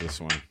believe it's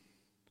this one.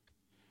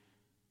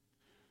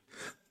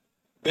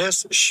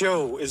 Best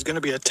show is going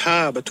to be a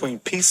tie between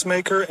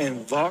Peacemaker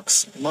and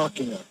Vox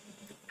Machina.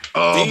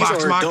 Oh, These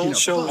Vox are Machina. adult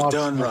shows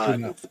done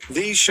right.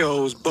 These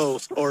shows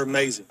both are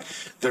amazing.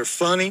 They're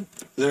funny.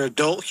 They're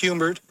adult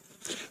humored.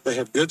 They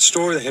have good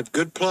story. They have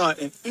good plot,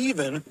 and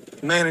even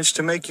manage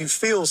to make you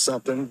feel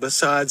something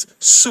besides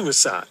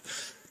suicide.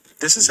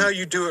 This is how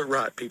you do it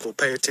right, people.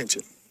 Pay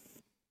attention.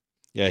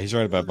 Yeah, he's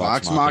right about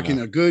Vox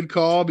Machina. Good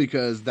call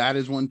because that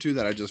is one too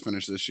that I just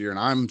finished this year, and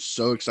I'm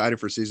so excited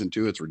for season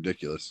 2. It's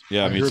ridiculous.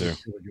 Yeah, me too.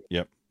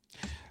 Yep.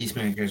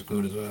 Peacemaker is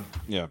good as well.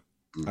 Yeah.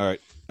 All right.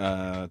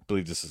 I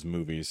believe this is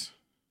movies.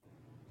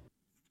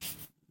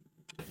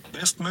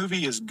 Best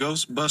movie is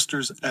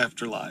Ghostbusters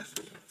Afterlife.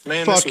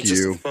 Man, Fuck this was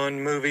just you. a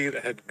fun movie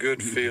that had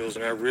good feels,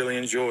 and I really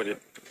enjoyed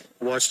it.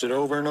 Watched it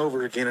over and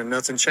over again, and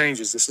nothing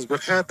changes. This is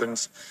what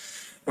happens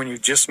when you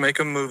just make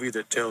a movie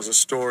that tells a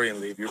story and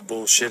leave your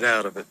bullshit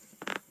out of it.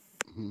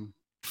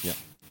 Yeah,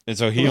 and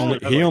so he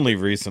only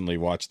recently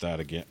watched that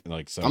again.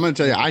 Like, so I'm gonna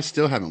tell you, I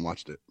still haven't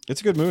watched it.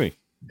 It's a good movie.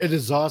 It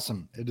is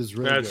awesome. It is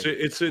really good.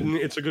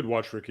 It's a good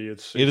watch, Ricky.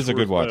 It is a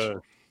good watch.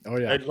 Oh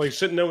yeah, like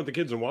sitting there with the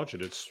kids and watch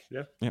it. It's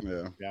yeah.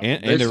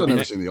 And I've still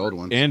never seen the old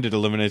ones. And it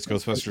eliminates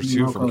Ghostbusters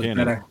 2 from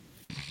canon.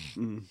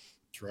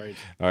 That's right.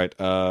 All right,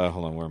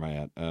 hold on, where am I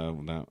at?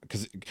 No,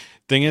 because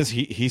thing is,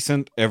 he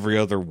sent every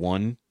other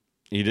one.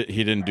 He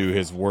didn't do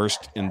his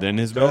worst and then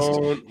his best.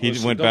 He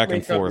went back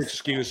and forth.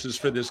 Excuses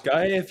for this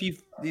guy. If he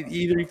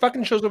either he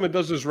fucking shows up and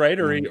does this right,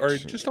 or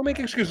just don't make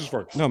excuses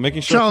for it. No,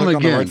 making sure to click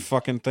on the right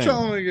fucking thing.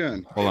 Tell him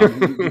again. Hold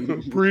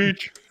on.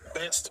 Preach.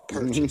 Best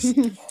purchase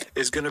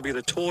is going to be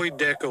the toy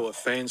deco of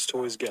Fans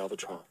Toys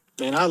Galvatron.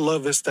 Man, I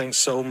love this thing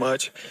so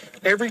much.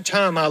 Every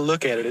time I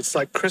look at it, it's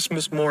like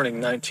Christmas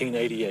morning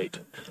 1988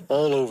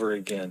 all over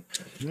again.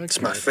 It's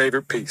my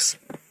favorite piece.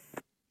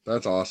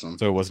 That's awesome.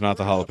 So it was not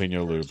the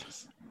jalapeno lube.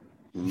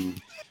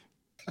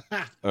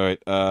 All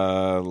right,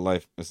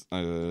 life. Did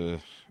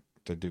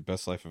I do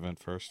best life event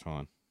first? Hold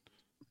on.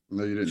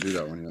 No, you didn't do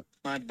that one yet.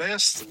 My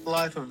best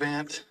life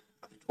event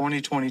of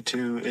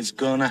 2022 is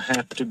going to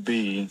have to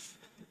be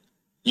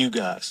you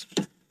guys.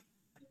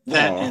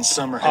 That and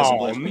summer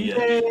hasn't left me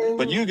yet.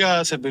 But you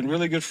guys have been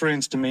really good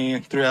friends to me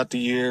throughout the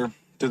year,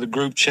 through the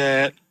group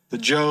chat, the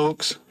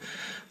jokes,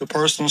 the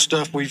personal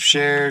stuff we've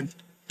shared.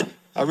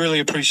 I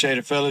really appreciate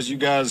it, fellas. You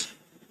guys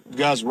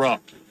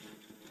rock.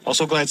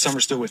 Also glad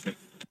Summer's still with me.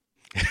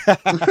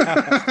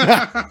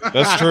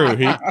 That's true.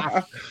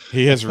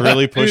 He has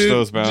really pushed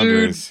those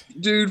boundaries.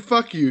 Dude,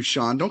 fuck you,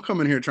 Sean. Don't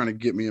come in here trying to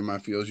get me in my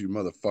feels, you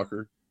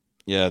motherfucker.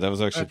 Yeah, that was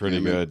actually pretty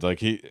good.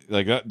 Like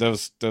that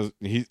was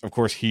he. Of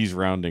course, he's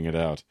rounding it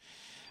out.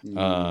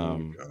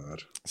 Oh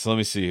God. So let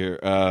me see here,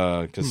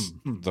 because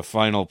the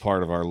final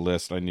part of our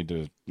list, I need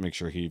to make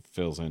sure he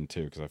fills in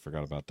too, because I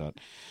forgot about that.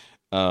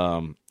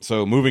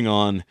 So moving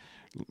on,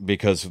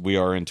 because we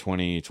are in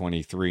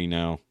 2023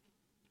 now,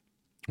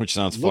 which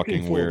sounds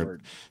fucking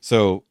weird.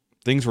 So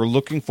things we're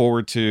looking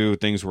forward to,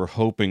 things we're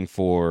hoping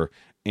for,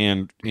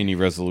 and any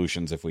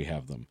resolutions if we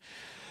have them.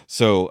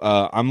 So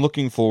I'm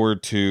looking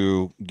forward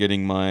to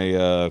getting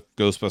my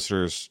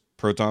Ghostbusters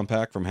Proton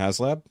Pack from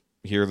HasLab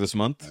here this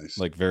month,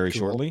 like very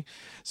shortly.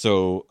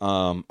 So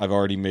I've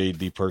already made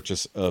the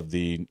purchase of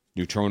the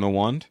Neutrona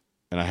wand,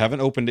 and I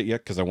haven't opened it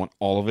yet because I want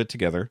all of it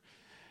together.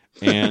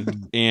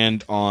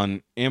 And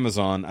on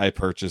Amazon, I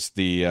purchased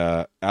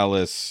the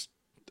Alice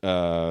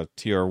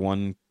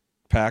TR1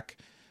 pack,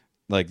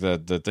 like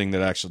the thing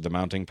that actually, the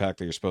mounting pack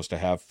that you're supposed to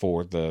have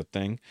for the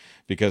thing,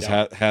 because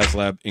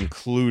HasLab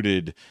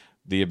included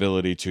the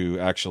ability to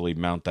actually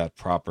mount that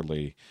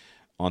properly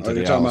onto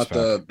the talking Alice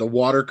about pack. the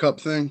water cup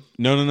thing?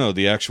 No,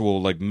 the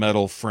actual like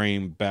metal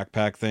frame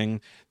backpack thing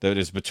that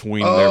is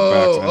between their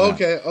backs.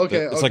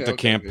 Okay. It's like the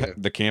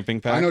camping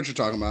pack. I know what you're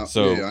talking about.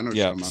 So I know what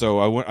you're talking about. So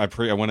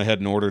I went ahead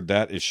and ordered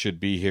that. It should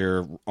be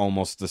here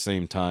almost the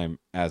same time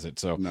as it.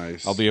 So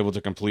nice. I'll be able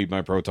to complete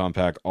my Proton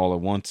Pack all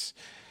at once.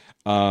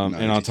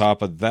 And on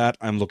top of that,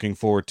 I'm looking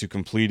forward to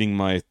completing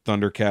my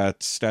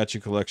Thundercats statue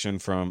collection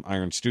from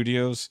Iron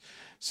Studios.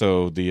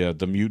 So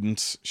the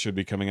mutants should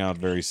be coming out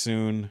very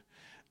soon.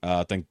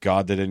 Thank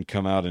God they didn't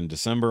come out in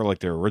December like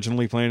they were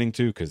originally planning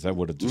to, because that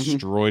would have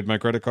destroyed my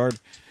credit card.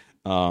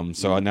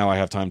 So now I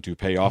have time to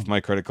pay off my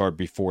credit card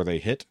before they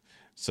hit.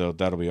 So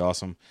that'll be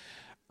awesome.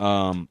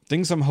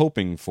 Things I'm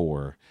hoping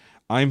for.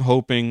 I'm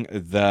hoping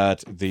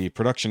that the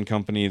production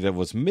company that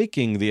was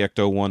making the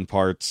Ecto-1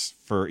 parts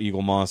for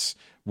Eagle Moss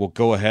will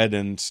go ahead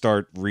and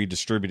start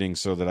redistributing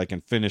so that I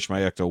can finish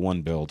my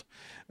Ecto-1 build.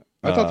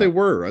 I thought they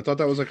were. I thought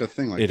that was like a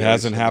thing. Like it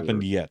hasn't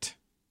happened yet.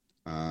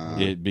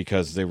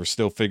 Because they were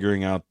still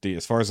figuring out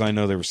as far as I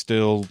know, they were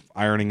still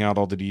ironing out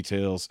all the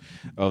details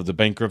of the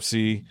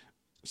bankruptcy.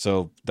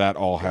 So that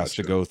all has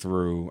to go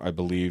through, I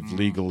believe,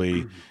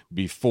 legally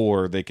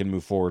before they can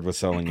move forward with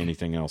selling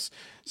anything else.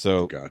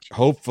 So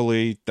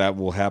hopefully that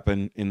will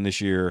happen in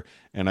this year,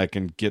 and I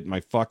can get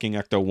my fucking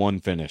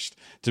Ecto-1 finished.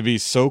 To be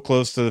so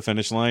close to the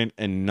finish line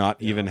and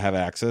not even have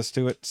access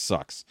to it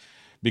sucks.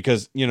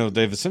 Because,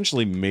 they've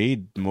essentially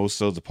made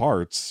most of the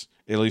parts,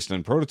 at least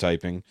in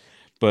prototyping,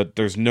 but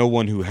there's no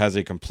one who has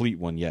a complete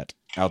one yet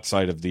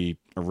outside of the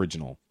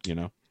original,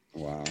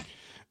 Wow.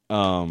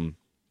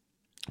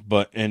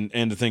 But and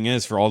the thing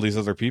is, for all these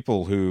other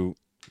people who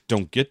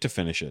don't get to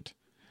finish it,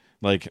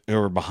 like who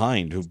are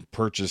behind, who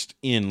purchased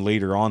in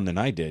later on than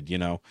I did,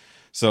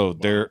 so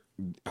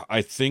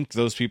I think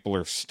those people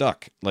are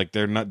stuck. Like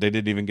they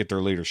didn't even get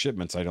their later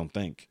shipments, I don't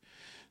think.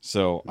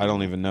 So I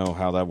don't even know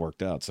how that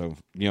worked out. So,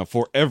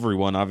 for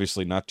everyone,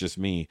 obviously not just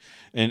me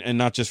and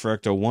not just for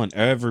Ecto-1,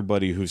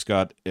 everybody who's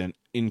got an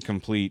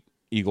incomplete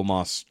Eagle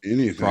Moss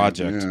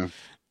project,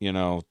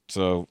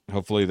 so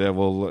hopefully that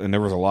will, and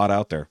there was a lot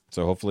out there.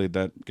 So hopefully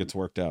that gets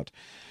worked out.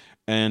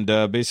 And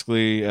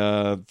basically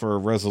for a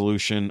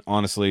resolution,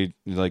 honestly,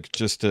 like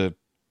just to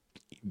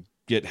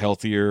get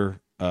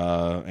healthier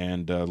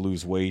and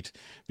lose weight,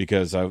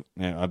 because whether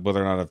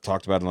or not I've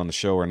talked about it on the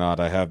show or not,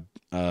 I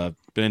have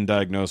been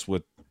diagnosed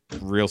with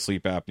real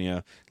sleep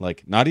apnea,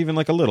 like not even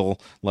like a little,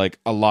 like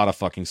a lot of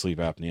fucking sleep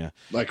apnea,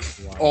 like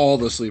all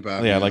the sleep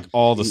apnea. Yeah, like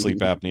all the sleep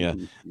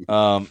apnea.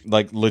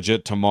 Like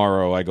legit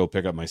tomorrow I go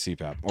pick up my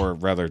CPAP, or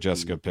rather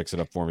Jessica picks it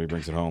up for me,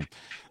 brings it home.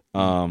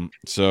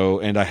 So,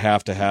 and I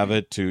have to have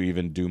it to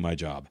even do my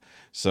job.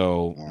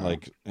 So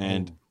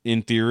and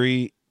in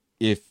theory,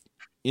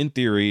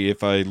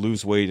 if I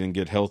lose weight and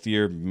get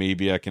healthier,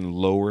 maybe I can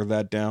lower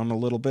that down a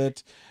little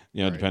bit,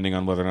 depending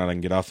on whether or not I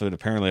can get off of it.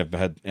 Apparently I've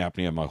had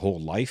apnea my whole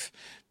life,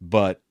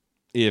 but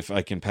if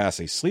I can pass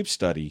a sleep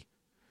study,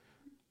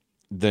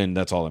 then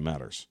that's all that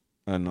matters.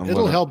 And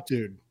it'll help,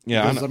 dude.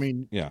 Yeah. I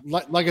mean,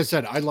 like I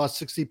said, I lost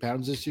 60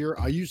 pounds this year.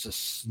 I used to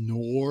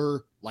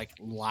snore like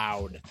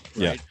loud. Right?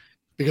 Yeah.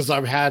 Because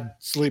I've had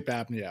sleep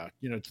apnea,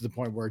 to the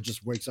point where it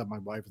just wakes up my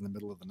wife in the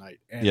middle of the night.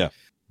 And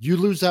you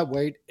lose that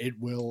weight, it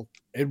will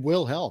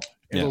help.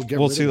 It'll get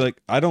rid of it.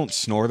 I don't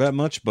snore that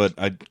much, but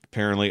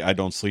apparently I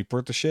don't sleep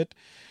worth the shit.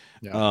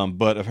 Yeah.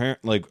 But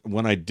apparently,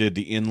 when I did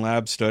the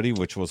in-lab study,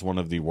 which was one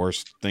of the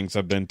worst things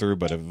I've been through,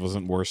 but it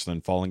wasn't worse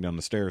than falling down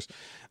the stairs.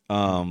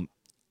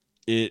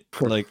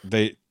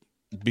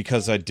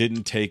 Because I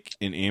didn't take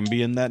an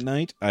Ambien that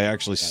night, I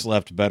actually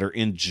slept better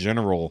in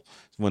general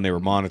when they were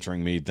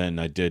monitoring me than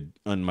I did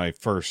on my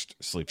first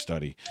sleep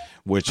study,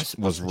 which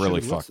was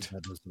really fucked.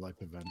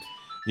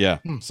 Yeah.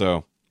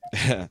 So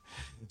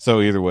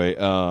either way,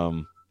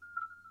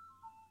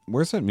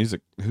 where's that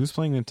music? Who's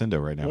playing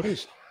Nintendo right now? What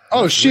is?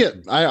 Oh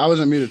shit! I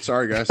wasn't muted.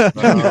 Sorry, guys. I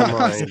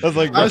was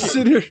like, I was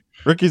sitting here.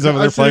 Ricky's over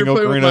there playing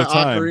Ocarina of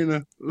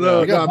Time.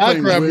 No,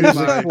 background music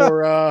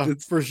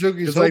for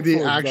Shuki's. It's like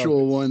the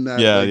actual one that.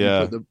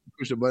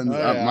 Push the button.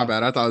 My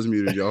bad. I thought I was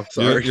muted, y'all.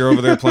 Sorry. You're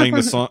over there playing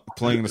the song,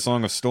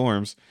 Song of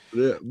Storms.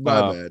 Yeah,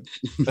 my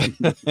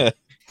bad.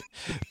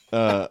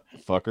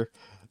 Fucker.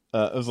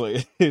 I was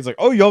like, he's like,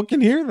 oh, y'all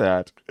can hear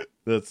that.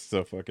 That's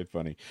so fucking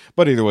funny.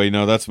 But either way,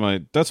 no, that's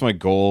my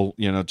goal.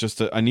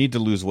 I need to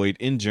lose weight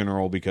in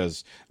general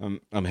because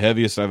I'm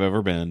heaviest I've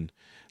ever been.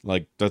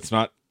 Like that's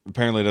not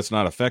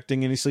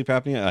affecting any sleep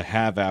apnea. I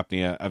have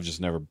apnea. I've just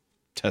never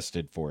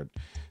tested for it.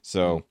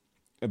 So,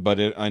 but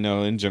I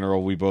know in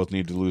general we both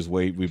need to lose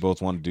weight. We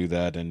both want to do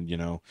that, and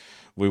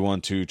we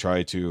want to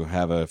try to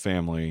have a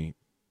family,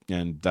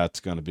 and that's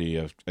going to be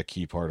a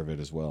key part of it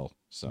as well.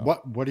 So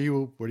what are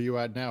you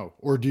at now,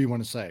 or do you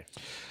want to say?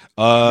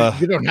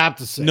 You don't have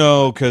to say.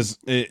 No, because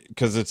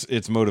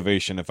it's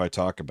motivation if I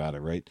talk about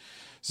it, right?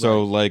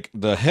 So like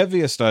the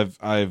heaviest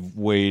I've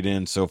weighed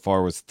in so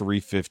far was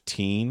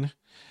 315,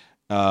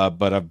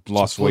 but I've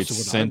lost weight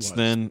since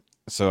then.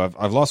 So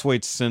I've lost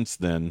weight since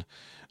then.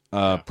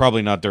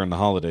 Probably not during the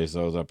holidays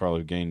though. I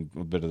probably gained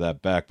a bit of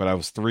that back. But I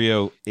was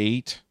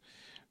 308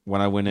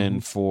 when I went in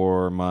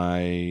for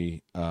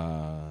my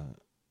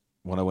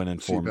for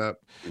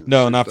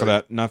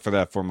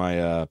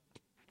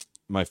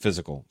my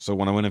physical. So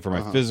when I went in for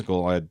my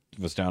physical, I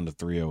was down to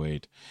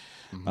 308,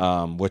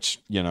 which,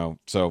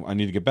 so I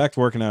need to get back to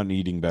working out and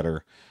eating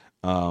better.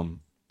 And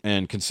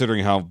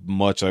considering how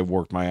much I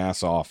worked my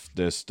ass off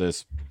this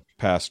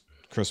past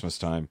Christmas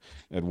time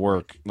at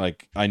work,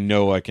 like I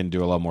know I can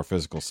do a lot more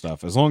physical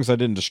stuff as long as I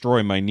didn't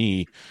destroy my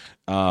knee.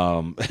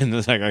 And then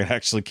I could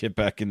actually get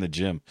back in the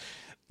gym.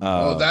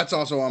 That's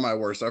also on my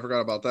worst. I forgot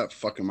about that.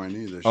 Fucking my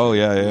knee this year. Oh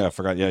yeah, I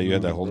forgot. Yeah, you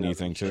had that whole knee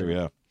thing too.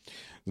 Yeah,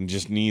 and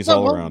just knees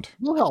all around.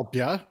 We'll help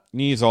you.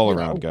 Knees all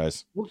around,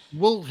 guys.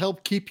 We'll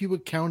help keep you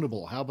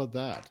accountable. How about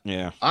that?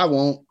 Yeah, I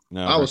won't.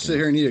 No, I will sit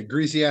here and eat a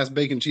greasy ass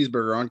bacon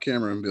cheeseburger on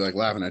camera and be like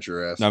laughing at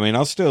your ass. I mean,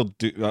 I'll still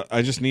do.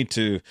 I just need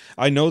to.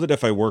 I know that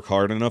if I work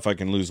hard enough, I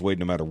can lose weight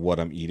no matter what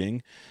I'm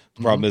eating.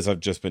 The problem is I've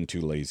just been too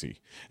lazy,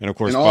 and of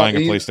course, buying a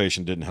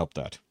PlayStation didn't help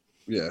that.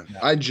 Yeah,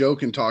 I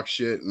joke and talk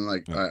shit, and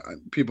like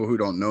people who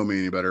don't know me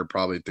any better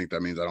probably think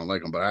that means I don't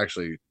like him, but I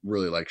actually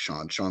really like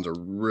Sean. Sean's a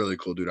really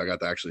cool dude. I got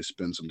to actually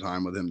spend some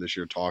time with him this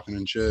year talking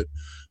and shit.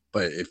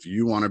 But if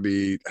you want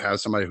to have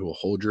somebody who will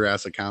hold your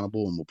ass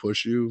accountable and will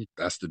push you,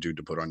 that's the dude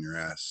to put on your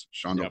ass.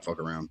 Sean don't fuck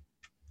around.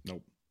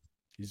 Nope,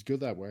 he's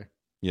good that way.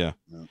 Yeah.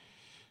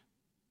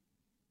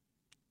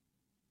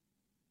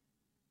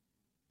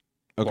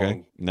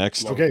 Okay,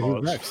 next. Okay,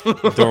 who's next?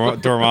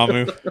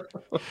 Dormammu.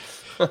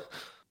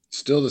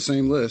 Still the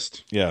same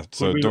list. Yeah,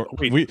 so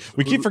we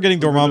keep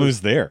forgetting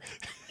Dormammu's there.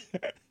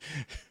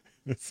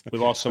 We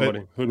lost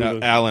somebody.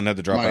 Alan had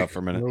to drop out for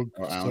a minute.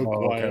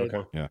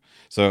 Okay. Yeah.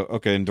 So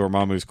and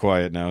Dormammu's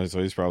quiet now,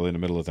 so he's probably in the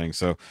middle of things.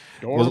 So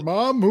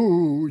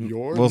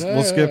Dormammu,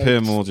 we'll skip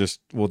him.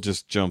 We'll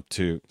just jump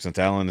to, since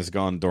Alan is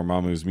gone.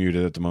 Dormammu's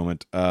muted at the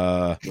moment.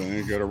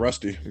 Then go to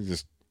Rusty.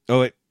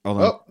 Wait, hold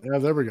on. Oh, yeah,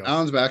 there we go.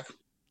 Alan's back.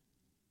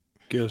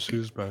 Guess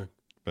who's back?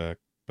 Back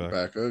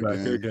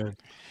again.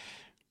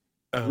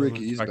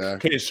 Ricky's back.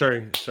 Okay,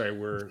 sorry.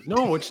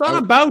 No, it's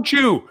not about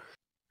you.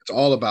 It's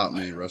all about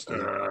me, Rusty.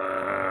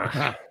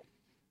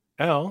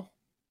 Al.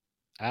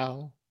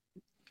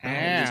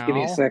 Just give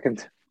me a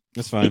second.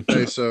 That's fine.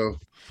 Okay, so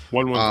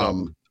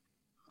one.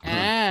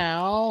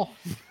 Al.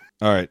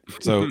 All right,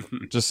 so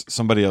just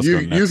somebody else.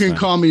 You can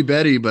call me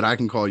Betty, but I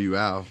can call you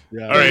Al.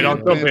 Yeah. All right, I'll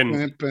jump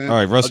in. All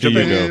right, Rusty,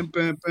 you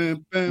go.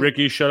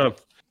 Ricky, shut up.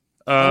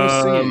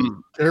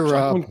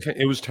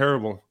 It was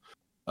terrible.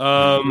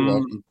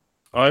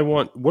 I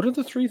want. What are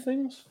the three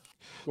things?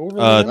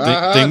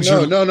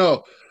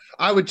 No.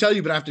 I would tell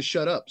you, but I have to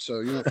shut up.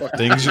 So fuck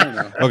things.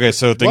 know. Okay,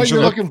 so What things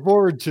you're you're looking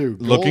forward to,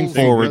 looking goals,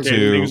 forward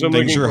to, things I'm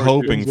things looking you're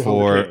forward to. hoping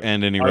for, Okay.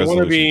 and any I want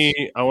to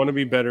resolutions.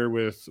 be better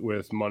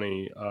with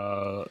money.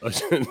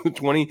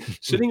 20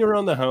 sitting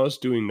around the house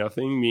doing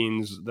nothing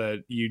means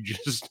that you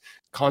just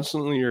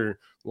constantly are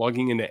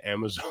logging into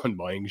Amazon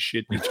buying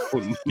shit you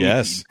don't need.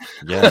 Yes.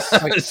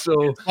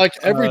 So like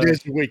every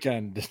day's the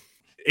weekend.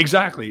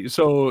 Exactly.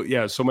 So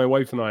yeah. So my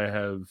wife and I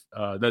have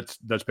that's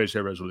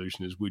basically our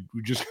resolution is we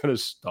just gotta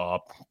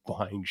stop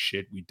buying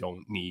shit we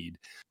don't need.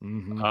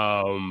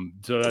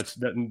 So that's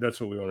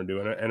what we want to do,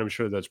 and I'm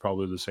sure that's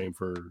probably the same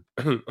for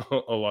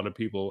a lot of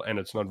people. And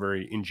it's not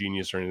very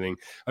ingenious or anything.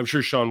 I'm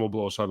sure Sean will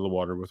blow us out of the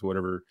water with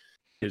whatever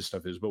his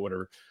stuff is, but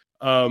whatever.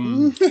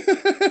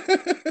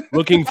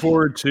 looking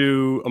forward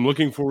to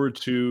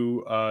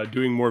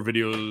doing more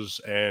videos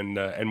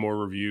and more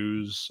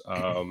reviews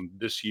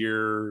this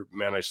year.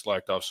 Man, I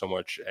slacked off so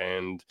much,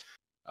 and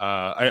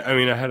I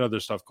mean I had other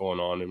stuff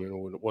going on. I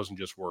mean it wasn't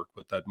just work,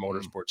 but that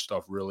motorsport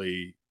stuff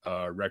really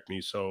wrecked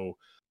me. So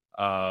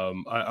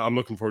I'm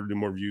looking forward to doing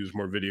more views,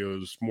 more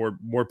videos,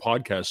 more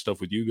podcast stuff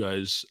with you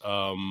guys.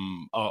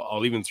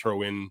 I'll even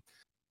throw in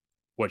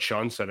what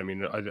Sean said. I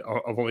mean, I've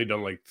only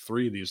done like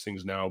 3 of these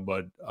things now,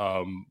 but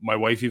my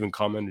wife even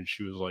commented.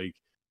 She was like,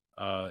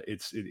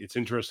 "It's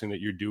interesting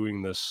that you're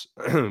doing this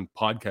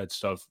podcast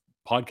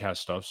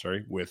stuff."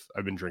 Sorry, with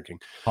I've been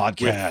drinking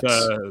podcasts.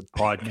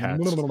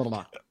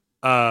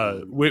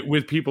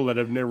 With people that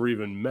I've never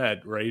even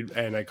met, right?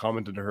 And I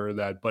commented to her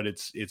that, but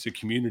it's a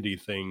community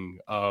thing.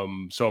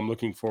 So I'm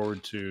looking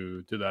forward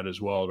to that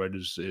as well, right?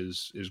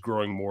 Is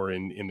growing more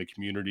in the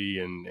community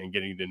and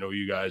getting to know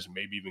you guys, and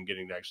maybe even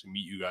getting to actually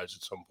meet you guys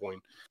at some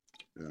point.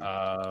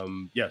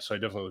 Yeah. So I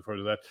definitely look forward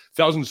to that.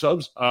 1,000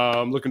 subs.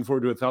 I'm looking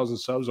forward to 1,000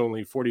 subs.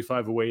 Only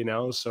 45 away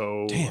now.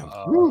 So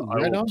I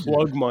will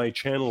plug my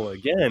channel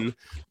again.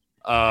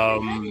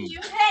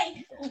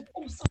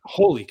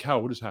 Holy cow,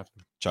 what is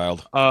happening?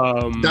 Child.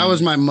 That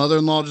was my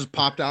mother-in-law just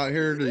popped out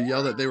here to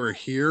yell that they were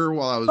here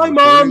while I was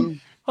recording.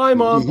 Hi,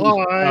 Mom.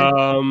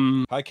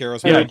 Hi. Hi, Carol.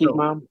 Yeah,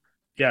 Mom.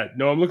 Yeah,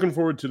 no, I'm looking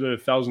forward to the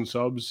 1,000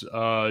 subs.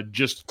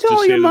 Just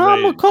tell to your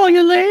mom we'll call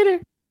you later.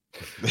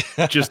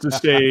 Just to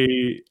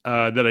say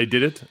that I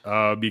did it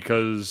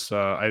because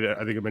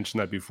I think I mentioned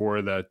that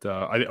before that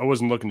I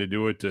wasn't looking to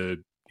do it to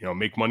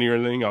make money or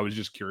anything. I was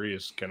just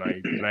curious, can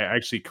I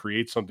actually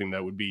create something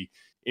that would be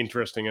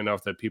interesting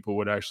enough that people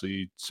would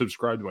actually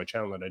subscribe to my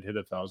channel, that I'd hit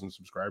 1,000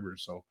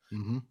 subscribers. So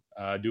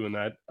doing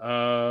that.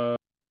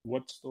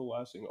 What's the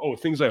last thing? Oh,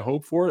 things I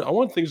hope for. I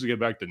want things to get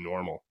back to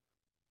normal.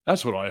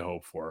 That's what I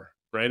hope for,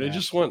 right? Yeah. I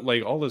just want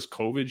like all this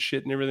COVID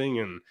shit and everything,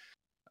 and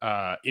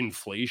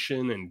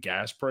inflation and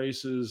gas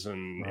prices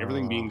and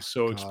everything being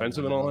so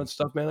expensive and all that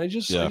stuff, man. I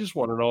just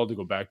want it all to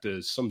go back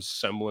to some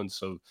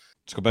semblance of.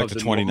 Let's go back to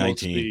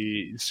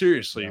 2019.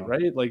 Seriously,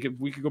 right? Like if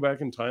we could go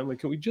back in time, like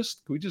can we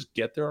just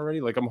get there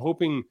already? Like I'm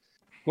hoping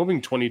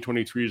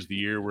 2023 is the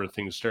year where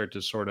things start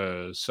to sort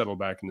of settle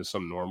back into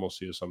some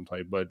normalcy of some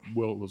type. But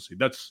we'll see.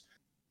 That's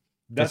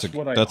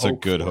what I. That's a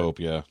good for. Hope.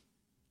 Yeah.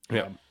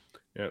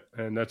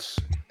 And that's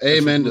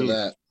amen to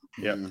that.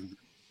 Yeah.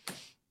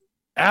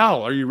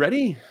 Al, are you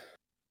ready?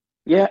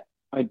 Yeah.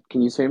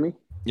 Can you see me?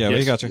 Yeah,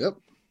 we got you. Yep.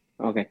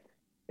 Okay.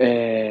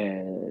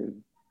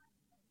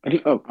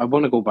 I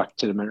want to go back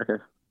to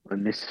America. I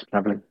miss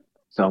traveling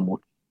so much.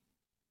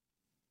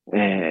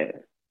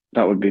 That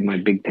would be my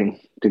big thing,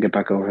 to get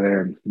back over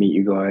there and meet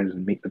you guys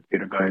and meet the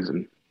other guys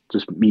and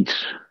just meet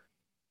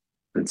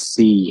and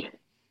see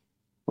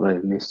what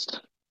I've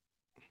missed.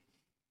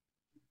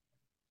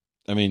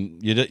 I mean,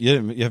 you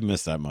haven't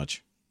missed that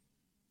much.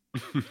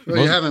 Well,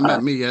 you haven't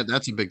met me yet.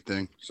 That's a big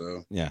thing.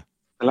 So yeah.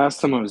 The last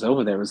time I was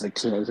over there was like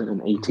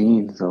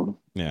 2018. So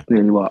yeah,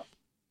 nearly what?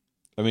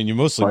 I mean, you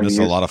mostly miss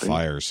a lot of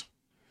fires.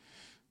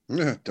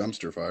 Yeah,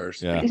 dumpster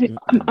fires. Yeah,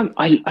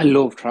 I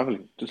love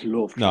traveling. Just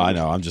love. No, I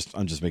know. I'm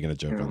just making a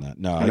joke on that.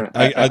 No,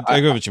 I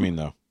get what you mean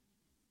though.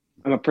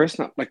 I'm a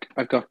person like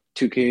I've got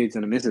 2 kids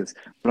and a missus,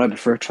 but I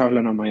prefer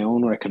traveling on my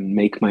own, where I can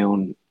make my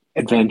own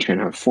adventure and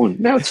have fun.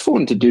 Now it's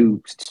fun to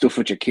do stuff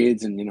with your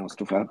kids and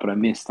stuff like that, but I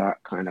miss that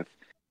kind of.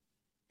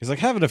 He's like,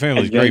 having a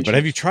family is great, but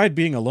have you tried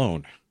being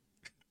alone?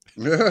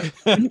 No,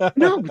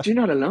 but you're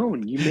not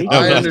alone. You make.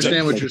 I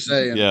understand what you're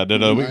saying. Yeah,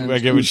 no, I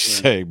get what you're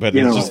saying, but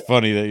it's just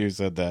funny that you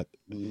said that.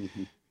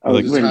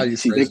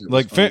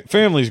 Like,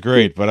 family's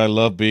great, but I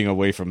love being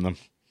away from them.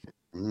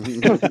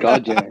 Oh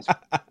God, yes.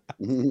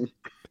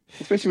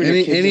 Especially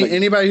when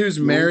anybody who's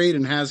married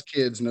and has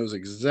kids knows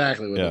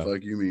exactly what the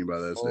fuck you mean by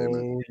that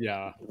statement. Oh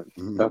yeah,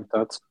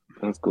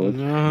 that's good.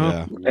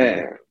 Yeah.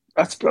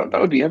 That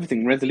would be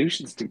everything.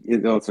 Resolutions to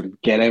sort of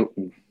get out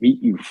and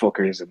meet you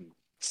fuckers and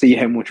see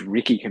how much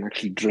Ricky can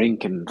actually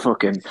drink and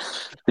fucking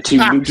the 2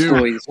 loose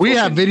boys. We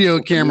have video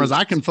cameras.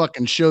 I can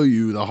fucking show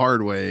you the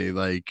hard way.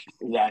 Like,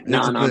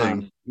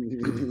 no.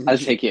 I'll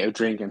take you out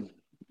drinking.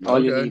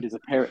 All you need is a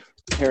pair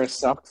of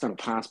socks and a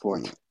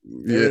passport.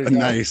 Yeah,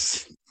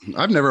 nice.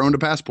 I've never owned a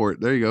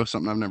passport. There you go.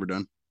 Something I've never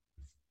done.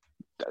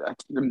 I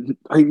think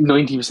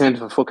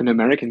 90% of fucking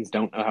Americans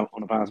don't own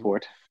a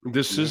passport.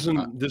 This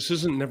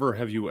isn't never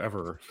have you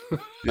ever.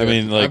 I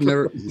mean, like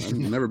I've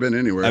never been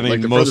anywhere. I mean,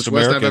 like the most furthest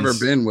west I've ever Americans-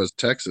 been was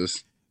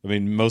Texas. I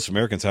mean, most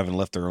Americans haven't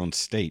left their own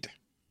state.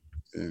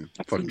 Yeah,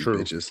 fucking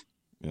true. bitches.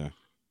 Yeah.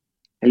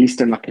 At least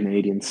they're not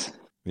Canadians.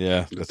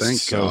 Yeah, that's Thank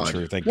so God.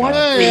 true. Thank What?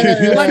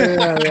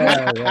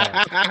 God.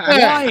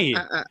 Why?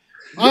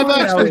 I've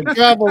actually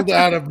traveled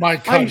out of my I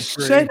country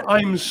said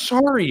I'm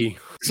sorry.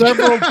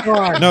 several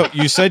times. No,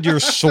 you said you're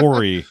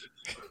sorry.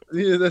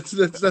 Yeah, that's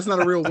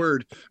not a real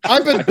word.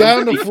 I've been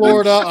down to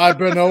Florida. I've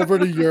been over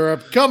to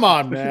Europe. Come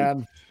on,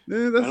 man.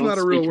 That's don't not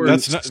a real speak word.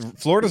 That's not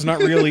Florida's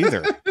not real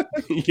either.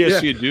 Yes,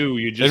 Yeah. you do.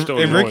 You just And,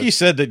 don't and know Ricky it.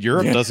 said that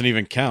Europe doesn't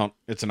even count.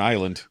 It's an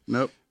island.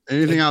 Nope.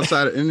 Anything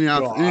outside of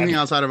God. anything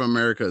outside of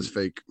America is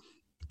fake.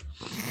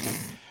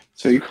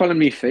 So you're calling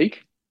me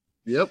fake?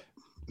 Yep.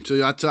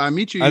 So I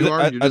meet you. I You th- are.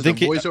 I- You're I just think a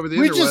he- voice over the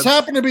We interwebs. just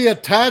happen to be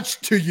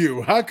attached to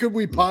you. How could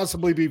we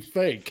possibly be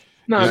fake?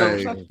 No,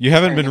 Hey. no. You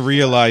haven't been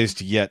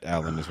realized yet,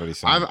 Alan, is what he's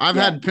saying. I've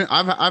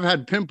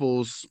had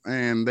pimples,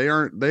 and they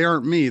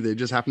aren't me. They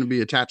just happen to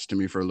be attached to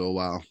me for a little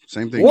while.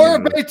 Same thing. War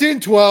of here.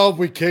 1812.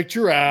 We kicked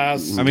your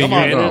ass. I mean, Come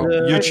on, your,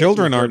 bro. your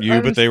children aren't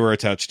you, but they were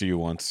attached to you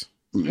once.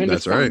 I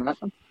That's right.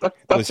 understand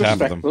That's least half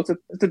of them. respectful.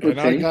 It's a good And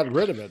I thing. got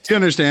rid of it. You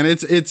understand?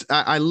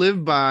 I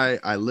live by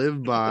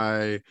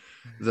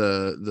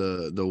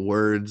the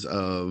words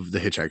of the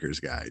Hitchhiker's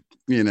Guide.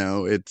 You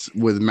know, it's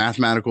with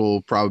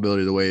mathematical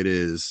probability the way it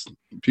is.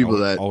 People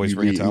that Always you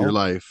ring a meet in your towel?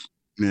 life.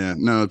 Yeah,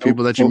 no,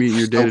 people that you meet in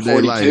your day to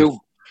day life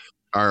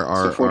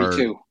are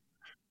 42.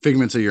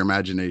 figments of your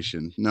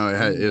imagination. No, it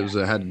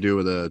had to do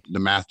with the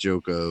math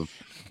joke of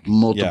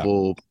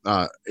multiple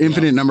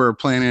infinite number of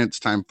planets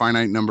times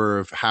finite number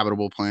of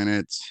habitable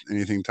planets.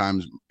 Anything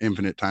times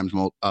infinite times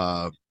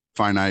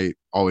finite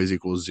always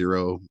equals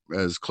zero.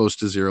 As close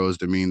to zero as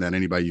to mean that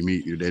anybody you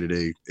meet in your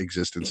day-to-day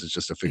existence is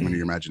just a figment of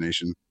your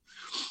imagination.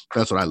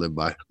 That's what I live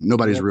by.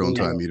 Nobody's real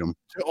until I meet them.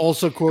 To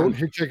also quote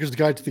Hitchhiker's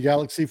Guide to the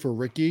Galaxy for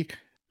Ricky,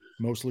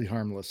 mostly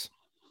harmless.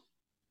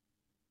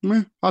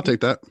 I'll take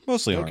that.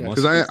 Mostly Okay.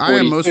 harmless. Because I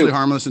am 42. mostly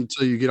harmless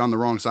until you get on the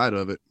wrong side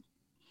of it.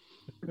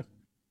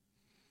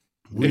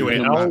 Anyway,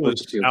 Weird.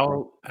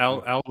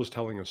 Al was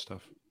telling us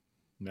stuff.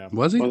 No.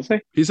 Was he? What did I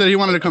say? He said he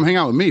wanted to come hang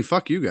out with me.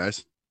 Fuck you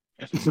guys.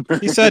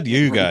 He said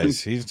you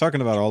guys. He's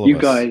talking about all of You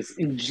us. guys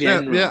in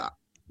general. Yeah.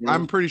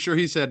 I'm pretty sure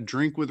he said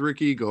drink with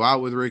Ricky, go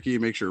out with Ricky,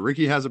 make sure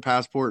Ricky has a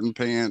passport and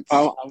pants.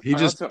 He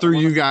just threw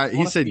you guys.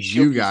 He said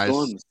you guys. I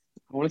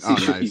want to see Oh,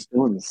 Shookie's nice.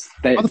 guns.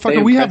 They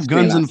Motherfucker, we have impressed me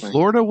guns in last night.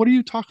 Florida. What are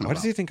you talking Why about?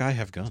 does he think I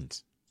have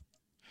guns?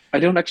 I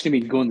don't actually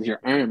mean guns, your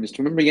arms.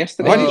 Do you remember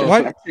yesterday? Why? Oh. you were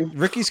Why? flexing?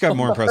 Ricky's got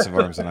more impressive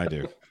arms than I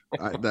do.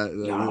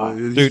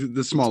 Dude,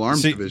 the small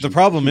arms See, division. the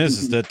problem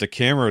is that the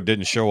camera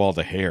didn't show all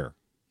the hair,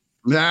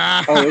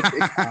 Nah. Oh,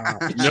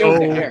 it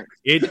showed the hair.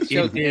 It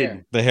showed the hair.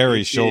 did. the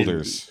hairy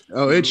shoulders.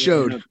 Oh, it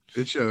showed.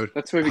 It showed.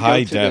 That's where we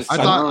High go to the def. I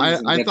thought salons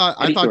and get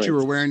I thought you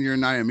were pedicures. wearing your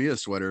Naimia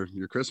sweater,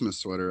 your Christmas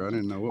sweater. I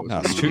didn't know what was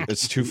No, going on.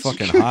 it's too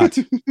fucking hot,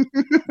 dude.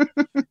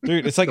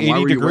 It's like Then why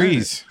 80 were you wearing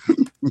degrees.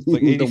 It's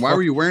like 80 Then why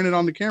were you wearing it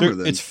on the camera Dude,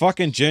 then? it's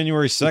fucking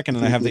January 2nd, and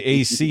I have the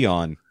AC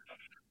on.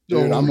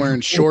 Dude, I'm wearing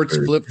shorts,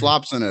 flip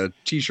flops, and a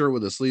t-shirt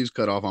with the sleeves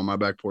cut off on my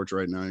back porch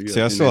right now. See,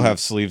 I still have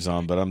sleeves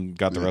on, but I'm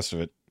got the rest of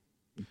it.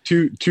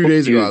 two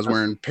days ago. I was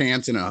wearing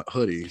pants and a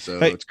hoodie, so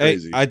Hey, it's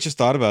crazy. I just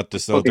thought about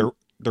this though. Okay.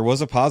 There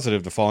was a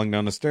positive to falling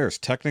down the stairs.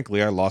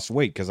 Technically, I lost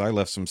weight because I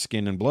left some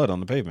skin and blood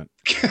on the pavement.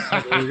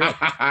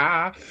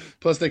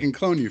 Plus, they can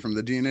clone you from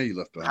the DNA you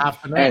left behind.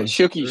 Half an Hey, hour.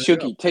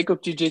 Shookie, take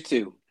up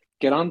jiu-jitsu.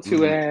 Get on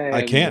to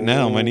I can't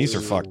now. My knees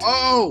are fucked.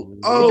 Oh,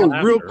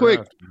 real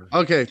quick.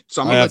 Okay,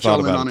 so I'm I gonna have let thought y'all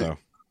in about on it it. though.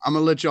 I'm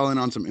gonna let y'all in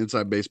on some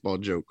inside baseball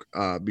joke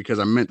because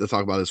I meant to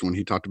talk about this when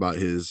he talked about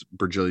his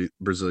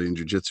Brazilian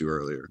jiu-jitsu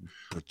earlier.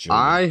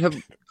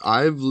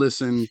 I've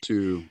listened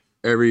to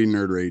every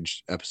Nerd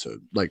Rage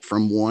episode, like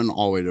from one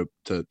all the way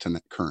to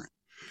current,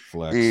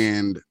 Flex.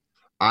 and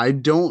I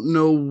don't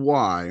know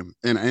why.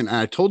 And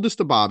I told this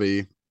to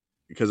Bobby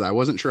because I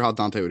wasn't sure how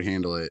Dante would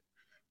handle it.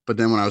 But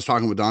then when I was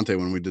talking with Dante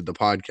when we did the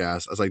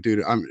podcast, I was like, dude,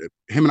 him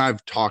and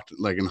I've talked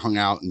like and hung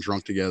out and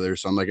drunk together.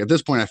 So I'm like, at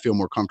this point, I feel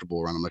more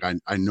comfortable around him. Like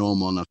I know him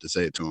well enough to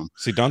say it to him.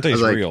 See, Dante's I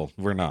was like- real.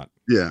 We're not.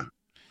 Yeah.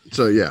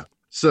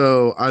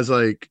 So I was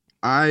like,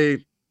 I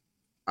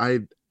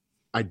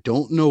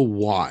don't know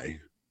why,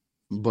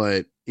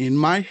 but in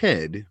my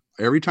head,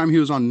 every time he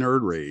was on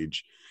Nerd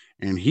Rage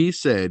and he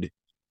said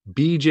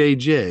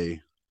BJJ,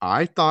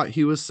 I thought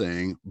he was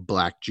saying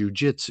Black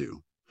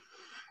Jiu-Jitsu.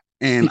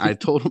 And I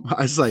told him,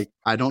 I was like,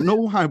 I don't know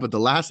why, but the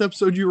last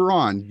episode you were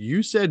on,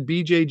 you said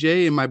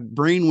BJJ, and my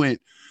brain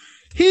went,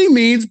 he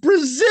means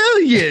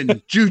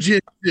Brazilian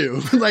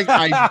Jiu-Jitsu. Like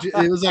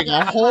it was like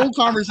a whole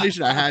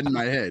conversation I had in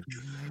my head.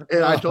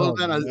 And I told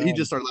him that he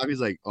just started laughing. He's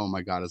like, "Oh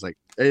my god!" I was like,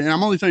 and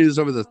I'm only telling you this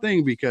over the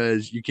thing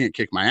because you can't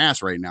kick my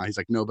ass right now. He's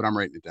like, "No, but I'm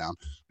writing it down."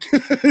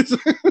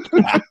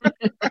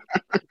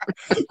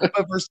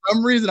 But for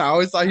some reason, I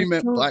always thought he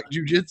meant Black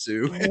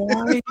Jiu-Jitsu.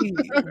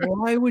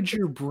 Why would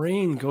your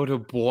brain go to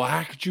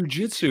Black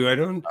Jiu-Jitsu? I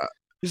don't.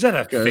 Is that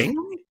a thing?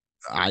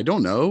 I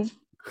don't know.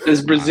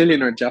 There's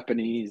Brazilian or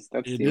Japanese.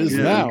 That's It the is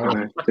only now.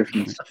 kind of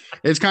difference.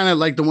 It's kind of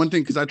like the one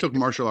thing, because I took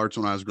martial arts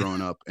when I was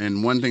growing up,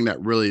 and one thing that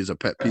really is a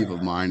pet peeve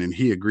of mine, and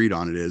he agreed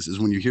on it, is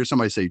when you hear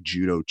somebody say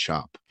judo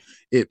chop.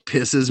 It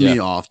pisses me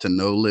off to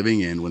no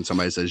living end when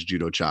somebody says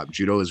judo chop.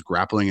 Judo is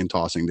grappling and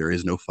tossing. There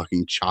is no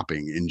fucking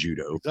chopping in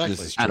judo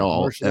at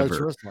all,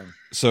 ever.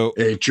 So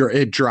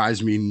it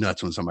drives me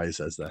nuts when somebody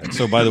says that.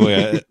 So, by the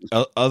way,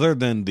 other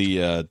than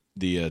the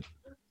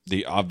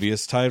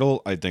obvious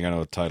title, I think I know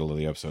what the title of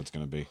the episode's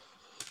going to be.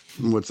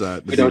 What's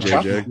that? The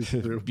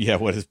BJJ? Yeah,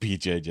 what does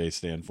BJJ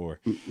stand for?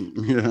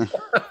 Yeah.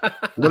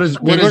 What does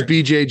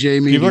BJJ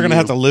mean? People are going to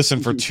have to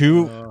listen for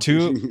two and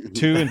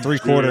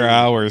 3/4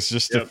 hours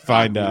just to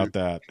find out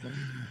that.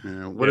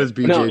 Yeah. What does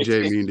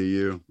BJJ mean to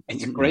you?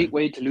 It's a great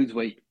way to lose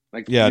weight.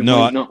 Like, there's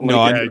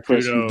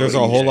a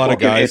whole lot of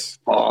guys.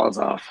 Balls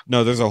off.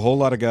 No, there's a whole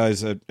lot of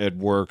guys at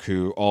work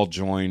who all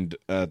joined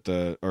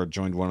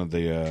joined one of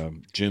the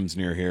gyms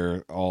near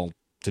here, all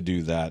to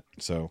do that.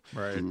 So,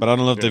 but I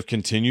don't know if they've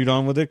continued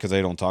on with it because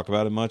they don't talk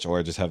about it much, or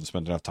I just haven't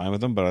spent enough time with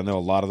them. But I know a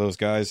lot of those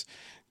guys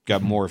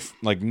got more,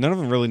 like, none of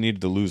them really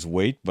needed to lose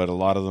weight, but a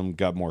lot of them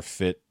got more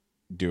fit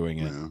doing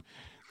it.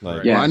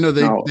 Like, well, I know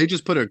they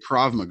just put a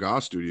Krav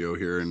Maga studio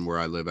here in where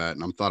I live at,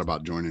 and I'm thought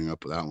about joining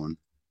up with that one.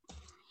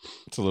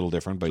 It's a little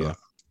different, but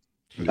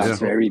that's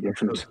very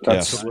different.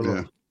 That's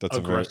that's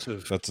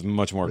aggressive. That's a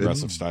much more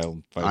aggressive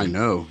style fighting. I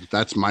know,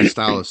 that's my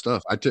style of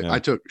stuff. I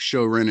took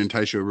Shorin and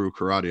Taisho Ryu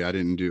karate.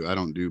 I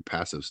don't do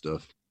passive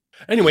stuff.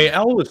 Anyway,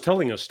 Al was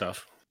telling us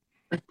stuff.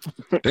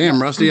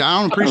 Damn, Rusty, I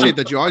don't appreciate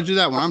that you always do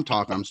that when I'm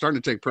talking. I'm starting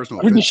to take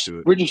personal offense to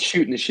it. We're just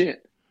shooting the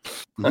shit.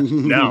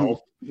 Now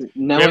we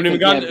haven't even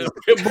gotten to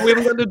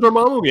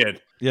Dormammu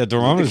yet. Yeah,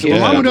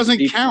 Dormammu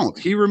doesn't count.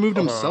 He removed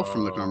himself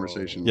from the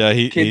conversation. Yeah,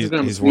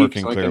 he's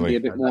working clearly.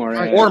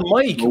 Or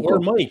Mike.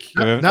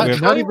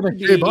 Not even a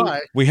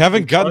goodbye. We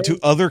haven't gotten to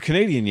other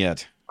Canadian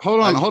yet.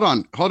 Hold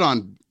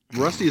on.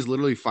 Rusty is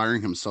literally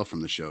firing himself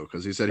from the show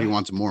because he said he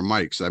wants more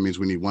mics. That means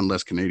we need one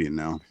less Canadian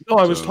now. No,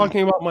 I was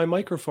talking about my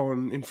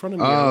microphone in front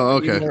of me. Oh,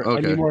 okay. I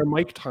need more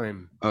mic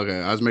time. Okay,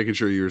 I was making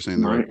sure you were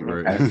saying the right.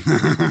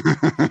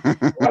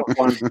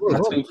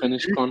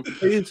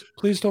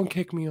 Please don't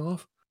kick me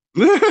off.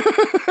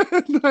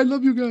 I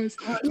love you guys.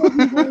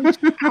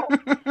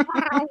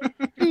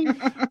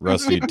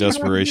 Rusty,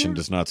 desperation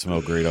does not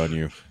smell great on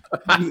you.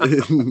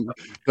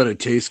 But it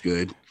tastes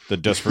good. The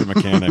Desperate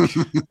Mechanic.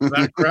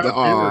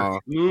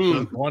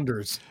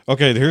 Wonders.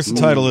 Okay, here's the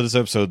title of this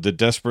episode: The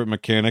Desperate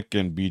Mechanic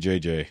and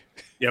BJJ.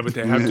 Yeah, but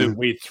they have to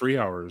wait 3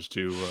 hours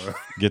to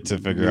get to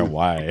figure out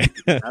why.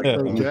 That's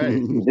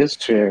okay. This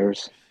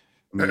chairs.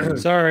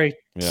 Sorry.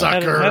 Yeah.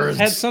 Suckers.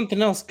 Had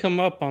something else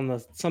come up on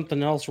the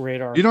something else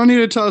radar. You don't need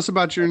to tell us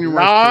about your and your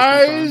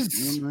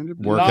wife's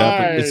work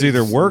happen. It's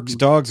either works,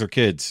 dogs, or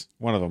kids.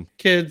 One of them.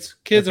 Kids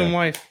and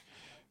wife.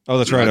 Oh,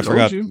 that's right. I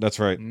forgot. That's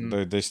right.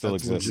 They still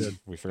exist. Legit.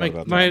 We forgot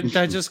about that.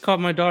 I just caught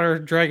my daughter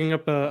dragging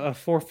up a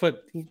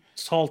 4-foot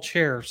tall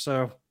chair.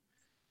 So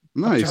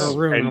nice. To her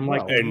room, and I'm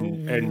like,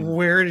 and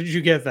where did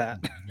you get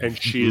that? And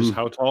she is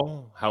how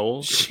tall? How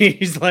old?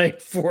 She's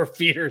like 4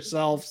 feet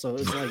herself. So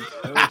it's like,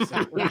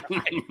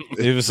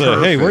 it was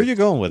hey, where are you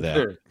going with that?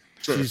 Sure.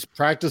 She's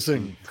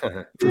practicing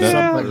for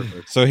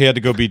something. So he had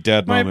to go beat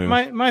Dad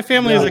Mamu. My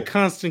family is a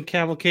constant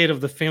cavalcade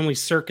of the family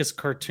circus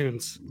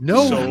cartoons.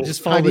 No, so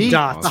just follow the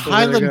dots. The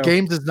Highland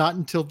Games is not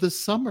until this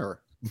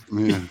summer.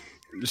 Yeah.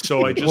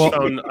 So I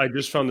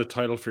just found the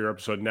title for your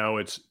episode. Now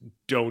it's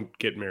 "Don't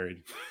Get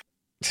Married."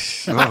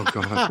 Oh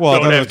God!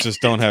 Well,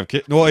 don't have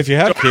kids. Well, if you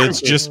have kids,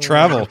 just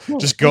travel.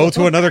 Just go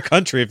to another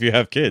country. If you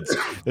have kids,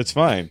 it's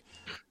fine.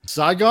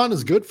 Saigon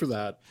is good for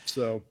that.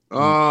 So.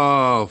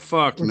 Oh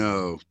fuck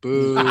no!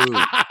 Boo!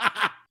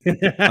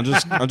 I'm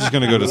just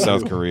gonna go to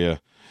South Korea.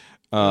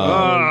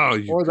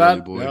 Or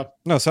that boy. Yeah.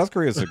 No, South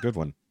Korea is a good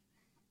one.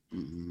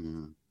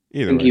 Either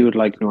I think you would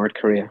like North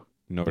Korea.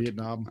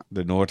 Vietnam.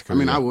 The North Korea. I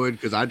mean, I would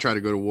because I'd try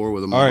to go to war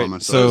with them all by right,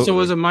 myself. So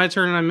was it my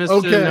turn and I missed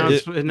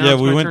it? Now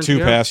we went 2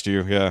 past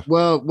you. Yeah.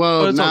 Well,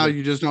 now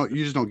you just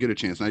don't get a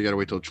chance. Now you got to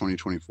wait till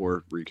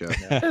 2024 recap.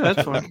 Yeah,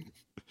 that's fine.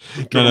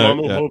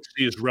 Dormammu hopes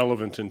he is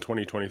relevant in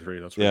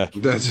 2023. That's right.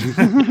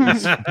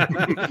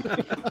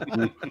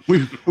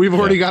 We've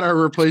already got our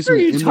replacement.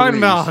 What are you talking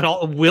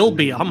about? It will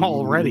be. I'm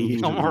already.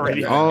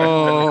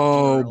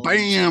 Oh,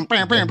 bam,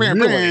 bam, bam, bam,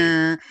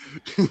 bam.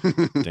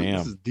 Damn.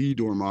 This is the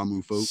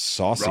Dormammu, folks.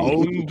 Saucy.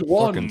 Round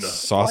one. Fucking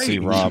saucy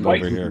Rob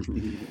over here.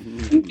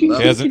 He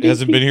hasn't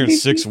been here in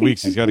 6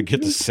 weeks. He's got to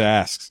get the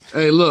sasks.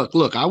 Hey,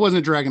 look. I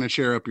wasn't dragging a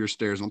chair up your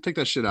stairs. Don't take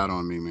that shit out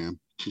on me, man.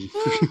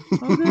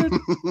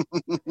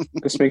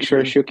 Just make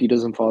sure Shuki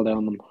doesn't fall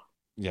down them.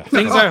 Yeah.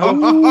 Things I hope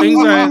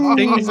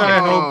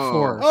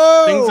for.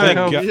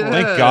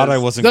 Thank God I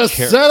wasn't the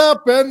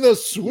setup and the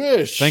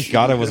swish. Thank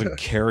God I wasn't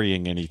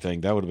carrying anything.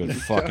 That would have been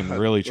fucking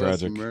really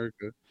tragic.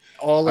 America.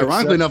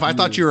 Ironically enough, I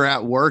thought you were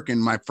at work, and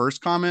my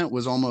first comment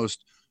was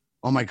almost,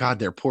 "Oh my God,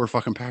 their poor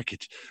fucking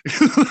package."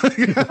 Oh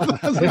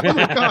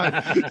my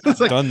God.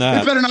 It's like, done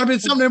that. It better not have been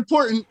something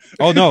important.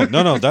 Oh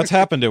no. That's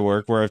happened at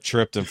work where I've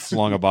tripped and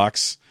flung a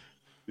box.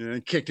 Yeah,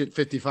 kicked it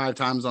 55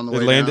 times on the It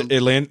way landed. down.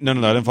 It landed. No,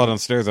 I didn't fall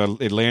downstairs.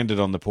 It landed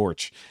on the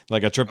porch.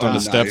 Like I tripped on the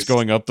steps nice.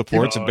 going up the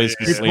porch and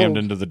basically yeah. slammed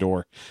into the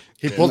door.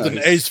 He pulled an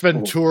nice. Ace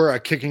Ventura,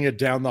 kicking it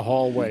down the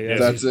hallway. Yeah,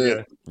 That's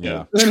it.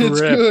 Yeah. And it's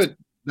Tripped. good.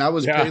 That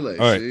was Yeah. Pele.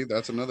 All right. See,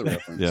 that's another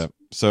reference. Yeah.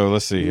 So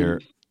let's see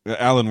here.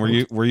 Alan,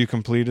 were you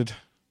completed?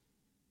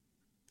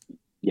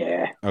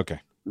 Yeah. Okay.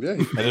 Yeah, I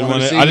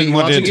didn't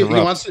want to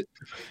interrupt.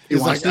 He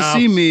wants to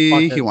see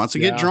me. He wants to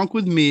get drunk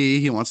with me.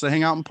 He wants to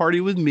hang out and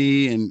party with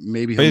me, and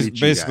maybe he'll meet you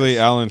Basically,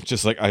 guys. Alan's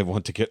just like, I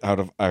want to get out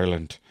of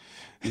Ireland.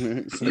 He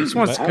just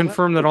wants to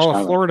confirm that all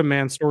the Florida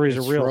man stories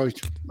are real. Right.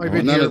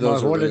 None of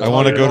those are real. I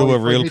want to go to a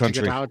I real need to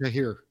country. get out of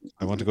here.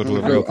 I want to go to a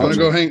I'm real gonna country.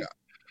 go hang.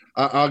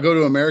 I'll go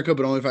to America,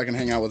 but only if I can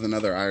hang out with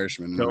another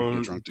Irishman. And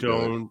get drunk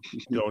together.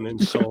 Don't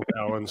insult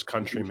Alan's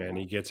country, man.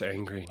 He gets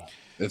angry.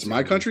 It's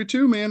my country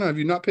too, man. Have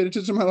you not paid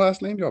attention to my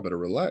last name? Y'all better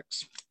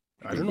relax.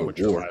 I don't know what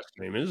your last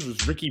name is. It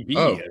was Ricky B.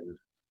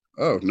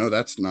 Oh no,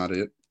 that's not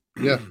it.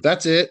 Yeah,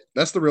 that's it.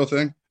 That's the real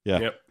thing. Yeah.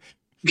 Yep.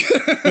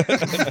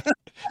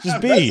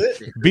 Just B.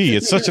 B.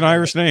 It's such an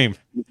Irish name.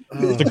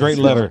 It's a great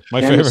letter.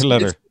 My favorite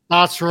letter.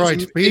 That's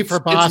right. B for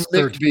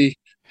bastard.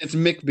 It's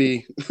Mick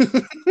B.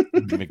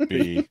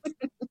 McBee.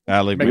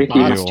 Allie Ricky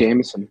McBeal.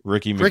 Jameson.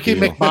 Ricky Ricky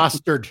McBeal.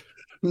 McBastard.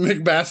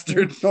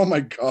 McBastard. Oh my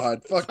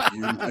God. Fuck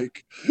you,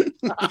 Mike.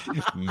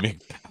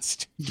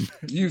 McBastard.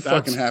 You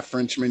fucking half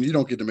Frenchman. You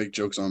don't get to make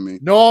jokes on me.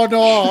 No,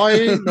 I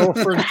ain't no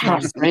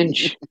Frenchman.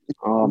 French.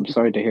 Oh, I'm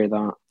sorry to hear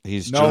that.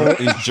 He's No,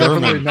 he's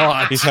definitely German.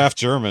 not. He's half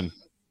German.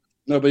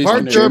 No, but he's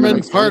Part German,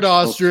 French. part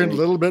Austrian, a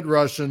little bit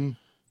Russian.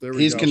 There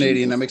we He's go.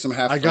 Canadian. That makes him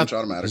half French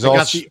automatically. I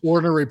got the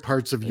ornery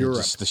parts of Europe.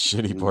 Just the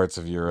shitty parts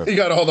of Europe. He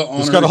got all the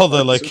He's got all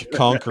the parts. like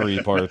conquery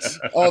parts.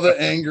 All the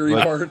angry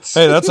Like, parts.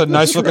 Hey, that's a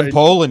nice looking right.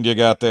 Poland you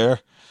got there.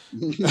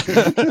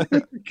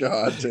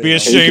 God damn. Be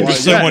ashamed if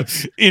someone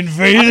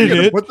invaded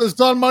it. Put this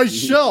on my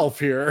shelf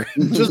here.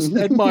 Just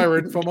admire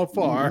it from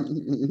afar.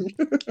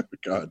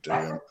 God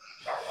damn.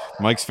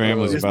 Mike's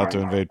family's about to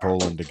invade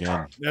Poland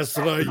again. That's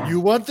right. You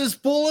want this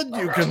Poland?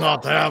 You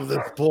cannot have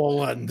this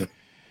Poland.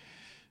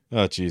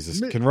 Oh Jesus!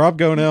 Can Rob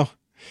go now?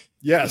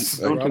 Yes.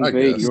 Don't I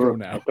invade guess. Europe.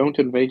 Now. Don't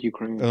invade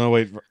Ukraine. Oh no,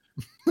 wait.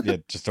 Yeah,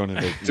 just don't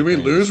invade. Did we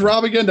Ukraine. lose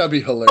Rob again? That'd be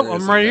hilarious.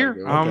 I'm right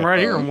here. I'm right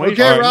here. I'm waiting.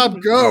 Okay, All right.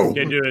 Rob, go.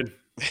 Okay, dude.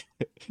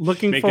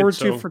 Looking Make forward it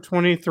to so. for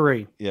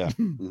 23. Yeah.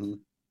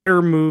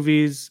 Better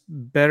movies,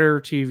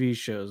 better TV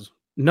shows.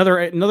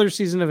 Another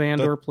season of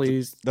Andor,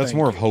 please. That's Thank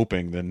more you. of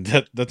hoping than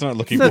that. That's not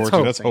looking That's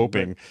forward to. That's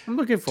hoping, hoping. I'm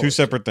looking forward. Two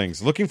separate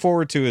things. Looking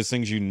forward to is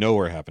things you know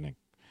are happening.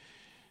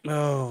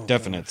 Oh,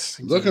 Definites.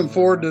 Looking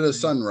forward to the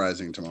sun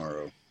rising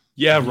tomorrow.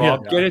 Yeah,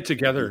 Rob, get it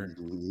together.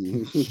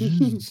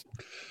 You're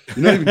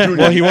not even doing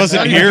Well, it. he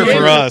wasn't I here can't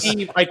for us.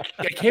 believe- I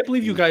can't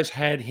believe you guys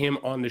had him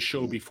on the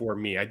show before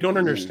me. I don't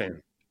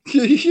understand.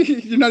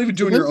 You're not even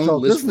doing your own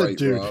Insult, list isn't it, right,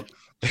 dude? Rob.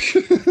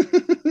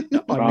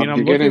 I Rob, mean, I'm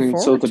you're getting looking forward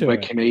insulted to by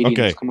it. Canadians.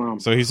 Okay, Come on.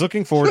 so he's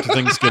looking forward to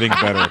things getting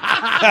better.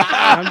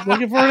 I'm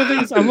looking forward to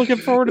things. I'm looking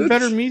forward to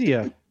better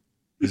media.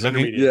 He's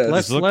looking, Yeah,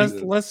 Less, he's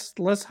looking-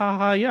 less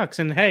haha yucks.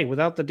 And hey,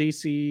 without the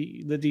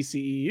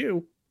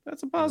DCEU,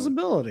 that's a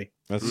possibility.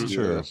 That's Yeah,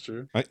 true. that's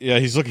true. Yeah,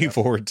 he's looking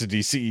forward to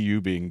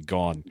DCEU being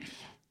gone.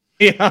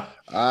 Yeah.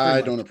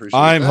 I don't appreciate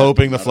I'm that.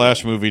 hoping the Not at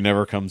Flash all. movie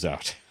never comes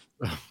out.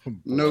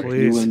 Nope.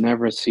 You will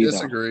never see that.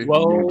 Disagree.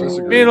 Well,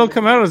 Disagree. It'll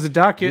come out as a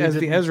We as the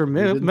didn't- Ezra we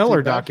didn't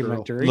Miller see Batgirl.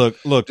 documentary. Look,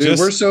 Dude, just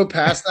we're so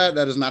past that.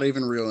 That is not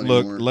even real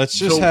anymore. look. Let's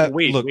just So have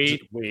wait.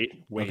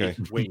 Okay.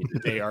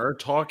 They are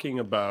talking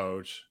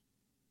about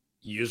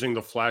using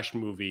the Flash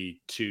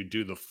movie to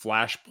do the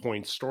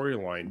Flashpoint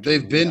storyline.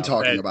 They've been Yeah,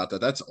 talking that- about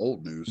that. That's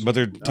old news. But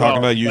they're talking Oh,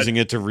 about using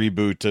it to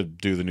reboot to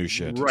do the new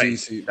shit. Right.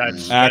 DC,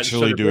 That's yeah. Actually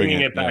so they're doing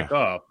bringing it, it back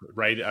up,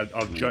 right?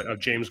 Of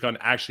James Gunn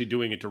actually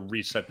doing it to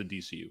reset the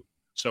DCU.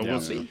 So Yeah.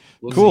 we'll see.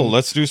 We'll Cool. see.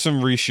 Let's do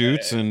some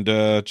reshoots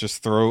and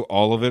just throw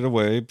all of it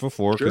away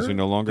before because Sure. we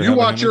no longer. You have a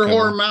watch your Henry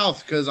horror Cavill.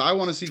 mouth because I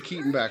want to see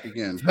Keaton back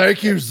again.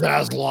 Thank you,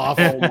 Zasloff.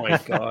 Oh my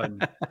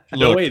god!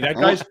 No Look, way, that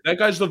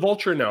guy's the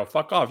Vulture now.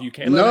 Fuck off! You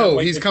can't. let No,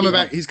 him, he's like, coming be-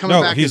 back. He's coming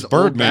No, back. he's as old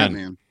Birdman.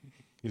 Batman.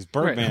 He's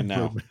Birdman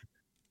now.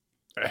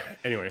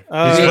 Anyway,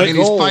 And he's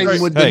Gold.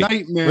 fighting with Hey, the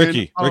Nightman.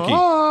 Ricky.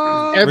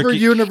 Every Ricky-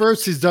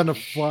 universe, he's done a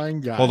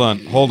flying guy. Hold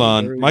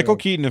on. There we Michael go.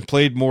 Keaton have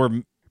played more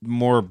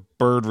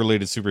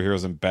bird-related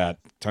superheroes than Bat.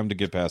 Time to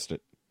get past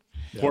it.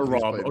 poor he's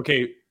Rob. played-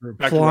 Okay,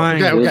 back to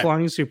Flying, Rob. Okay, okay.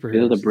 flying superheroes.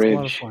 Build a There's lot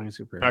of bridge. flying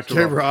superheroes. Back to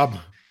Okay, Rob. Rob.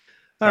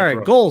 All right,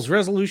 Rob. goals,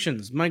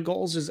 resolutions. My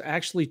goals is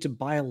actually to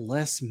buy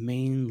less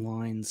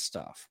mainline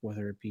stuff,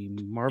 whether it be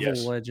Marvel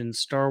Yes. Legends,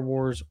 Star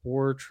Wars,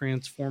 or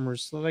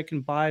Transformers, so that I can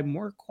buy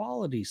more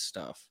quality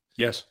stuff.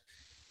 Yes.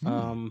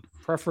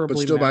 Preferably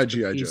But still buy Master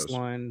G.I. Piece Joes.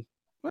 Line.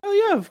 Well,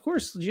 yeah, of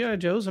course, GI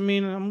Joes. I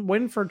mean, I'm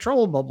waiting for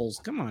Trouble Bubbles.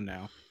 Come on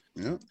now.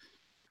 Yeah.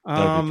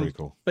 That'd be pretty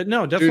cool. But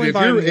no, definitely if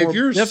buy you're- more. if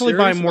you're Definitely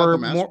buy serious about more, the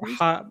more masterpiece-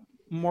 hot,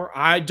 more.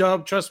 I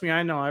don't trust me.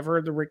 I know. I've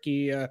heard the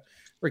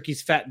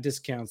Ricky's fat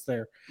discounts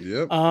there.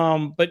 Yep.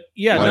 But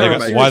yeah, Why no, they Why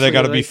seriously, they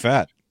got to be like-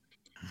 fat?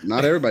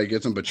 Not everybody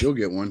gets them, but you'll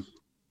get one.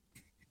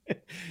 Yeah,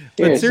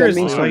 But it's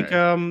seriously, amazing.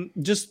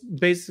 like, just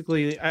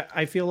basically,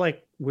 I feel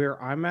like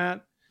where I'm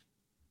at,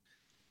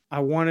 I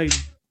want to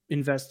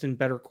invest in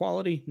better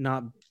quality,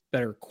 not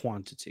better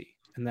quantity.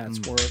 And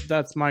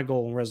that's my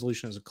goal and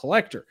resolution as a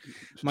collector.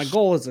 My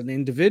goal as an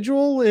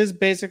individual is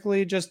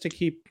basically just to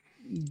keep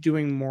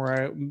doing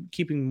more,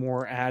 keeping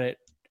more at it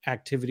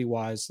activity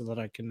wise, so that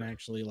I can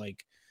actually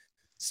like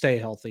stay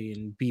healthy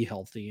and be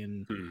healthy.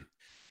 And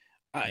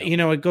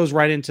it goes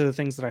right into the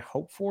things that I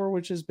hope for,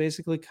 which is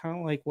basically kind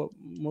of like what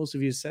most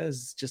of you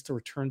says, just a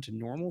return to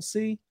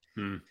normalcy.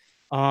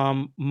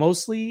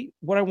 Mostly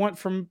what I want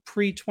from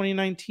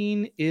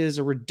pre-2019 is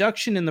a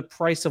reduction in the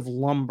price of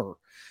lumber,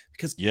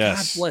 because God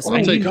bless,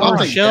 I need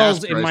more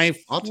shells in my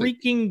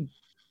freaking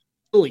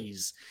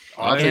billies,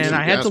 and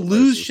I had to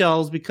lose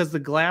shells because the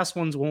glass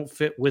ones won't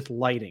fit with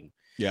lighting.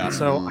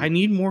 So I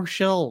need more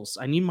shells.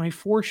 I need my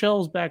 4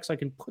 shells back so I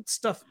can put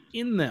stuff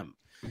in them.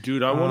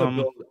 Dude, I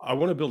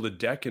want to build a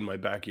deck in my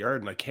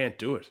backyard, and I can't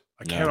do it.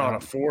 I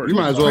cannot afford. You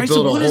might as well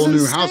build a whole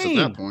new house at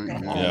that point. Oh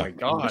my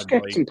God! Just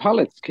get some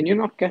pallets. Can you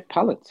not get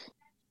pallets?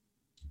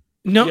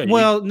 No,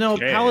 no.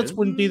 Pallets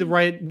wouldn't be the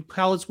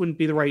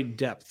right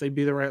depth. They'd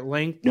be the right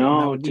length.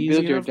 No, to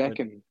build your deck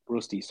in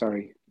Rusty.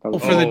 Sorry.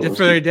 For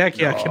the deck,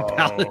 yeah, I get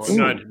pallets.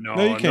 No,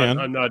 you can.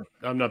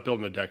 I'm not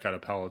building a deck out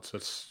of pallets.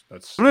 That's.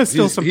 I'm gonna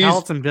steal some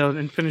pallets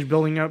and finish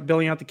building out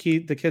the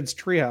kid's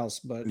treehouse.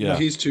 But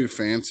he's too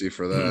fancy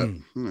for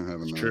that.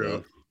 It's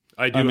true.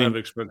 I have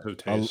expensive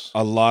tastes.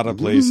 A lot of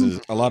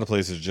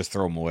places just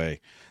throw them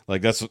away.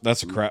 Like that's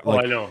a crap.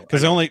 Like, I know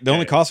because they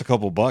only cost a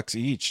couple bucks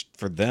each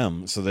for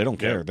them, so they don't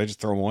care. They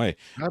just throw them away.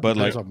 But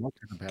like,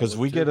 because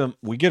we get them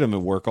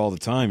at work all the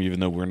time,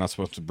 even though we're not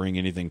supposed to bring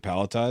anything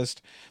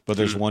palletized. But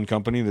there's one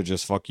company that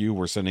just fuck you.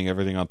 We're sending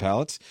everything on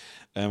pallets,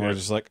 and we're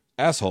just like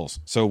assholes.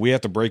 So we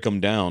have to break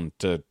them down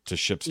to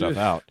ship stuff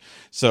out.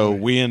 So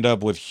we end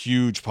up with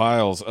huge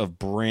piles of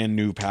brand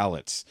new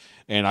pallets.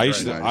 And I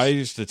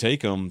used to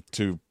take them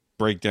to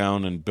break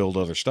down and build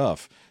other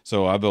stuff.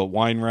 So I built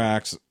wine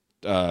racks,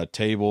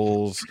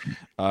 tables,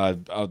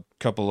 a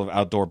couple of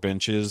outdoor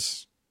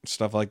benches,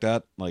 stuff like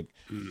that. Like,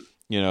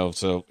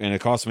 so, and it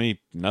cost me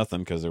nothing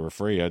because they were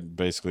free. It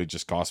basically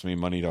just cost me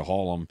money to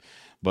haul them.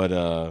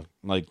 But,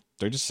 like,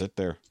 they just sit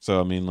there. So,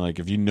 I mean, like,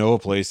 if you know a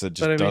place that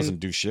just doesn't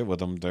do shit with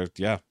them,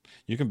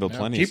 you can build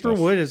plenty of stuff.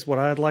 Cheaper wood is what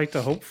I'd like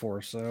to hope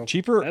for. So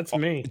cheaper, that's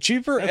me.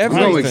 Cheaper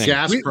everything.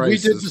 Gas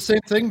prices. We did the same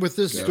thing with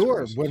this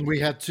store when we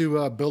had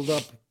to build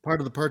up part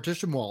of the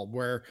partition wall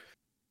where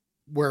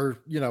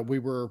we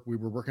were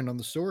working on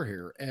the store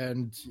here,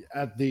 and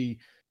at the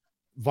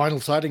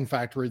vinyl siding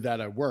factory that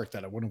I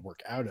wouldn't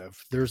work out of,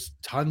 there's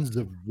tons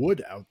of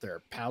wood out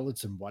there,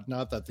 pallets and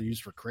whatnot that they use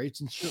for crates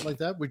and shit like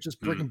that. We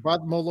just brought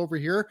them all over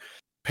here,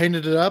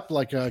 painted it up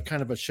like a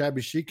kind of a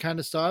shabby chic kind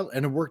of style,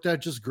 and it worked out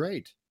just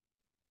great.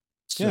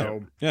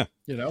 So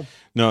no,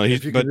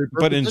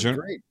 but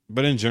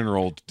in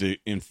general, the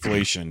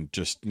inflation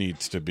just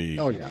needs to be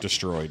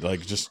destroyed.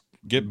 Like, just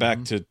get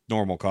back to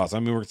normal costs. I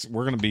mean,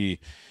 we're gonna be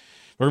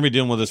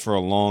dealing with this for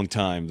a long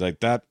time. Like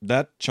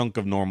that chunk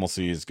of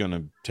normalcy is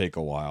gonna take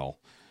a while.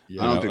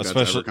 I don't think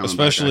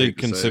especially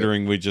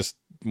considering we just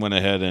went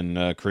ahead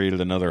and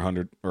created another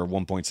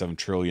 $1.7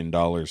 trillion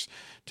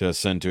to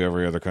send to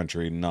every other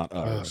country, not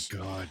us. Oh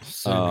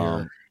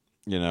God.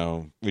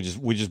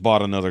 We just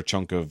bought another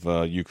chunk of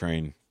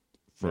Ukraine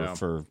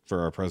for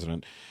our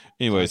president.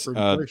 Anyways,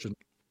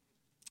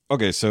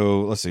 okay,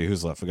 so let's see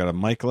who's left. We got a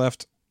Mike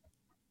left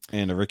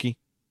and a Ricky.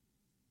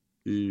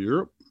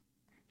 Europe.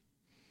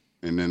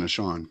 And then a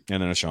Sean.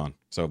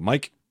 So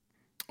Mike.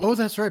 Oh,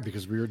 that's right,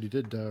 because we already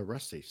did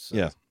Rusty. So.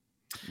 Yeah.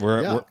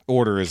 We're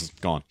order is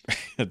gone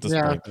at this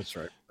point. That's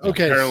right.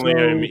 Okay. Apparently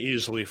I'm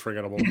easily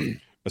forgettable.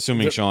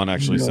 Assuming Sean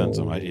actually sends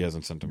them. He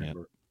hasn't sent them yet.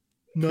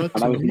 That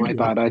was my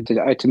bad. I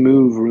had to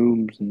move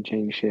rooms and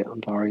change shit.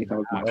 I'm sorry. That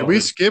was my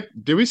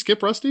Did we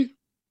skip Rusty?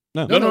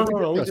 No, we didn't. Do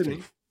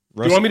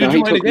you want me to do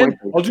mine again?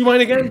 I'll do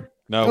mine again.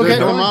 No. Okay.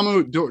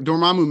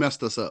 Dormammu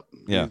messed us up.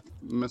 Yeah.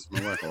 Messed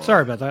my wife up.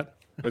 Sorry about that.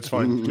 It's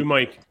fine. Do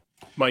Mike.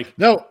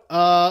 No.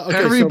 Okay,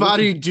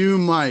 everybody do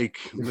Mike.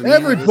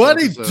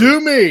 Everybody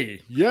do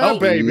me. Yeah,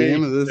 baby.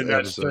 And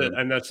that's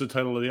the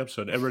title of the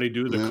episode. Everybody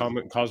do the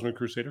Cosmic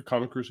Crusader.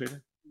 Comic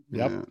Crusader.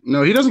 Yep. Yeah.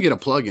 No, he doesn't get a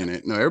plug in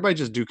it. No, everybody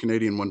just do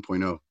Canadian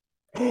 1.0.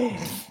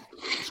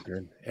 That's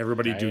good.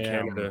 Everybody do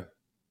Canada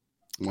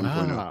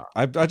 1.0.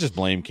 I just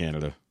blame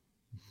Canada.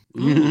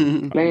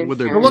 With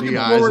their pretty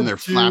eyes and their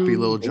flappy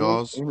little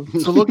jaws.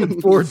 So looking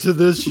forward to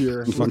this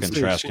year. Fucking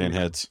trash can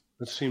heads.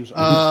 That seems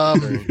God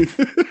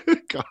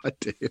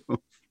damn.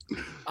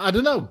 I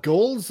don't know.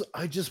 Goals.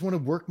 I just want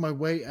to work my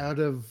way out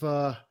of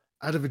a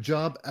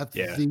job at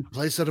the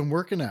place that I'm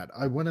working at.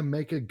 I want to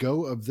make a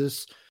go of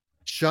this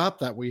shop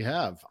that we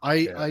have.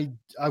 I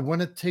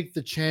want to take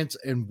the chance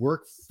and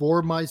work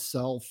for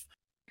myself,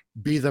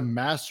 be the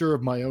master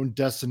of my own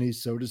destiny,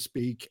 so to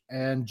speak,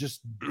 and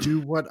just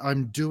do what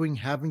I'm doing,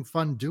 having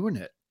fun doing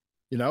it.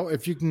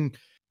 If you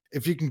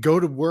can go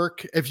to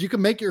work, if you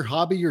can make your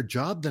hobby your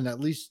job, then at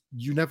least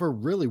you never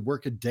really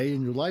work a day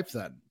in your life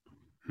then.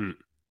 And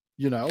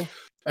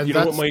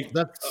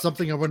that's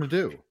something I want to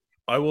do.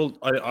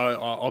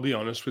 I'll be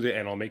honest with you,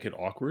 and I'll make it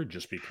awkward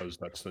just because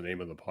that's the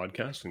name of the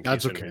podcast. In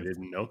That's case okay. I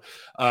didn't know.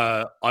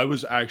 I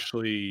was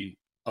actually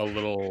a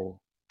little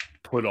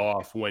put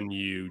off when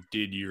you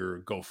did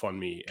your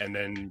GoFundMe, and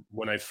then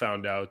when I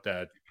found out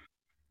that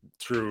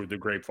through the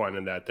grapevine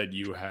and that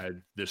you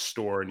had this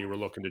store and you were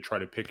looking to try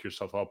to pick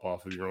yourself up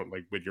off of your own,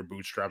 like with your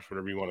bootstraps,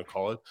 whatever you want to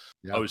call it.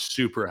 Yep. I was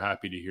super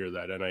happy to hear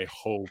that, and I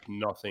hope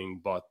nothing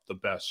but the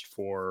best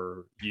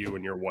for you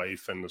and your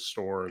wife and the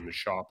store and the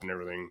shop and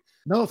everything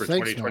for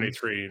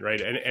 2023, man.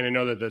 Right? And I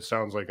know that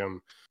sounds like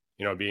I'm,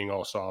 being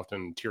all soft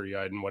and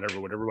teary-eyed and whatever,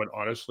 but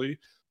honestly,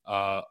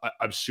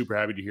 I'm super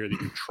happy to hear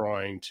that you're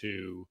trying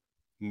to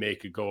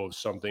make a go of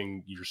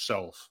something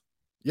yourself.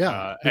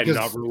 Yeah, and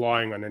not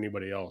relying on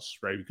anybody else,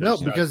 right?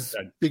 Because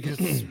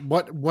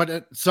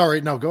sorry,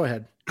 no, go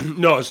ahead.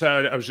 No,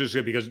 I was just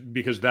saying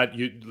because that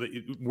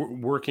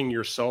working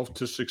yourself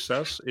to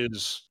success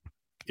is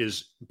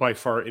by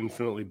far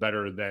infinitely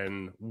better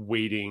than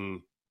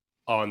waiting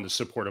on the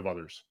support of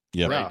others.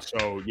 Yeah. Right?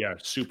 So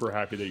super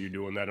happy that you're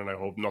doing that, and I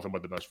hope nothing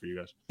but the best for you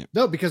guys.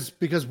 No,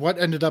 because what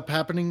ended up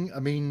happening, I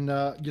mean,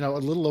 a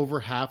little over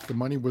half the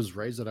money was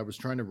raised that I was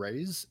trying to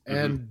raise,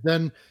 and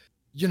then.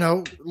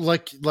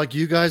 Like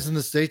you guys in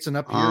the States and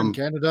up here in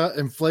Canada,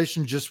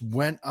 inflation just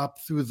went up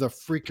through the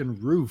freaking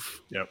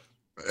roof. Yep.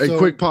 Hey,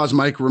 quick pause,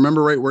 Mike.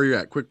 Remember right where you're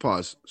at. Quick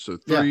pause. So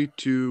 3,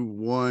 2,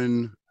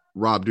 1.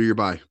 Rob, do your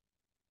buy.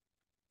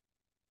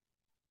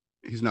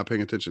 He's not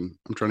paying attention.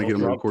 I'm trying to get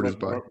him to record his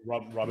buy.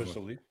 Rob is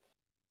still lead.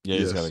 Yeah,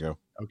 he's got to go.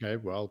 Okay,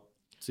 well,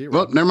 see.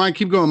 Well, never mind.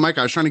 Keep going, Mike.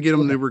 I was trying to get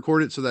him to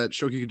record it so that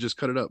Shoki could just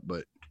cut it up.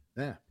 But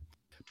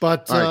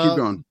but all right, keep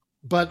going.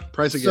 But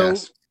price of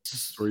gas.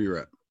 That's where you're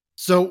at.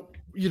 So.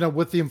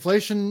 With the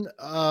inflation,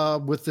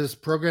 with this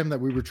program that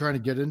we were trying to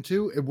get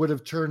into, it would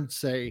have turned,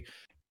 say,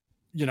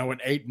 an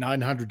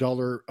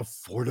 $800-900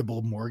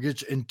 affordable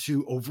mortgage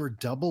into over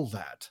double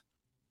that.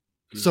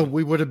 Mm-hmm. So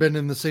we would have been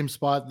in the same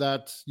spot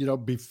that,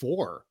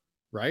 before,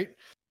 right?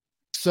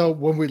 So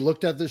when we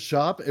looked at this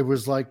shop, it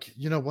was like,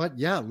 you know what?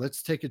 Yeah,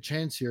 let's take a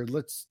chance here.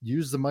 Let's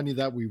use the money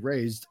that we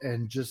raised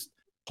and just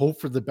hope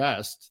for the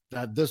best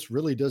that this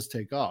really does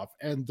take off.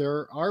 And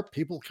there are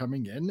people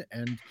coming in,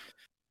 and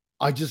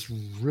I just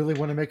really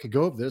want to make a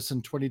go of this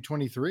in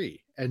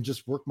 2023 and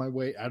just work my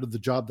way out of the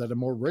job that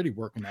I'm already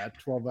working at,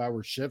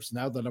 12-hour shifts.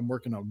 Now that I'm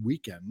working on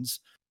weekends,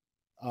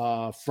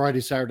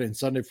 Friday, Saturday, and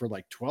Sunday for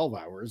like 12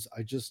 hours,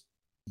 I just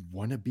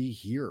want to be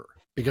here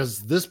because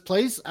this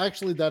place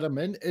actually that I'm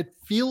in, it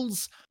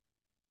feels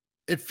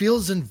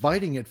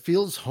inviting. It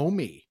feels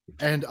homey,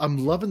 and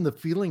I'm loving the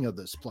feeling of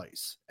this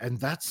place. And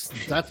that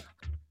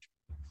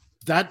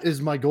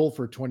is my goal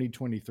for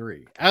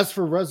 2023. As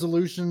for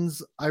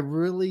resolutions,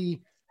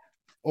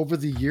 over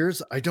the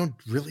years, I don't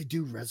really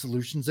do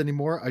resolutions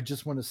anymore. I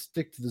just want to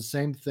stick to the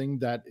same thing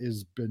that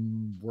has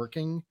been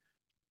working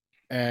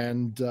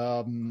and,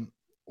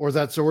 or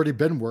that's already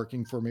been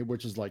working for me,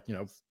 which is like,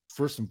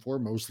 first and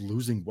foremost,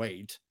 losing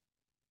weight,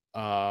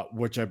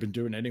 which I've been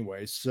doing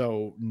anyway.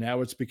 So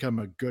now it's become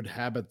a good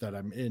habit that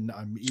I'm in.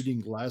 I'm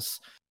eating less,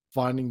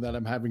 finding that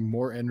I'm having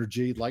more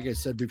energy. Like I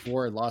said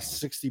before, I lost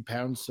 60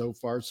 pounds so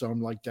far. So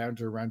I'm like down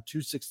to around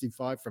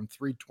 265 from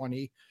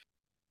 320.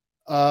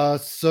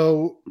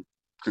 So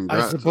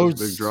congrats, I suppose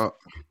that's a big drop.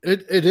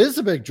 It is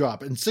a big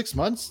drop in 6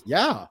 months.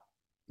 Yeah.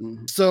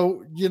 Mm-hmm.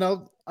 So,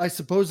 I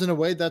suppose in a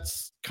way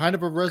that's kind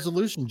of a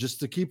resolution just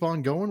to keep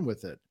on going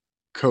with it.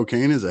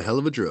 Cocaine is a hell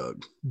of a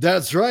drug.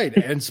 That's right.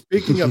 And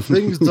speaking of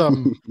things,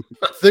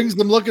 things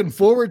I'm looking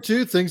forward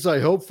to, things I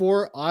hope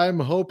for, I'm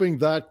hoping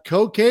that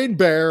Cocaine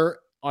Bear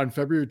on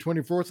February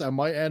 24th on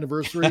my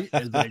anniversary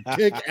is a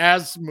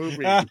kick-ass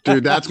movie.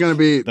 Dude, that's gonna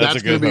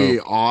be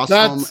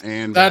awesome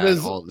and that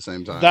is all at the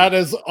same time. That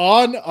is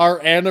on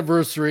our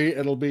anniversary.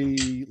 It'll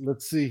be,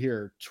 let's see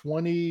here,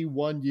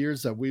 21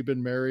 years that we've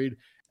been married.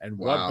 And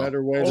what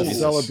better way to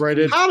celebrate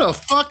it? How the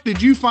fuck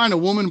did you find a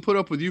woman put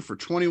up with you for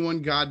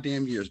 21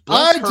 goddamn years?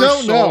 Bless I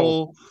don't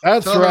know.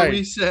 That's right.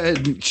 We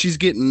said she's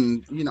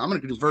getting, I'm going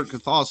to convert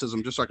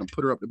Catholicism just so I can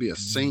put her up to be a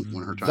saint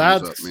when her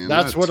time's up, man.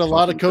 That's what a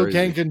lot of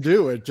cocaine can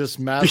do. It just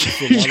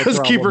masks a lot just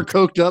of keep her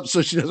coked up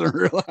so she doesn't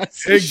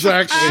realize.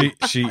 Exactly.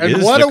 She and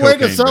is what the a way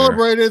to Cocaine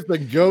celebrate it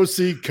than go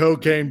see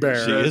Cocaine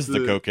Bear. She is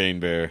the Cocaine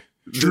Bear.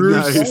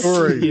 True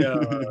story.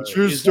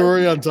 True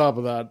story on top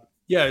of that.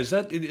 Yeah, is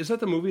that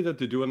the movie that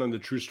they're doing on the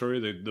True Story,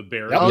 the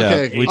bear?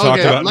 Okay, we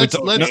talked about. Let's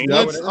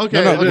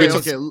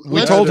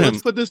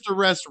put this to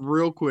rest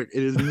real quick.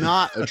 It is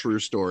not a true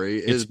story.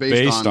 It is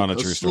based on a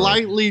true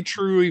slightly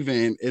true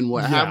event. And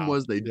what happened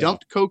was they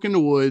dumped coke in the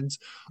woods.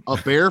 A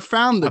bear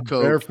found the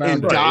coke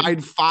and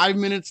died 5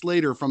 minutes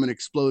later from an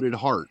exploded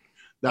heart.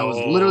 That was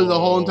literally the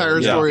whole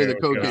entire story of the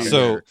cocaine.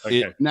 So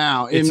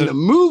now in the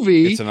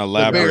movie, it's an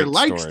elaborate the bear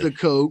likes story. the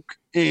coke.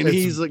 And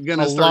he's going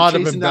to start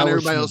chasing down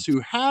everybody else who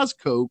has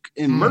coke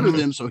and murder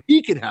them so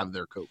he could have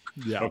their coke.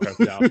 Yeah.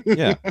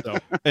 Yeah. So,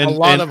 a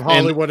lot of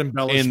Hollywood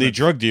embellishment. And the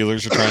drug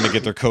dealers are trying to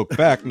get their coke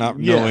back, not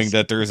knowing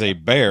that there's a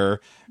bear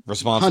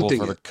responsible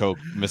for the coke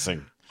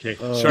missing. Okay.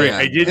 Sorry, Yeah.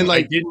 I didn't. And,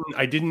 like-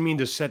 I didn't mean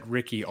to set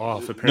Ricky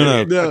off.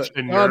 Apparently, No. it's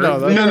a nerve.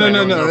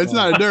 No. It's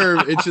not a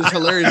nerve. It's just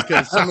hilarious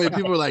because so many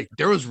people are like,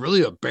 "There was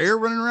really a bear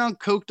running around,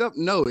 coked up."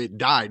 No, it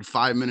died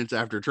 5 minutes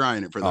after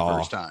trying it for the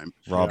first time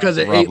because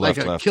it ate like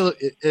a kilo.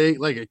 It ate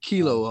like a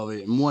kilo of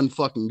it in one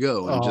fucking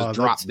go and just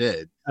dropped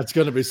dead. That's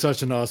gonna be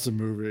such an awesome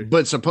movie.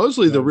 But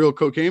supposedly the real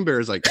cocaine bear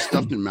is like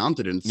stuffed and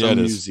mounted in some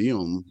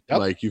museum. Yep.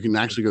 Like you can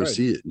actually go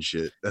see it and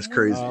shit. That's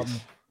crazy.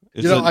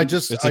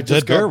 It's a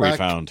dead bear we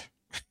found.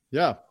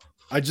 Yeah,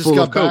 I just Full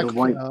got of coke.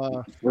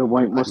 back. The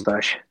white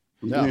mustache.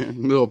 Yeah.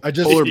 Little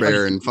polar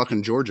bear in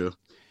fucking Georgia.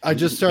 I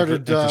just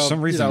started. For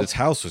some reason, its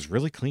house was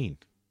really clean.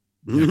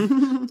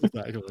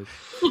 Exactly.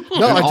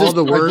 No,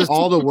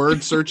 all the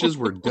word searches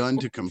were done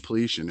to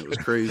completion. It was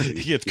crazy.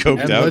 He had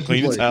coked out,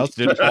 cleaned his house.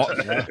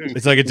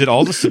 It's like it did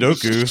all the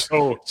Sudoku. It's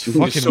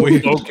fucking so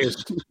weird.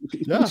 Focused.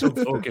 Yeah, so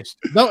focused.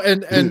 No,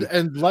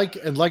 and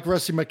like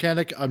Rusty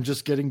Mechanic, I'm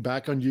just getting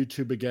back on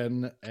YouTube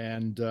again,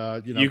 and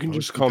you can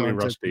just call me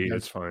Rusty.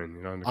 It's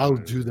fine. I'll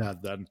do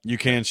that then. You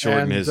can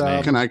shorten his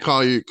name. Can I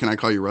call you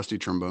Rusty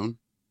Trombone?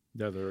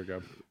 Yeah, there we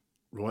go.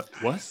 What?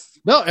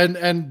 No,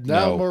 and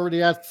now I'm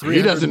already at 300.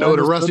 He doesn't know what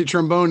a rusty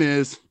trombone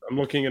is. I'm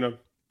looking it up.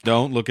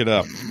 Don't look it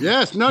up.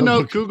 Yes,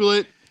 no, Google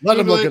it. Let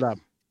him look it up.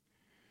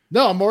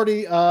 No, I'm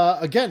already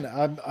again.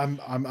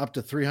 I'm up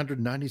to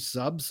 390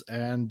 subs,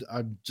 and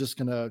I'm just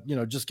gonna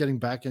just getting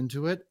back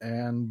into it,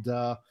 and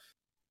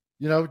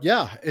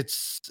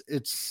it's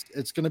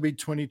gonna be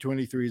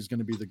 2023 is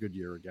gonna be the good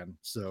year again.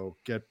 So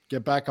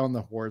get back on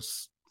the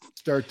horse.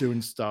 Start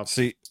doing stuff.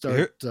 See,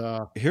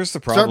 here's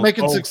the problem. Start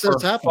making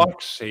success happen. For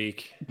fuck's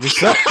sake!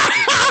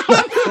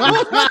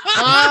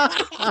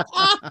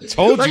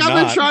 Told you I've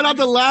been trying not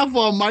to laugh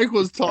while Mike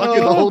was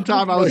talking the whole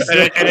time. I was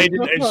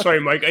sorry,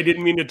 Mike. I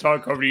didn't mean to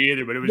talk over you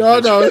either, but it was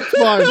no, it's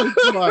fine.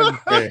 It's fine.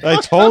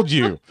 I told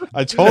you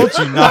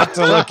not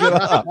to look it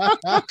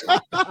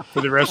up.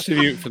 For the rest of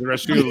you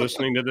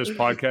listening to this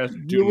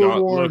podcast, do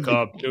not look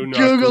up. Do not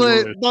Google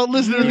it. Don't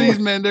listen to these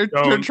men. They're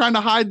trying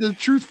to hide the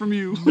truth from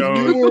you.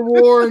 You were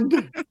warned.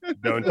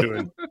 Don't do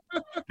it.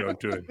 Don't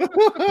do it.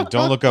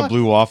 Don't look up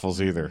blue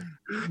waffles either.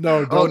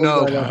 No.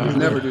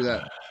 Never do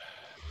that.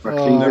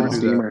 Never do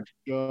that.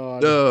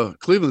 God.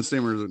 Cleveland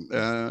Steamers.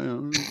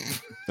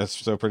 That's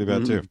still pretty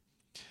bad too.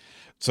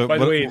 So, by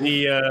the way,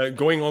 the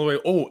going all the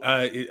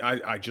way.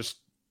 I just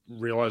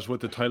realized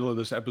what the title of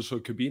this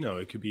episode could be now.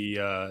 It could be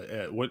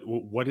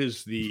what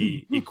is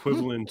the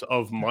equivalent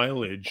of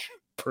mileage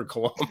per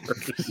kilometer?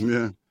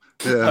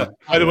 Yeah.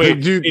 By the way,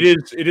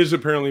 it is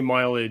apparently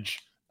mileage.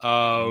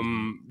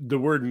 The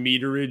word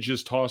meterage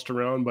is tossed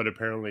around, but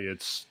apparently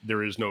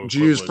there is no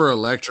used for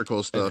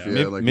electrical stuff.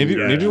 Yeah, maybe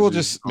we'll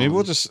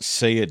just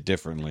say it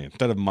differently.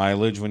 Instead of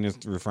mileage when you're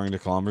referring to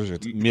kilometers,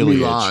 it's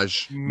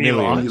millage.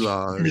 Millage.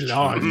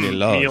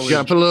 You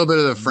gotta put a little bit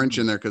of the French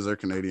in there because they're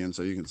Canadian,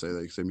 so you can say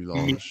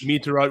millage.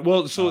 Meterage.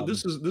 Well, so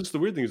this is the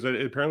weird thing is that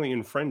apparently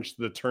in French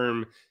the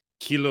term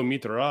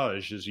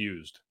kilometrage is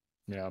used.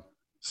 Yeah.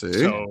 See.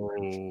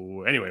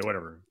 So anyway,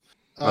 whatever.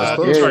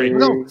 Sorry.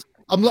 No.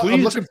 I'm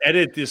looking to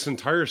edit this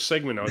entire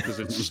segment out because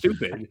it's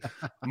stupid.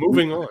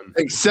 Moving on.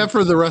 Except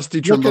for the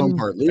rusty trombone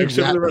part.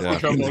 Except for the rusty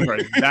trombone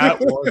part. That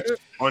was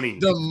funny.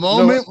 The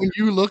moment when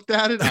you looked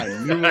at it, I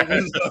knew it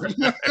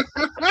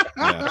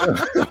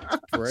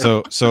was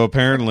So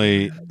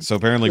apparently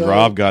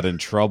Rob got in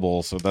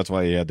trouble, so that's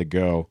why he had to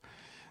go.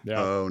 Yeah.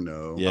 Oh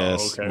no.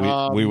 Yes.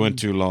 Okay. We went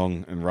too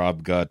long and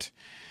Rob got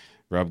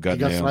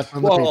nailed.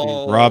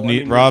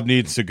 Rob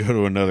needs to go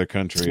to another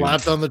country.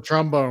 Slapped on the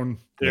trombone.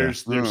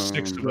 There's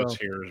 6 of us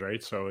here,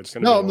 right? So it's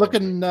gonna. No, I'm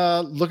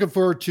looking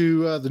forward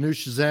to the new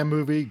Shazam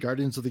movie,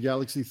 Guardians of the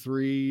Galaxy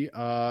 3,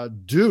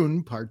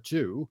 Dune Part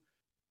 2.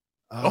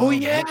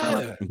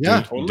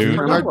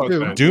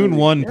 Dune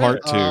 1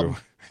 Part 2.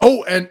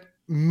 And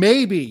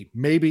maybe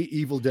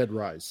Evil Dead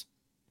Rise.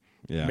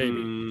 Yeah,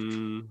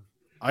 maybe.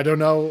 I don't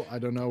know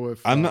if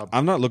I'm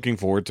not looking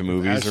forward to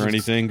movies or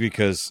anything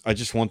because I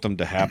just want them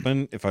to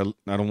happen. If I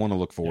don't want to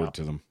look forward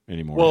to them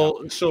anymore.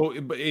 Well,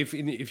 so but if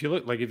you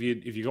look like if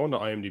you go into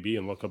IMDb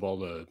and look up all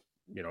the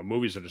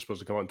movies that are supposed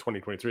to come out in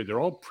 2023, they're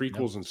all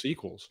prequels and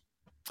sequels.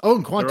 Oh,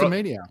 and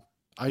Quantumania.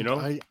 I'm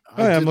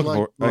looking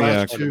forward.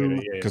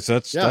 Because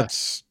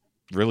that's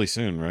really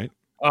soon, right?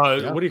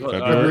 What do you call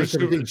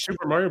it?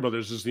 Super Mario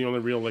Brothers is the only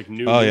real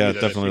new. Oh yeah,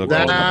 definitely.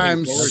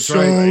 I'm so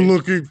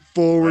looking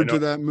forward to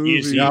that movie.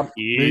 Easy,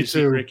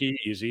 Ricky.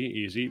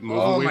 Easy. Move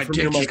away my from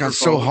dick your just got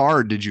microphone. so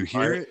hard. Did you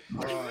hear it?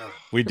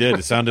 We did.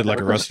 It sounded like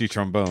a rusty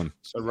trombone.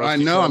 I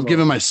know. I'm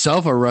giving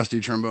myself a rusty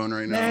trombone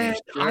right now.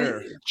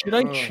 Should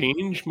I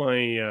change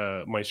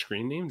my my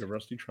screen name to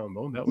Rusty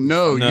Trombone?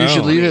 No, you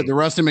should leave it the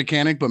Rusty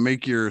Mechanic, but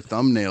make your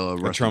thumbnail a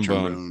rusty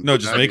trombone. No,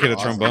 just make it a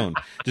trombone.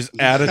 Just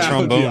add a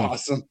trombone.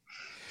 Awesome.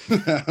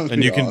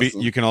 And you can be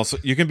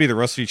the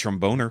rusty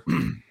tromboner.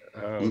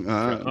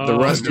 The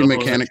rusty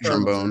mechanic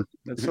trombone.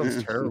 That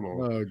sounds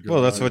terrible.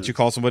 Well, that's what you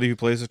call somebody who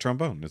plays a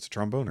trombone. It's a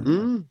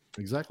tromboner.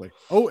 Exactly.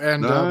 Oh,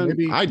 and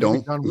maybe I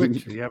don't. John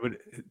Wick. Yeah, but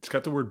it's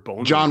got the word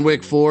bone. John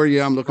Wick 4.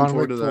 Yeah, I'm looking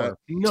forward to that.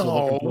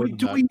 No,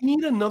 do we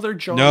need another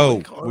John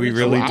Wick? No, we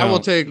really don't. I will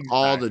take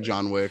all the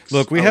John Wicks.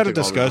 Look, we had a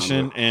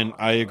discussion, and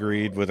I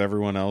agreed with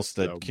everyone else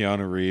that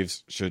Keanu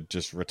Reeves should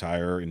just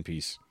retire in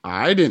peace.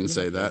 I didn't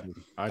say that.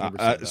 I never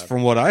said that.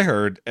 From what I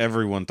heard,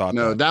 everyone thought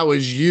no, that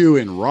was you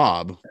and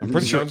Rob. I'm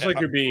pretty sure. Sounds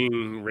like you're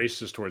being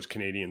racist towards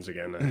Canadians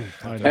again.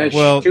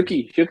 Well,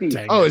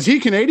 Shuki. Oh, is he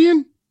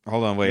Canadian?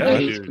 Hold on, wait.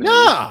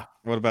 Yeah.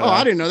 What about? Oh,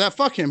 I didn't know that.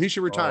 Fuck him. He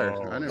should retire.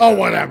 Oh,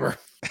 whatever.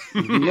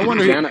 No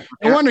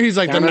wonder he's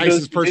like the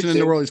nicest person in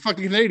the world. He's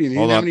fucking Canadian. He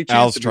didn't have any chance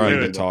Al's to trying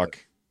to talk.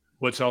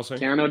 What's Al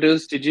saying? Keanu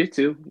does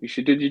jiu-jitsu. You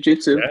should do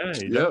jiu-jitsu. Yeah,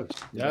 he does.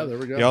 Yeah, there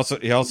we go.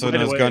 He also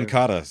knows gun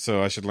kata,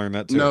 so I should learn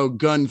that too. No,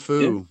 gun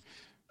fu.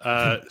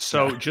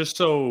 So just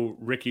so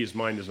Ricky's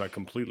mind is not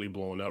completely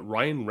blown up,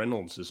 Ryan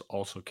Reynolds is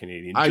also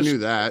Canadian. I knew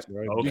that.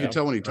 Okay. You can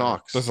tell when he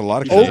talks. There's a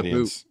lot of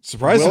Canadians.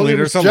 Surprisingly,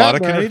 there's a lot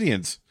of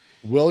Canadians.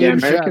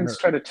 Americans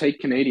try to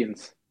take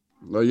Canadians.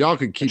 Well, y'all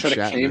could keep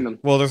chatting them.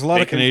 Well, there's a lot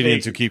of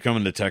Canadians who keep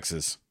coming to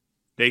Texas.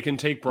 They can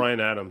take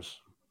Brian Adams.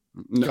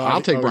 No,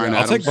 I'll take Brian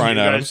Adams. I'll take Brian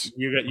Adams.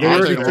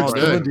 I'll take him all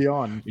day.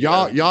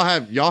 Y'all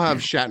have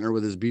Shatner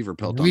with his beaver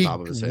pelt on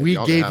top of his head. We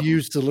gave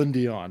you Celine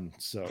Dion,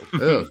 so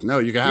no,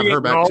 you can have her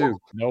back too.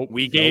 Nope.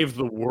 We gave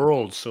the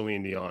world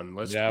Celine Dion.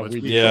 Let's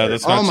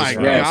that's oh my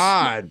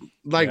god!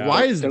 Like,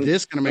 why is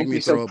this going to make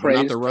me throw up?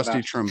 Not the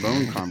rusty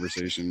trombone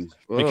conversation.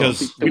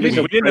 Because we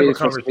didn't have a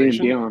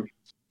conversation.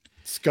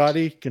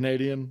 Scotty,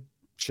 Canadian.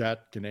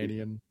 Chat,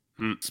 Canadian.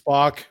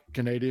 Spock,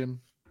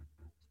 Canadian.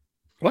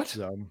 What?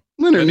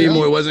 Leonard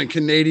Nimoy wasn't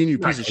Canadian, you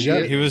piece of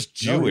shit. He was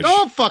Jewish.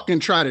 Don't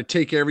fucking try to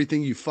take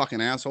everything, you fucking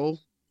asshole.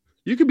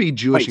 You could be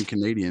Jewish and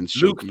Canadian.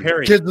 Luke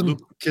Perry.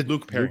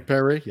 Luke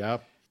Perry, yeah.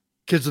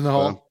 Kids in the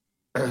Hall.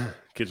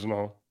 Kids in the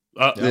Hall.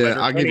 Yeah,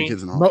 I'll give you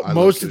Kids in the Hall.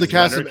 Most of the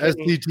cast of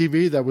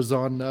SCTV that was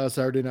on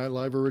Saturday Night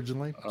Live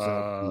originally.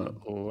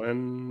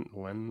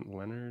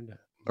 Leonard.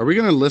 Are we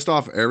going to list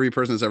off every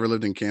person that's ever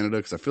lived in Canada?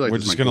 Because I feel like we're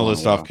just going to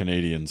list off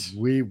Canadians.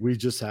 We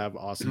just have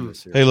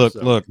awesomeness here. Hey,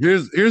 look.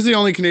 Here's the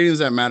only Canadians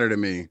that matter to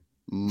me.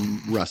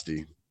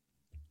 Rusty.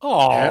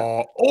 Oh,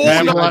 I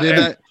did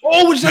that.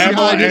 Oh, was that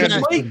how I did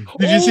that?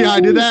 Did you see how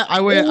I did that?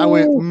 I went,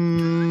 Rusty.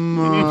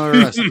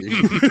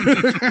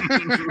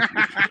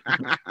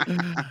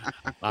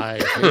 I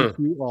hate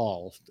you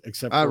all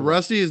except for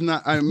Rusty is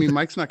not. I mean,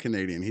 Mike's not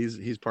Canadian.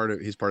 He's part of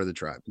the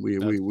tribe.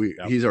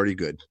 He's already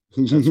good.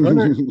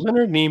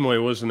 Leonard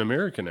Nimoy was an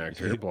American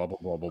actor. Blah blah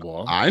blah blah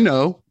blah. I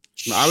know.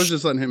 I was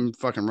just letting him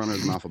fucking run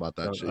his mouth about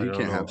that shit. You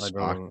can't have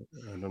Spock.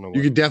 I don't know.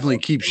 You could definitely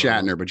keep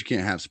Shatner, but you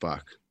can't have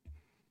Spock.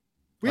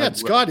 We had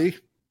Scotty.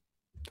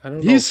 I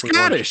don't know. He's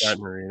Scottish.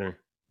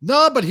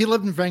 No, but he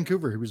lived in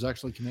Vancouver. He was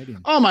actually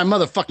Canadian. Oh my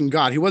motherfucking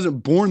god! He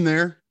wasn't born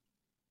there.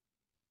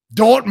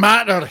 Don't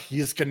matter.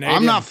 He's Canadian.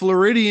 I'm not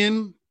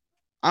Floridian.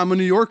 I'm a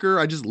New Yorker.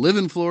 I just live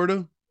in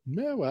Florida.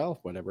 Yeah, well,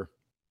 whatever.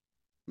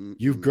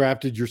 You've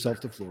grafted yourself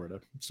to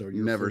Florida, so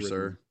you're never,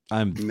 Floridian. sir.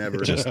 I'm never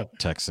just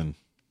Texan.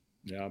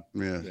 Yeah.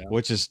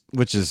 Which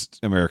is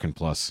American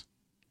plus.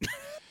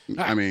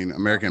 I mean,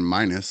 American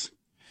minus.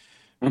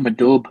 I'm a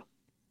dub.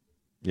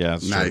 Yeah,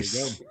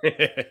 nice.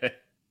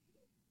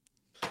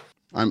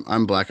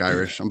 I'm Black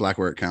Irish. I'm black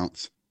where it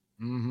counts.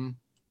 Mm-hmm.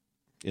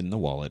 In the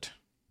wallet.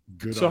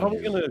 Good. So how are we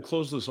going to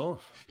close this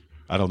off?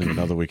 I don't even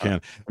know that we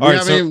can.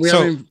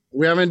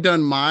 We haven't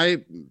done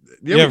my.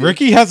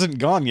 Ricky hasn't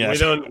gone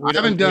yet. I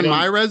haven't done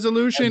my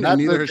resolution, and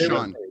neither has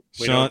Sean.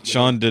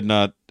 Sean did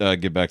not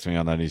get back to me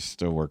on that. He's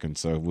still working,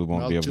 so we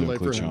won't be able to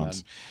include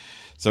Sean's.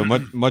 So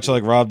much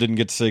like Rob didn't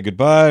get to say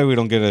goodbye, we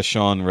don't get a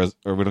Sean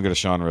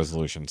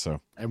resolution.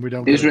 So and we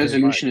don't. His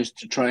resolution is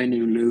to try a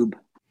new lube.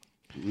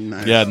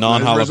 Nice. Yeah,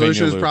 non-jalapeno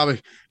resolution is lube.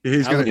 probably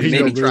he's gonna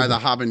try the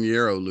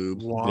habanero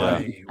lube.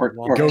 Why? Yeah.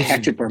 Or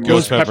ketchup or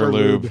ghost pepper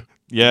lube.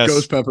 Yes,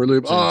 ghost pepper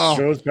lube. Oh,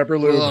 ghost pepper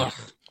lube.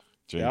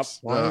 Yep.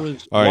 Why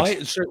is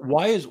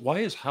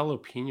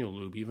jalapeno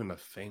lube even a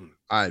thing?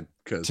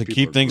 To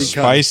keep things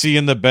spicy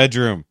in the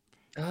bedroom.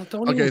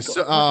 Okay,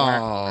 so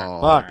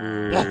fuck.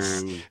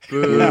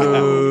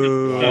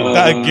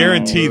 I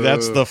guarantee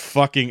that's the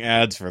fucking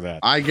ads for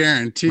that. I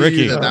guarantee Ricky,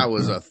 you that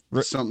was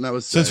something that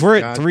was said. Since we're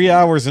at 3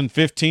 hours and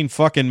 15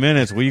 fucking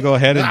minutes, will you go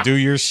ahead and do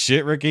your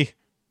shit, Ricky?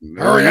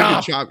 Hurry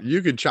up.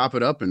 You could chop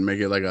it up and make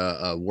it like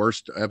a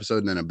worst episode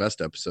and then a best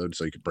episode,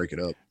 so you could break it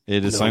up.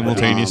 It is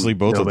simultaneously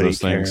both of those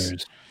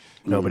things.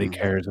 Nobody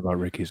cares about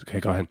Ricky's. Okay,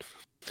 go ahead.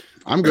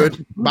 I'm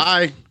good.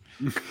 Bye.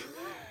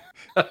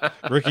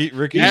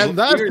 Ricky's and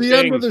that's the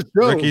end of the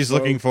show. Ricky's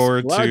looking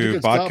forward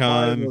to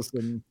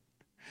BotCon.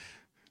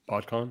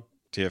 BotCon?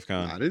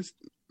 TFCon.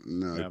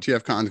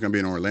 TFCon is going to be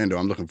in Orlando.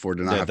 I'm looking forward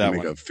to not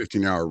having to make a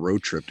 15-hour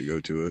road trip to go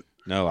to it.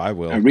 No, I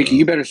will. Ricky,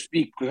 you better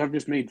speak because I've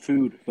just made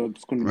food. So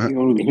it's going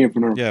to be here for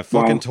now. Yeah,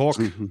 fucking talk.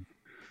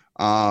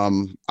 I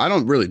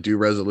don't really do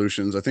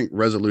resolutions. I think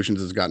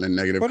resolutions has gotten a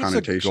negative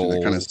connotation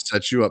that kind of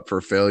sets you up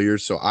for failure.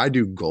 So I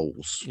do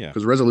goals. Yeah.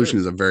 Because resolution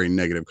is a very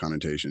negative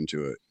connotation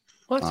to it.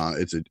 What?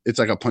 It's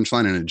like a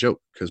punchline and a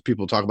joke because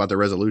people talk about their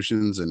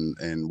resolutions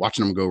and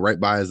watching them go right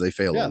by as they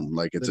fail them.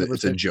 Like it's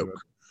a joke.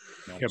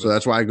 So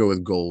that's why I go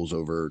with goals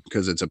over,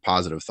 because it's a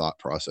positive thought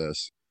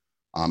process.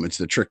 It's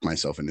to trick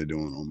myself into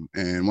doing them.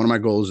 And one of my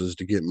goals is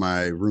to get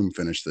my room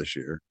finished this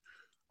year.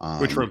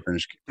 Which room?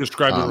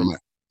 Describe the room.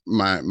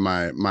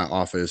 My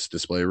office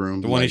display room.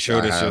 The one he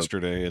showed us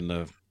yesterday in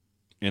the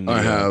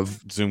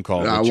Zoom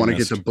call. I want to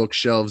get the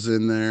bookshelves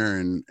in there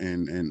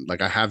and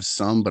like I have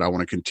some, but I want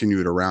to continue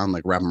it around,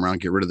 like wrap them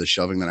around, get rid of the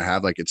shelving that I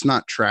have. Like it's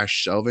not trash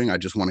shelving. I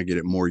just want to get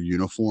it more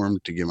uniform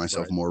to give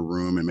myself more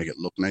room and make it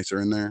look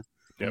nicer in there.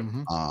 Yep.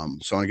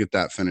 So I want to get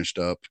that finished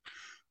up.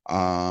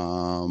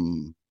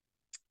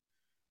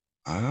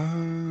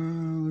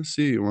 Let's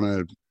see. I want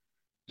to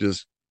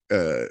just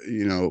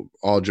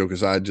all joke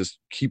aside, just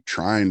keep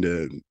trying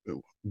to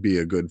be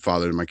a good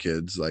father to my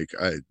kids. Like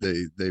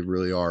they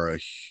really are a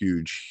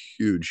huge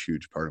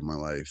part of my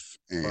life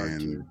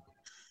and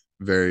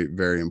very,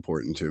 very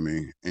important to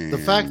me. And the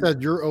fact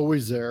that you're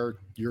always there,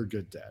 you're a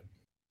good dad.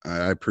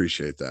 I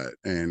appreciate that.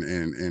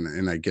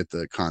 And I get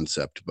the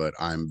concept, but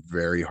I'm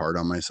very hard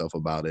on myself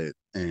about it.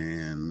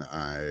 And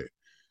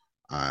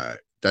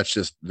that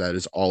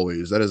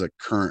is a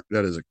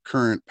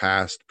current,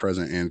 past,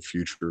 present, and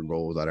future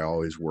goal that I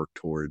always work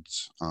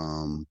towards.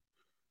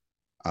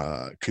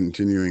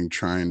 Continuing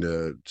trying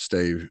to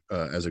stay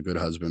as a good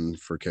husband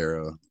for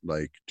Kara,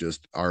 like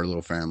just our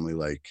little family,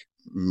 like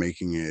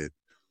making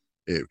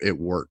it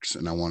works,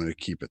 and I wanted to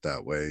keep it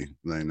that way.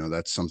 And I know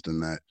that's something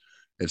that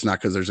it's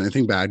not because there's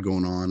anything bad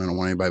going on. I don't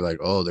want anybody like,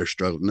 oh, they're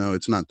struggling. No,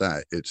 it's not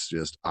that. It's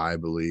just I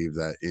believe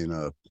that in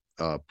a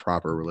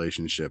proper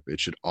relationship, it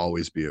should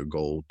always be a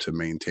goal to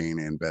maintain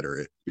and better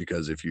it,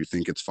 because if you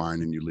think it's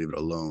fine and you leave it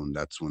alone,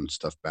 that's when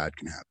stuff bad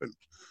can happen.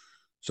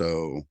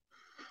 So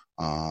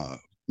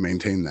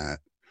maintain that.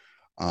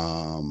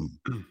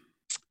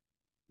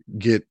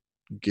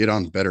 Get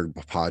on better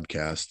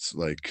podcasts,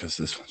 like, because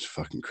this one's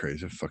fucking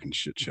crazy, fucking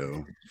shit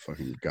show.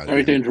 Fucking goddamn.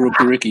 Sorry to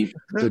interrupt you, Ricky.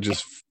 To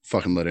just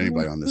fucking let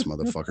anybody on this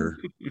motherfucker.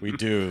 We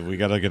do. We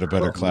got to get a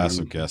better class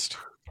of guest.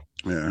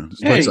 Yeah.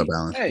 What's up,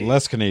 Alan? Hey.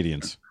 Less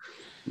Canadians.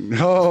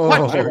 No,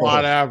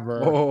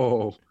 whatever.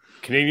 Oh,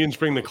 Canadians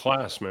bring the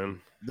class, man.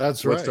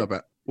 That's right.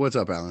 What's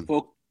up, Alan?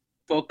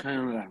 Fuck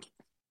Canada.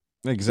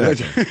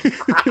 Exactly.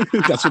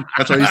 that's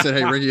why you said,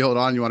 "Hey, Ricky, hold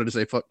on." You wanted to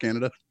say "fuck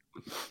Canada"?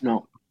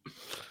 No,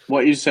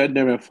 what you said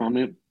there about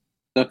family,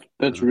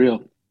 that's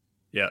real.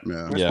 Yeah,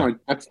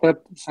 That's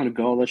not a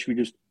goal. That should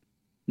be just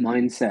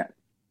mindset.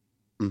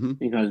 Mm-hmm.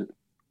 Because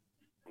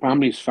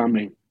family is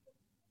family.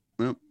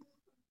 Yep.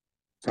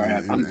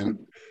 Sorry,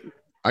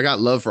 I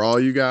got love for all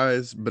you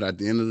guys, but at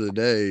the end of the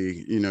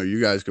day, you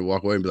guys could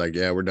walk away and be like,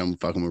 yeah, we're done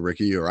fucking with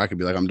Ricky, or I could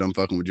be like, I'm done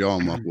fucking with y'all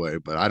and walk away.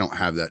 But I don't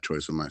have that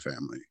choice with my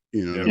family.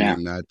 You know what I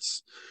mean?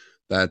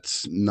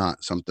 That's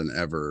not something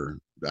ever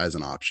as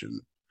an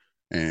option.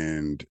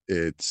 And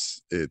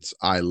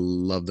I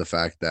love the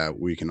fact that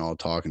we can all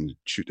talk and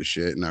shoot the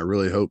shit. And I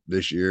really hope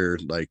this year,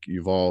 like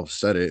you've all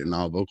said it and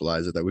I'll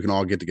vocalize it, that we can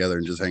all get together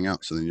and just hang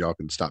out, so then y'all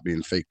can stop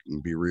being fake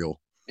and be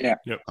real. Yeah.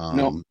 Yep.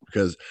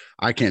 Because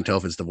I can't tell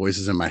if it's the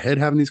voices in my head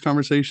having these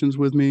conversations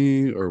with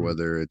me or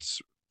whether it's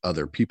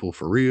other people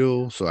for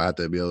real. So I have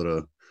to be able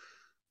to,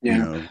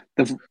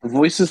 the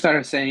voices that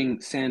are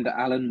saying send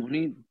Alan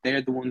money,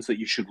 they're the ones that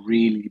you should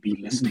really be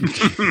listening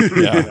to.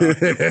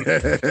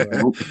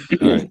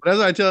 Right. But as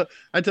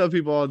I tell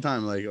people all the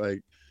time,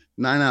 like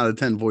 9 out of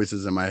 10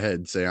 voices in my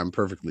head say I'm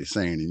perfectly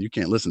sane, and you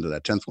can't listen to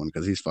that 10th one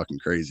because he's fucking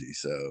crazy.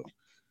 So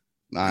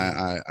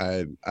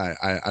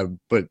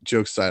but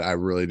jokes aside, I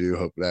really do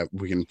hope that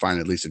we can find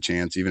at least a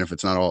chance, even if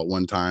it's not all at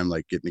one time,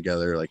 like getting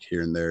together, like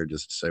here and there,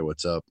 just to say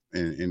what's up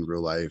in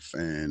real life,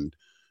 and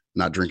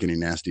not drink any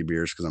nasty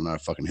beers because I'm not a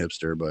fucking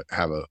hipster, but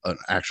have an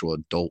actual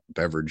adult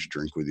beverage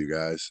drink with you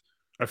guys.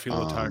 I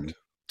feel attacked.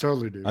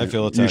 Totally do. I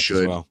feel attacked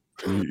as well.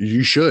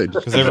 You should,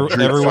 because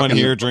everyone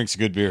here drinks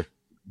good beer.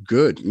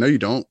 Good. No, you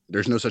don't.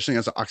 There's no such thing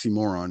as an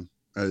oxymoron.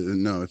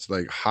 No, it's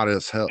like hot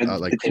as hell.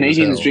 Like the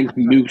Canadians drink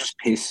moose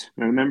piss.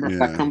 Remember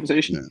that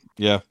conversation?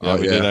 Yeah, we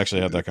did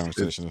actually have that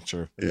conversation. That's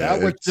true. Yeah,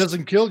 that which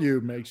doesn't kill you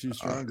makes you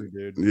stronger,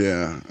 dude.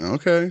 Yeah.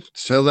 Okay.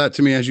 Tell that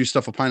to me as you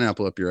stuff a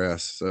pineapple up your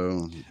ass.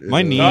 So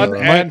my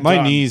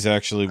knees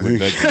actually would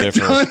beg to differ.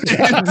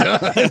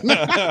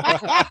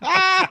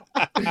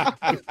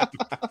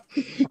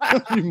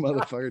 You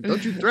motherfucker!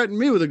 Don't you threaten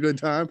me with a good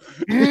time.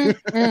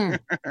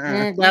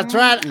 That's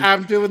right.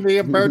 I'm doing the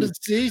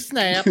emergency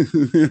snap.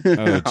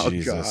 Oh,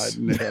 Jesus. God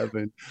in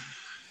heaven.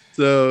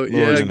 So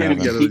getting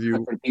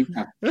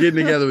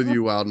together with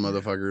you, wild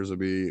motherfuckers,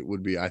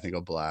 would be I think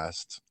a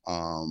blast.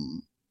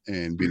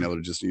 And being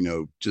able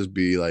to just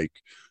be like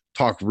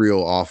talk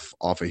real off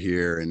of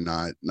here and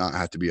not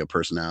have to be a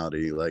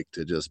personality, like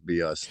to just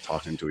be us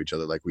talking to each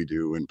other like we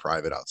do in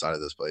private outside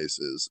of this place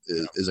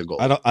is a goal.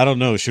 I don't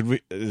know. Should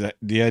we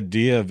the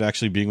idea of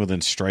actually being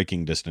within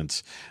striking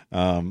distance?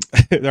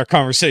 Our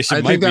conversation.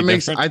 I think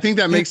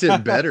that makes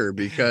it better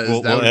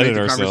because that would make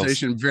the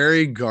conversation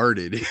very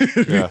guarded.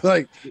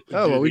 Like,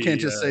 we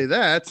can't just say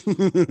that.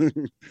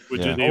 We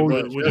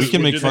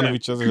can make fun of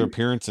each other's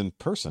appearance in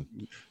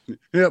person.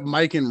 Yeah,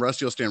 Mike and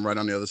Rusty will stand right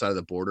on the other side of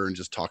the border and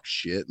just talk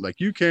shit. Like,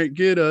 you can't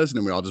get us. And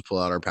then we all just pull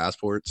out our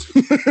passports.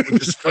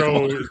 Just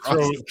throw water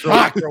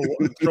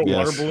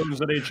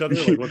balloons at each other.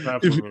 Like, what's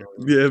happening?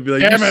 Yeah, be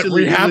like, damn it,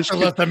 we have to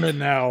let them in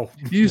now.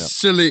 You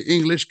silly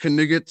English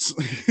cannigets.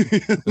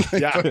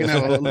 Fucking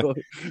have a little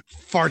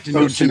fart in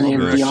your general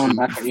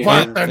direction.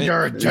 Fart in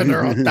your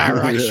general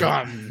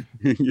direction.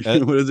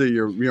 What is it?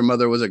 Your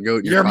mother was a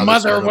goat. Your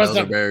mother was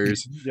a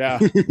berries. Yeah.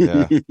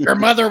 Your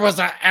mother was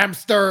a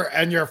hamster,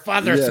 and your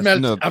father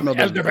smelled of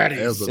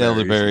elderberries.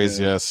 Elderberries,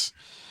 yes.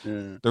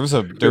 Yeah. There was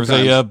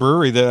a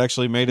brewery that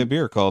actually made a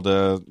beer called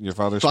Your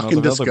Father Smelled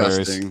of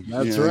Elderberries.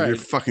 That's right. You're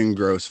fucking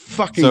gross.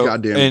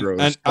 Goddamn gross.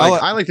 And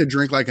I like to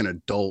drink like an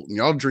adult, and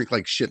y'all drink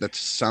like shit that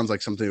sounds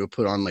like something they would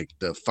put on like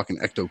the fucking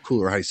Ecto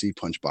Cooler High C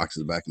punch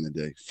boxes back in the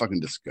day.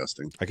 Fucking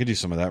disgusting. I could do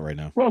some of that right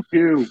now. Fuck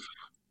you.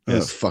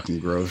 That's fucking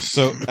gross.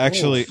 So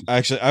actually,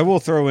 I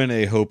will throw in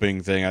a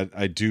hoping thing.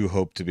 I do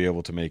hope to be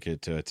able to make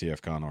it to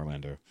TFCon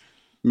Orlando.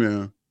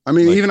 Yeah. I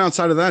mean, even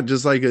outside of that,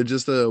 just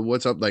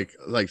what's up,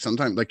 like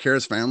sometimes like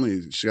Kara's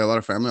family, she got a lot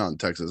of family out in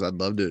Texas. I'd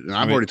loved it. And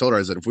I've already told her,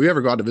 I said, if we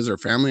ever go out to visit her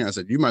family, I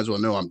said, you might as well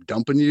know I'm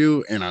dumping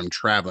you and I'm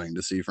traveling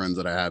to see friends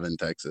that I have in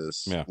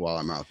Texas while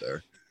I'm out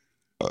there.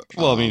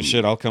 Well, I mean,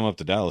 shit, I'll come up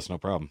to Dallas, no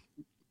problem.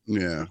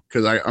 Yeah,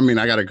 because I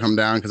got to come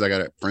down because I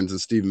got friends in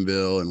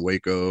Stephenville and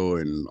Waco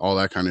and all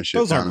that kind of shit.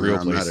 Those aren't real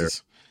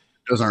places.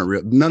 Those aren't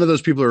real. None of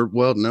those people are.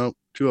 Well, no,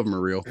 2 of them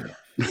are real.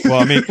 Well,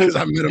 I mean, because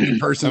I met them in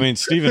person. I mean,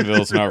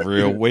 Stephenville's not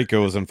real.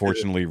 Waco is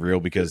unfortunately real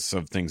because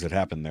of things that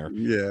happened there.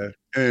 Yeah,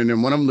 and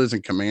then one of them lives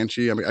in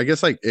Comanche. I mean, I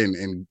guess like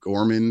in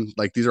Gorman,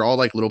 like these are all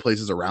like little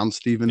places around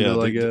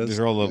Stephenville. I guess these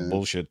are all the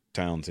bullshit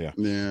towns. Yeah,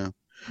 yeah.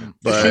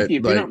 But have you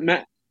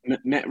not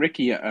met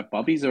Ricky at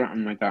Bobby's or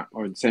something like that,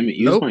 or the same at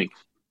you, Mike?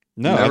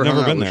 No, I've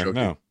never been there.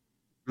 No.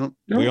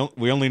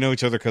 We only know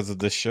each other because of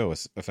this show,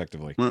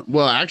 effectively.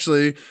 Well,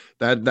 actually,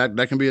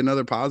 that can be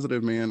another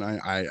positive, man.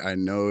 I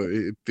know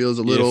it feels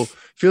a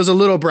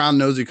little brown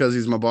nosy because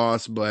he's my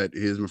boss, but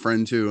he's my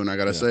friend too. And I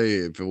gotta say,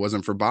 if it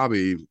wasn't for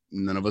Bobby,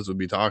 none of us would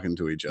be talking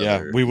to each other.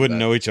 Yeah, we wouldn't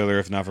know each other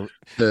if not for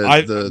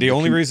the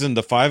only reason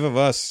the 5 of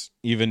us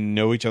even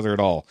know each other at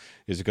all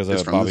is because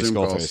of Bobby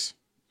Skullface.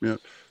 Yeah,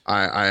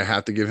 I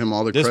have to give him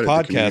all the credit. This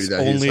podcast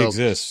only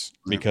exists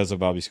because of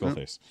Bobby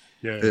Skullface.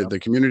 Yeah. The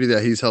community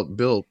that he's helped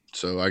build.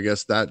 So I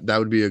guess that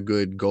would be a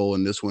good goal.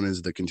 And this one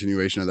is the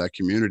continuation of that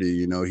community.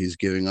 You know, he's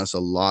giving us a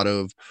lot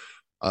of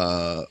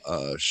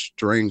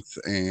strength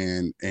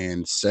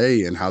and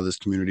say in how this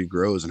community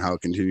grows and how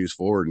it continues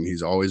forward. And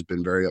he's always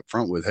been very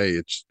upfront with, hey,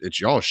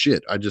 it's y'all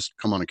shit. I just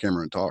come on a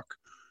camera and talk.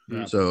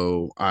 Yeah.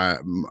 So I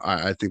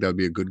think that would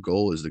be a good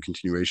goal, is the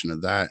continuation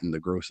of that and the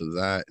growth of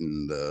that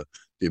and the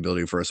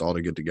ability for us all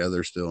to get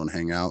together still and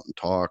hang out and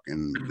talk.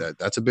 And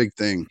that's a big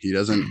thing.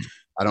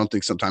 I don't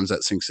think sometimes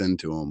that sinks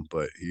into him,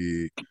 but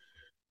he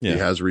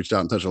has reached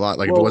out and touched a lot.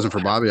 Like if it wasn't for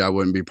Bobby, I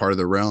wouldn't be part of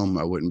the Realm.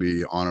 I wouldn't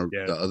be on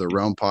the other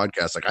Realm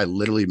podcast. Like I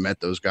literally met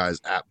those guys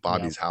at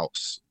Bobby's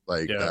house.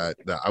 Like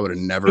that I would have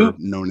never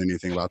known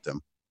anything about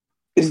them.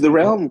 Is the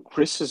Realm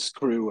Chris's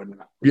crew? And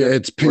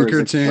it's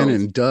Pinkerton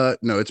and Dust.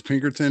 No, it's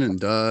Pinkerton and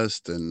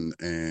Dust and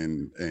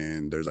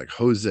there's like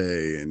Jose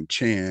and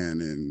Chan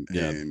and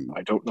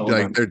I don't know.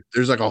 Like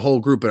there's like a whole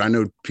group, but I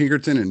know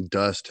Pinkerton and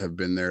Dust have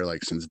been there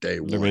like since day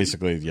one. They're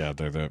basically they're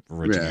the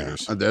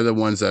originators. Yeah, they're the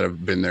ones that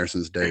have been there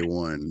since day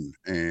one.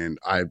 And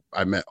I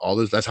met all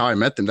those. That's how I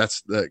met them.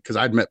 That's because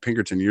I'd met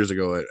Pinkerton years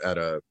ago at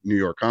a New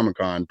York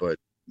Comic-Con, but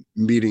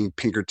meeting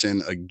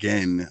Pinkerton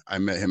again, I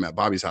met him at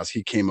Bobby's house.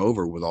 He came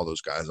over with all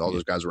those guys. All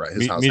those guys were at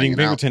his house. Meeting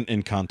Pinkerton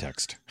in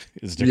context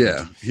is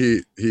different.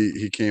 Yeah,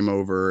 he came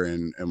over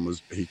and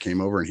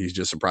he's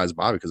just surprised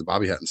Bobby because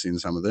Bobby hadn't seen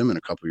some of them in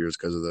a couple of years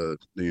because of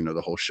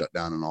the whole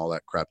shutdown and all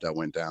that crap that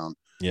went down.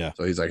 Yeah.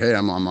 So he's like, hey,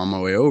 I'm on my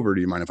way over.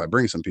 Do you mind if I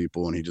bring some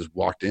people? And he just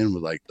walked in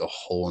with like the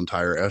whole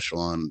entire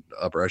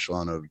upper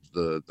echelon of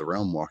the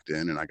Realm walked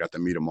in, and I got to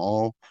meet them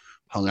all.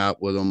 Hung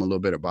out with them a little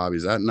bit at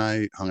Bobby's that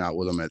night, hung out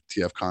with them at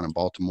TFCon in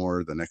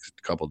Baltimore the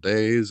next couple of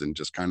days, and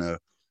just kind of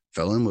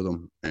fell in with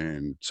them.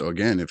 And so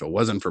again, if it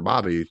wasn't for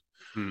Bobby,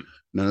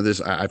 none of this.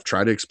 I've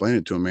tried to explain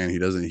it to him, man. He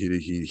doesn't.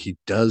 He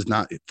does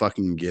not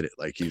fucking get it.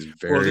 Like he's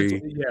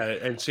very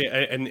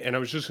and I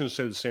was just going to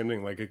say the same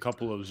thing. Like a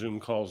couple of Zoom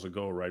calls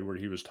ago, right, where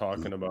he was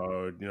talking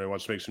about he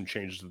wants to make some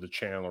changes to the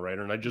channel, right?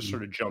 And I just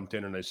sort of jumped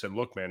in and I said,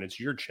 look, man, it's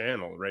your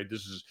channel, right?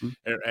 This is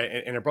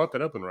and I brought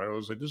that up and I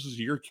was like, this is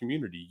your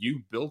community.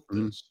 You built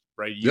this,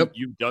 right?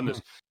 You've done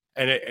this,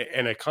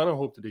 and I kind of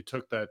hope that he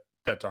took that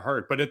that to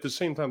heart. But at the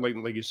same time,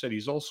 like you said,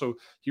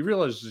 he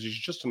realizes he's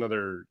just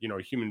another,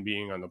 human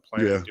being on the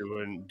planet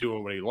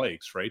doing what he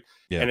likes, right?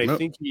 Yeah. And I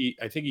think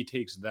he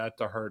takes that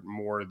to heart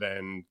more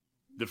than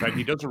the fact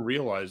he doesn't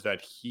realize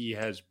that he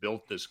has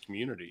built this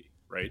community,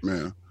 right?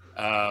 Yeah.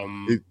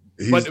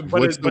 What's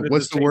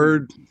the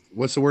word?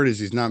 What's the word? Is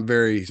he's not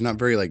very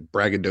like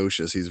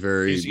braggadocious. He's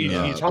very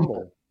he's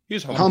humble.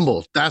 He's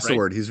humble. That's the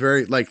word. He's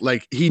very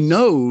like he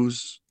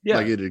knows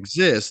like it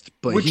exists,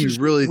 but he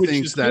really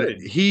thinks that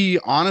he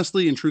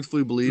honestly and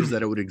truthfully believes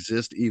that it would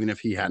exist even if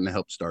he hadn't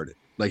helped start it.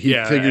 Like he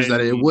figures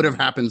that it would have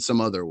happened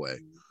some other way.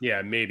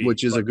 Yeah, maybe.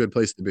 Which is a good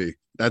place to be.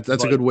 That's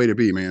a good way to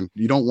be, man.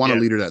 You don't want a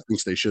leader that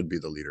thinks they should be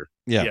the leader.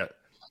 Yeah.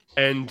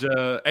 And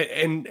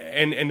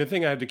the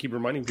thing I have to keep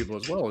reminding people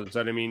as well is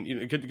that, I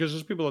mean, because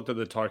there's people out there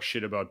that talk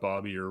shit about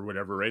Bobby or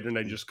whatever, right? And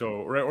I just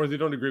go, right, or they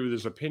don't agree with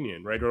his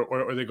opinion, right?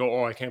 Or they go,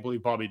 oh, I can't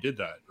believe Bobby did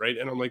that, right?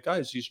 And I'm like,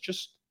 guys, he's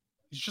just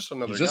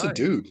another guy. He's just a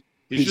dude.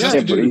 He's just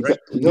a dude, right?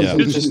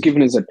 He's just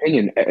giving his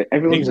opinion.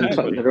 Everyone's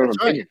entitled to their own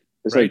opinion.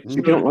 It's like, if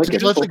you don't like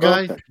it, let the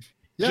guy,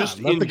 just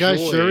let the guy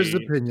share his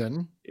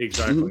opinion.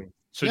 Exactly.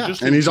 So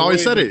and he's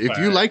always said it. If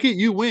you like it,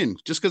 you win.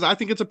 Just because I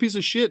think it's a piece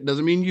of shit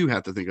doesn't mean you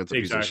have to think it's a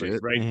piece of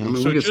shit. Right. I mean,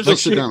 we can still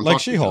sit down and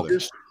talk to each other.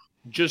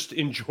 Just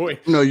enjoy.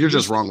 No, you're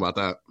just wrong about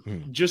that.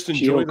 Just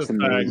enjoy the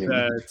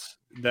fact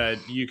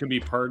that you can be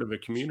part of a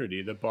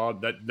community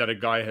that a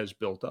guy has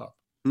built up.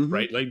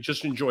 Right. Like,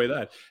 just enjoy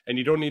that. And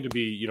you don't need to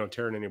be,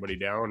 tearing anybody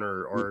down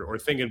or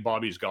thinking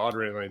Bobby's God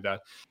or anything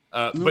like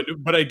that.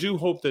 But I do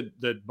hope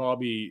that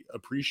Bobby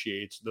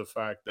appreciates the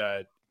fact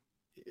that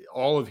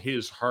all of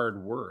his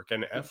hard work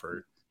and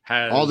effort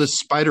has all this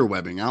spider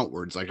webbing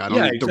outwards. Like, I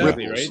don't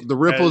the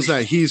ripples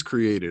that he's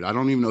created. I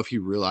don't even know if he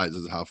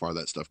realizes how far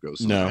that stuff goes.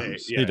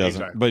 Sometimes. No, he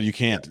doesn't. Exactly. But you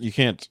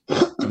can't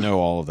know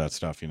all of that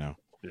stuff,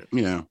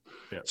 Yeah.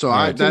 So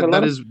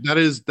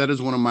that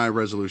is one of my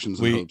resolutions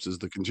and hopes is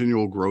the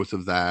continual growth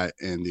of that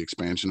and the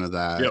expansion of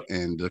that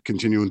and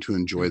continuing to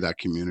enjoy that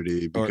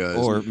community, because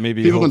or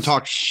maybe people can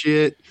talk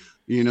shit.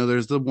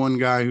 There's the one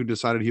guy who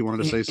decided he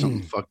wanted to say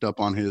something fucked up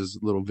on his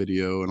little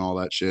video and all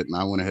that shit, and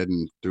I went ahead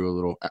and threw a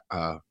little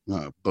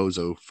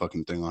bozo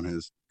fucking thing on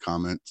his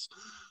comments.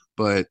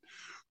 But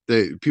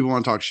people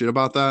want to talk shit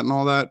about that and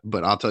all that,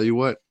 but I'll tell you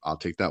what, I'll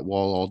take that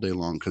wall all day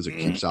long because it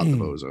keeps out the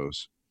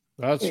bozos.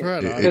 That's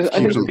right. It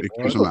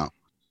keeps them out.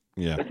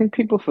 Yeah, I think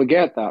people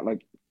forget that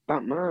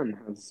that man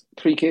has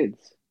 3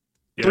 kids.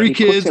 Yeah. 3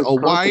 kids, a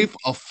wife,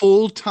 a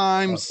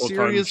full-time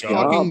serious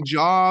fucking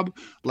job.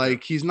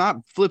 Like, he's not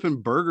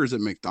flipping burgers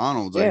at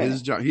McDonald's. Like,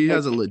 his job, he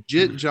has a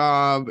legit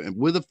job and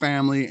with a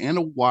family and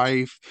a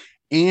wife,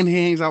 and he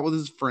hangs out with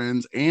his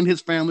friends and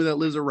his family that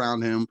lives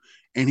around him,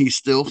 and he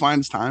still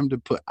finds time to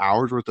put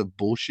hours worth of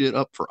bullshit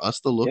up for us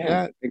to look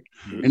at.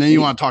 And then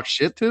you want to talk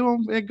shit to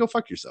him? Hey, go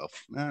fuck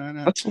yourself.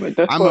 No.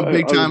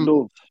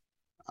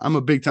 I'm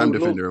a big time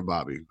defender of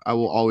Bobby. I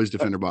will always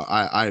defend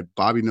Bobby.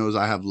 Bobby knows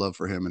I have love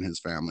for him and his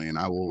family, and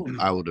I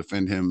will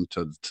defend him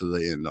to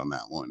the end on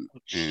that one.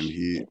 And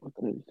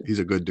he's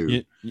a good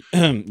dude.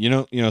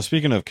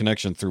 Speaking of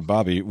connection through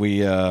Bobby, we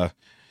have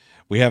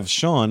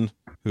Sean,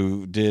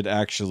 who did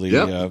actually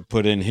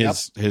put in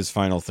his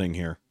final thing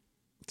here.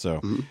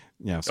 So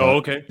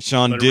okay.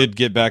 Sean did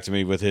get back to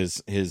me with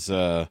his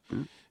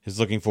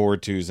looking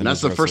forward to, and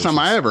that's the first time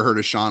I ever heard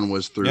of Sean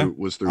was through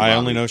Bobby. I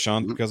only know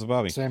Sean because of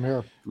Bobby. Same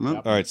here.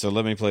 All right, so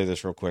let me play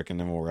this real quick and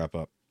then we'll wrap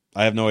up.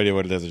 I have no idea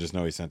what it is. I just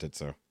know he sent it.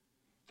 So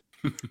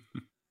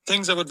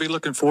things I would be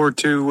looking forward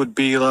to would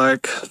be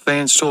like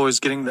Fans Toys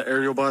getting the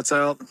aerial bots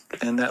out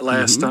and that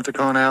last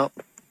Stunticon out,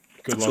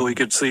 so we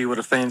could see what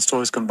a Fans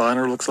Toys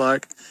combiner looks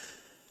like.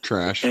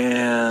 Trash.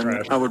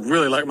 And I would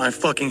really like my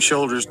fucking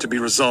shoulders to be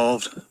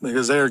resolved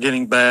because they are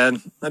getting bad.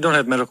 I don't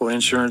have medical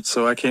insurance,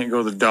 so I can't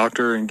go to the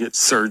doctor and get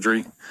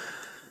surgery.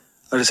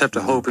 I just have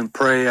to hope and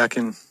pray I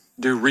can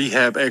do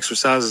rehab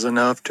exercises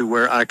enough to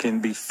where I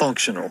can be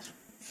functional.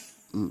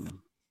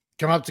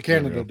 Come up to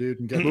Canada, dude,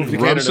 and get moved to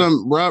rub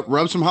Canada.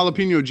 Rub some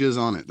jalapeno jizz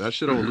on it. That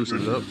shit will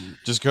loosen it up.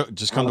 Just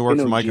come to work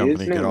for my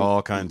company. Get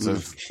all kinds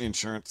of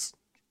insurance.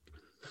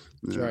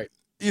 That's right.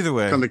 Either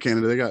way, come to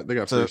Canada. They got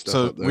free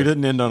stuff up there. We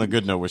didn't end on a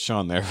good note with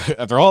Sean there.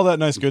 After all that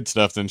nice good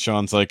stuff, then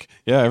Sean's like,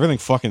 "Yeah, everything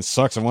fucking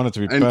sucks. I want it to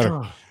be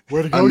better."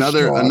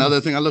 Another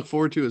thing I look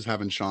forward to is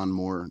having Sean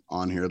more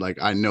on here. Like,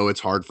 I know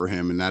it's hard for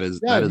him, and that is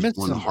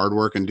one hard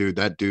working dude.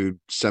 That dude,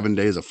 7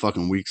 days a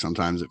fucking week.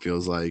 Sometimes it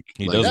feels like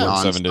he does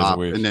work 7 days a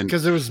week. And then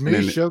because it was me,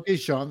 Shoki,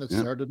 Sean that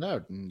started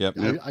out. And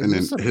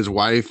then his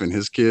wife and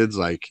his kids.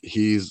 Like,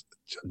 he's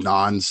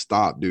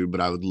non-stop, dude.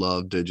 But I would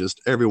love to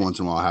just every once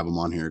in a while have him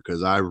on here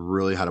because I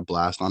really had a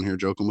blast on here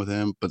joking with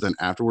him. But then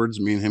afterwards,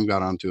 me and him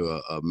got onto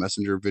a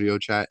messenger video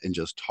chat and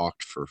just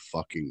talked for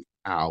fucking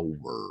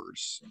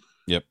hours.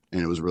 Yep.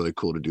 And it was really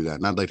cool to do that.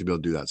 And I'd like to be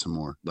able to do that some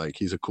more. Like,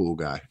 he's a cool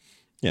guy.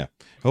 Yeah.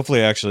 Hopefully,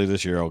 actually,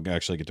 this year I'll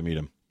actually get to meet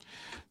him.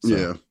 So,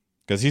 yeah.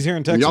 Because he's here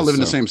in Texas. Y'all live in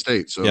the same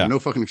state, so no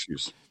fucking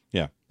excuse.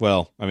 Yeah.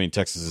 Well, I mean,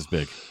 Texas is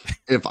big.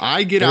 If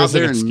I get out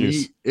there and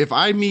if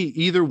I meet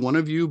either one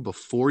of you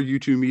before you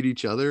two meet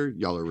each other,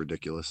 y'all are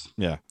ridiculous.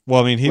 Yeah.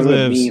 Well, I mean,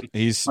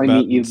 he's I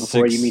meet you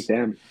before you meet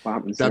them.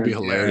 That'd be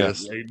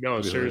hilarious. Yeah,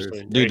 no,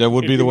 seriously. Dude, that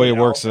would be the way it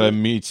works, that I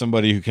meet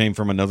somebody who came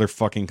from another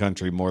fucking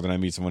country more than I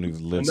meet someone who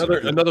lives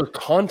another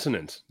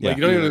continent. Like,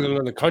 you don't even live in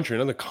another country,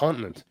 another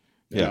continent.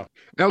 Yeah.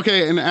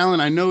 Okay, and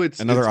Alan, I know it's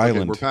another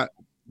island.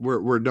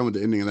 We're done with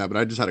the ending of that, but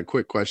I just had a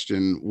quick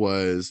question.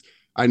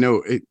 I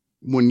know it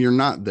when you're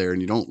not there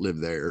and you don't live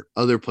there,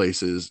 other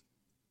places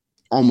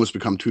almost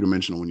become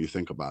two-dimensional when you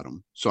think about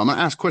them. So I'm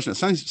gonna ask a question.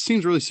 It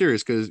seems really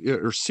serious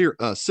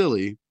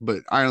silly,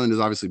 but Ireland is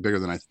obviously bigger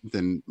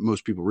than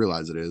most people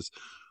realize it is.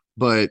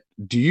 But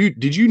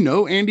did you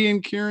know Andy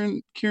and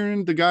Kieran,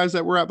 the guys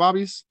that were at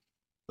Bobby's?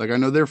 Like, I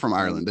know they're from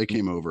Ireland. They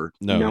came over.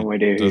 No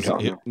idea.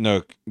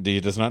 He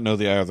does not know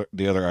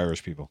the other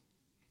Irish people.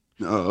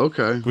 Oh,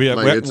 okay.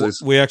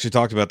 We actually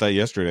talked about that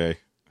yesterday.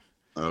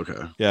 Okay.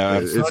 Yeah,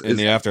 in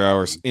the after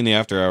hours.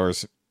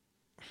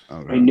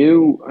 Okay. I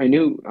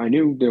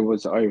knew there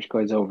was Irish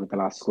guys over at the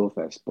last School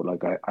Fest, but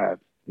like I have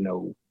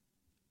no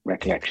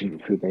recollection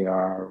of who they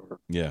are.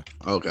 Yeah.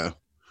 Okay.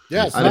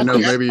 Yeah, I didn't know.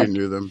 Maybe you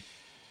knew them.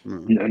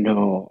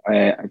 No.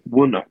 I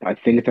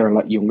think they're a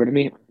lot younger than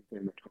me. I think they're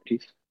in their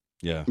 20s.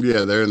 Yeah.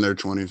 Yeah, they're in their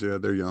 20s. Yeah,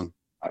 they're young.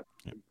 I'm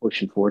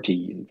pushing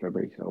 40 in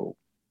February, so.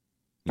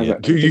 Yeah.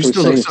 Dude, you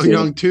still look so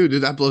young too,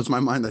 dude. That blows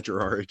my mind that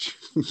you're our age.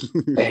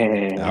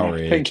 Our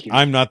age. Thank you.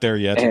 I'm not there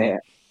yet.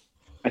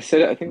 I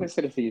think I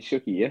said it to you,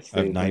 Shooky,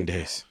 yesterday. I have 9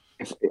 days.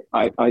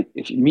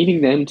 If meeting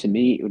them, to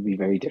me, it would be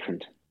very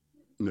different.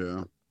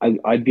 Yeah.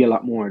 I'd be a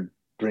lot more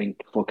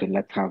drink, fucking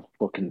let's have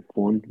fucking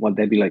fun. While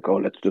they'd be like, oh,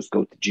 let's just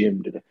go to the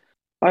gym.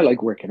 I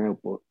like working out,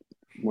 but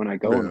when I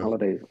go on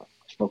holidays, I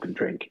fucking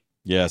drink.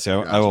 Yeah, see,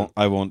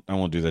 I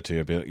won't do that to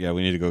you. But yeah,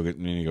 we need to go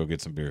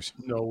get some beers.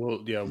 No, we'll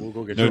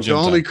go get. The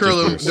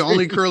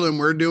only curling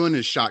we're doing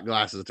is shot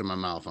glasses to my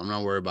mouth. I'm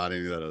not worried about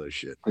any of that other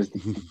shit.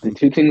 The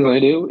two things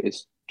I do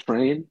is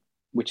train,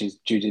 which is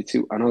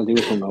jiu-jitsu, and I'll do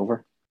it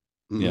hungover.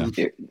 Yeah.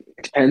 It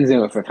depends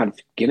if I've had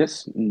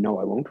Guinness. No,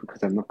 I won't,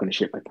 because I'm not going to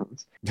shit my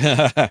pants.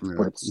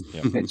 But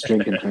it's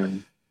drinking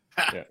training.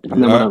 Yeah.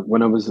 And then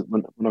when I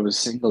was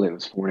single, it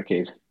was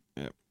fornicate.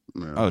 Yeah.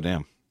 Oh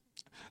damn!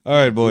 All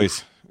right,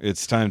 boys.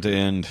 It's time to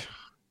end.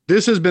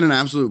 This has been an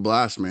absolute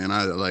blast, man.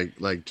 I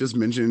like just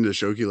mentioning to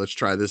Shoki, let's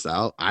try this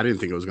out. I didn't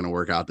think it was going to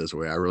work out this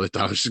way. I really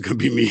thought it was just going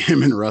to be me,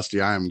 him, and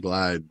Rusty. I am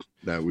glad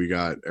that we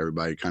got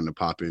everybody kind of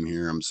pop in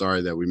here. I'm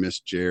sorry that we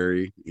missed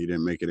Jerry. He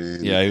didn't make it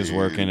in. Yeah, he was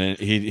working, and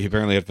he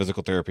apparently had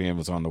physical therapy and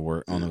was on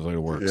his way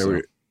to work.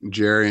 Yeah,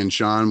 Jerry and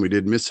Sean, we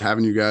did miss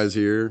having you guys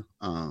here.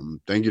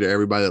 Thank you to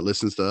everybody that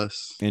listens to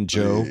us. And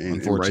Joe,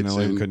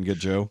 unfortunately, we couldn't get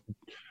Joe.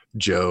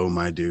 Joe,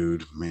 my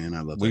dude, man,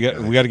 I love. We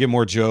got to get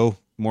more Joe.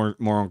 More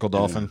Uncle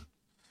Dolphin.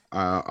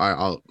 Yeah.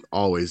 I'll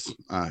always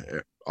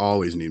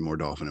need more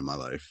Dolphin in my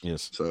life.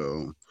 Yes.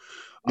 So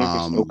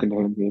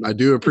I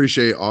do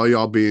appreciate all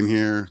y'all being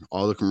here,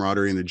 all the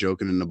camaraderie and the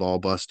joking and the ball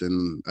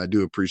busting. I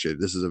do appreciate it.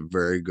 This is a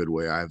very good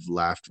way. I've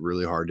laughed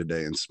really hard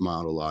today and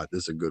smiled a lot.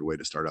 This is a good way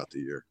to start out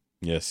the year.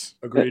 Yes.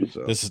 Agreed.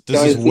 So. This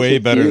is way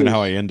better than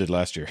how I ended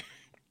last year.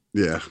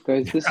 Yeah.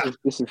 Guys,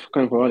 this is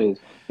kind of what it is.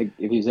 Like,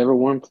 if you ever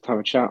want to have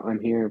a chat, I'm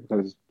here,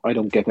 because I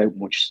don't get out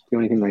much. The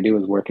only thing I do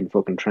is work and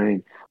fucking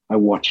train. I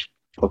watch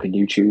fucking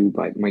YouTube.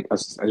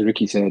 As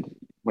Ricky said,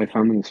 my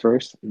family is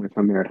first. My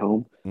family are at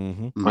home.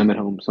 Mm-hmm. I'm at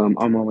home, so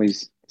I'm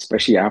always,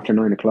 especially after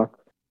 9 o'clock,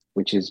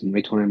 which is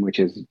my time, which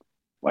is,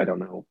 I don't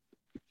know,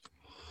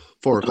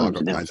 4 o'clock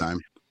of my time.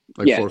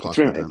 Like 4 o'clock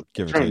my time.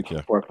 Give or take,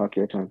 yeah. 4 o'clock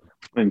your time.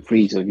 I'm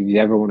free, so if you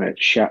ever want to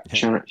chat,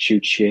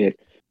 shoot shit,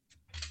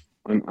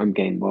 I'm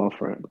game ball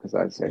for it, because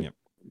I say. Yep.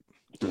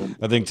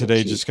 I think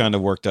today just kind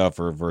of worked out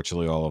for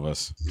virtually all of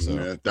us. So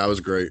yeah, that was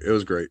great. It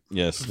was great.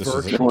 Yes,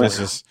 this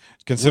is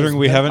considering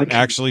we haven't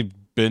actually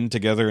been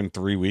together in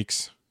 3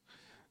 weeks.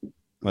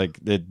 Like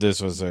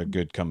this was a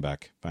good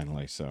comeback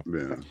finally. So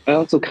yeah. I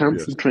also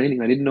canceled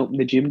training. I didn't open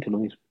the gym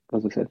tonight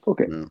because I said,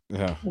 "Okay,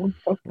 yeah." All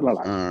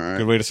right.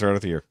 Good way to start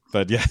out the year.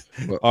 But yeah,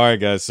 all right,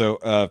 guys.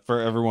 So for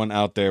everyone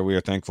out there, we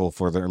are thankful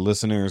for their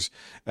listeners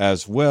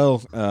as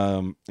well.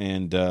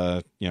 And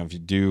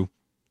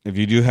if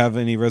you do have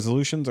any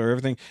resolutions or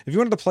everything, if you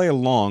wanted to play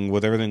along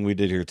with everything we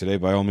did here today,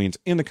 by all means,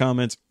 in the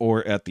comments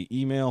or at the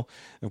email.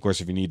 Of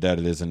course, if you need that,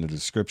 it is in the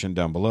description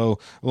down below,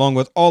 along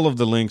with all of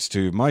the links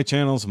to my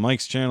channels,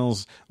 Mike's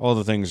channels, all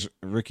the things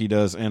Ricky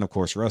does, and of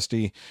course,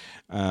 Rusty.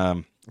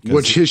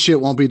 Which his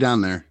shit won't be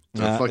down there.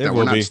 So fuck that.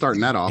 We're not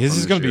starting that off. His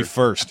is going to be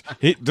first.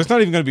 There's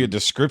not even going to be a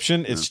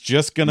description. It's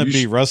just going to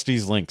be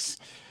Rusty's links.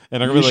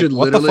 And I'm like,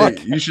 what the fuck?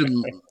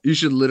 You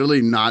should literally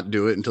not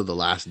do it until the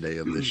last day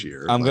of this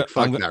year.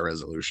 Fuck that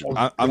resolution.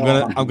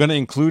 I'm gonna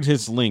include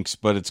his links,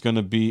 but it's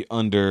gonna be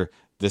under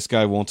 "This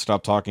guy won't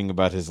stop talking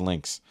about his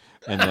links."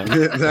 And then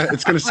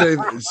it's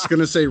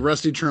gonna say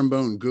Rusty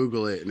Trombone.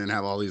 Google it, and then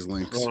have all these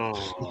links.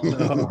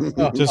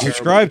 To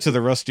subscribe to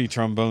the Rusty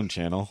Trombone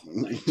channel.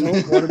 I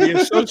don't want to be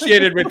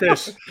associated with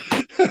this.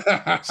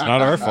 It's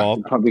not our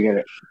fault. You'll probably get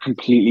a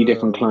completely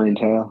different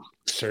clientele.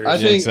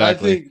 Seriously. I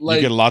think like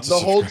you get lots the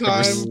of whole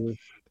subscribers. time.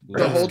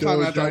 The whole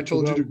time after I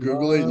told you to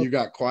Google it and you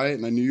got quiet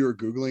and I knew you were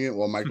Googling it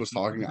while Mike was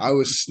talking, I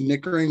was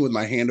snickering with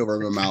my hand over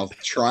my mouth,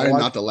 trying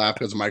not to laugh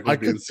because Mike was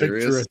being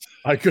serious.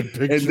 I could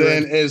picture it. And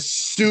then as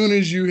soon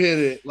as you hit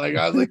it, like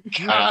I was like,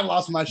 God, I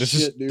lost my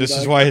shit, dude. This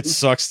is why it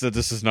sucks that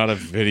this is not a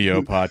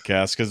video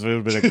podcast, because it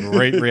would have been a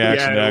great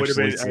reaction to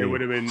actually see. It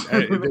would have been.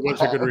 It was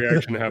a good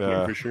reaction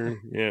happening for sure.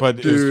 Yeah. But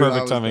it was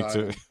perfect timing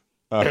too.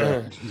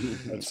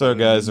 So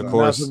guys, of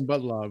course, nothing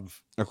but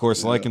love. Of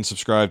course, like and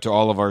subscribe to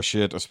all of our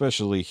shit,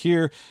 especially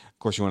here. Of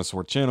course, you want to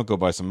support the channel, go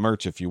buy some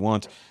merch if you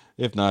want.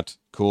 If not,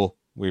 cool.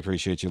 We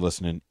appreciate you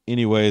listening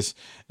anyways.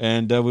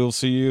 And we will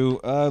see you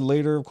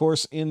later, of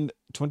course, in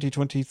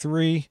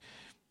 2023.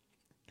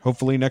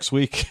 Hopefully next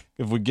week,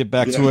 if we get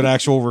back to an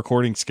actual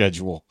recording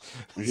schedule.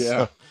 Yeah.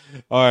 So,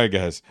 all right,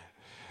 guys.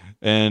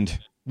 And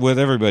with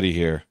everybody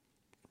here.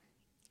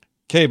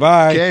 Okay,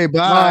 bye. Okay,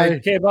 bye.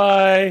 Okay,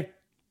 bye.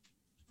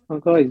 Oh,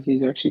 guys,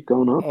 these are actually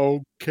going up.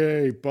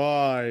 Okay,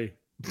 bye.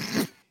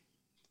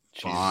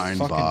 Fine,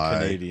 fucking bye.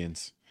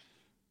 Canadians.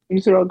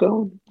 These are all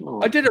going.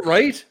 Oh. I did it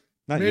right.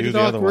 Not Made you, it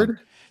the other awkward. one.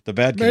 The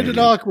bad Made Canadian.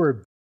 it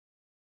awkward.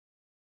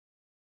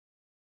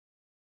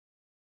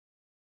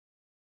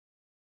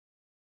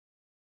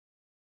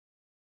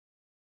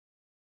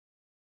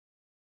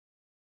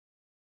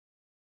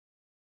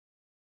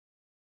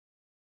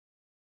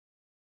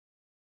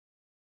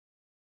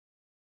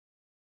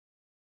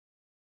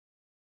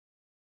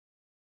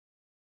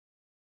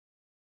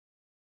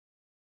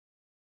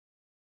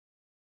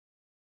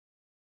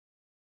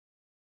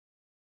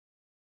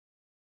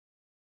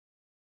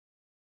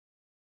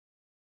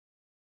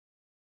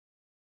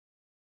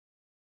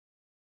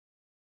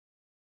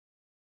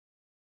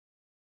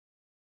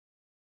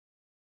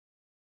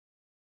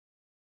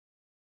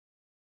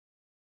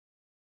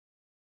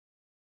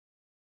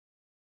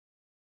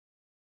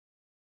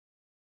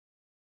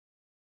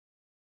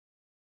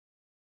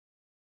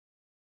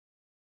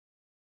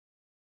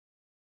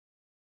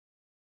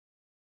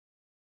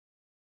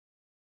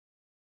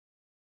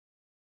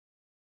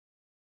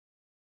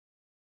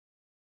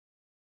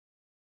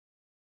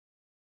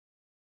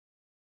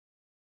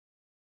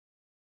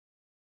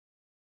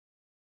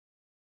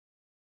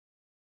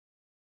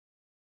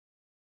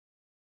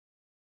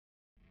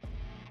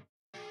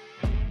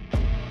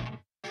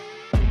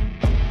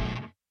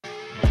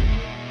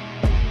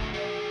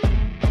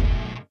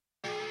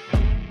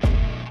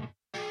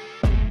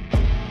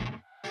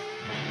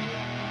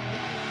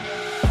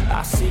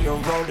 I see her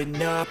rolling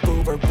up,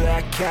 Uber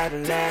black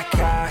Cadillac,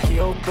 high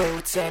heel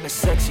boots and a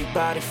sexy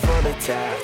body full of tats.